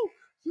 yo.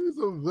 She's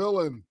a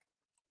villain.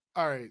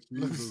 All right,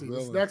 let me see.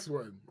 This next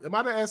one. Am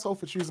I the asshole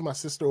for choosing my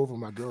sister over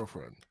my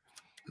girlfriend?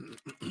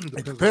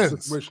 It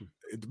depends.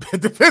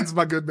 It depends,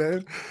 my good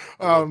man.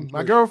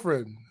 My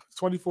girlfriend,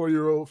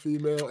 24-year-old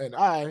female, and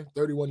I,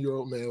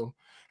 31-year-old male,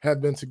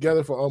 have been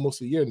together for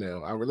almost a year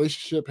now. Our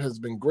relationship has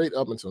been great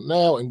up until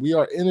now, and we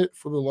are in it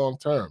for the long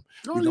term.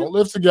 We don't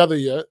live together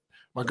yet.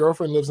 My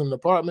girlfriend lives in an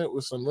apartment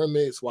with some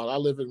roommates while I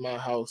live in my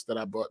house that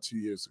I bought 2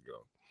 years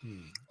ago.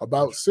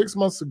 About 6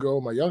 months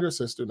ago, my younger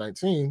sister,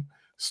 19,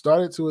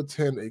 started to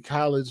attend a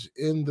college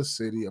in the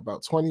city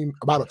about a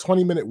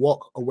 20-minute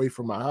walk away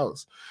from my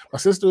house. My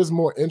sister is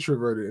more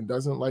introverted and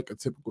doesn't like a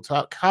typical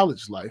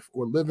college life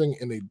or living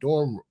in a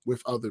dorm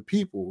with other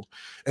people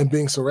and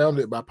being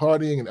surrounded by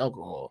partying and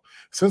alcohol.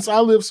 Since I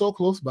live so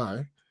close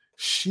by,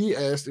 she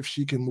asked if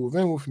she can move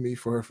in with me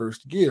for her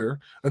first year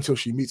until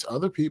she meets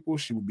other people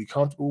she would be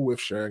comfortable with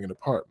sharing an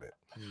apartment.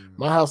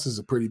 My house is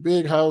a pretty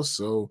big house,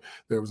 so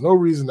there was no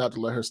reason not to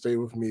let her stay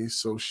with me.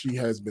 So she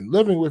has been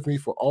living with me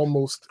for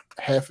almost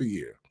half a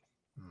year.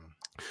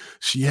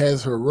 She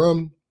has her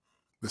room,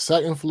 the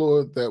second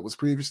floor that was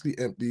previously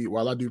empty,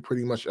 while I do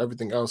pretty much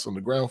everything else on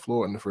the ground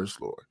floor and the first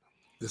floor.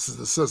 This is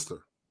the sister.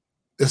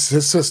 It's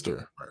his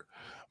sister. Right.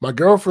 My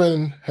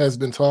girlfriend has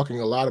been talking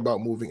a lot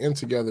about moving in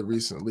together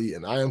recently,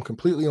 and I am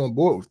completely on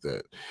board with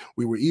that.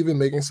 We were even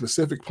making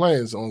specific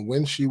plans on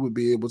when she would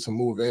be able to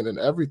move in, and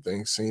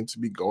everything seemed to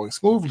be going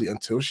smoothly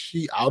until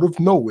she, out of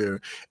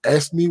nowhere,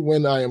 asked me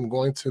when I am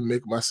going to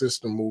make my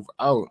sister move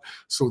out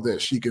so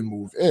that she can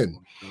move in.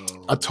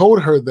 I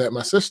told her that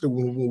my sister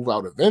will move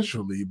out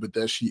eventually, but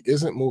that she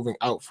isn't moving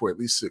out for at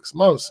least 6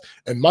 months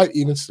and might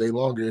even stay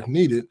longer if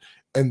needed,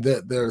 and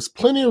that there's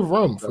plenty of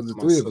room for the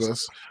three of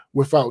us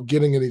without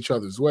getting in each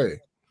other's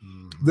way.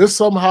 This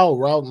somehow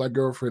riled my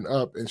girlfriend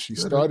up, and she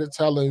started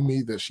telling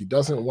me that she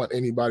doesn't want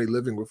anybody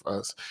living with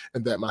us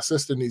and that my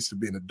sister needs to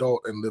be an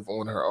adult and live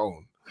on her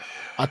own.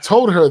 I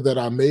told her that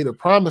I made a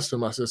promise to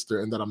my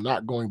sister and that I'm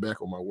not going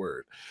back on my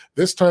word.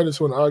 This turned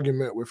into an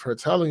argument with her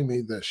telling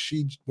me that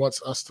she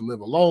wants us to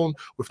live alone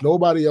with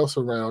nobody else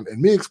around, and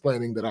me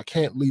explaining that I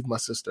can't leave my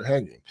sister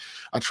hanging.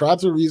 I tried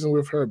to reason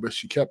with her, but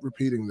she kept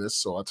repeating this,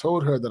 so I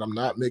told her that I'm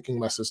not making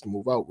my sister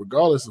move out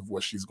regardless of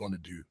what she's going to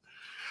do.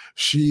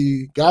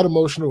 She got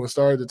emotional and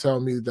started to tell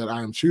me that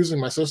I am choosing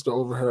my sister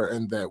over her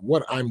and that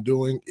what I'm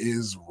doing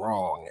is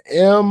wrong.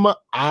 Am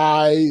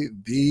I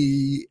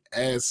the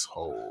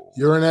asshole?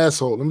 You're an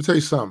asshole. Let me tell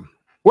you something.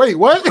 Wait,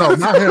 what? No,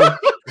 not him. I'm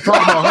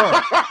talking about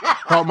her.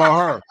 Talking about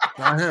her,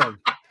 not him.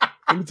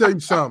 Let me tell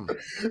you something.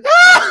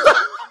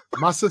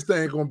 My sister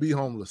ain't gonna be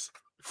homeless.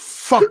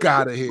 Fuck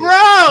out of here. Bro,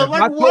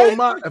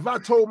 if I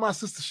told my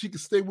sister she could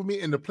stay with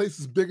me and the place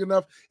is big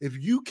enough, if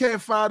you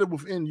can't find it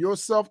within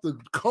yourself to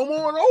come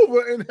on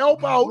over and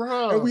help out,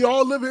 and we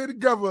all live here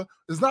together,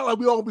 it's not like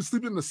we all be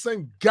sleeping in the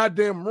same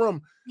goddamn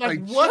room.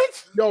 Like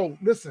what? Yo,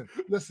 listen.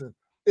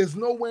 There's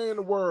no way in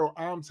the world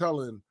I'm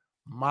telling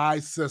my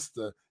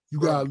sister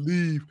you gotta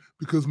leave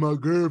because my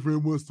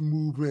girlfriend wants to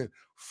move in.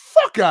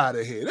 Fuck out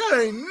of here.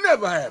 That ain't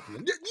never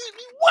happening.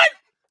 What?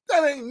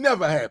 That ain't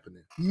never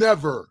happening.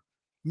 Never,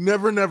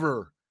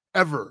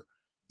 ever.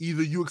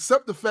 Either you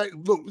accept the fact,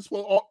 look,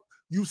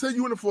 you said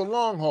you in it for a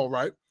long haul,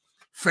 right?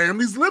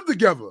 Families live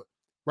together,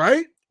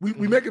 right?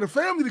 We making a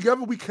family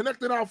together. We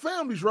connecting our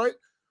families, right?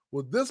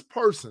 Well, this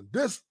person,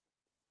 motherfuckers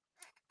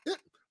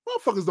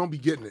don't be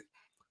getting it.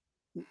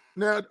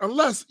 Now,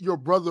 unless your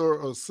brother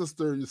or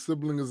sister, your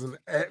sibling is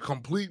a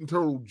complete and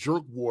total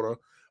jerkwater,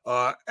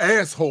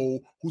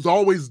 asshole who's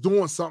always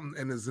doing something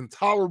and is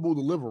intolerable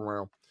to live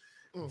around.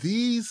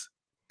 These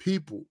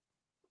people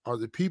are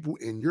the people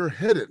in your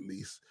head, at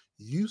least.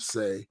 You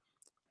say,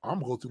 I'm going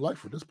to go through life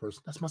for this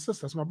person. That's my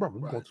sister. That's my brother.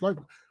 I'm going through life.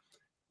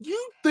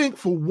 You think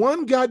for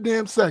one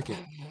goddamn second,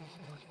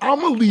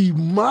 I'm going to leave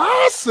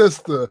my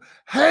sister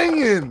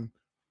hanging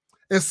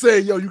and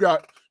say, Erica, you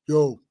got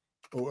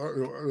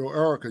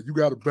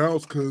to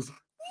bounce because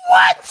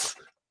what?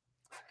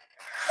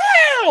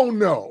 Hell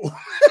no.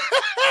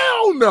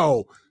 Hell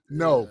no.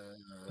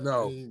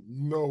 No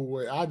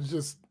way. I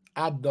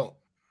don't.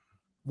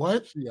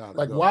 What?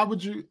 Why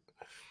would you?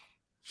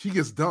 She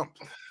gets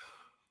dumped.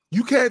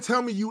 You can't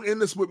tell me you in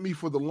this with me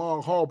for the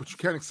long haul, but you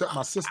can't accept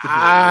my sister.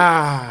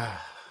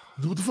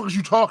 What the fuck is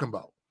you talking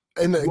about?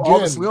 And again,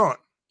 obviously aren't.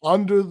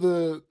 Under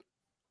the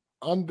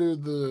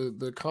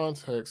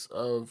context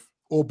of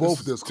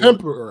both this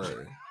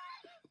temporary.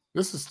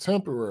 This is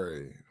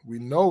temporary. We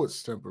know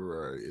it's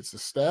temporary. It's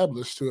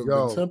established to have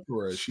been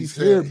temporary. She's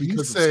here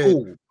because of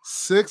school.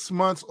 6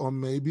 months or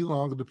maybe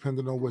longer,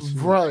 depending on what she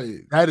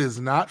needs. That is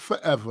not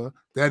forever.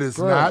 That is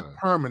not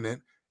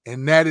permanent.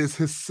 And that is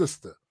his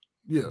sister.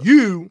 Yeah.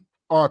 You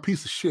are a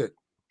piece of shit.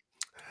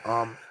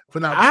 For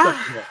not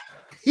respecting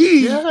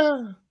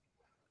that.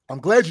 I'm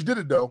glad you did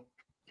it though.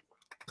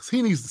 Because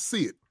he needs to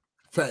see it.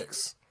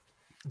 Facts.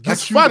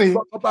 That's funny.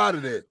 Fuck up out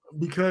of there.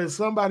 Because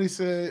somebody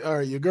said, all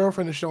right, your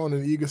girlfriend is showing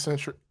an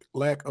egocentric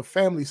lack of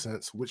family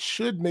sense, which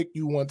should make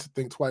you want to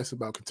think twice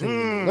about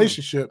continuing the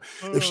relationship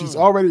if she's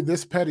already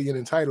this petty and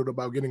entitled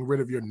about getting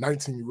rid of your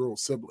 19-year-old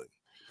sibling.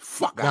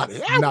 Fuck out of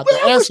here. Not the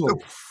asshole.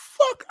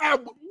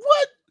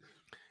 What?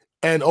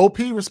 And OP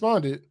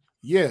responded,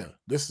 yeah,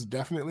 this is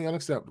definitely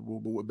unacceptable.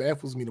 But what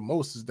baffles me the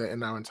most is that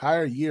in our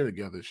entire year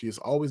together, she has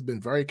always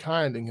been very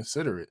kind and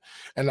considerate.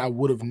 And I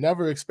would have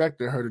never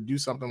expected her to do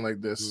something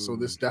like this. So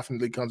this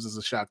definitely comes as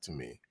a shock to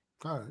me.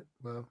 All right.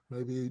 Well,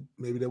 maybe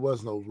there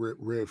was no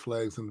red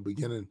flags in the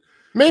beginning.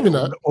 Maybe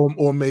not.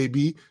 Or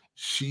maybe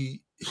he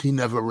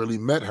never really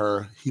met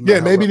her.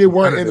 Maybe they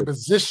weren't in a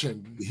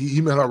position. He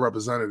met her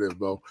representative,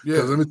 bro. Yeah.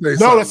 Let me tell you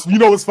something. You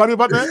know what's funny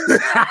about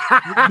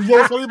that? You know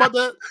what's funny about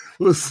that?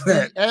 What's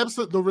that?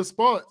 The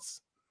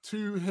response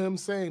to him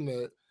saying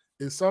that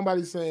is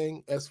somebody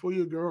saying, as for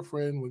your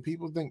girlfriend, when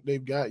people think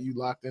they've got you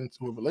locked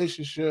into a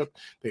relationship,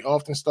 they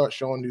often start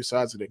showing new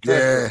sides of their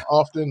character. Yeah.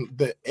 Often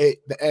the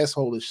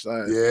asshole-ish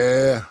side.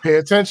 Yeah. Pay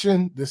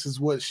attention. This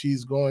is what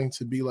she's going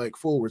to be like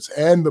forwards.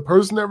 And the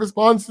person that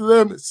responds to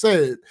them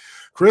said,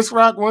 Chris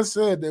Rock once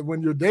said that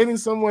when you're dating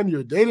someone,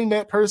 you're dating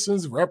that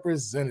person's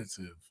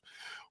representative.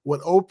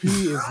 What OP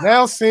is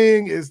now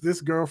seeing is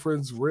this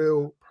girlfriend's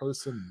real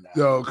personality.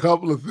 Yo, a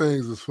couple of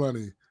things is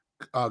funny.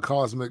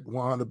 Cosmic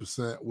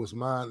 100% was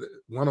mine.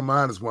 One of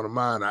mine is one of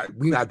mine.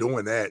 We not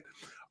doing that.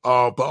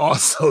 But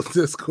also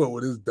this quote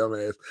with his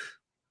dumbass.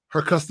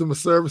 Her customer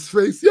service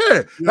face.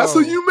 Yeah, that's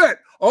who you met.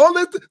 All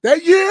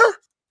that year,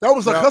 that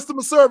was a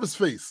customer service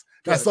face.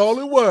 That's all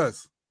it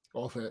was.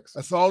 All facts.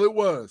 That's all it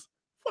was.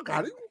 Fuck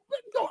out of it.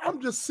 Yo, I'm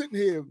just sitting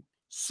here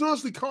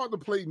seriously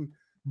contemplating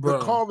the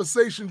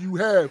conversation you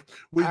have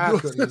with your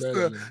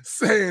sister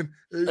saying,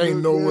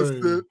 ain't no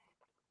way.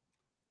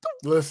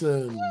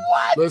 Listen.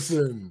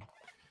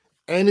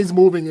 Annie's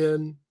moving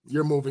in,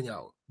 you're moving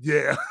out.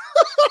 Yeah.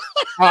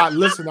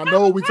 Listen, I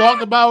know what we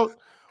talked about,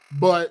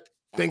 but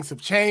things have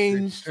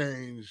changed.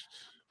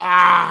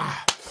 I'm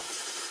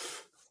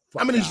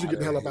gonna need you to get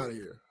the hell up out of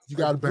here. You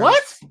got to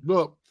what?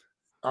 Look,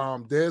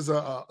 there's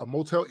a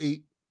Motel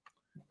 8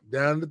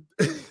 down the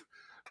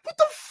what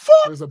the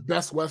fuck? There's a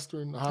Best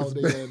Western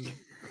Holiday Inn.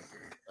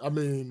 I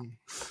mean,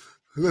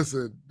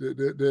 listen,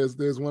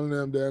 there's one of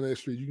them down that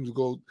street. You can just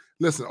go.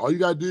 Listen, all you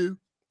gotta do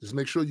is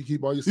make sure you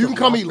keep all your stuff. You can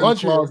come eat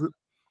lunch here.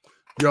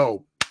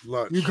 Yo,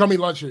 lunch. You can come eat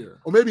lunch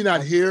here. Or maybe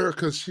not here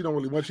because she don't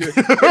really want you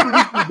here. Maybe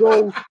we can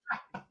go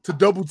to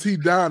Double T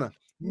Diner.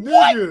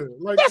 Nigga,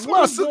 like that's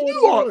what I said.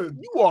 You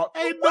are.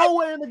 Ain't no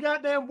way in the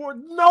goddamn board.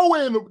 No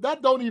way in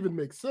that don't even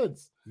make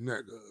sense.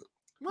 Nigga.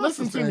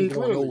 Listen to me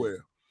clearly.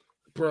 Nowhere.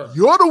 Bruh.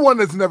 You're the one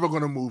that's never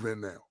gonna move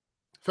in now.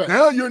 Fact.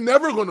 Now you're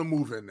never gonna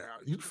move in now.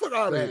 You fuck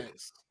out of here.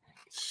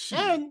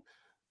 And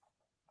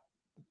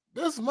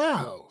this is my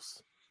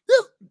house.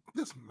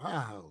 This is my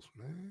house,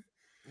 man.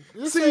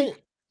 See,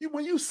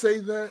 when you say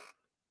that,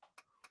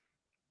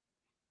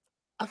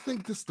 I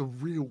think this the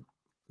real.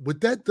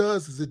 What that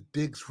does is it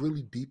digs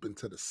really deep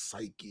into the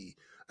psyche,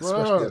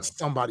 especially of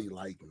somebody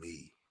like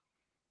me.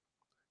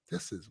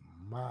 This is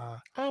my.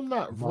 I'm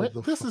not.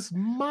 This is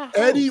my house.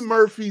 Eddie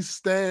Murphy's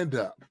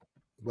stand-up.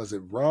 Was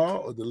it Raw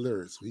or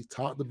Delirious? He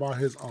talked about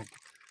his uncle.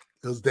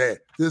 It was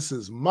that. This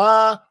is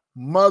my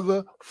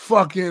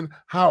motherfucking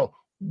house.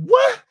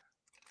 What?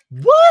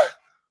 What?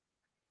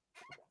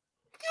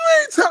 You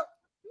ain't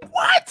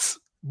what?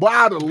 But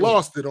I'd have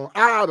lost it on.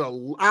 I'd have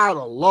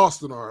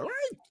lost it on her.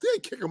 They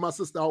kicking my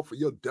sister out for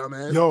your dumb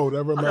ass. Yo,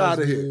 that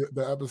reminds me of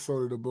the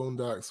episode of the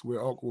Boondocks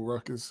where Uncle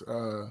Ruckus,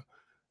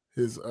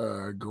 his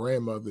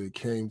grandmother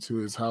came to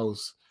his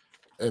house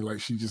and like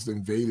she just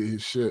invaded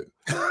his shit.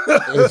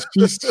 And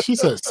she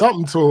said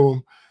something to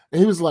him,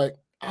 and he was like,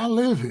 "I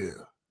live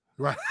here."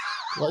 Right.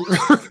 Like,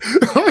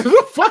 what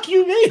the fuck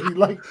you mean?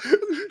 Like, who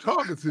are you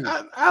talking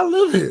to? I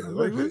live here.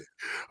 Like,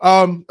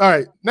 all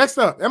right. Next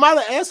up, am I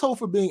the asshole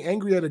for being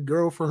angry at a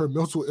girl for her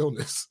mental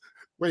illness?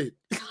 Wait.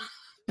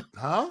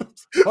 Huh?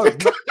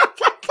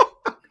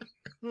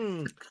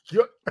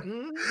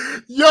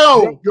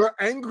 You're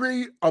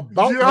angry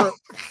about her.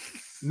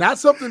 Not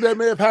something that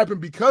may have happened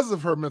because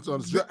of her mental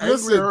illness.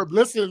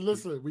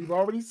 Listen. We've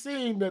already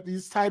seen that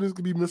these titles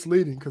can be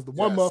misleading because the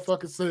one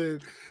motherfucker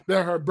said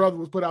that her brother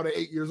was put out at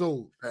 8 years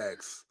old.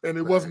 Facts. And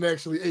it wasn't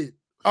actually 8.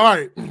 All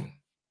right.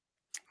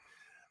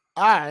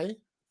 I,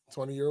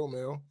 20-year-old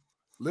male,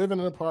 live in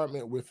an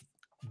apartment with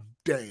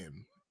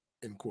Dan,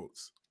 in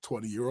quotes,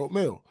 20-year-old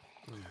male,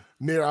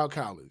 near our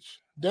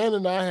college. Dan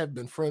and I have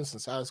been friends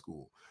since high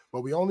school, but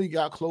we only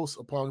got close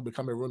upon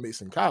becoming roommates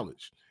in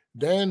college.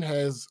 Dan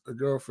has a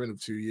girlfriend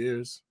of 2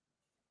 years,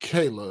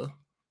 Kayla,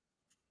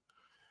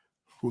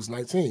 who's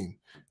 19.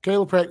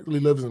 Kayla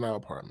practically lives in our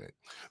apartment.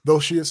 Though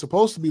she is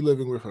supposed to be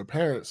living with her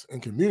parents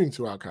and commuting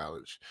to our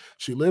college,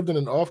 she lived in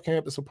an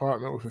off-campus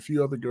apartment with a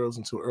few other girls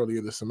until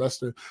earlier this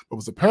semester, but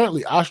was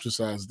apparently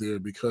ostracized there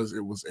because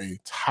it was a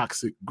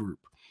toxic group.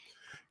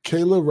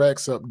 Kayla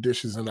racks up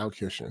dishes in our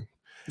kitchen,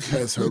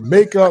 has her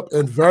makeup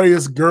and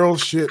various girl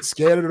shit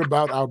scattered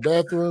about our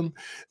bathroom,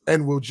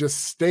 and will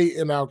just stay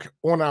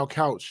on our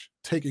couch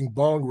taking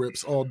bong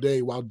rips all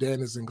day while Dan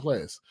is in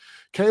class.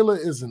 Kayla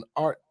is an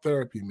art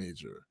therapy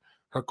major.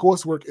 Her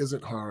coursework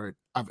isn't hard.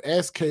 I've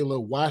asked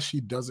Kayla why she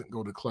doesn't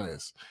go to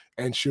class,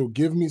 and she'll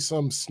give me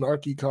some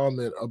snarky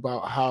comment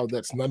about how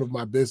that's none of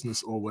my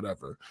business or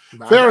whatever.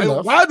 Fair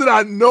enough. Why did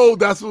I know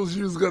that's what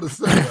she was going to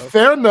say?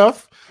 Fair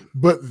enough.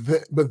 But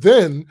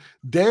then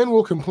Dan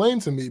will complain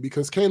to me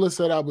because Kayla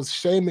said I was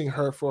shaming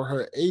her for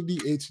her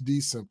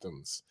ADHD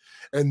symptoms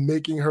and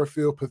making her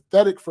feel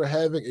pathetic for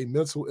having a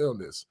mental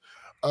illness.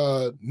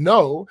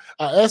 No,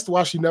 I asked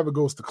why she never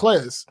goes to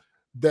class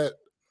that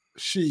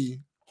she,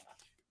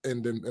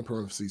 and then in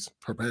parentheses,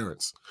 her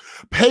parents,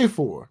 pay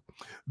for.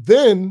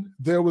 Then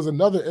there was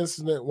another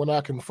incident when I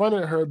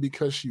confronted her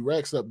because she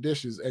racks up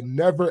dishes and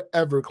never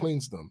ever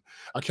cleans them.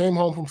 I came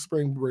home from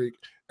spring break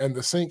and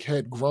the sink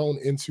had grown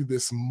into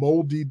this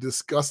moldy,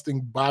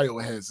 disgusting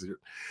biohazard.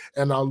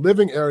 And our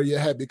living area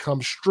had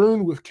become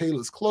strewn with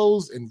Kayla's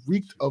clothes and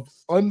reeked of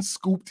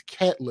unscooped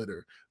cat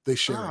litter. They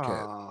share a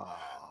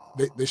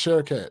cat. They share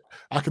a cat.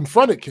 I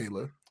confronted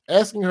Kayla,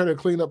 asking her to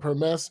clean up her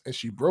mess, and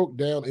she broke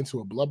down into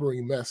a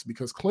blubbering mess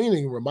because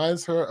cleaning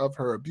reminds her of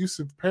her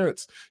abusive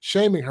parents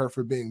shaming her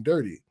for being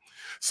dirty.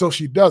 So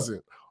she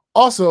doesn't.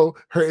 Also,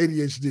 her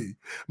ADHD.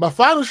 My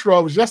final straw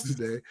was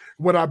yesterday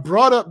when I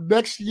brought up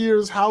next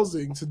year's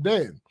housing to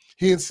Dan.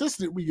 He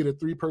insisted we get a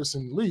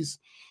 3-person lease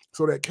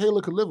so that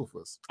Kayla could live with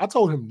us. I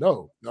told him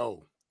no.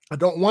 I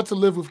don't want to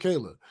live with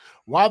Kayla.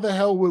 Why the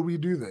hell would we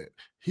do that?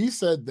 He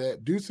said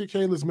that due to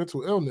Kayla's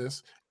mental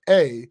illness,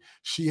 A,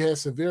 she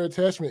has severe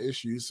attachment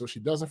issues, so she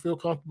doesn't feel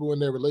comfortable in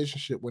their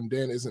relationship when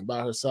Dan isn't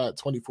by her side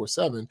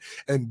 24/7.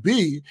 And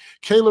B,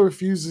 Kayla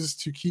refuses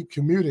to keep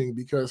commuting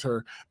because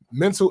her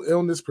mental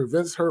illness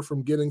prevents her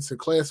from getting to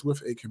class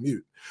with a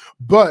commute,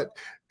 but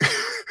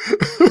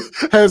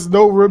has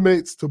no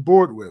roommates to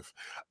board with.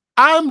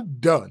 I'm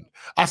done.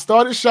 I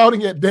started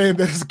shouting at Dan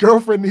that his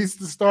girlfriend needs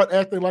to start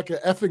acting like an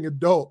effing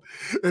adult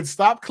and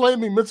stop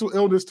claiming mental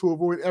illness to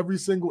avoid every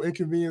single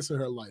inconvenience in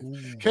her life.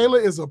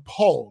 Kayla is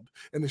appalled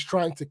and is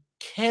trying to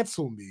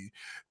cancel me,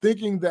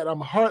 thinking that I'm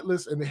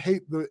heartless and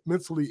hate the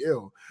mentally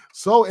ill.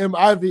 So am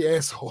I the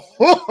asshole.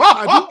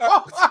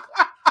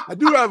 I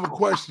do have a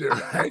question,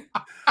 right?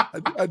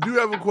 I do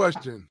have a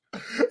question.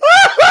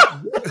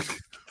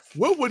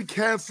 What would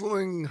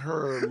canceling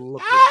her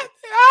look like?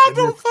 I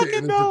don't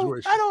fucking know.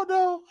 I don't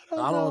know.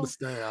 I don't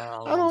understand.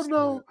 I don't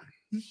know.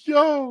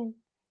 Yo.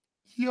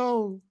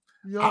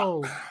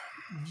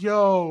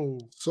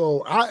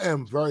 So I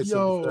am very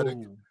sympathetic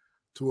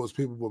towards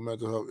people with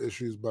mental health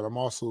issues, but I'm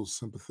also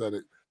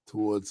sympathetic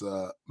towards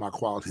my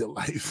quality of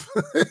life.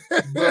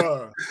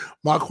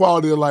 My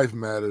quality of life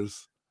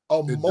matters.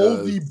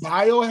 Moldy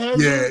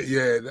biohazard?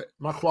 Yeah.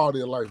 My quality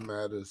of life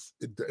matters.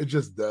 It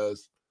just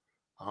does.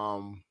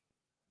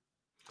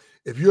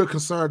 If you're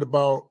concerned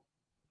about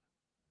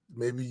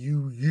maybe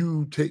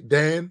you take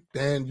Dan,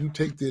 you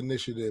take the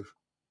initiative,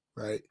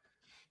 right,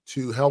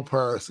 to help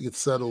her get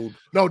settled.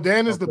 No,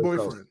 Dan is the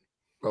boyfriend.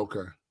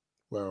 Okay.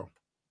 Well,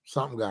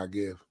 something gotta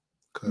give.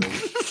 Cause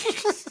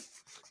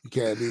you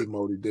can't leave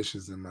moldy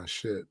dishes in my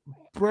shit.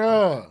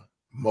 Bruh.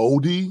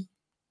 Moldy?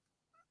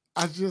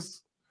 I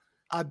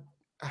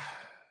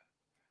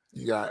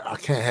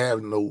can't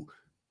have no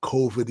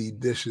COVID-y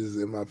dishes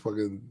in my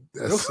fucking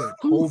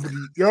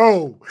COVID-y.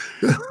 Yo,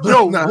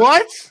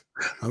 what?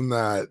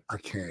 I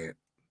can't.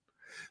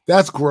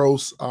 That's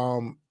gross.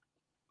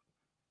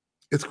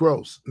 It's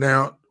gross.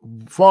 Now,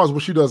 as far as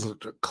what she does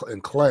in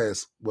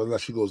class, whether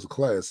she goes to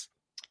class,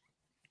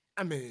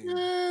 I mean,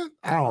 I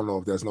don't know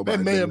if that's nobody.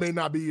 That may or may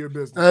not be your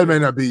business. That may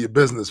not be your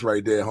business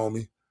right there,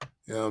 homie.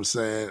 You know what I'm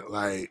saying?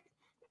 Like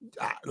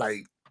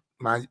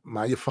mind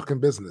your fucking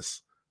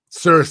business.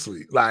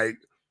 Seriously, like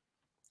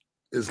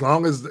as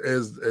long as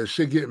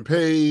shit getting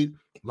paid,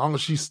 as long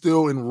as she's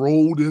still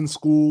enrolled in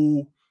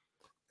school,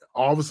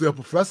 obviously her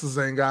professors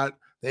they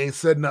ain't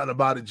said nothing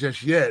about it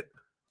just yet.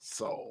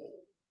 So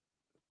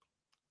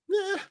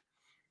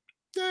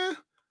yeah.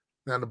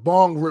 Now the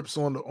bong rips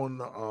on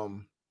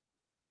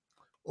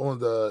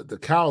the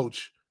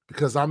couch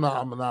because I'm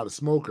not a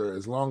smoker.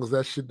 As long as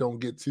that shit don't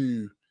get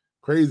too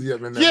crazy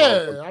up in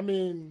there. Yeah, I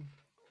mean,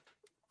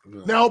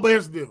 now but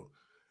here's the deal.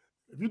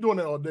 If you're doing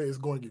that all day, it's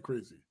going to get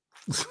crazy.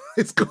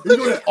 It's going to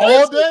get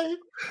all day?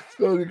 It's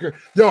going to get crazy.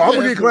 Yo, I'm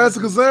going to get a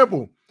classic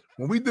example.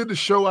 When we did the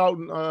show out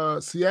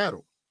in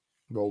Seattle,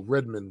 well,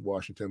 Redmond,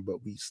 Washington,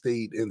 but we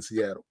stayed in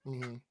Seattle.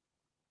 Mm-hmm.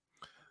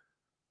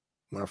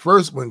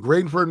 When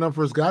Great and Ferdinand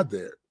first got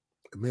there,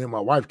 me and my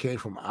wife came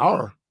from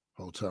our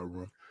hotel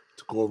room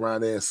to go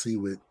around there and see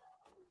what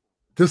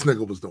this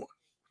nigga was doing.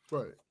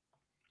 Right.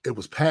 It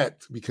was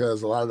packed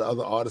because a lot of the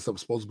other artists that were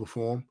supposed to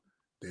perform,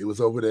 they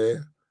was over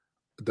there.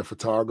 The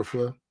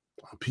photographer,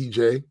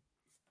 PJ,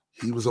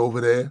 he was over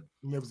there.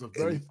 And there was a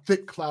very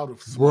thick cloud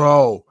of smoke.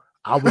 Bro,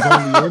 I was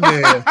only in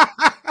there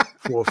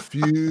for a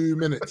few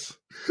minutes.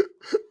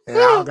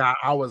 And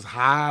I was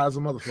high as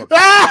a motherfucker.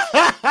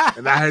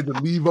 And I had to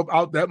leave up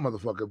out that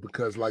motherfucker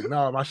because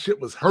my shit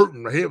was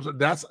hurting. My head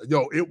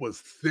it was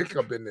thick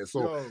up in there.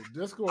 So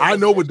I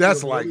know what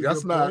that's like.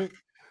 That's not point.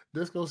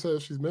 Disco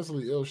says she's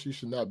mentally ill. She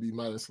should not be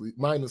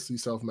mindlessly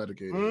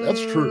self-medicated.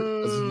 That's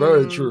true. That's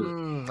very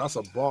true. That's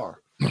a bar.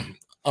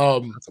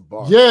 That's a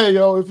bar. Yeah,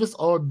 yo, if it's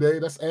all day,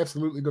 that's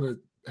absolutely gonna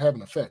have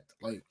an effect.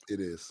 Like it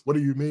is. What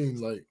do you mean?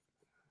 Like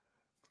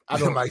I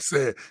don't like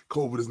said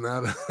COVID is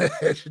not an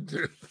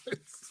adjective.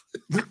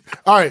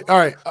 All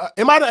right.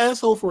 Am I the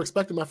asshole for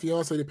expecting my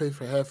fiance to pay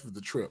for half of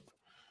the trip?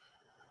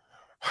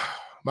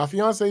 My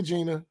fiance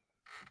Gina,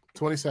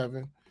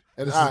 27,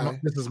 and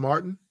this is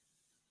Martin.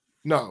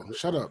 No,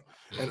 shut up.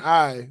 And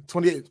I,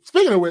 28.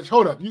 Speaking of which,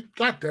 hold up. You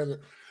God damn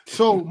it.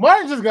 So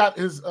Martin just got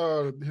his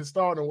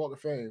star in the Walk of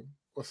Fame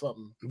or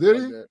something. Did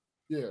he? That.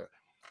 Yeah.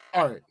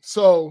 All right.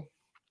 So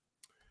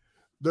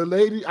the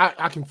lady,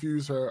 I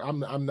confuse her.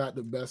 I'm not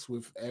the best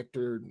with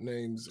actor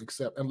names,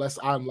 except unless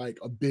I'm like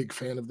a big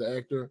fan of the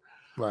actor.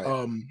 Right.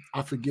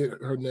 I forget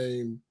her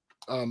name.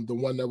 The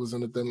one that was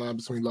in the thin line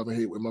between love and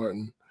hate with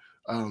Martin.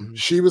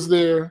 She was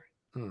there.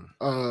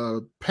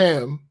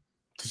 Pam,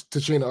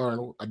 Tachina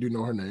Arnold, I do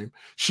know her name.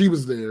 She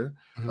was there.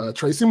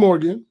 Tracy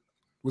Morgan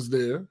was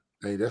there.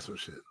 Hey, that's what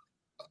shit.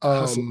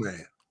 Hustle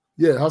Man.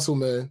 Yeah, Hustle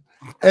Man.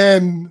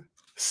 And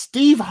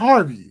Steve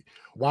Harvey.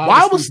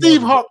 Why was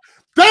Steve Harvey?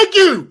 Thank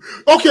you.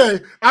 Okay,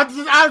 I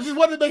just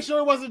wanted to make sure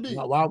it wasn't me.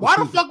 Why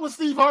the fuck was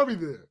Steve Harvey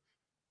there?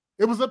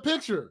 It was a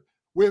picture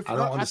with. I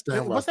don't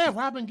understand. Was that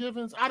Robin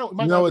Givens? I don't.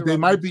 You know what? They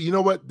might be. You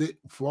know what?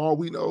 For all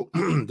we know,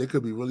 they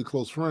could be really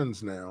close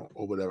friends now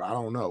or whatever. I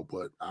don't know,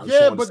 but but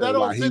that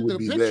don't fit the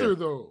picture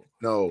though.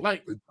 No,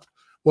 like,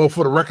 well,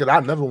 for the record, I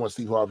never want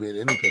Steve Harvey in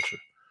any picture.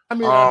 I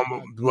mean,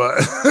 but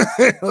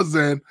you know what I'm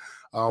saying.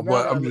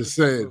 But I'm just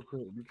saying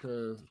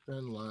because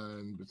thin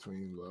line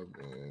between love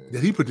and.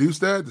 Did he produce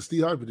that? Did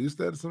Steve Harvey produce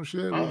that or some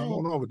shit? What's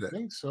going on with that? I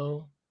think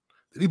so.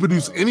 Did he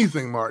produce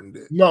anything Martin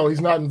did? No,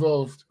 he's not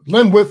involved.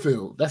 Lynn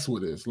Whitfield, that's who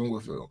it is. Lynn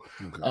Whitfield.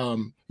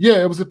 Okay.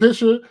 Yeah, it was a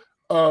picture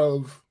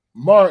of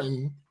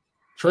Martin,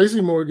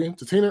 Tracy Morgan,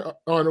 Tachina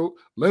Arnold,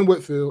 Lynn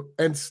Whitfield,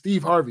 and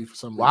Steve Harvey for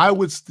some reason. Why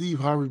would Steve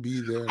Harvey be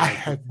there? I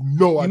have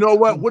no idea. You know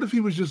what? What if he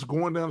was just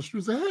going down the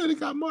street and say, hey, they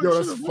got Martin?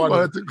 Yo, that's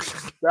funny.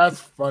 That's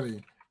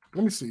funny.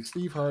 Let me see.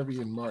 Steve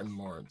Harvey and Martin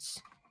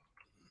Lawrence.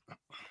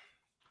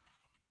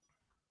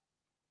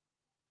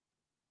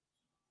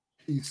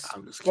 He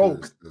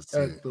spoke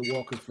at the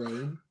Walk of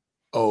Fame.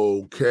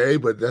 Okay,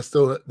 but that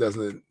still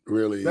doesn't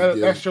really.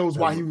 That shows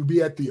why he would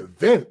be at the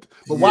event.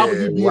 But why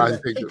would he be in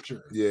that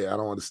picture? Yeah, I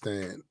don't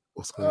understand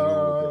what's going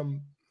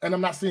on. And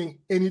I'm not seeing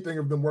anything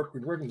of them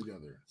working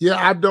together. Yeah,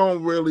 I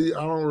don't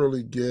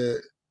really get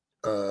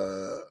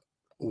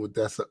what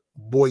that's a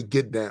boy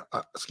get down.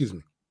 Excuse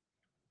me.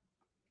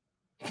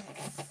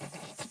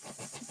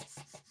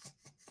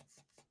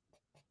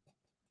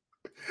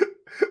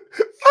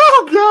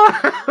 Oh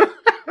God.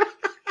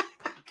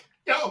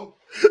 Yo,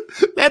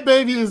 that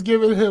baby is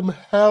giving him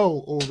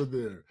hell over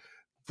there.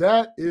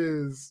 That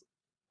is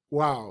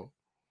wow.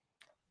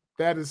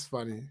 That is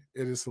funny.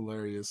 It is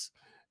hilarious.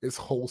 It's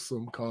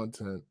wholesome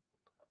content.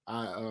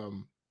 Of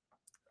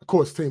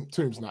course,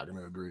 Team's not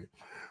gonna agree,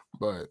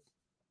 but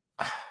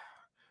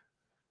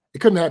it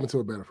couldn't happen to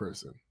a better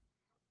person.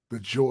 The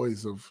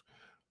joys of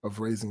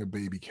raising a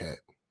baby cat.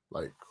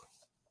 Like,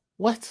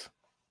 what?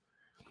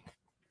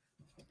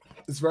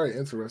 It's very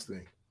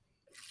interesting.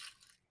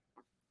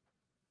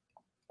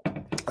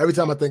 Every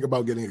time I think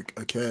about getting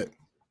a cat,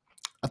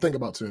 I think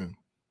about Tim.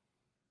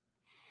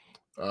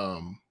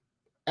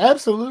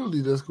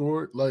 Absolutely,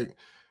 Discord. Like,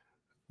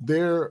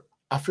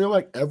 I feel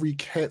like every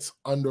cat's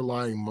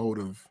underlying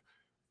motive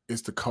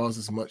is to cause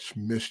as much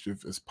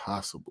mischief as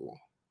possible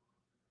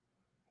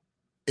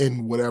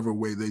in whatever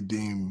way they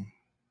deem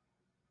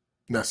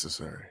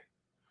necessary.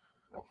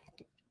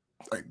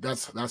 Like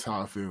that's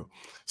how I feel.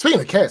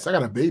 Speaking of cats, I got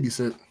to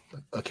babysit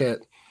a cat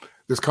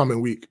this coming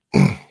week.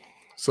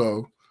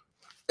 So,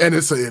 and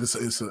it's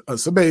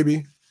a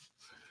baby.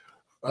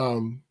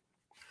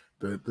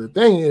 The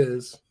thing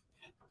is,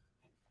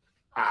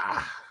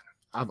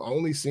 I've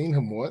only seen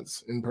him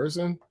once in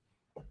person,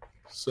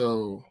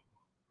 so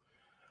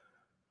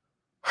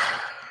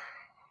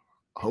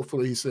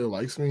hopefully he still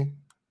likes me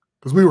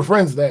because we were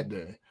friends that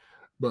day.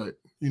 But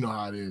you know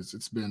how it is.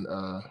 It's been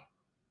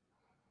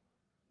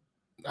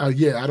I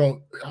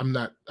don't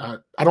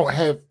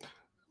have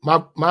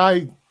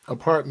my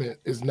apartment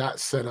is not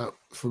set up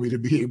for me to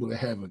be able to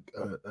have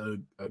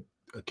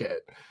a cat.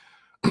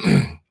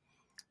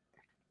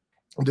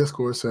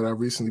 Discord said I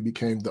recently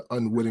became the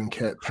unwitting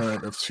cat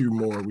parent of two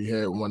more. We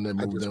had one that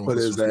moved in. Put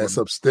his ass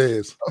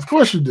upstairs. Of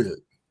course you did.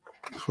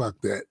 Fuck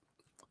that.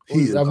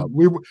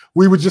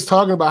 We were just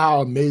talking about how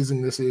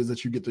amazing this is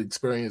that you get to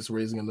experience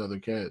raising another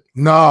cat.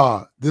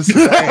 Nah, this is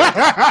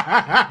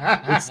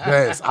ass. It's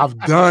ass. I've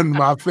done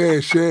my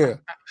fair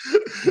share.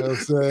 You know what I'm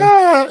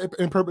saying?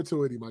 In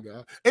perpetuity, my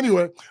guy.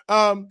 Anyway,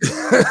 no.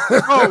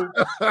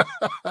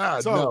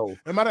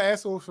 Am I the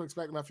asshole for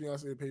expecting my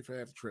fiance to pay for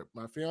half the trip?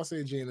 My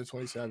fiance Gina,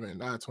 27,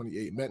 and I,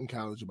 28, met in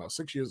college about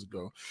 6 years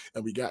ago,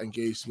 and we got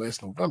engaged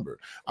last November.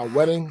 Our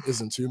wedding is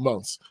in 2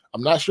 months.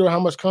 I'm not sure how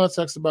much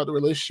context about the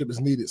relationship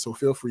is needed, so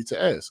feel free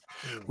to ask.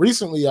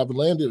 Recently, I've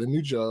landed a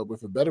new job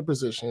with a better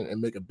position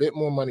and make a bit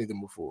more money than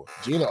before.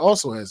 Gina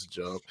also has a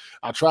job.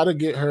 I try to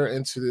get her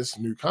into this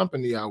new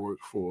company I work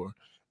for,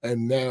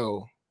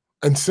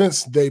 and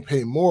since they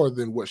pay more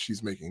than what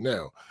she's making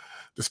now.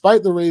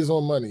 Despite the raise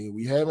on money,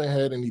 we haven't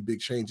had any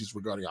big changes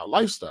regarding our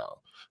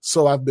lifestyle.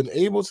 So I've been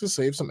able to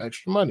save some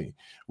extra money.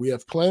 We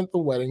have planned the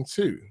wedding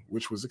too,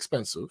 which was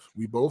expensive.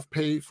 We both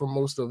paid for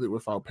most of it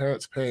with our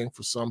parents paying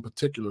for some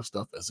particular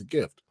stuff as a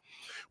gift.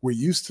 We're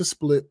used to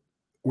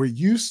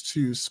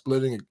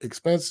splitting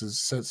expenses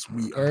since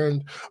we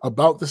earned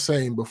about the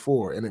same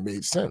before and it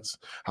made sense.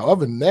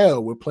 However, now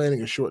we're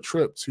planning a short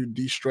trip to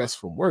de-stress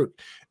from work,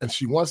 and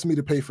she wants me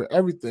to pay for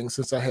everything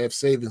since I have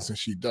savings and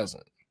she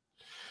doesn't.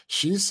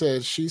 She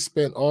said she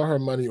spent all her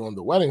money on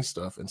the wedding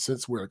stuff, and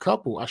since we're a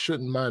couple, I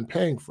shouldn't mind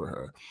paying for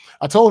her.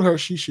 I told her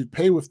she should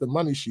pay with the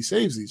money she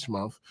saves each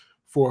month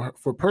for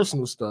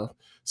personal stuff,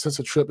 since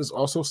a trip is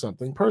also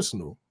something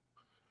personal.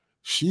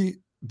 She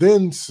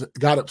then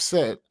got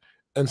upset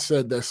and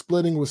said that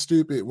splitting was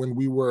stupid when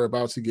we were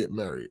about to get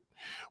married.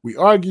 We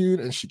argued,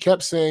 and she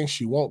kept saying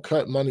she won't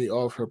cut money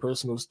off her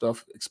personal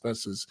stuff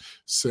expenses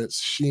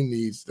since she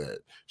needs that.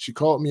 She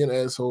called me an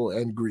asshole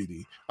and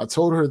greedy. I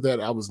told her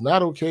that I was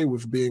not okay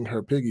with being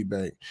her piggy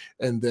bank,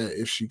 and that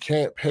if she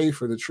can't pay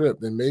for the trip,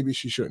 then maybe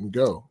she shouldn't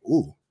go.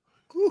 Ooh.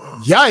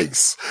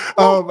 Yikes.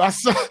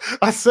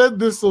 I said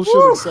this so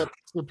she'll accept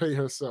to pay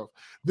herself.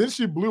 Then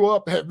she blew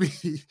up at me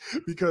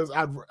because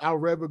I'd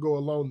rather go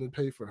alone than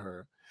pay for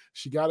her.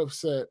 She got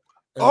upset.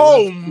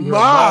 Oh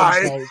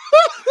my.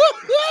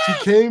 She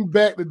came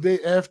back the day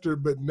after,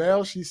 but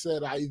now she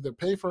said I either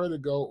pay for her to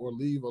go or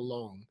leave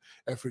alone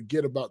and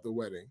forget about the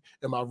wedding.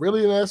 Am I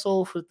really an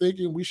asshole for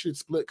thinking we should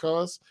split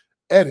costs?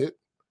 Edit.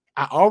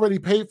 I already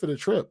paid for the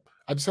trip.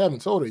 I just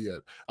haven't told her yet.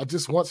 I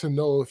just want to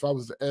know if I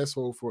was the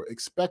asshole for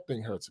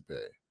expecting her to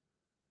pay.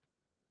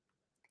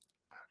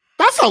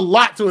 That's a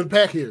lot to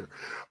unpack here.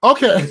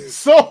 Okay,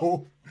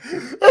 so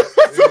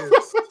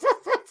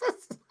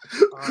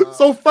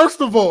so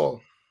first of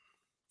all,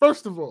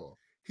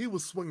 he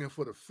was swinging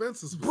for the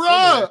fences,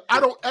 bruh. I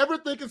don't ever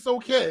think it's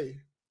okay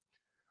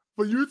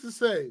for you to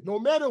say, no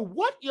matter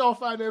what y'all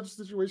financial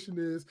situation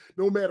is,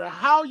 no matter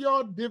how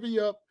y'all divvy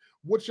up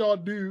what y'all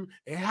do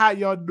and how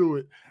y'all do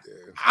it,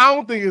 I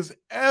don't think it's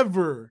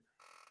ever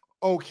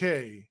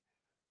okay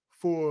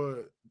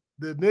for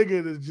the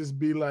nigga to just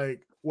be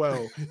like,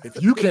 well,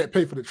 if you can't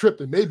pay for the trip,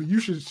 then maybe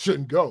you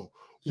shouldn't go.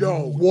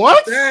 Yo,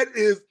 what?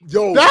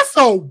 That's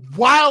a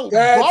wild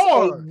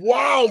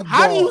bar.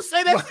 How do you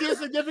say that's your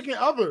significant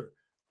other?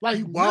 Like,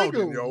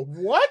 nigga, yo.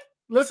 What?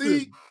 Let's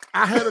see.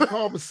 I had a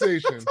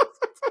conversation.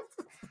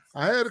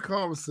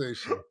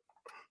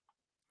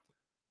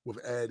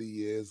 With Addie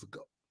years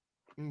ago.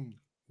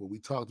 Where we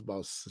talked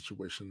about a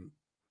situation,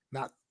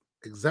 not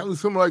exactly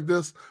something like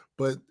this,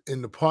 but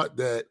in the part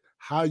that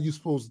how you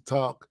supposed to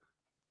talk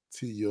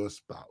to your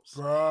spouse.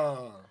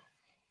 Bruh.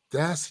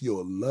 That's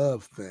your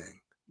love thing.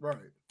 Right.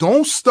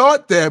 Don't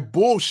start that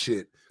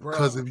bullshit.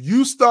 Because if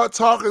you start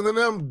talking to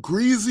them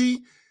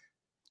greasy,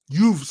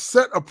 you've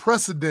set a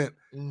precedent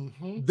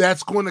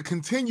that's going to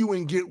continue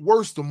and get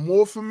worse the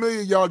more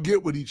familiar y'all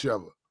get with each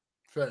other.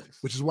 Facts.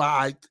 Which is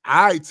why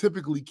I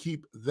typically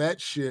keep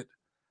that shit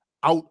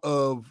out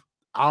of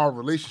our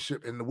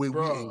relationship and the way we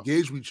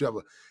engage with each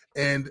other.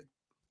 And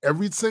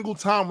every single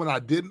time when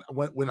I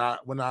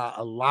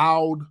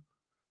allowed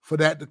for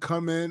that to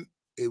come in,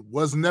 it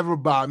was never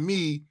by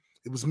me.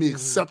 It was me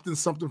accepting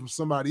something from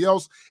somebody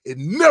else. It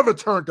never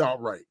turned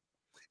out right.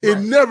 It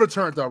never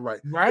turned out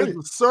right. Right. There's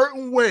a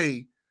certain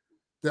way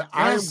that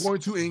I am going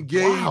to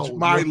engage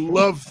my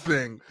love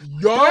thing.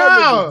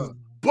 Y'all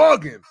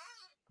bugging.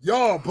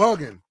 Y'all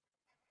bugging.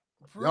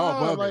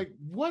 Like,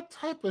 what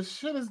type of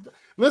shit is that?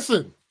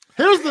 Listen,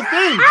 here's the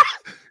thing.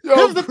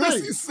 Here's the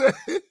thing. Said,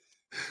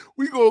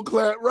 we gonna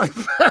clap right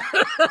back.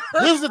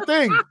 Here's the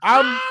thing.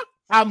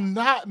 I'm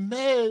not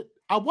mad.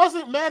 I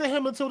wasn't mad at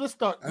him until this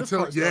part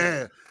started.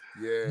 Yeah.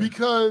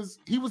 Because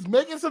he was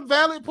making some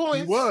valid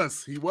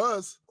points. He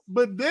was.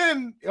 But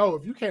then,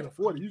 if you can't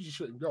afford it, you just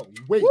shouldn't go.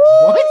 Wait,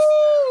 what?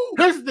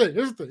 Here's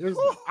the thing.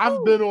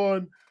 I've been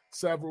on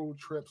several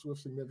trips with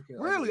significant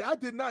Really? others. I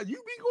did not. You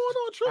be going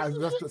on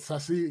trips? I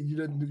see you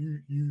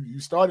didn't. You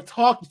started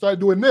talking. You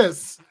started doing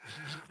this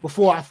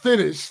before I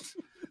finished.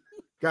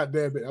 God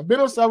damn it! I've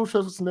been on several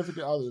trips with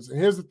significant others, and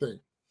here's the thing: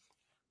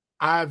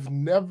 I've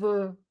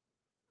never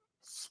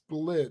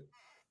split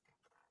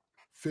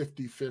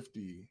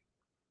 50-50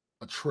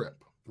 a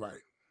trip.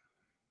 Right.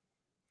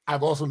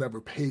 I've also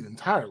never paid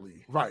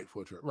entirely. Right,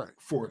 for a trip. Right.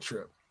 For a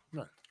trip.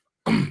 Right.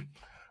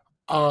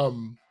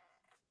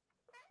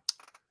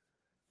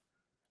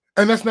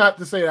 And that's not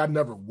to say I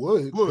never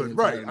would.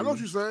 Right. I know what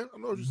you're saying.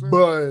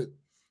 But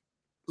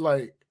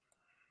like,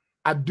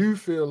 I do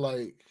feel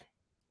like,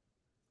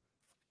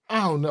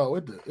 I don't know.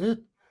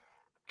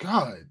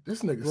 God,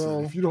 this nigga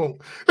said if you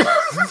don't,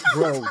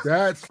 bro,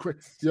 that's crazy.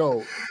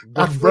 Yo,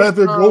 I'd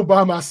rather go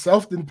by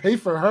myself than pay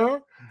for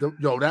her.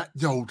 That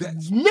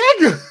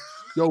nigga.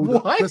 Yo,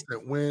 what?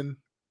 Listen, when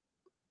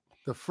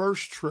the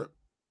first trip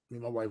me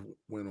and my wife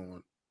went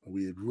on,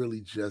 we had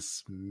really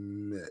just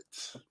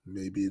met,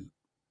 maybe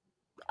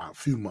a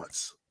few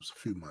months. It was a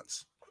few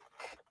months.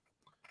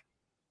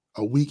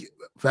 A week,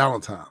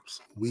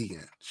 Valentine's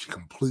weekend, she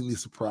completely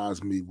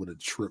surprised me with a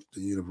trip to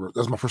Universal.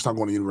 That's my first time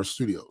going to Universal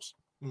Studios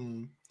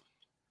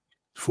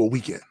for a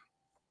weekend.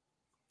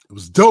 It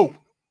was dope.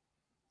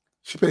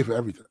 She paid for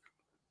everything.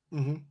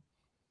 Mm-hmm.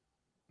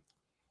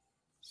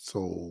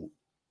 So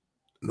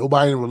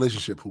nobody in a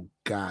relationship who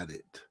got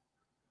it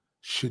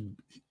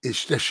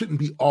that shouldn't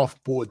be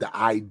off board the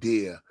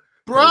idea.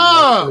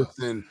 Bruh,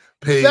 person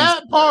pays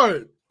that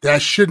part.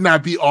 That should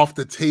not be off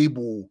the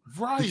table,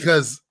 right?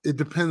 Because it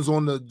depends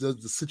on the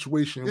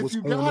situation, if what's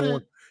you going got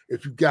on. It.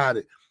 If you got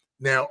it.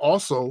 Now,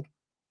 also,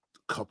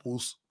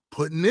 couples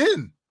putting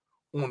in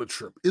on a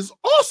trip is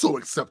also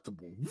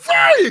acceptable,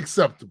 very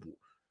acceptable.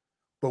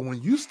 But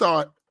when you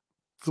start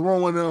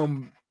throwing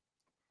them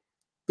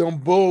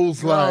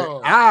bulls like,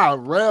 I'd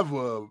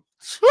rather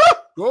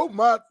go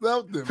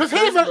myself than. Because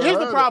here's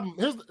the problem.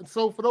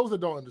 So for those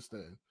that don't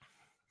understand,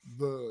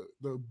 the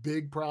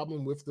big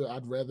problem with the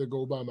I'd rather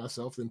go by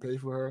myself than pay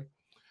for her.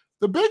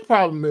 The big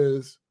problem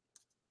is,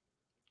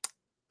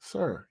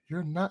 sir,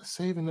 you're not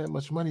saving that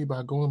much money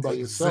by going by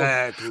yourself.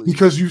 Exactly.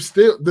 Because you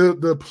still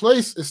the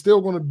place is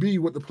still going to be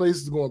what the place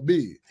is going to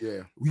be.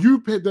 Yeah. You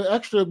pay the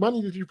extra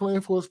money that you're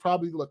paying for is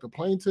probably like a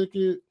plane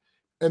ticket,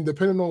 and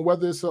depending on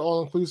whether it's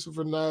all inclusive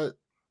or not,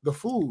 the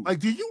food. Like,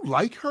 do you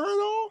like her at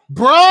all?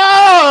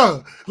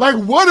 Bruh! Like,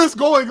 what is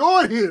going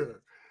on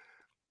here?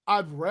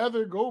 I'd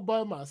rather go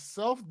by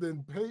myself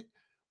than pay.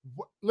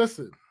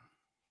 Listen.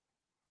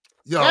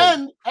 Yo,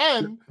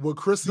 and what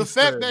Chrissy the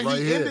fact said that right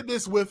he ended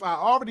this with, I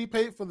already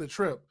paid for the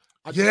trip.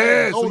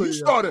 So you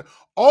started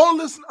all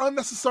this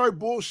unnecessary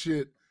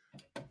bullshit.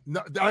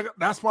 No,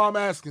 that's why I'm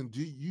asking.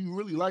 Do you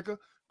really like her?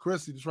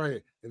 Chrissy, this right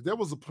here. If there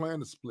was a plan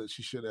to split,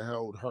 she should have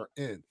held her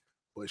in.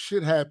 But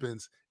shit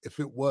happens. If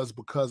it was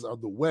because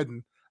of the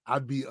wedding,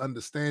 I'd be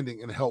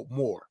understanding and help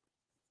more.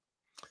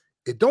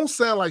 It don't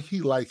sound like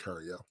he like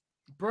her, yo.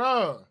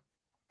 Bruh,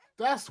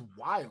 that's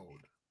wild.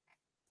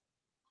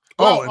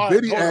 Well, and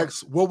Biddy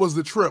asks, what was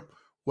the trip?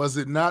 Was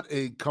it not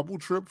a couple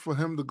trip for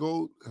him to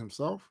go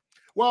himself?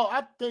 Well,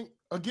 I think,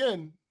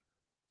 again,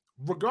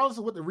 regardless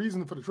of what the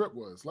reason for the trip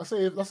was, let's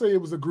say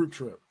it was a group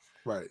trip.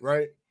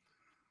 Right?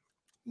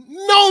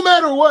 No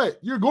matter what,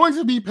 you're going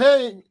to be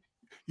paying,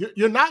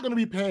 you're not going to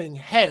be paying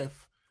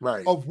half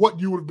of what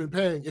you would have been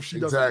paying if she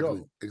doesn't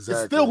go.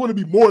 Exactly. It's still going to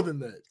be more than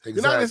that. Exactly.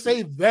 You're not going to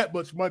save that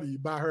much money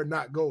by her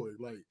not going.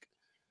 Like,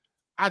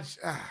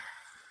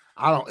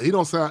 he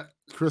don't sound,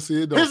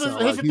 Chrissy, it don't sound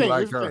like he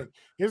like her.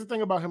 Here's the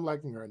thing about him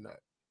liking her or not.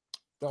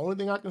 The only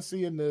thing I can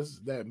see in this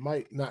that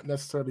might not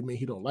necessarily mean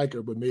he don't like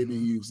her, but maybe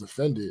he was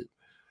offended,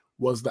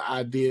 was the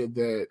idea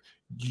that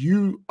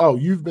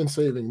you've been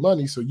saving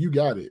money, so you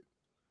got it.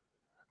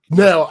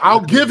 Now,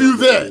 I'll give you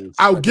that.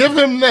 I'll give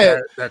him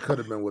that. That could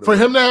have been what it was.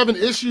 For him to have an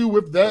issue issue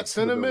with that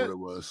sentiment,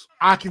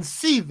 I can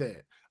see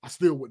that. I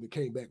still wouldn't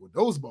have came back with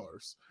those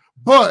bars.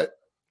 But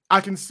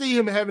I can see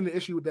him having an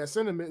issue with that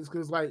sentiment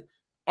because, like,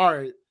 all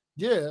right,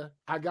 yeah,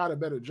 I got a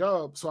better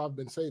job, so I've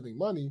been saving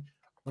money,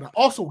 but I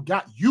also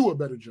got you a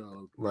better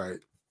job. Right.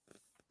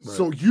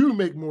 So you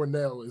make more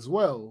now as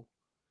well.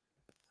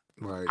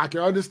 Right. I can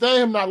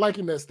understand him not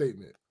liking that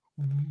statement.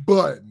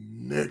 But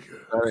nigga,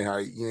 that ain't how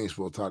you ain't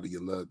supposed to talk to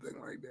your love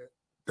thing like that.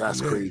 That's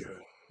crazy.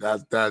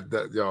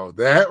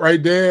 That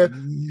right there,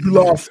 you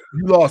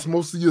lost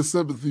most of your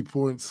sympathy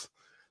points.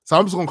 So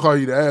I'm just gonna call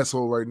you the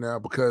asshole right now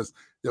because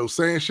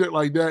saying shit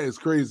like that is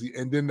crazy.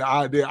 And then the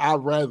idea, I'd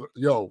rather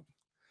go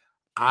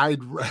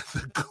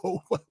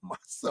with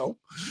myself.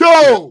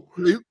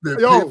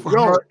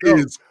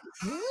 Is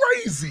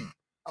crazy.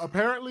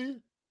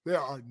 Apparently,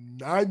 there are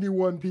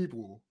 91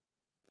 people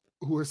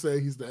who are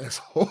saying he's the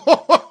asshole.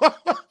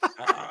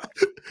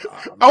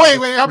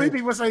 Wait. How many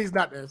people say he's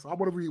not the asshole? I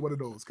want to read one of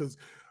those because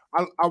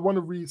I want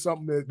to read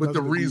something that. But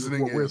the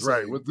reasoning is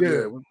right. What's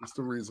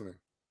the reasoning?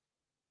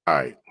 All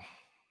right.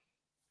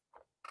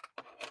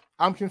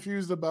 I'm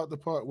confused about the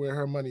part where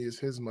her money is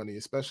his money,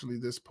 especially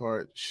this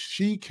part.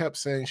 She kept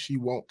saying she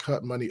won't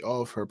cut money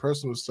off her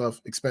personal stuff,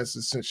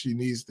 expenses, since she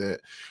needs that.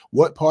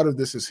 What part of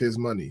this is his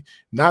money?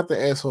 Not the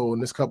asshole,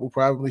 and this couple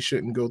probably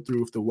shouldn't go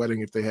through with the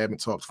wedding if they haven't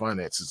talked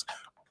finances.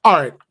 All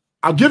right,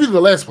 I'll give you the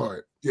last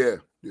part. Yeah.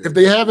 If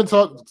they haven't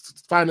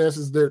talked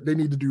finances, they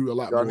need to do a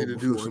lot more. Y'all need to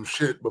do some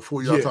shit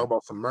before y'all talk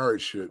about some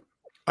marriage shit.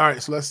 All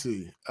right, so let's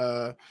see.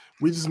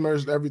 We just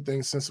merged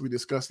everything since we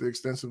discussed it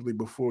extensively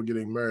before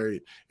getting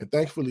married, and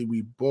thankfully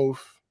we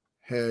both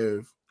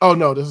have. Oh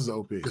no, this is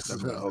OP. Okay.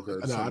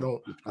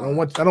 No, I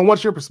don't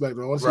want your perspective.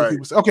 I want to see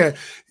people say. Okay,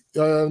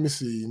 let me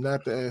see.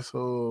 Not the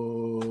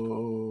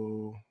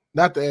asshole.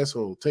 Not the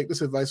asshole. Take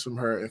this advice from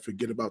her and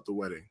forget about the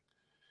wedding.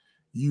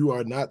 You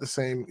are not the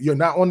same. You're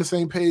not on the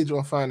same page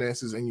on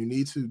finances, and you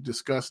need to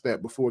discuss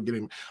that before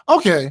getting.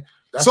 Okay.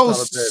 That's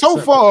so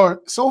far,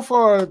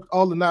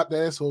 all the not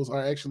the assholes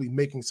are actually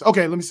making.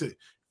 Okay, let me see.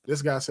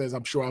 This guy says,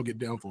 "I'm sure I'll get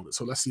downvoted."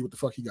 So let's see what the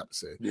fuck he got to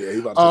say. Yeah, he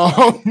about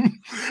to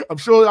I'm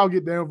sure I'll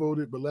get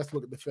downvoted, but let's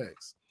look at the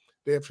facts.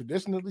 They have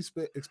traditionally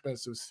spent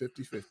expenses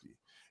 50-50.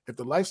 If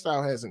the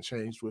lifestyle hasn't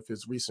changed with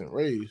his recent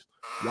raise,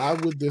 why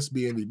would this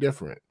be any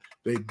different?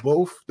 They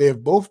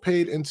have both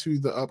paid into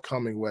the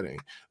upcoming wedding.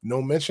 No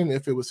mention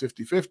if it was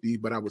 50-50,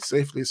 but I would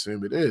safely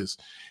assume it is.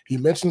 He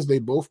mentions they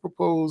both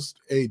proposed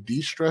a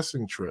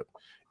de-stressing trip.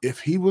 If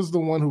he was the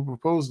one who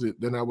proposed it,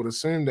 then I would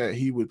assume that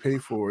he would pay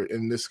for it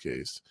in this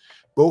case.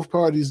 Both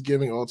parties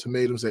giving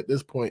ultimatums at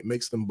this point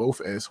makes them both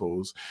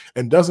assholes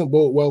and doesn't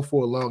bode well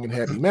for a long and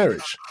happy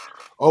marriage.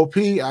 OP,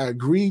 I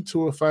agreed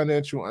to a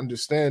financial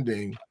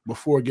understanding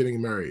before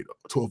getting married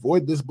to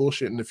avoid this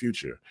bullshit in the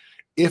future.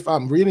 If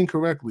I'm reading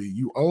correctly,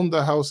 you own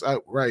the house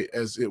outright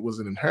as it was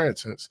an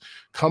inheritance.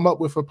 Come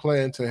up with a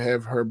plan to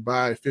have her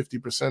buy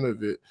 50%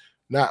 of it.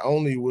 Not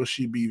only will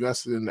she be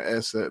vested in the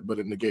asset, but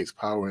it negates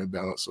power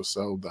imbalance, or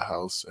sell the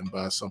house and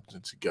buy something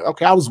together.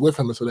 Okay, I was with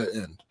him until that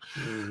end.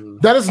 Mm-hmm.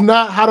 That is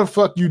not how the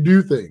fuck you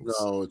do things.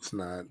 No, it's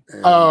not.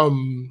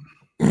 And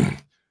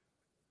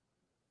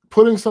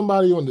putting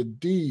somebody on the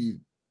deed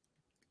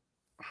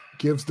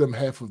gives them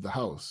half of the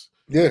house.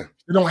 Yeah,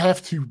 you don't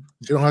have to.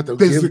 You don't have to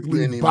physically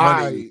give any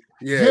buy. Money.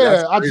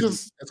 Yeah,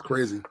 that's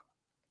crazy.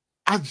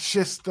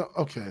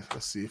 Okay.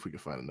 Let's see if we can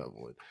find another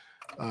one.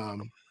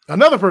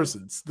 Another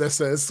person that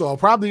says, so I'll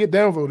probably get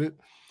downvoted,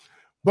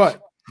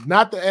 but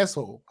not the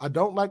asshole. I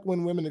don't like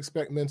when women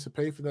expect men to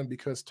pay for them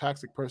because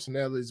toxic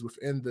personalities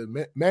within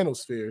the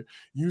manosphere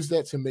use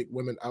that to make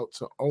women out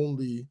to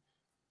only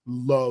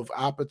love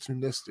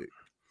opportunistically,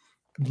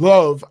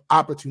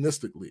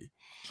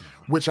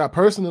 which I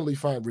personally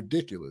find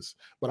ridiculous.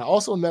 But I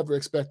also never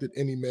expected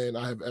any man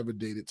I have ever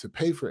dated to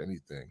pay for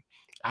anything.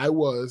 I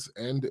was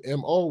and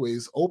am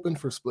always open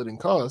for splitting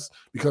costs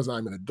because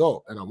I'm an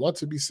adult and I want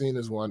to be seen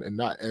as one and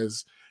not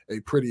as a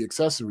pretty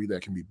accessory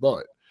that can be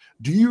bought.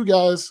 Do you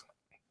guys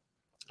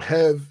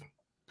have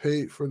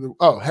you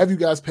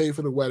guys paid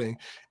for the wedding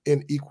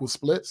in equal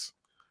splits?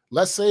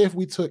 Let's say if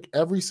we took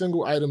every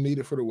single item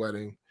needed for the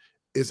wedding,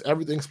 is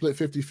everything split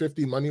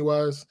 50-50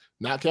 money-wise,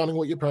 not counting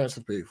what your parents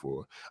have paid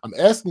for? I'm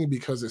asking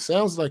because it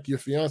sounds like your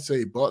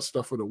fiance bought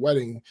stuff for the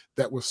wedding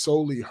that was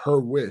solely her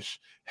wish.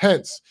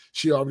 Hence,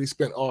 she already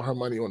spent all her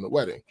money on the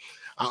wedding.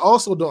 I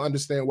also don't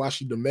understand why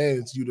she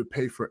demands you to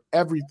pay for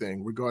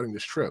everything regarding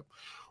this trip.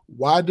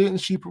 Why didn't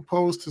she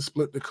propose to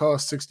split the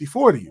cost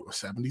 60-40 or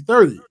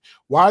 70-30?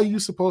 Why are you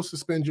supposed to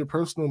spend your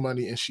personal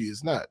money and she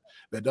is not?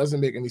 That doesn't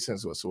make any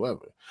sense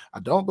whatsoever. I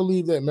don't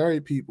believe that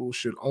married people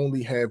should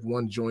only have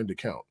one joint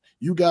account.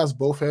 You guys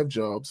both have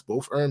jobs,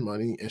 both earn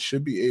money, and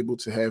should be able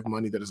to have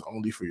money that is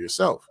only for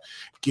yourself.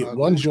 Get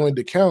one joint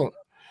account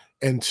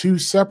and two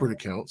separate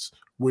accounts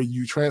where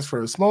you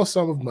transfer a small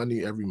sum of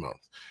money every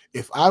month.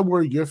 If I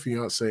were your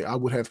fiance, I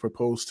would have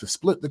proposed to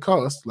split the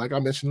cost, like I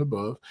mentioned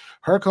above.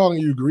 Her calling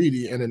you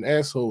greedy and an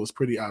asshole is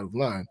pretty out of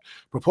line.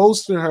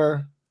 Propose to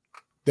her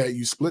that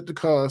you split the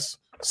cost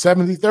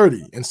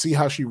 70-30 and see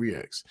how she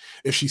reacts.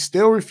 If she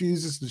still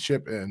refuses to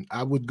chip in,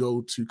 I would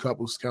go to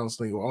couples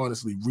counseling or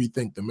honestly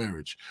rethink the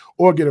marriage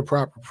or get a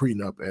proper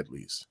prenup at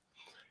least.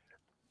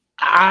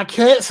 I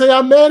can't say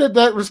I'm mad at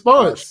that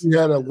response. She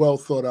had a well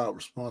thought out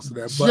response to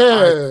that, but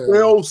I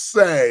will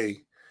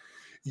say,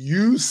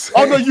 you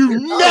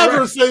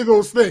never say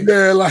those things.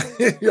 Yeah, like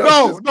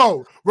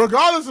no.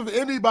 Regardless of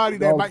anybody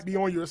that might be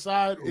on your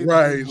side, in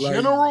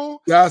general, like,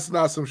 that's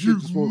not some shit you're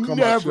supposed to come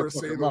never out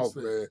say those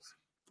things,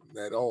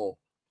 man. At all.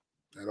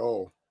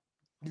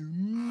 You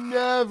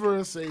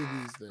never say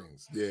these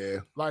things. Yeah,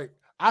 like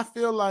I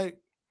feel like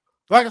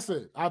I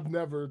said, I've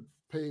never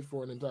paid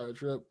for an entire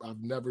trip.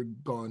 I've never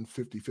gone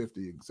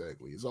 50-50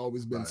 exactly. It's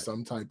always been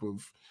some type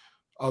of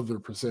other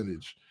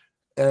percentage,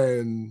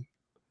 and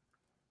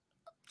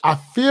I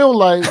feel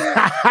like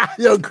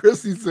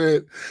Chrissy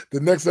said the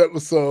next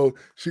episode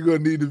she gonna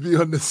need to be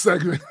on this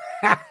segment.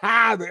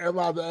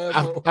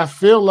 I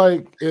feel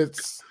like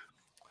it's.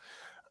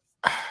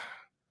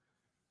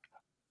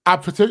 I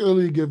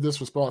particularly give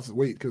this response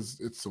weight because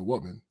it's a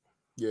woman.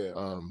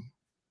 Yeah.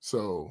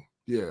 So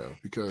yeah,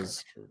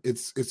 because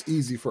it's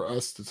easy for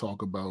us to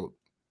talk about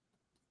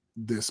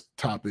this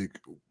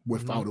topic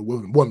without a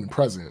woman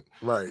present,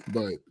 right?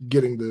 But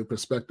getting the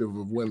perspective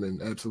of women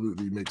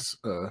absolutely gives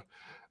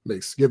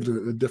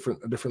it a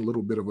different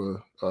little bit of a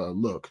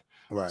look,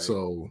 right?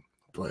 So,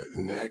 but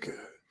nigga,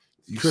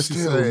 you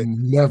still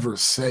never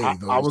say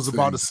those I was things.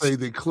 about to say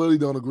they clearly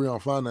don't agree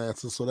on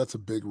finances, so that's a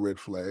big red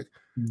flag.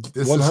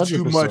 This 100%. Is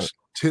too much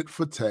tit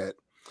for tat.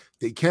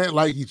 They can't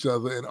like each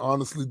other, and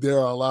honestly, there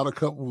are a lot of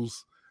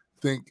couples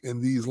think in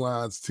these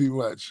lines too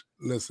much.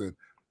 Listen,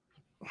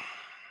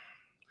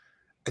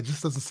 it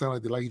just doesn't sound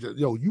like they like each other.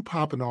 Yo, you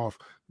popping off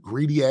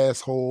greedy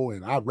asshole,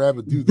 and I'd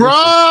rather do this.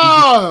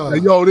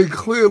 Bruh! Yo, they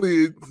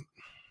clearly it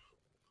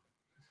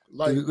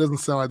doesn't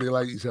sound like they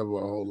like each other a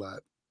whole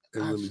lot. They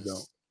really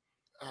don't.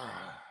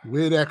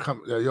 Where that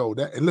comes,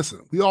 and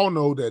listen, we all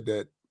know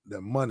that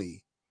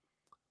money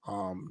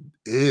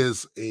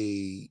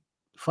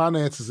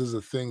finances is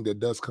a thing that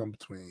does come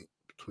between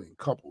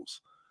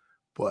couples.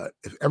 But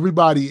if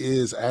everybody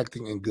is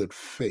acting in good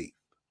faith,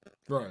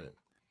 right,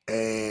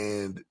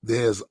 and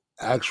there's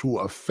actual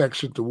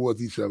affection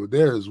towards each other,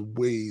 there's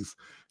ways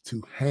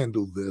to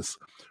handle this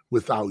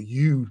without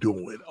you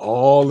doing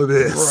all of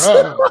this.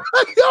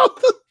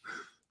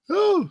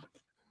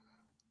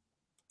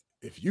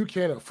 If you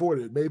can't afford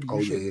it, maybe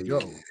you shouldn't go.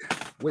 Yeah.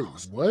 Wait,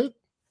 what?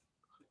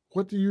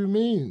 What do you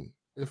mean?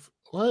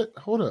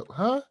 Hold up,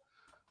 huh?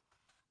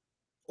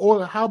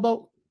 Or how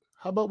about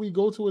How about we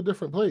go to a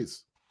different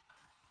place?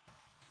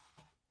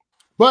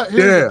 But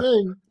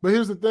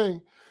here's the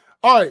thing.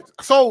 All right.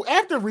 So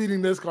after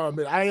reading this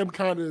comment, I am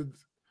kind of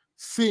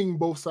seeing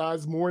both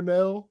sides more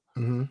now.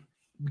 Mm-hmm.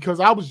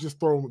 Because I was just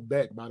thrown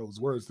back by those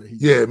words that he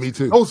used. Me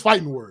too. Those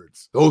fighting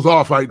words. Those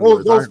are fighting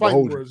words. Those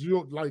fighting words. You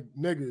don't like,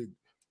 nigga,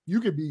 you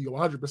could be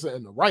 100%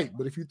 in the right,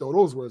 but if you throw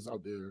those words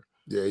out there,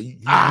 you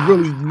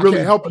really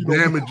can't help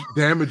you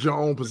damage your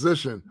own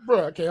position.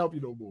 Bro, I can't help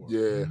you no more.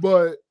 Yeah.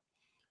 But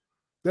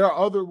there are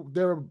other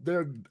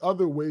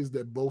ways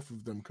that both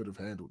of them could have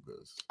handled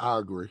this. I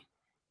agree.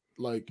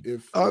 Like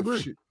if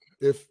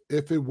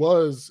it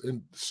was a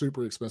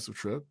super expensive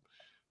trip,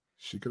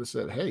 she could have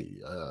said, "Hey,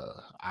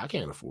 I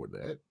can't afford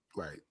that.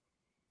 Right?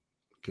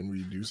 Can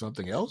we do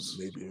something else?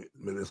 Maybe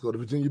let's go to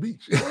Virginia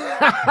Beach,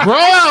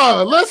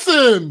 bro.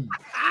 Listen.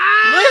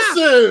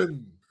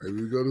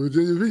 Maybe we go to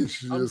Virginia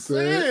Beach. I'm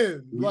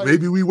saying, like,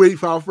 maybe we wait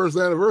for our first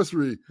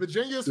anniversary.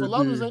 Virginia's for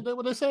lovers, ain't that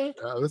what they say?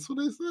 That's what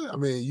they say. I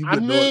mean, you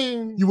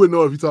wouldn't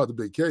know if you talked to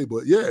Big K,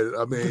 but yeah,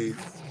 I mean,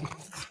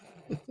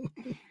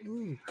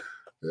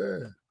 yeah.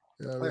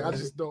 Like, I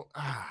just don't.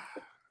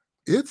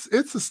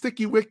 It's a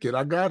sticky wicket,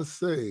 I gotta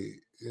say.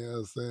 You know what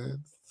I'm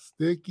saying?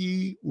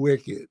 Sticky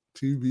wicket,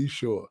 to be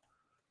sure.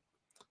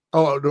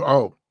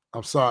 Oh,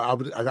 I'm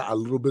sorry. I got a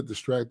little bit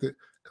distracted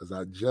because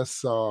I just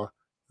saw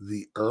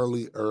the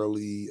early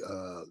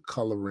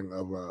coloring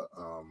of a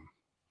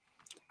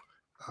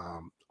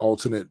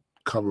alternate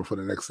cover for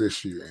the next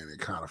issue, and it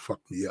kind of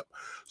fucked me up.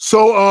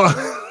 So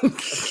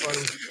That's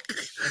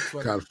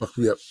funny. Kind of fucked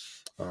me up.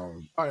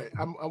 All right,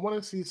 I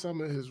want to see some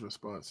of his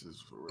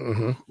responses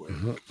real quick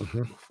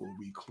before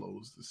we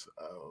close this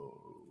out.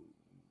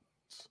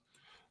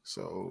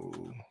 So,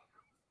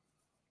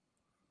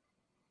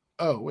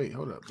 wait,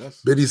 hold up.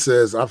 Biddy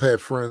says, "I've had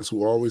friends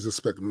who always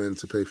expect men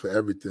to pay for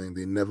everything.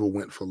 They never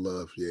went for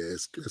love." Yeah,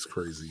 it's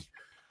crazy.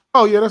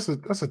 Oh yeah, that's a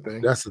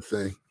thing. That's the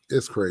thing.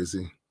 It's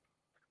crazy.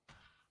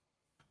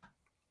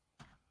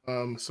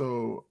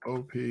 So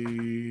OP.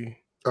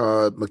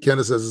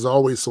 McKenna says it's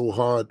always so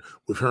hard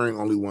with hearing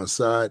only one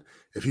side.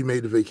 If he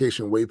made the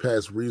vacation way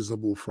past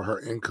reasonable for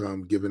her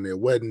income given their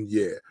wedding,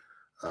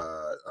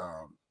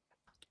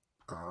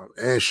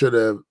 and should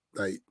have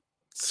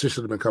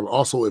been covered.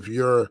 Also, if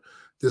you're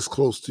this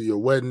close to your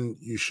wedding,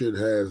 you should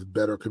have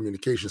better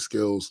communication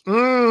skills.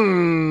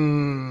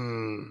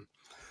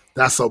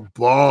 That's a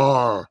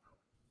bar.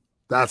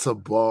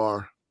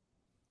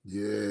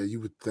 Yeah, you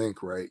would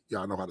think, right?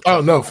 Y'all know how to talk.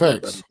 Oh no,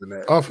 facts.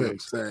 All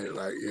facts.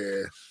 Like,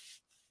 yeah.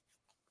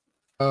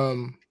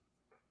 So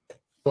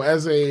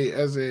as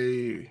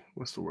a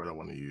what's the word I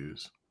want to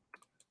use?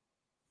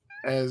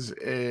 As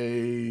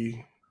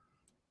a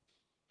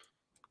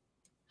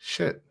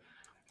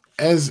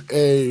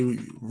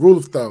rule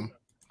of thumb,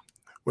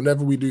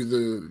 whenever we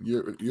do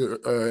your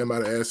am I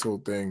the asshole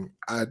thing,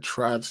 I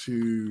try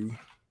to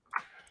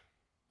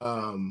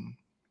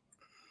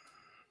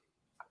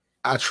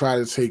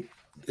take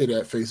it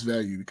at face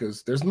value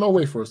because there's no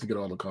way for us to get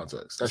all the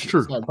context. That's true.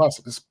 It's not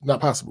possible. It's not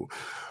possible.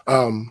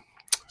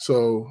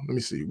 So let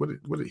me see. What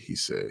did he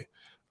say?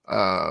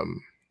 Oh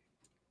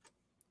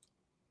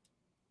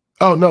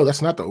no,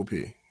 that's not the OP.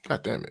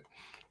 God damn it.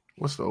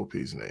 What's the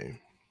OP's name?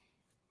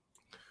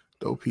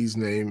 The OP's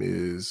name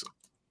is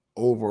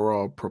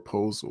Overall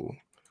Proposal.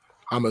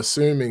 I'm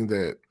assuming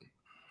that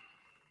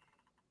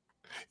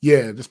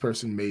this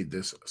person made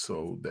this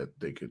so that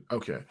they could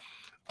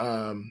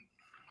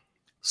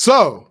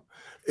So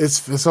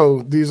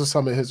these are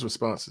some of his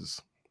responses.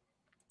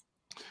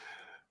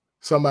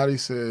 Somebody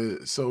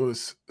said, so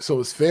it's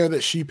fair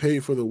that she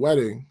paid for the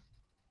wedding.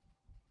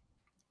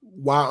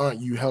 Why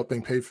aren't you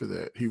helping pay for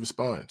that? He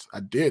responds, I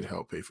did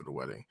help pay for the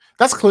wedding.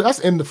 That's clear. That's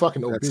in the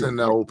fucking OP. That's in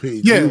the OP.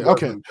 Yeah,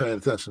 okay. Paying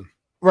attention.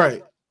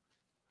 Right.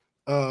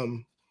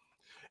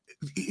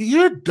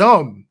 You're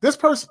dumb. This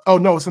person, oh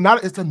no, it's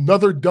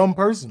another dumb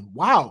person.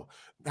 Wow.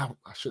 Now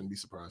I shouldn't be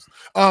surprised.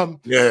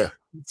 Yeah.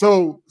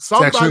 So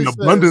somebody says, an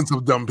abundance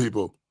of dumb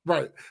people.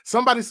 Right.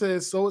 Somebody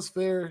says, so it's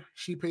fair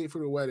she paid for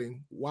the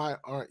wedding. Why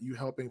aren't you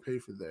helping pay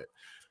for that?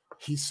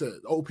 He said,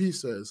 OP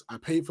says, I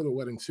paid for the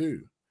wedding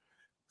too.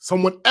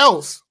 Someone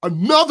else,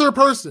 another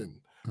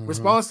person,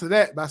 responds to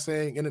that by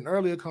saying, in an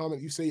earlier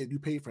comment, you say you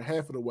paid for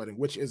half of the wedding.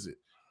 Which is it?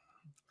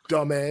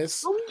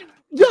 Dumbass.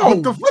 Yo,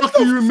 what the fuck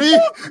do you mean?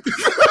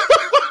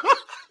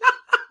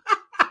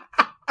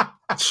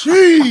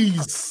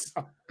 Jeez,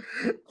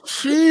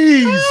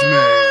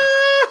 man.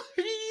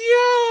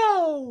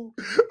 Yo.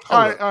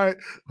 All right.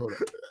 Hold up.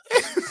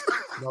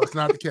 No, it's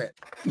not the cat.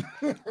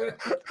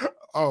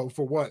 Oh,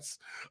 for once.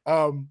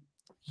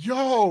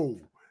 Yo,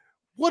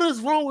 what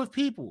is wrong with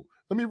people?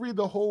 Let me read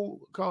the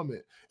whole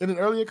comment. In an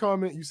earlier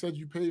comment, you said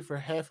you paid for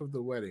half of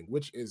the wedding.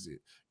 Which is it?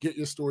 Get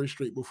your story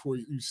straight before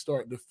you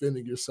start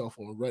defending yourself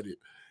on Reddit.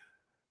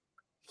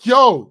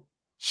 Yo,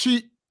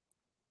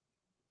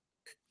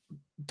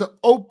 the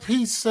OP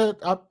said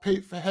I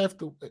paid for half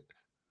the.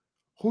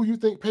 Who you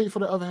think paid for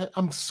the other half?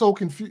 I'm so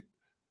confused.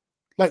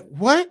 Like,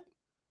 what?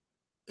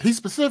 He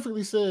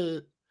specifically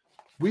said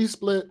we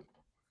split.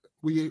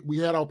 We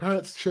had our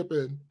parents chip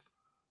in.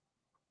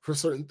 for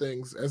certain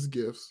things as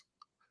gifts,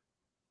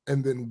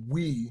 and then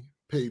we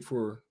paid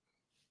for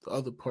the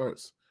other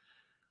parts,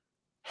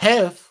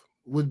 half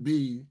would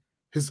be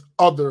his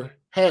other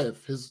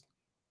half, the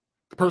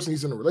person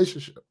he's in a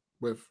relationship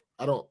with.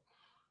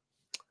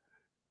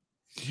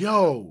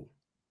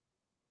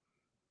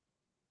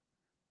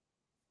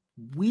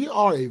 We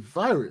are a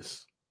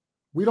virus.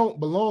 We don't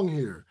belong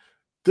here.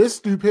 This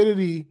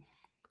stupidity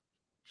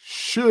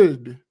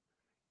should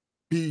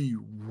be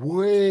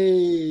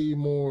way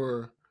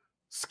more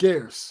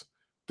scarce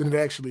than it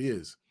actually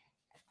is.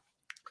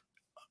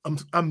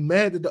 I'm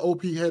mad that the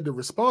OP had to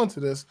respond to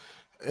this,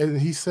 and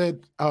he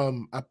said,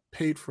 I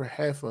paid for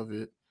half of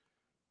it.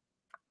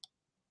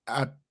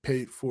 I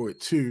paid for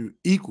it too,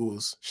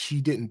 equals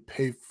she didn't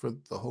pay for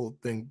the whole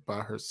thing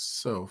by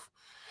herself.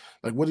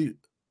 Like, what do you?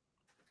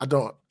 I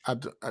don't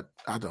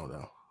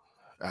know.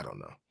 I don't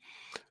know.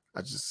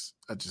 I just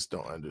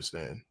don't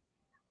understand.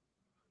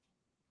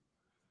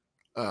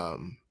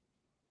 And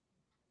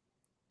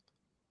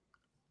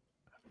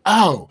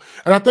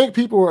I think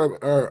people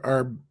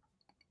are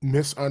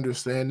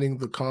misunderstanding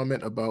the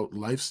comment about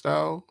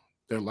lifestyle.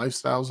 Their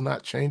lifestyle's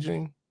not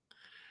changing,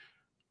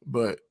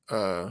 but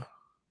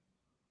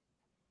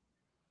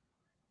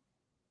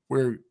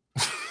we're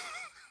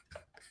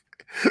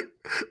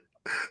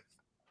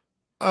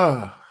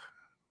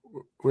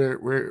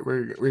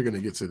we're gonna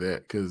get to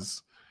that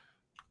because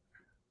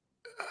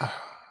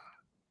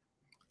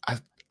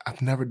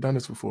I've never done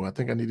this before. I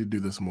think I need to do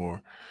this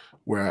more,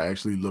 where I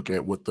actually look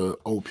at what the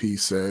OP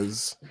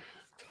says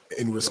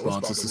in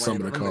responses to some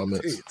of the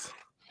comments.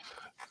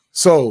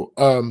 So,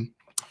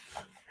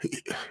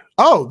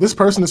 this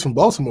person is from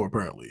Baltimore,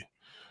 apparently.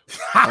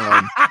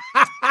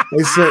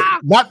 They said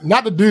not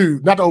the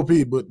dude, not the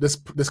OP, but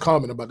this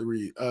comment about to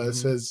read. It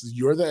says,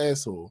 "You're the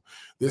asshole.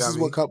 This is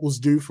what couples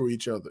do for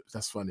each other."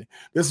 That's funny.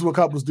 This is what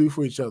couples do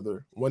for each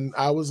other. When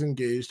I was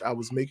engaged, I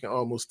was making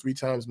almost 3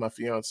 times my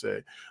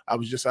fiance. I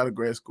was just out of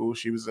grad school.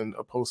 She was in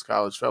a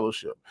post-college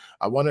fellowship.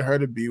 I wanted her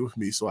to be with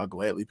me, so I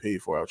gladly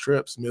paid for our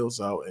trips,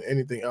 meals out, and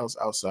anything else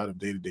outside of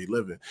day-to-day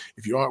living.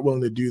 If you aren't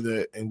willing to do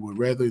that and would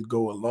rather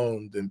go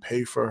alone than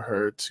pay for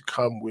her to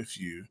come with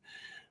you,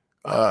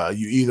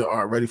 you either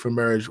aren't ready for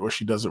marriage or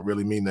she doesn't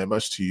really mean that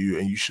much to you,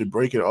 and you should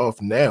break it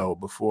off now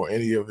before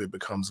any of it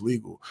becomes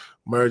legal.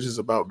 Marriage is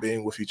about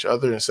being with each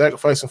other and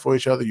sacrificing for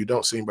each other. You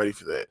don't seem ready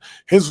for that.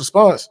 His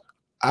response,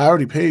 I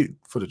already paid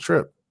for the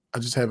trip. I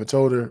just haven't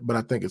told her, but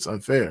I think it's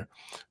unfair.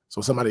 So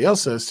somebody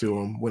else says to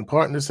him, when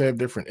partners have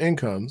different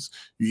incomes,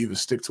 you either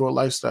stick to a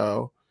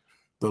lifestyle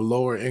the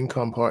lower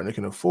income partner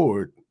can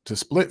afford to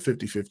split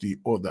 50-50,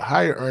 or the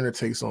higher earner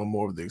takes on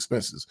more of the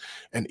expenses.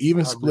 And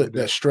even split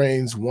that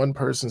strains one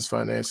person's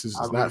finances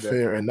is not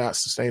fair and not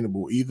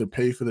sustainable. Either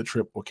pay for the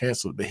trip or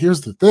cancel it. But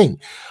here's the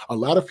thing. A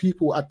lot of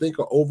people, I think,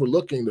 are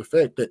overlooking the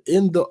fact that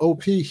in the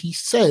OP, he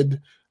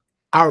said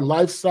our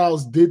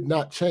lifestyles did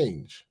not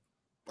change.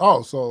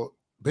 Oh, so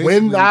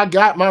when I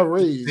got my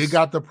raise, they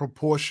got the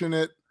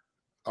proportionate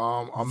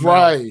amount.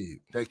 Right.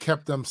 They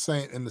kept them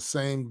in the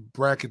same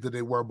bracket that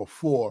they were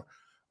before.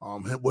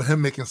 With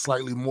him making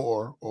slightly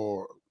more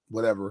or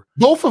whatever.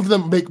 Both of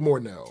them make more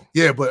now.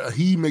 Yeah, but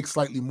he makes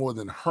slightly more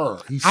than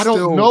her. I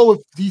don't know if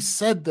he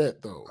said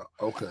that though.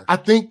 Okay. I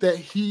think that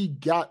he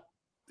got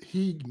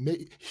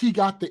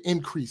the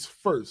increase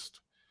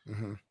first.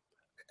 Mm-hmm.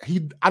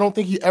 I don't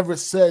think he ever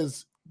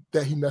says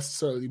that he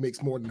necessarily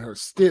makes more than her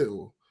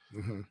still.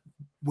 Mm-hmm.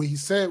 What he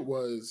said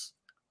was,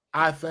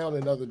 I found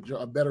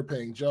a better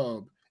paying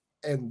job,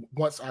 and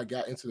once I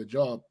got into the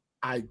job,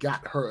 I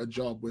got her a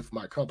job with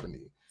my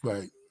company.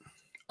 Right.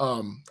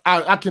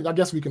 I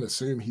guess we can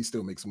assume he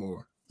still makes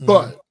more,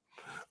 but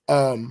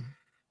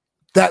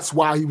that's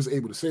why he was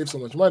able to save so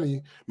much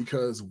money,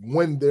 because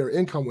when their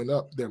income went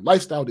up, their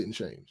lifestyle didn't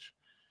change.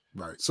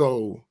 Right.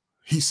 So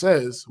he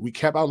says we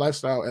kept our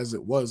lifestyle as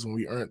it was when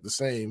we earned the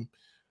same.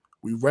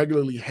 We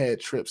regularly had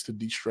trips to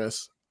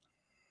de-stress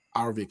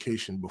our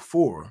vacation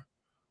before.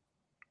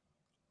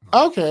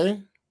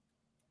 Okay.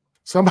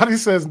 Somebody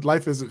says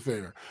life isn't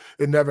fair.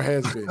 It never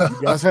has been.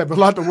 You guys have a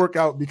lot to work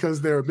out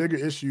because there are bigger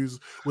issues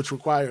which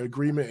require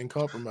agreement and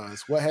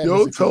compromise. What happens?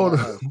 Yo told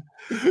him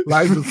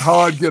life is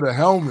hard. Get a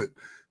helmet.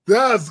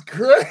 That's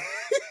crazy.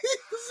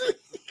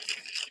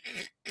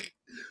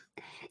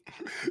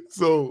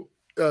 So,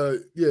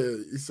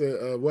 he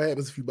said, what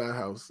happens if you buy a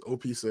house?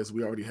 OP says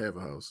we already have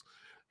a house.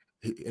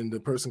 And the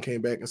person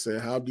came back and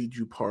said, how did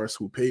you parse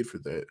who paid for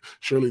that?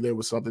 Surely there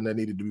was something that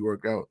needed to be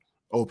worked out.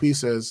 OP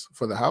says,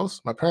 for the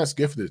house, my parents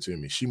gifted it to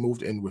me. She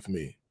moved in with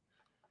me.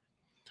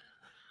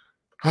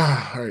 All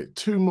right,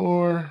 2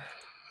 more.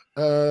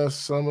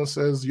 Someone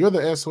says, you're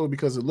the asshole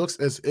because it looks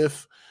as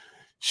if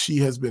she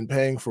has been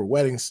paying for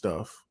wedding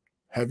stuff.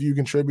 Have you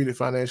contributed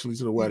financially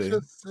to the wedding?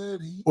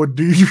 Or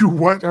do you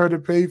want her to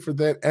pay for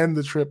that and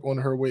the trip on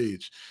her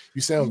wage?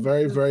 You sound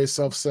very, very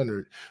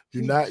self-centered.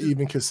 Do not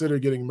even consider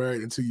getting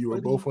married until you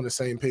are both on the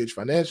same page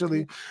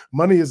financially.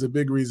 Money is a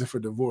big reason for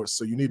divorce,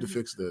 so you need to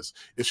fix this.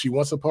 If she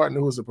wants a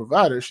partner who is a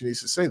provider, she needs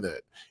to say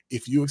that.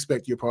 If you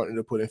expect your partner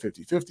to put in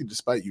 50-50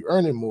 despite you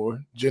earning more,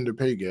 gender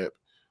pay gap,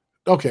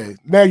 Okay,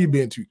 now you're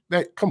being too.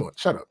 Come on,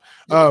 shut up.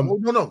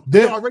 No.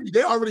 They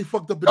already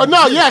fucked up.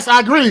 Yes,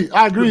 I agree.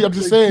 I'm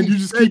just saying you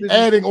just keep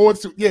adding on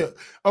to. Yeah.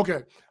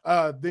 Okay.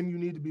 Then you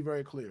need to be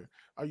very clear.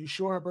 Are you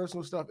sure her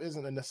personal stuff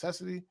isn't a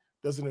necessity?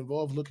 Does it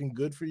involve looking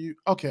good for you?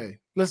 Okay.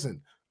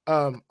 Listen.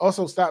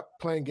 Also, stop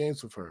playing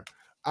games with her.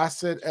 I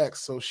said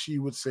X, so she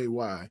would say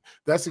Y.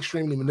 That's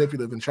extremely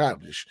manipulative and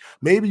childish.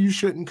 Maybe you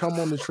shouldn't come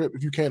on the trip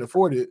if you can't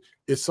afford it.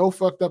 It's so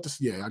fucked up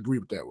to I agree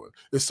with that one.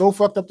 It's so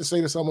fucked up to say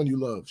to someone you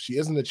love, she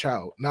isn't a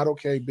child, not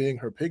okay being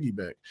her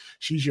piggyback.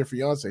 She's your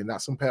fiance,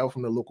 not some pal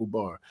from the local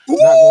bar.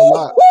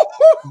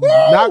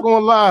 Not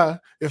gonna lie.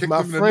 If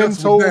my friend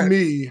told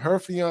me her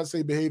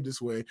fiance behaved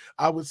this way,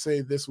 I would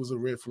say this was a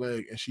red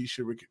flag and she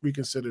should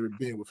reconsider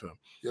being with him.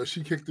 Yo,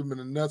 she kicked him in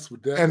the nuts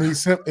with that. And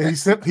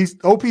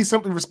OP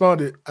simply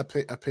responded, I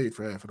paid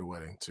for half of the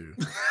wedding too.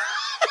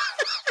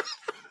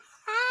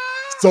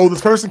 So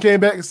this person came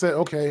back and said,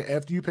 okay,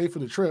 after you pay for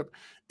the trip,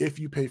 if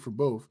you pay for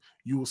both,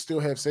 you will still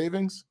have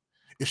savings.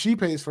 If she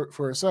pays for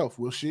herself,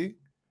 will she?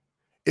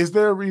 Is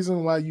there a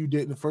reason why you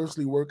didn't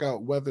firstly work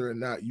out whether or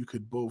not you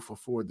could both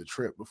afford the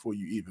trip before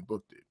you even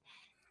booked it?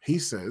 He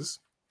says,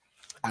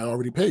 I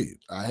already paid.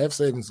 I have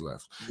savings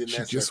left.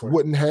 She just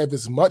wouldn't have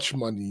as much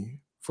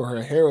money for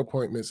her hair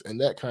appointments and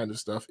that kind of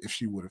stuff if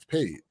she would have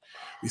paid.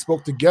 We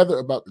spoke together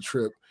about the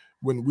trip.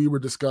 When we were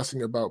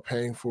discussing about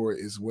paying for it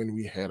is when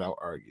we had our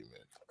argument.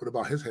 What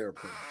about his hair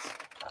appointments?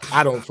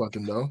 I don't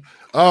fucking know.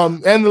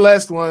 And the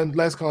last comment.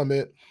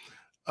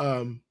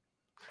 Not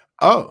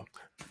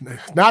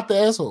the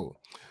asshole.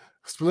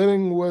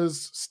 Splitting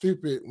was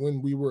stupid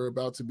when we were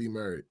about to be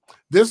married.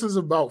 This is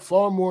about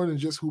far more than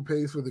just who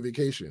pays for the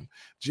vacation.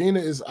 Gina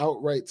is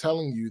outright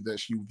telling you that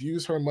she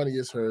views her money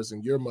as hers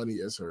and your money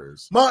as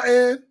hers.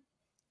 Martin!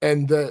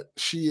 And that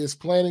she is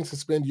planning to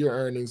spend your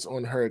earnings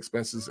on her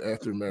expenses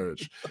after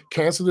marriage.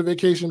 Cancel the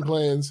vacation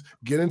plans,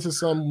 get into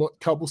some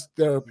couples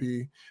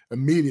therapy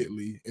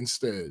immediately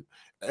instead,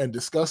 and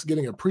discuss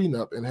getting a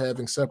prenup and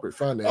having separate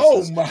finances.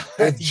 Oh my!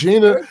 If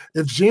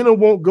Gina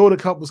won't go to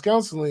couples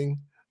counseling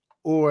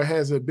or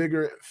has a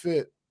bigger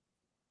fit,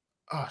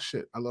 oh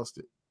shit, I lost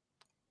it.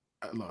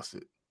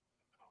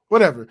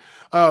 Whatever.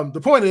 The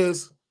point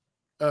is,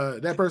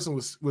 that person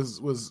was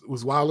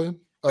wilding.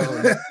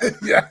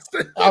 Yes,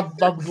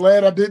 I'm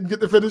glad I didn't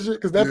get to finish it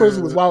because that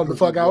person was wilding the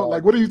fuck out.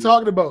 Like, what are you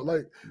talking about?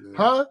 Like,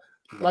 huh?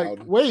 Like,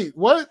 wait,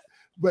 what?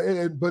 But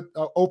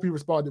OP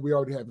responded, we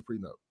already have a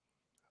prenup.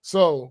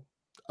 So,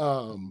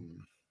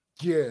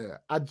 yeah.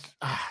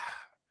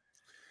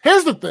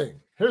 Here's the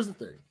thing.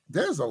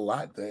 There's a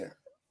lot there.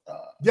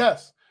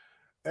 Yes,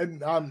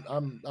 and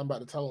I'm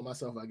about to tell on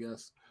myself, I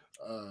guess,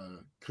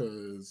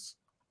 because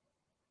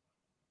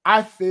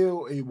I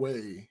feel a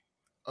way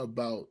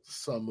about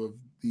some of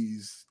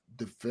these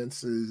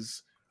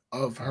defenses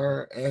of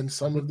her and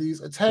some of these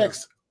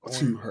attacks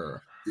to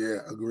her. Yeah,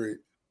 agreed.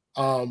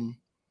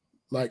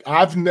 Like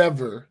I've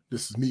never,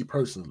 this is me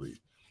personally,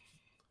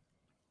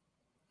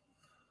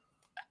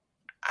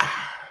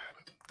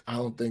 I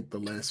don't think the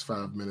last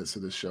 5 minutes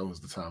of the show is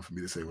the time for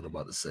me to say what I'm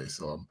about to say.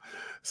 So I'm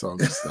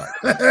just not.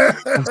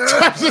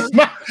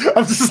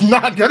 I'm just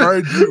not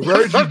gonna.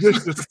 Very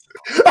judicious.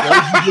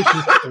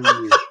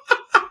 I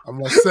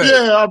must say.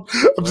 Yeah,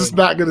 I'm just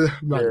not gonna.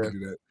 I'm not gonna do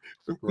that.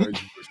 Very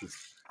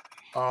judicious.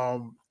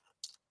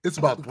 It's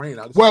about the rain.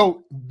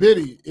 Well,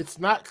 Biddy, it's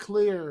not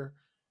clear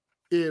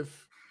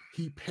if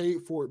he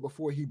paid for it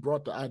before he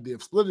brought the idea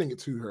of splitting it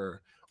to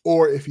her,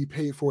 or if he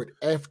paid for it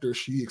after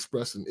she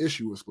expressed an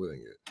issue with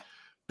splitting it.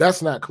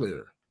 That's not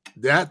clear.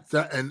 That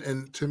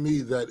and to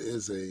me, that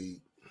is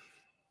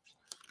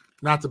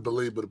not to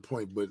belabor the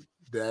point, but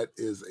that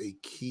is a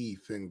key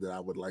thing that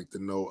I would like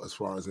to know as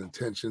far as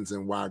intentions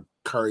and why I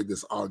carried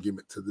this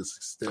argument to this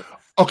extent.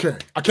 Okay,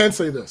 I can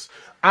say this.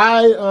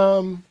 I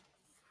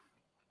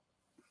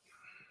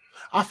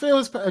feel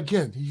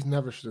again, he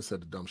never should have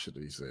said the dumb shit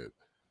that he said.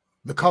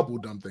 The couple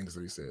dumb things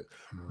that he said.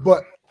 Mm-hmm.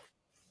 But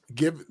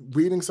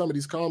reading some of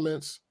these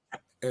comments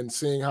and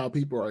seeing how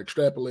people are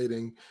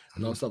extrapolating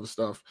and all type of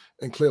stuff.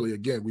 And clearly,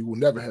 again, we will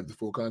never have the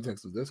full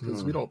context of this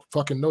because we don't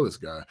fucking know this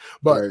guy.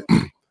 But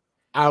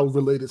I'll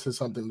relate it to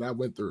something that I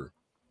went through.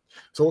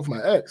 So with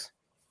my ex,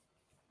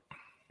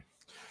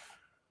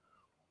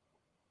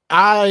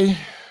 I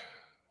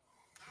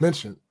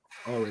mentioned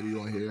already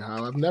on here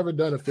how I've never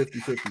done a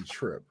 50-50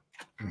 trip.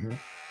 Mm-hmm.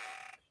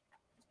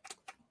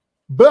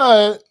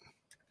 But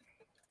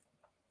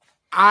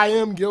I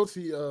am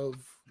guilty of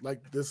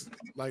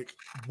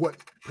what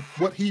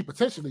he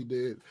potentially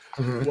did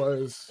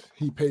was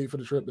he paid for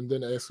the trip and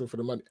then asked her for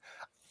the money.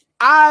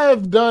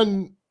 I've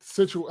been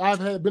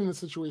in a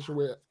situation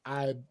where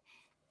I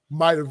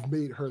might have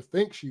made her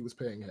think she was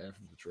paying half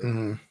of the trip.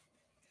 Mm-hmm.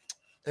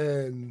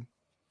 And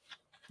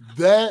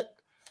that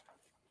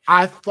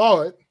I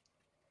thought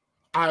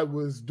I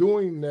was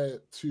doing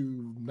that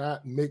to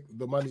not make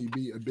the money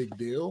be a big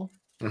deal.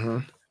 Mm-hmm.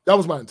 That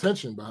was my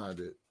intention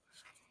behind it.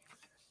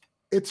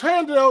 It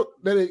turned out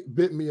that it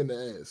bit me in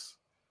the ass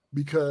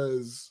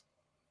because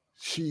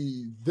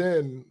she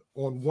then,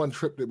 on one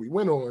trip that we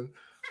went on,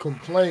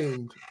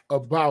 complained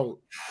about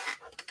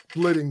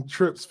splitting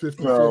trips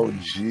 50-50. Oh,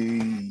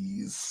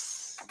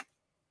 jeez.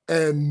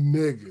 And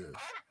nigga,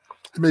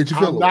 It made you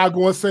feel. I'm not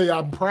going to say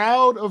I'm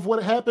proud of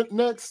what happened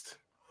next,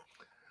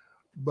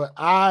 but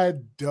I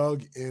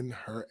dug in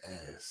her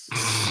ass.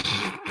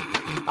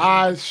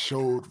 I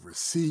showed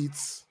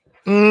receipts.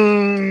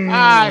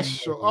 I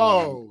show.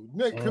 Oh,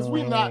 Nick, because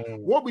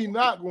what we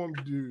not going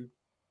to do.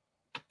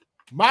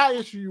 My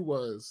issue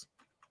was,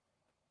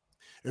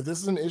 if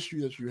this is an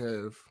issue that you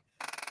have,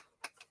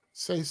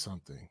 say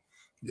something.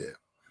 Yeah.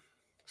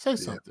 Say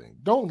something.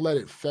 Don't let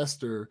it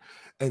fester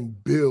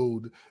and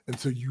build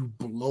until you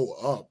blow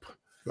up.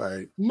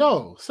 Right.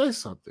 No, say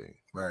something.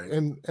 Right.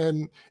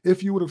 And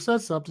if you would have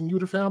said something, you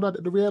would have found out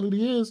that the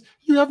reality is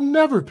you have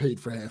never paid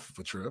for half of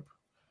a trip.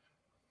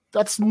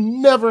 That's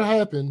never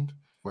happened.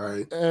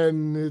 Right.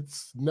 And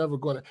it's never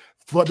going to.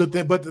 But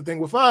the thing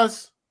with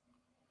us,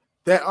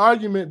 that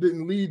argument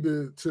didn't lead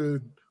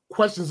to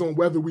questions on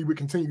whether we would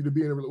continue to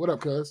be in a relationship. What up,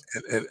 cuz?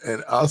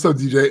 And also,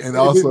 DJ, and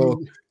also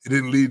it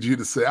didn't lead you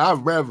to say,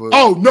 I'd rather.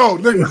 Oh, no.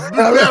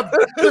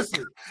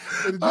 Listen.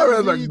 I'd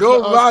rather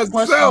go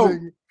myself.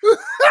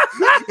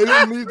 It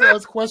didn't lead to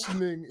us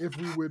questioning if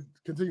we would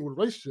continue with a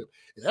relationship.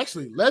 It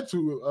actually led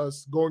to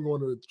us going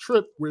on a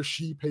trip where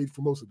she paid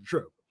for most of the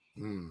trip.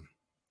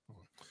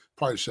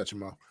 Probably shut your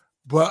mouth.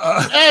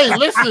 But hey,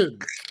 listen.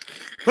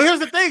 But here's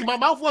the thing: my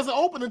mouth wasn't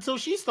open until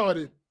she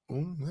started. I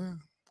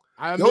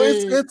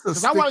mean,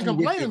 because I wasn't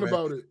complaining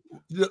about it.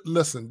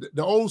 Listen,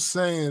 the old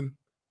saying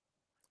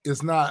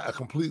is not a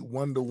complete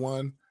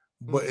 1-to-1,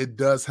 but it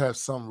does have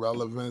some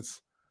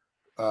relevance.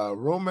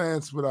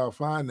 Romance without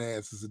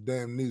finance is a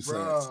damn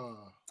nuisance.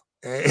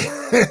 And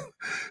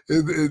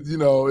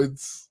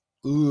it's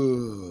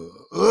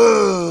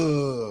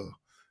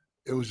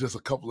it was just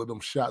a couple of them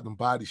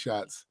body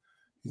shots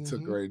he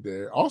took right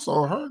there.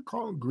 Also, her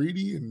calling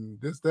greedy and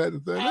this, that,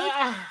 and the thing.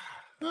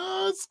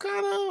 It's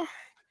kind of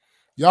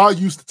y'all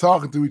used to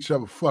talking to each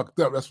other fucked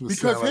up. That's what it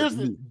sounds like to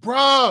me.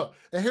 Bruh.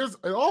 And it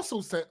also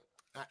said,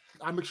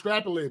 I'm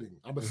extrapolating.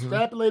 I'm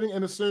extrapolating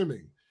and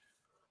assuming.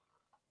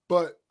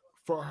 But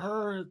for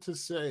her to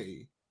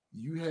say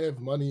you have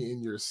money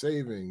in your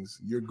savings,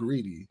 you're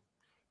greedy.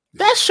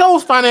 Yeah. That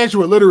shows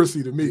financial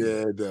illiteracy to me.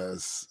 Yeah, it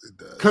does. It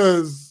does.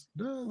 Because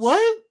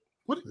what?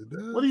 What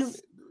do you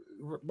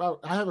about?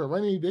 I have a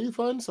rainy day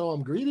fund, so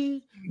I'm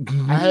greedy.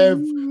 I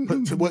have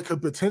what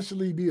could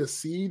potentially be a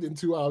seed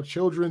into our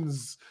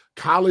children's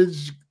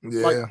college.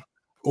 Yeah.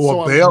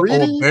 Or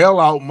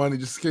bailout money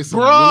just in case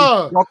some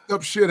really fucked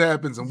up shit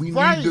happens and we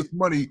need this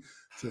money.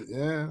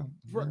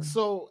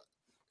 So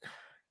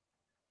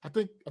I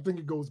think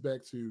it goes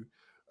back to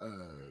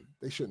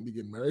they shouldn't be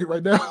getting married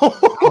right now. I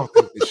don't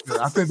think they should.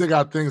 I think they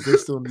got things they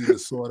still need to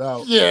sort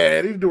out.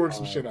 Yeah, they're doing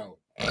some shit out.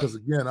 Because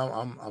again,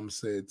 I'm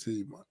saying to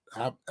you,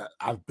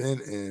 I've been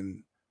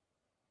in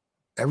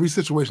every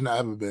situation I've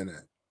ever been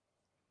in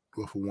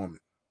with a woman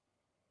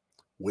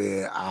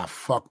where I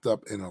fucked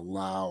up and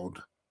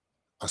allowed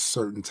a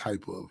certain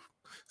type of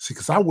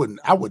because I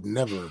would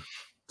never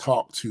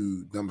talk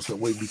to them a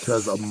certain way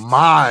because of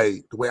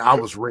the way I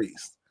was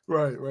raised.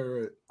 Right.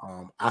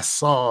 I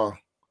saw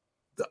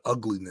the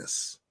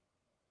ugliness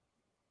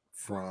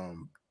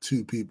from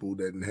two people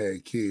that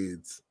had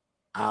kids.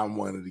 I'm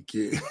one of the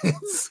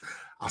kids.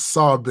 I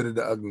saw a bit of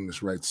the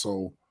ugliness, right?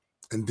 So,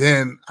 and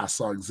then I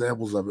saw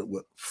examples of it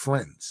with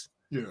friends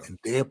and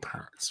their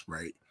parents,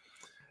 right?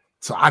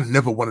 So I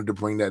never wanted to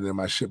bring that into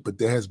my shit, but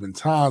there has been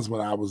times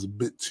when I was a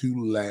bit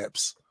too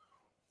lax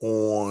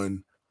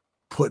on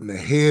putting a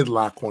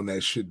headlock on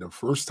that shit. The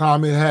first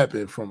time it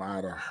happened from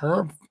out of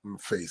her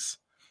face,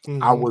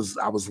 I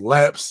was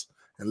lapsed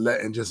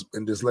and just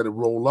let it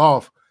roll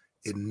off.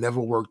 It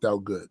never worked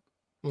out good.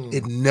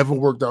 It never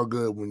worked out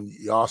good when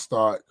y'all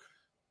start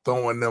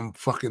throwing them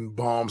fucking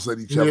bombs at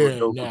each other,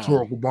 those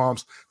rhetorical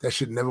bombs. That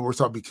shit never works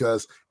out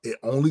because it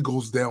only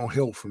goes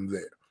downhill from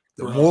there.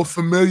 The more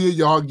familiar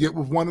y'all get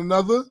with one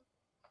another,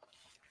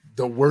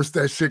 the worse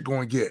that shit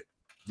gonna get.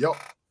 Yep.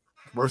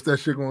 Worse that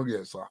shit gonna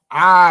get. So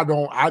I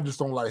just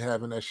don't like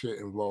having that shit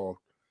involved.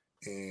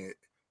 And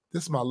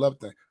this is my love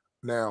thing.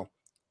 Now,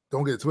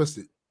 don't get it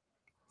twisted.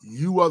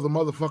 You other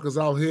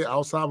motherfuckers out here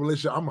outside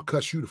relationship, I'm gonna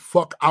cuss you the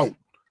fuck out.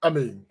 I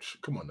mean,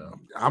 come on now.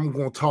 I'm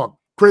gonna talk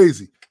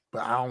crazy,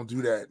 but I don't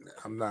do that.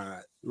 I'm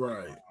not.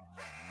 Right.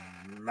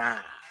 Nah.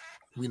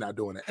 We're not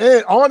doing it.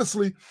 And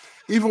honestly,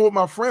 even with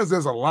my friends,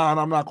 there's a line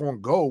I'm not gonna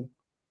go.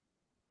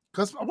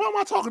 Because why am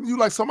I talking to you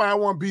like somebody I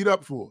want to beat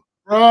up for?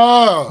 You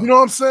know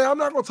what I'm saying? I'm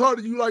not gonna talk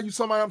to you like you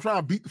somebody I'm trying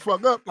to beat the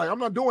fuck up. Like I'm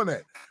not doing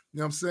that. You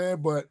know what I'm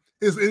saying? But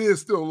it is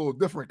still a little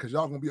different because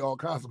y'all gonna be all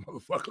kinds of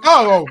motherfuckers.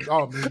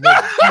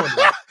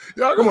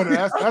 Man, come on,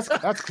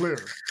 that's clear.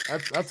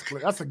 That's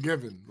clear. That's a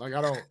given. Like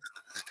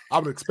I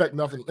would expect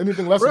nothing,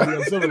 anything less than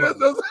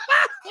uncivilized.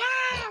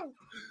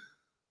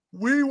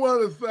 We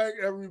want to thank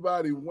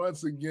everybody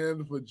once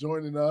again for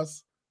joining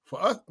us.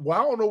 For us, well,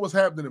 I don't know what's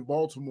happening in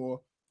Baltimore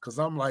because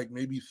I'm like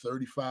maybe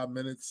 35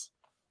 minutes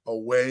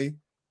away.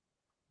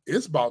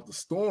 It's about to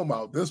storm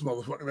out this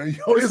motherfucker, man.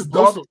 Yo, it's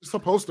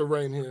supposed to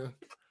rain here.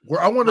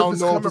 Where I wonder if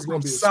it's coming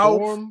from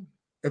south.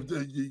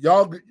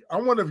 y'all, I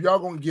wonder if y'all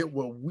gonna get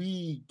what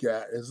we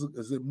got.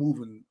 Is it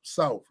moving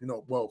south?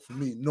 Well, for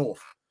me,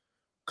 north,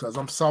 because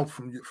I'm south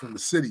from the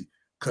city.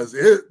 Because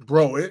it's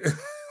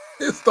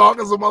dark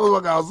as a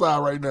motherfucker outside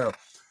right now.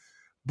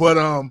 But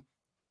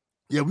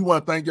yeah, we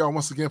want to thank y'all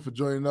once again for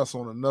joining us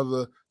on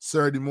another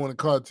Saturday morning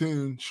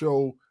cartoon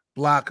show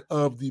block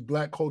of the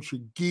Black Culture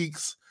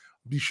Geeks.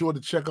 Be sure to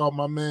check out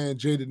my man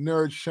Jaded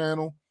Nerd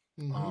channel.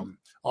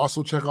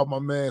 Also check out my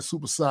man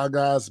Super Sci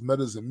Guys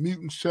Metas and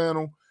Mutants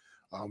channel.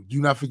 Do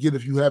not forget,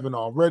 if you haven't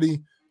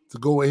already, to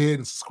go ahead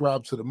and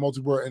subscribe to the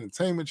Multiworld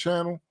Entertainment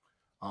channel.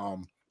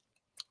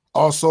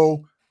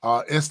 Also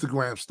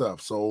Instagram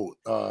stuff. So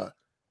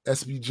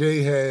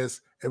SBJ has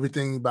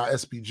everything by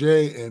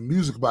SBJ and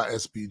music by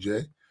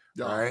SBJ.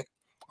 Yeah. All right.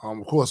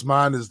 Of course,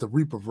 mine is the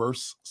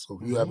Reaperverse. So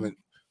if you haven't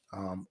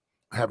gone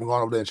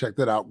over there and checked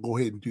that out, go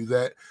ahead and do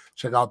that.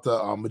 Check out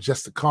the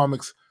Majestic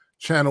Comics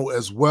channel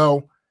as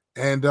well.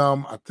 And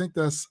I think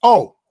that's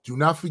do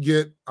not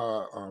forget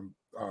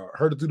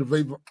Heard It Through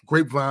the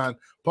Grapevine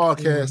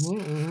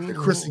podcast that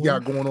Chrissy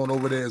got going on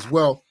over there as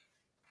well.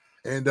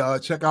 And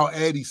check out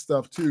Addie's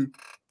stuff too,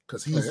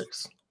 because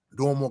he's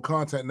doing more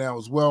content now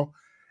as well.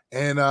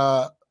 And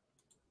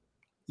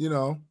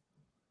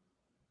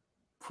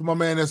for my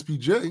man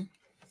SPJ,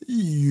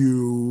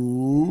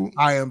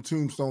 I am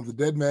Tombstone the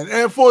Dead Man.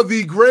 And for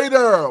the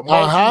greater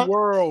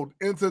Multi-World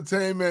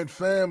Entertainment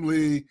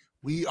family,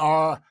 we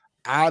are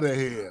out of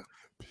here.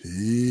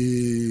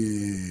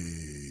 Peace.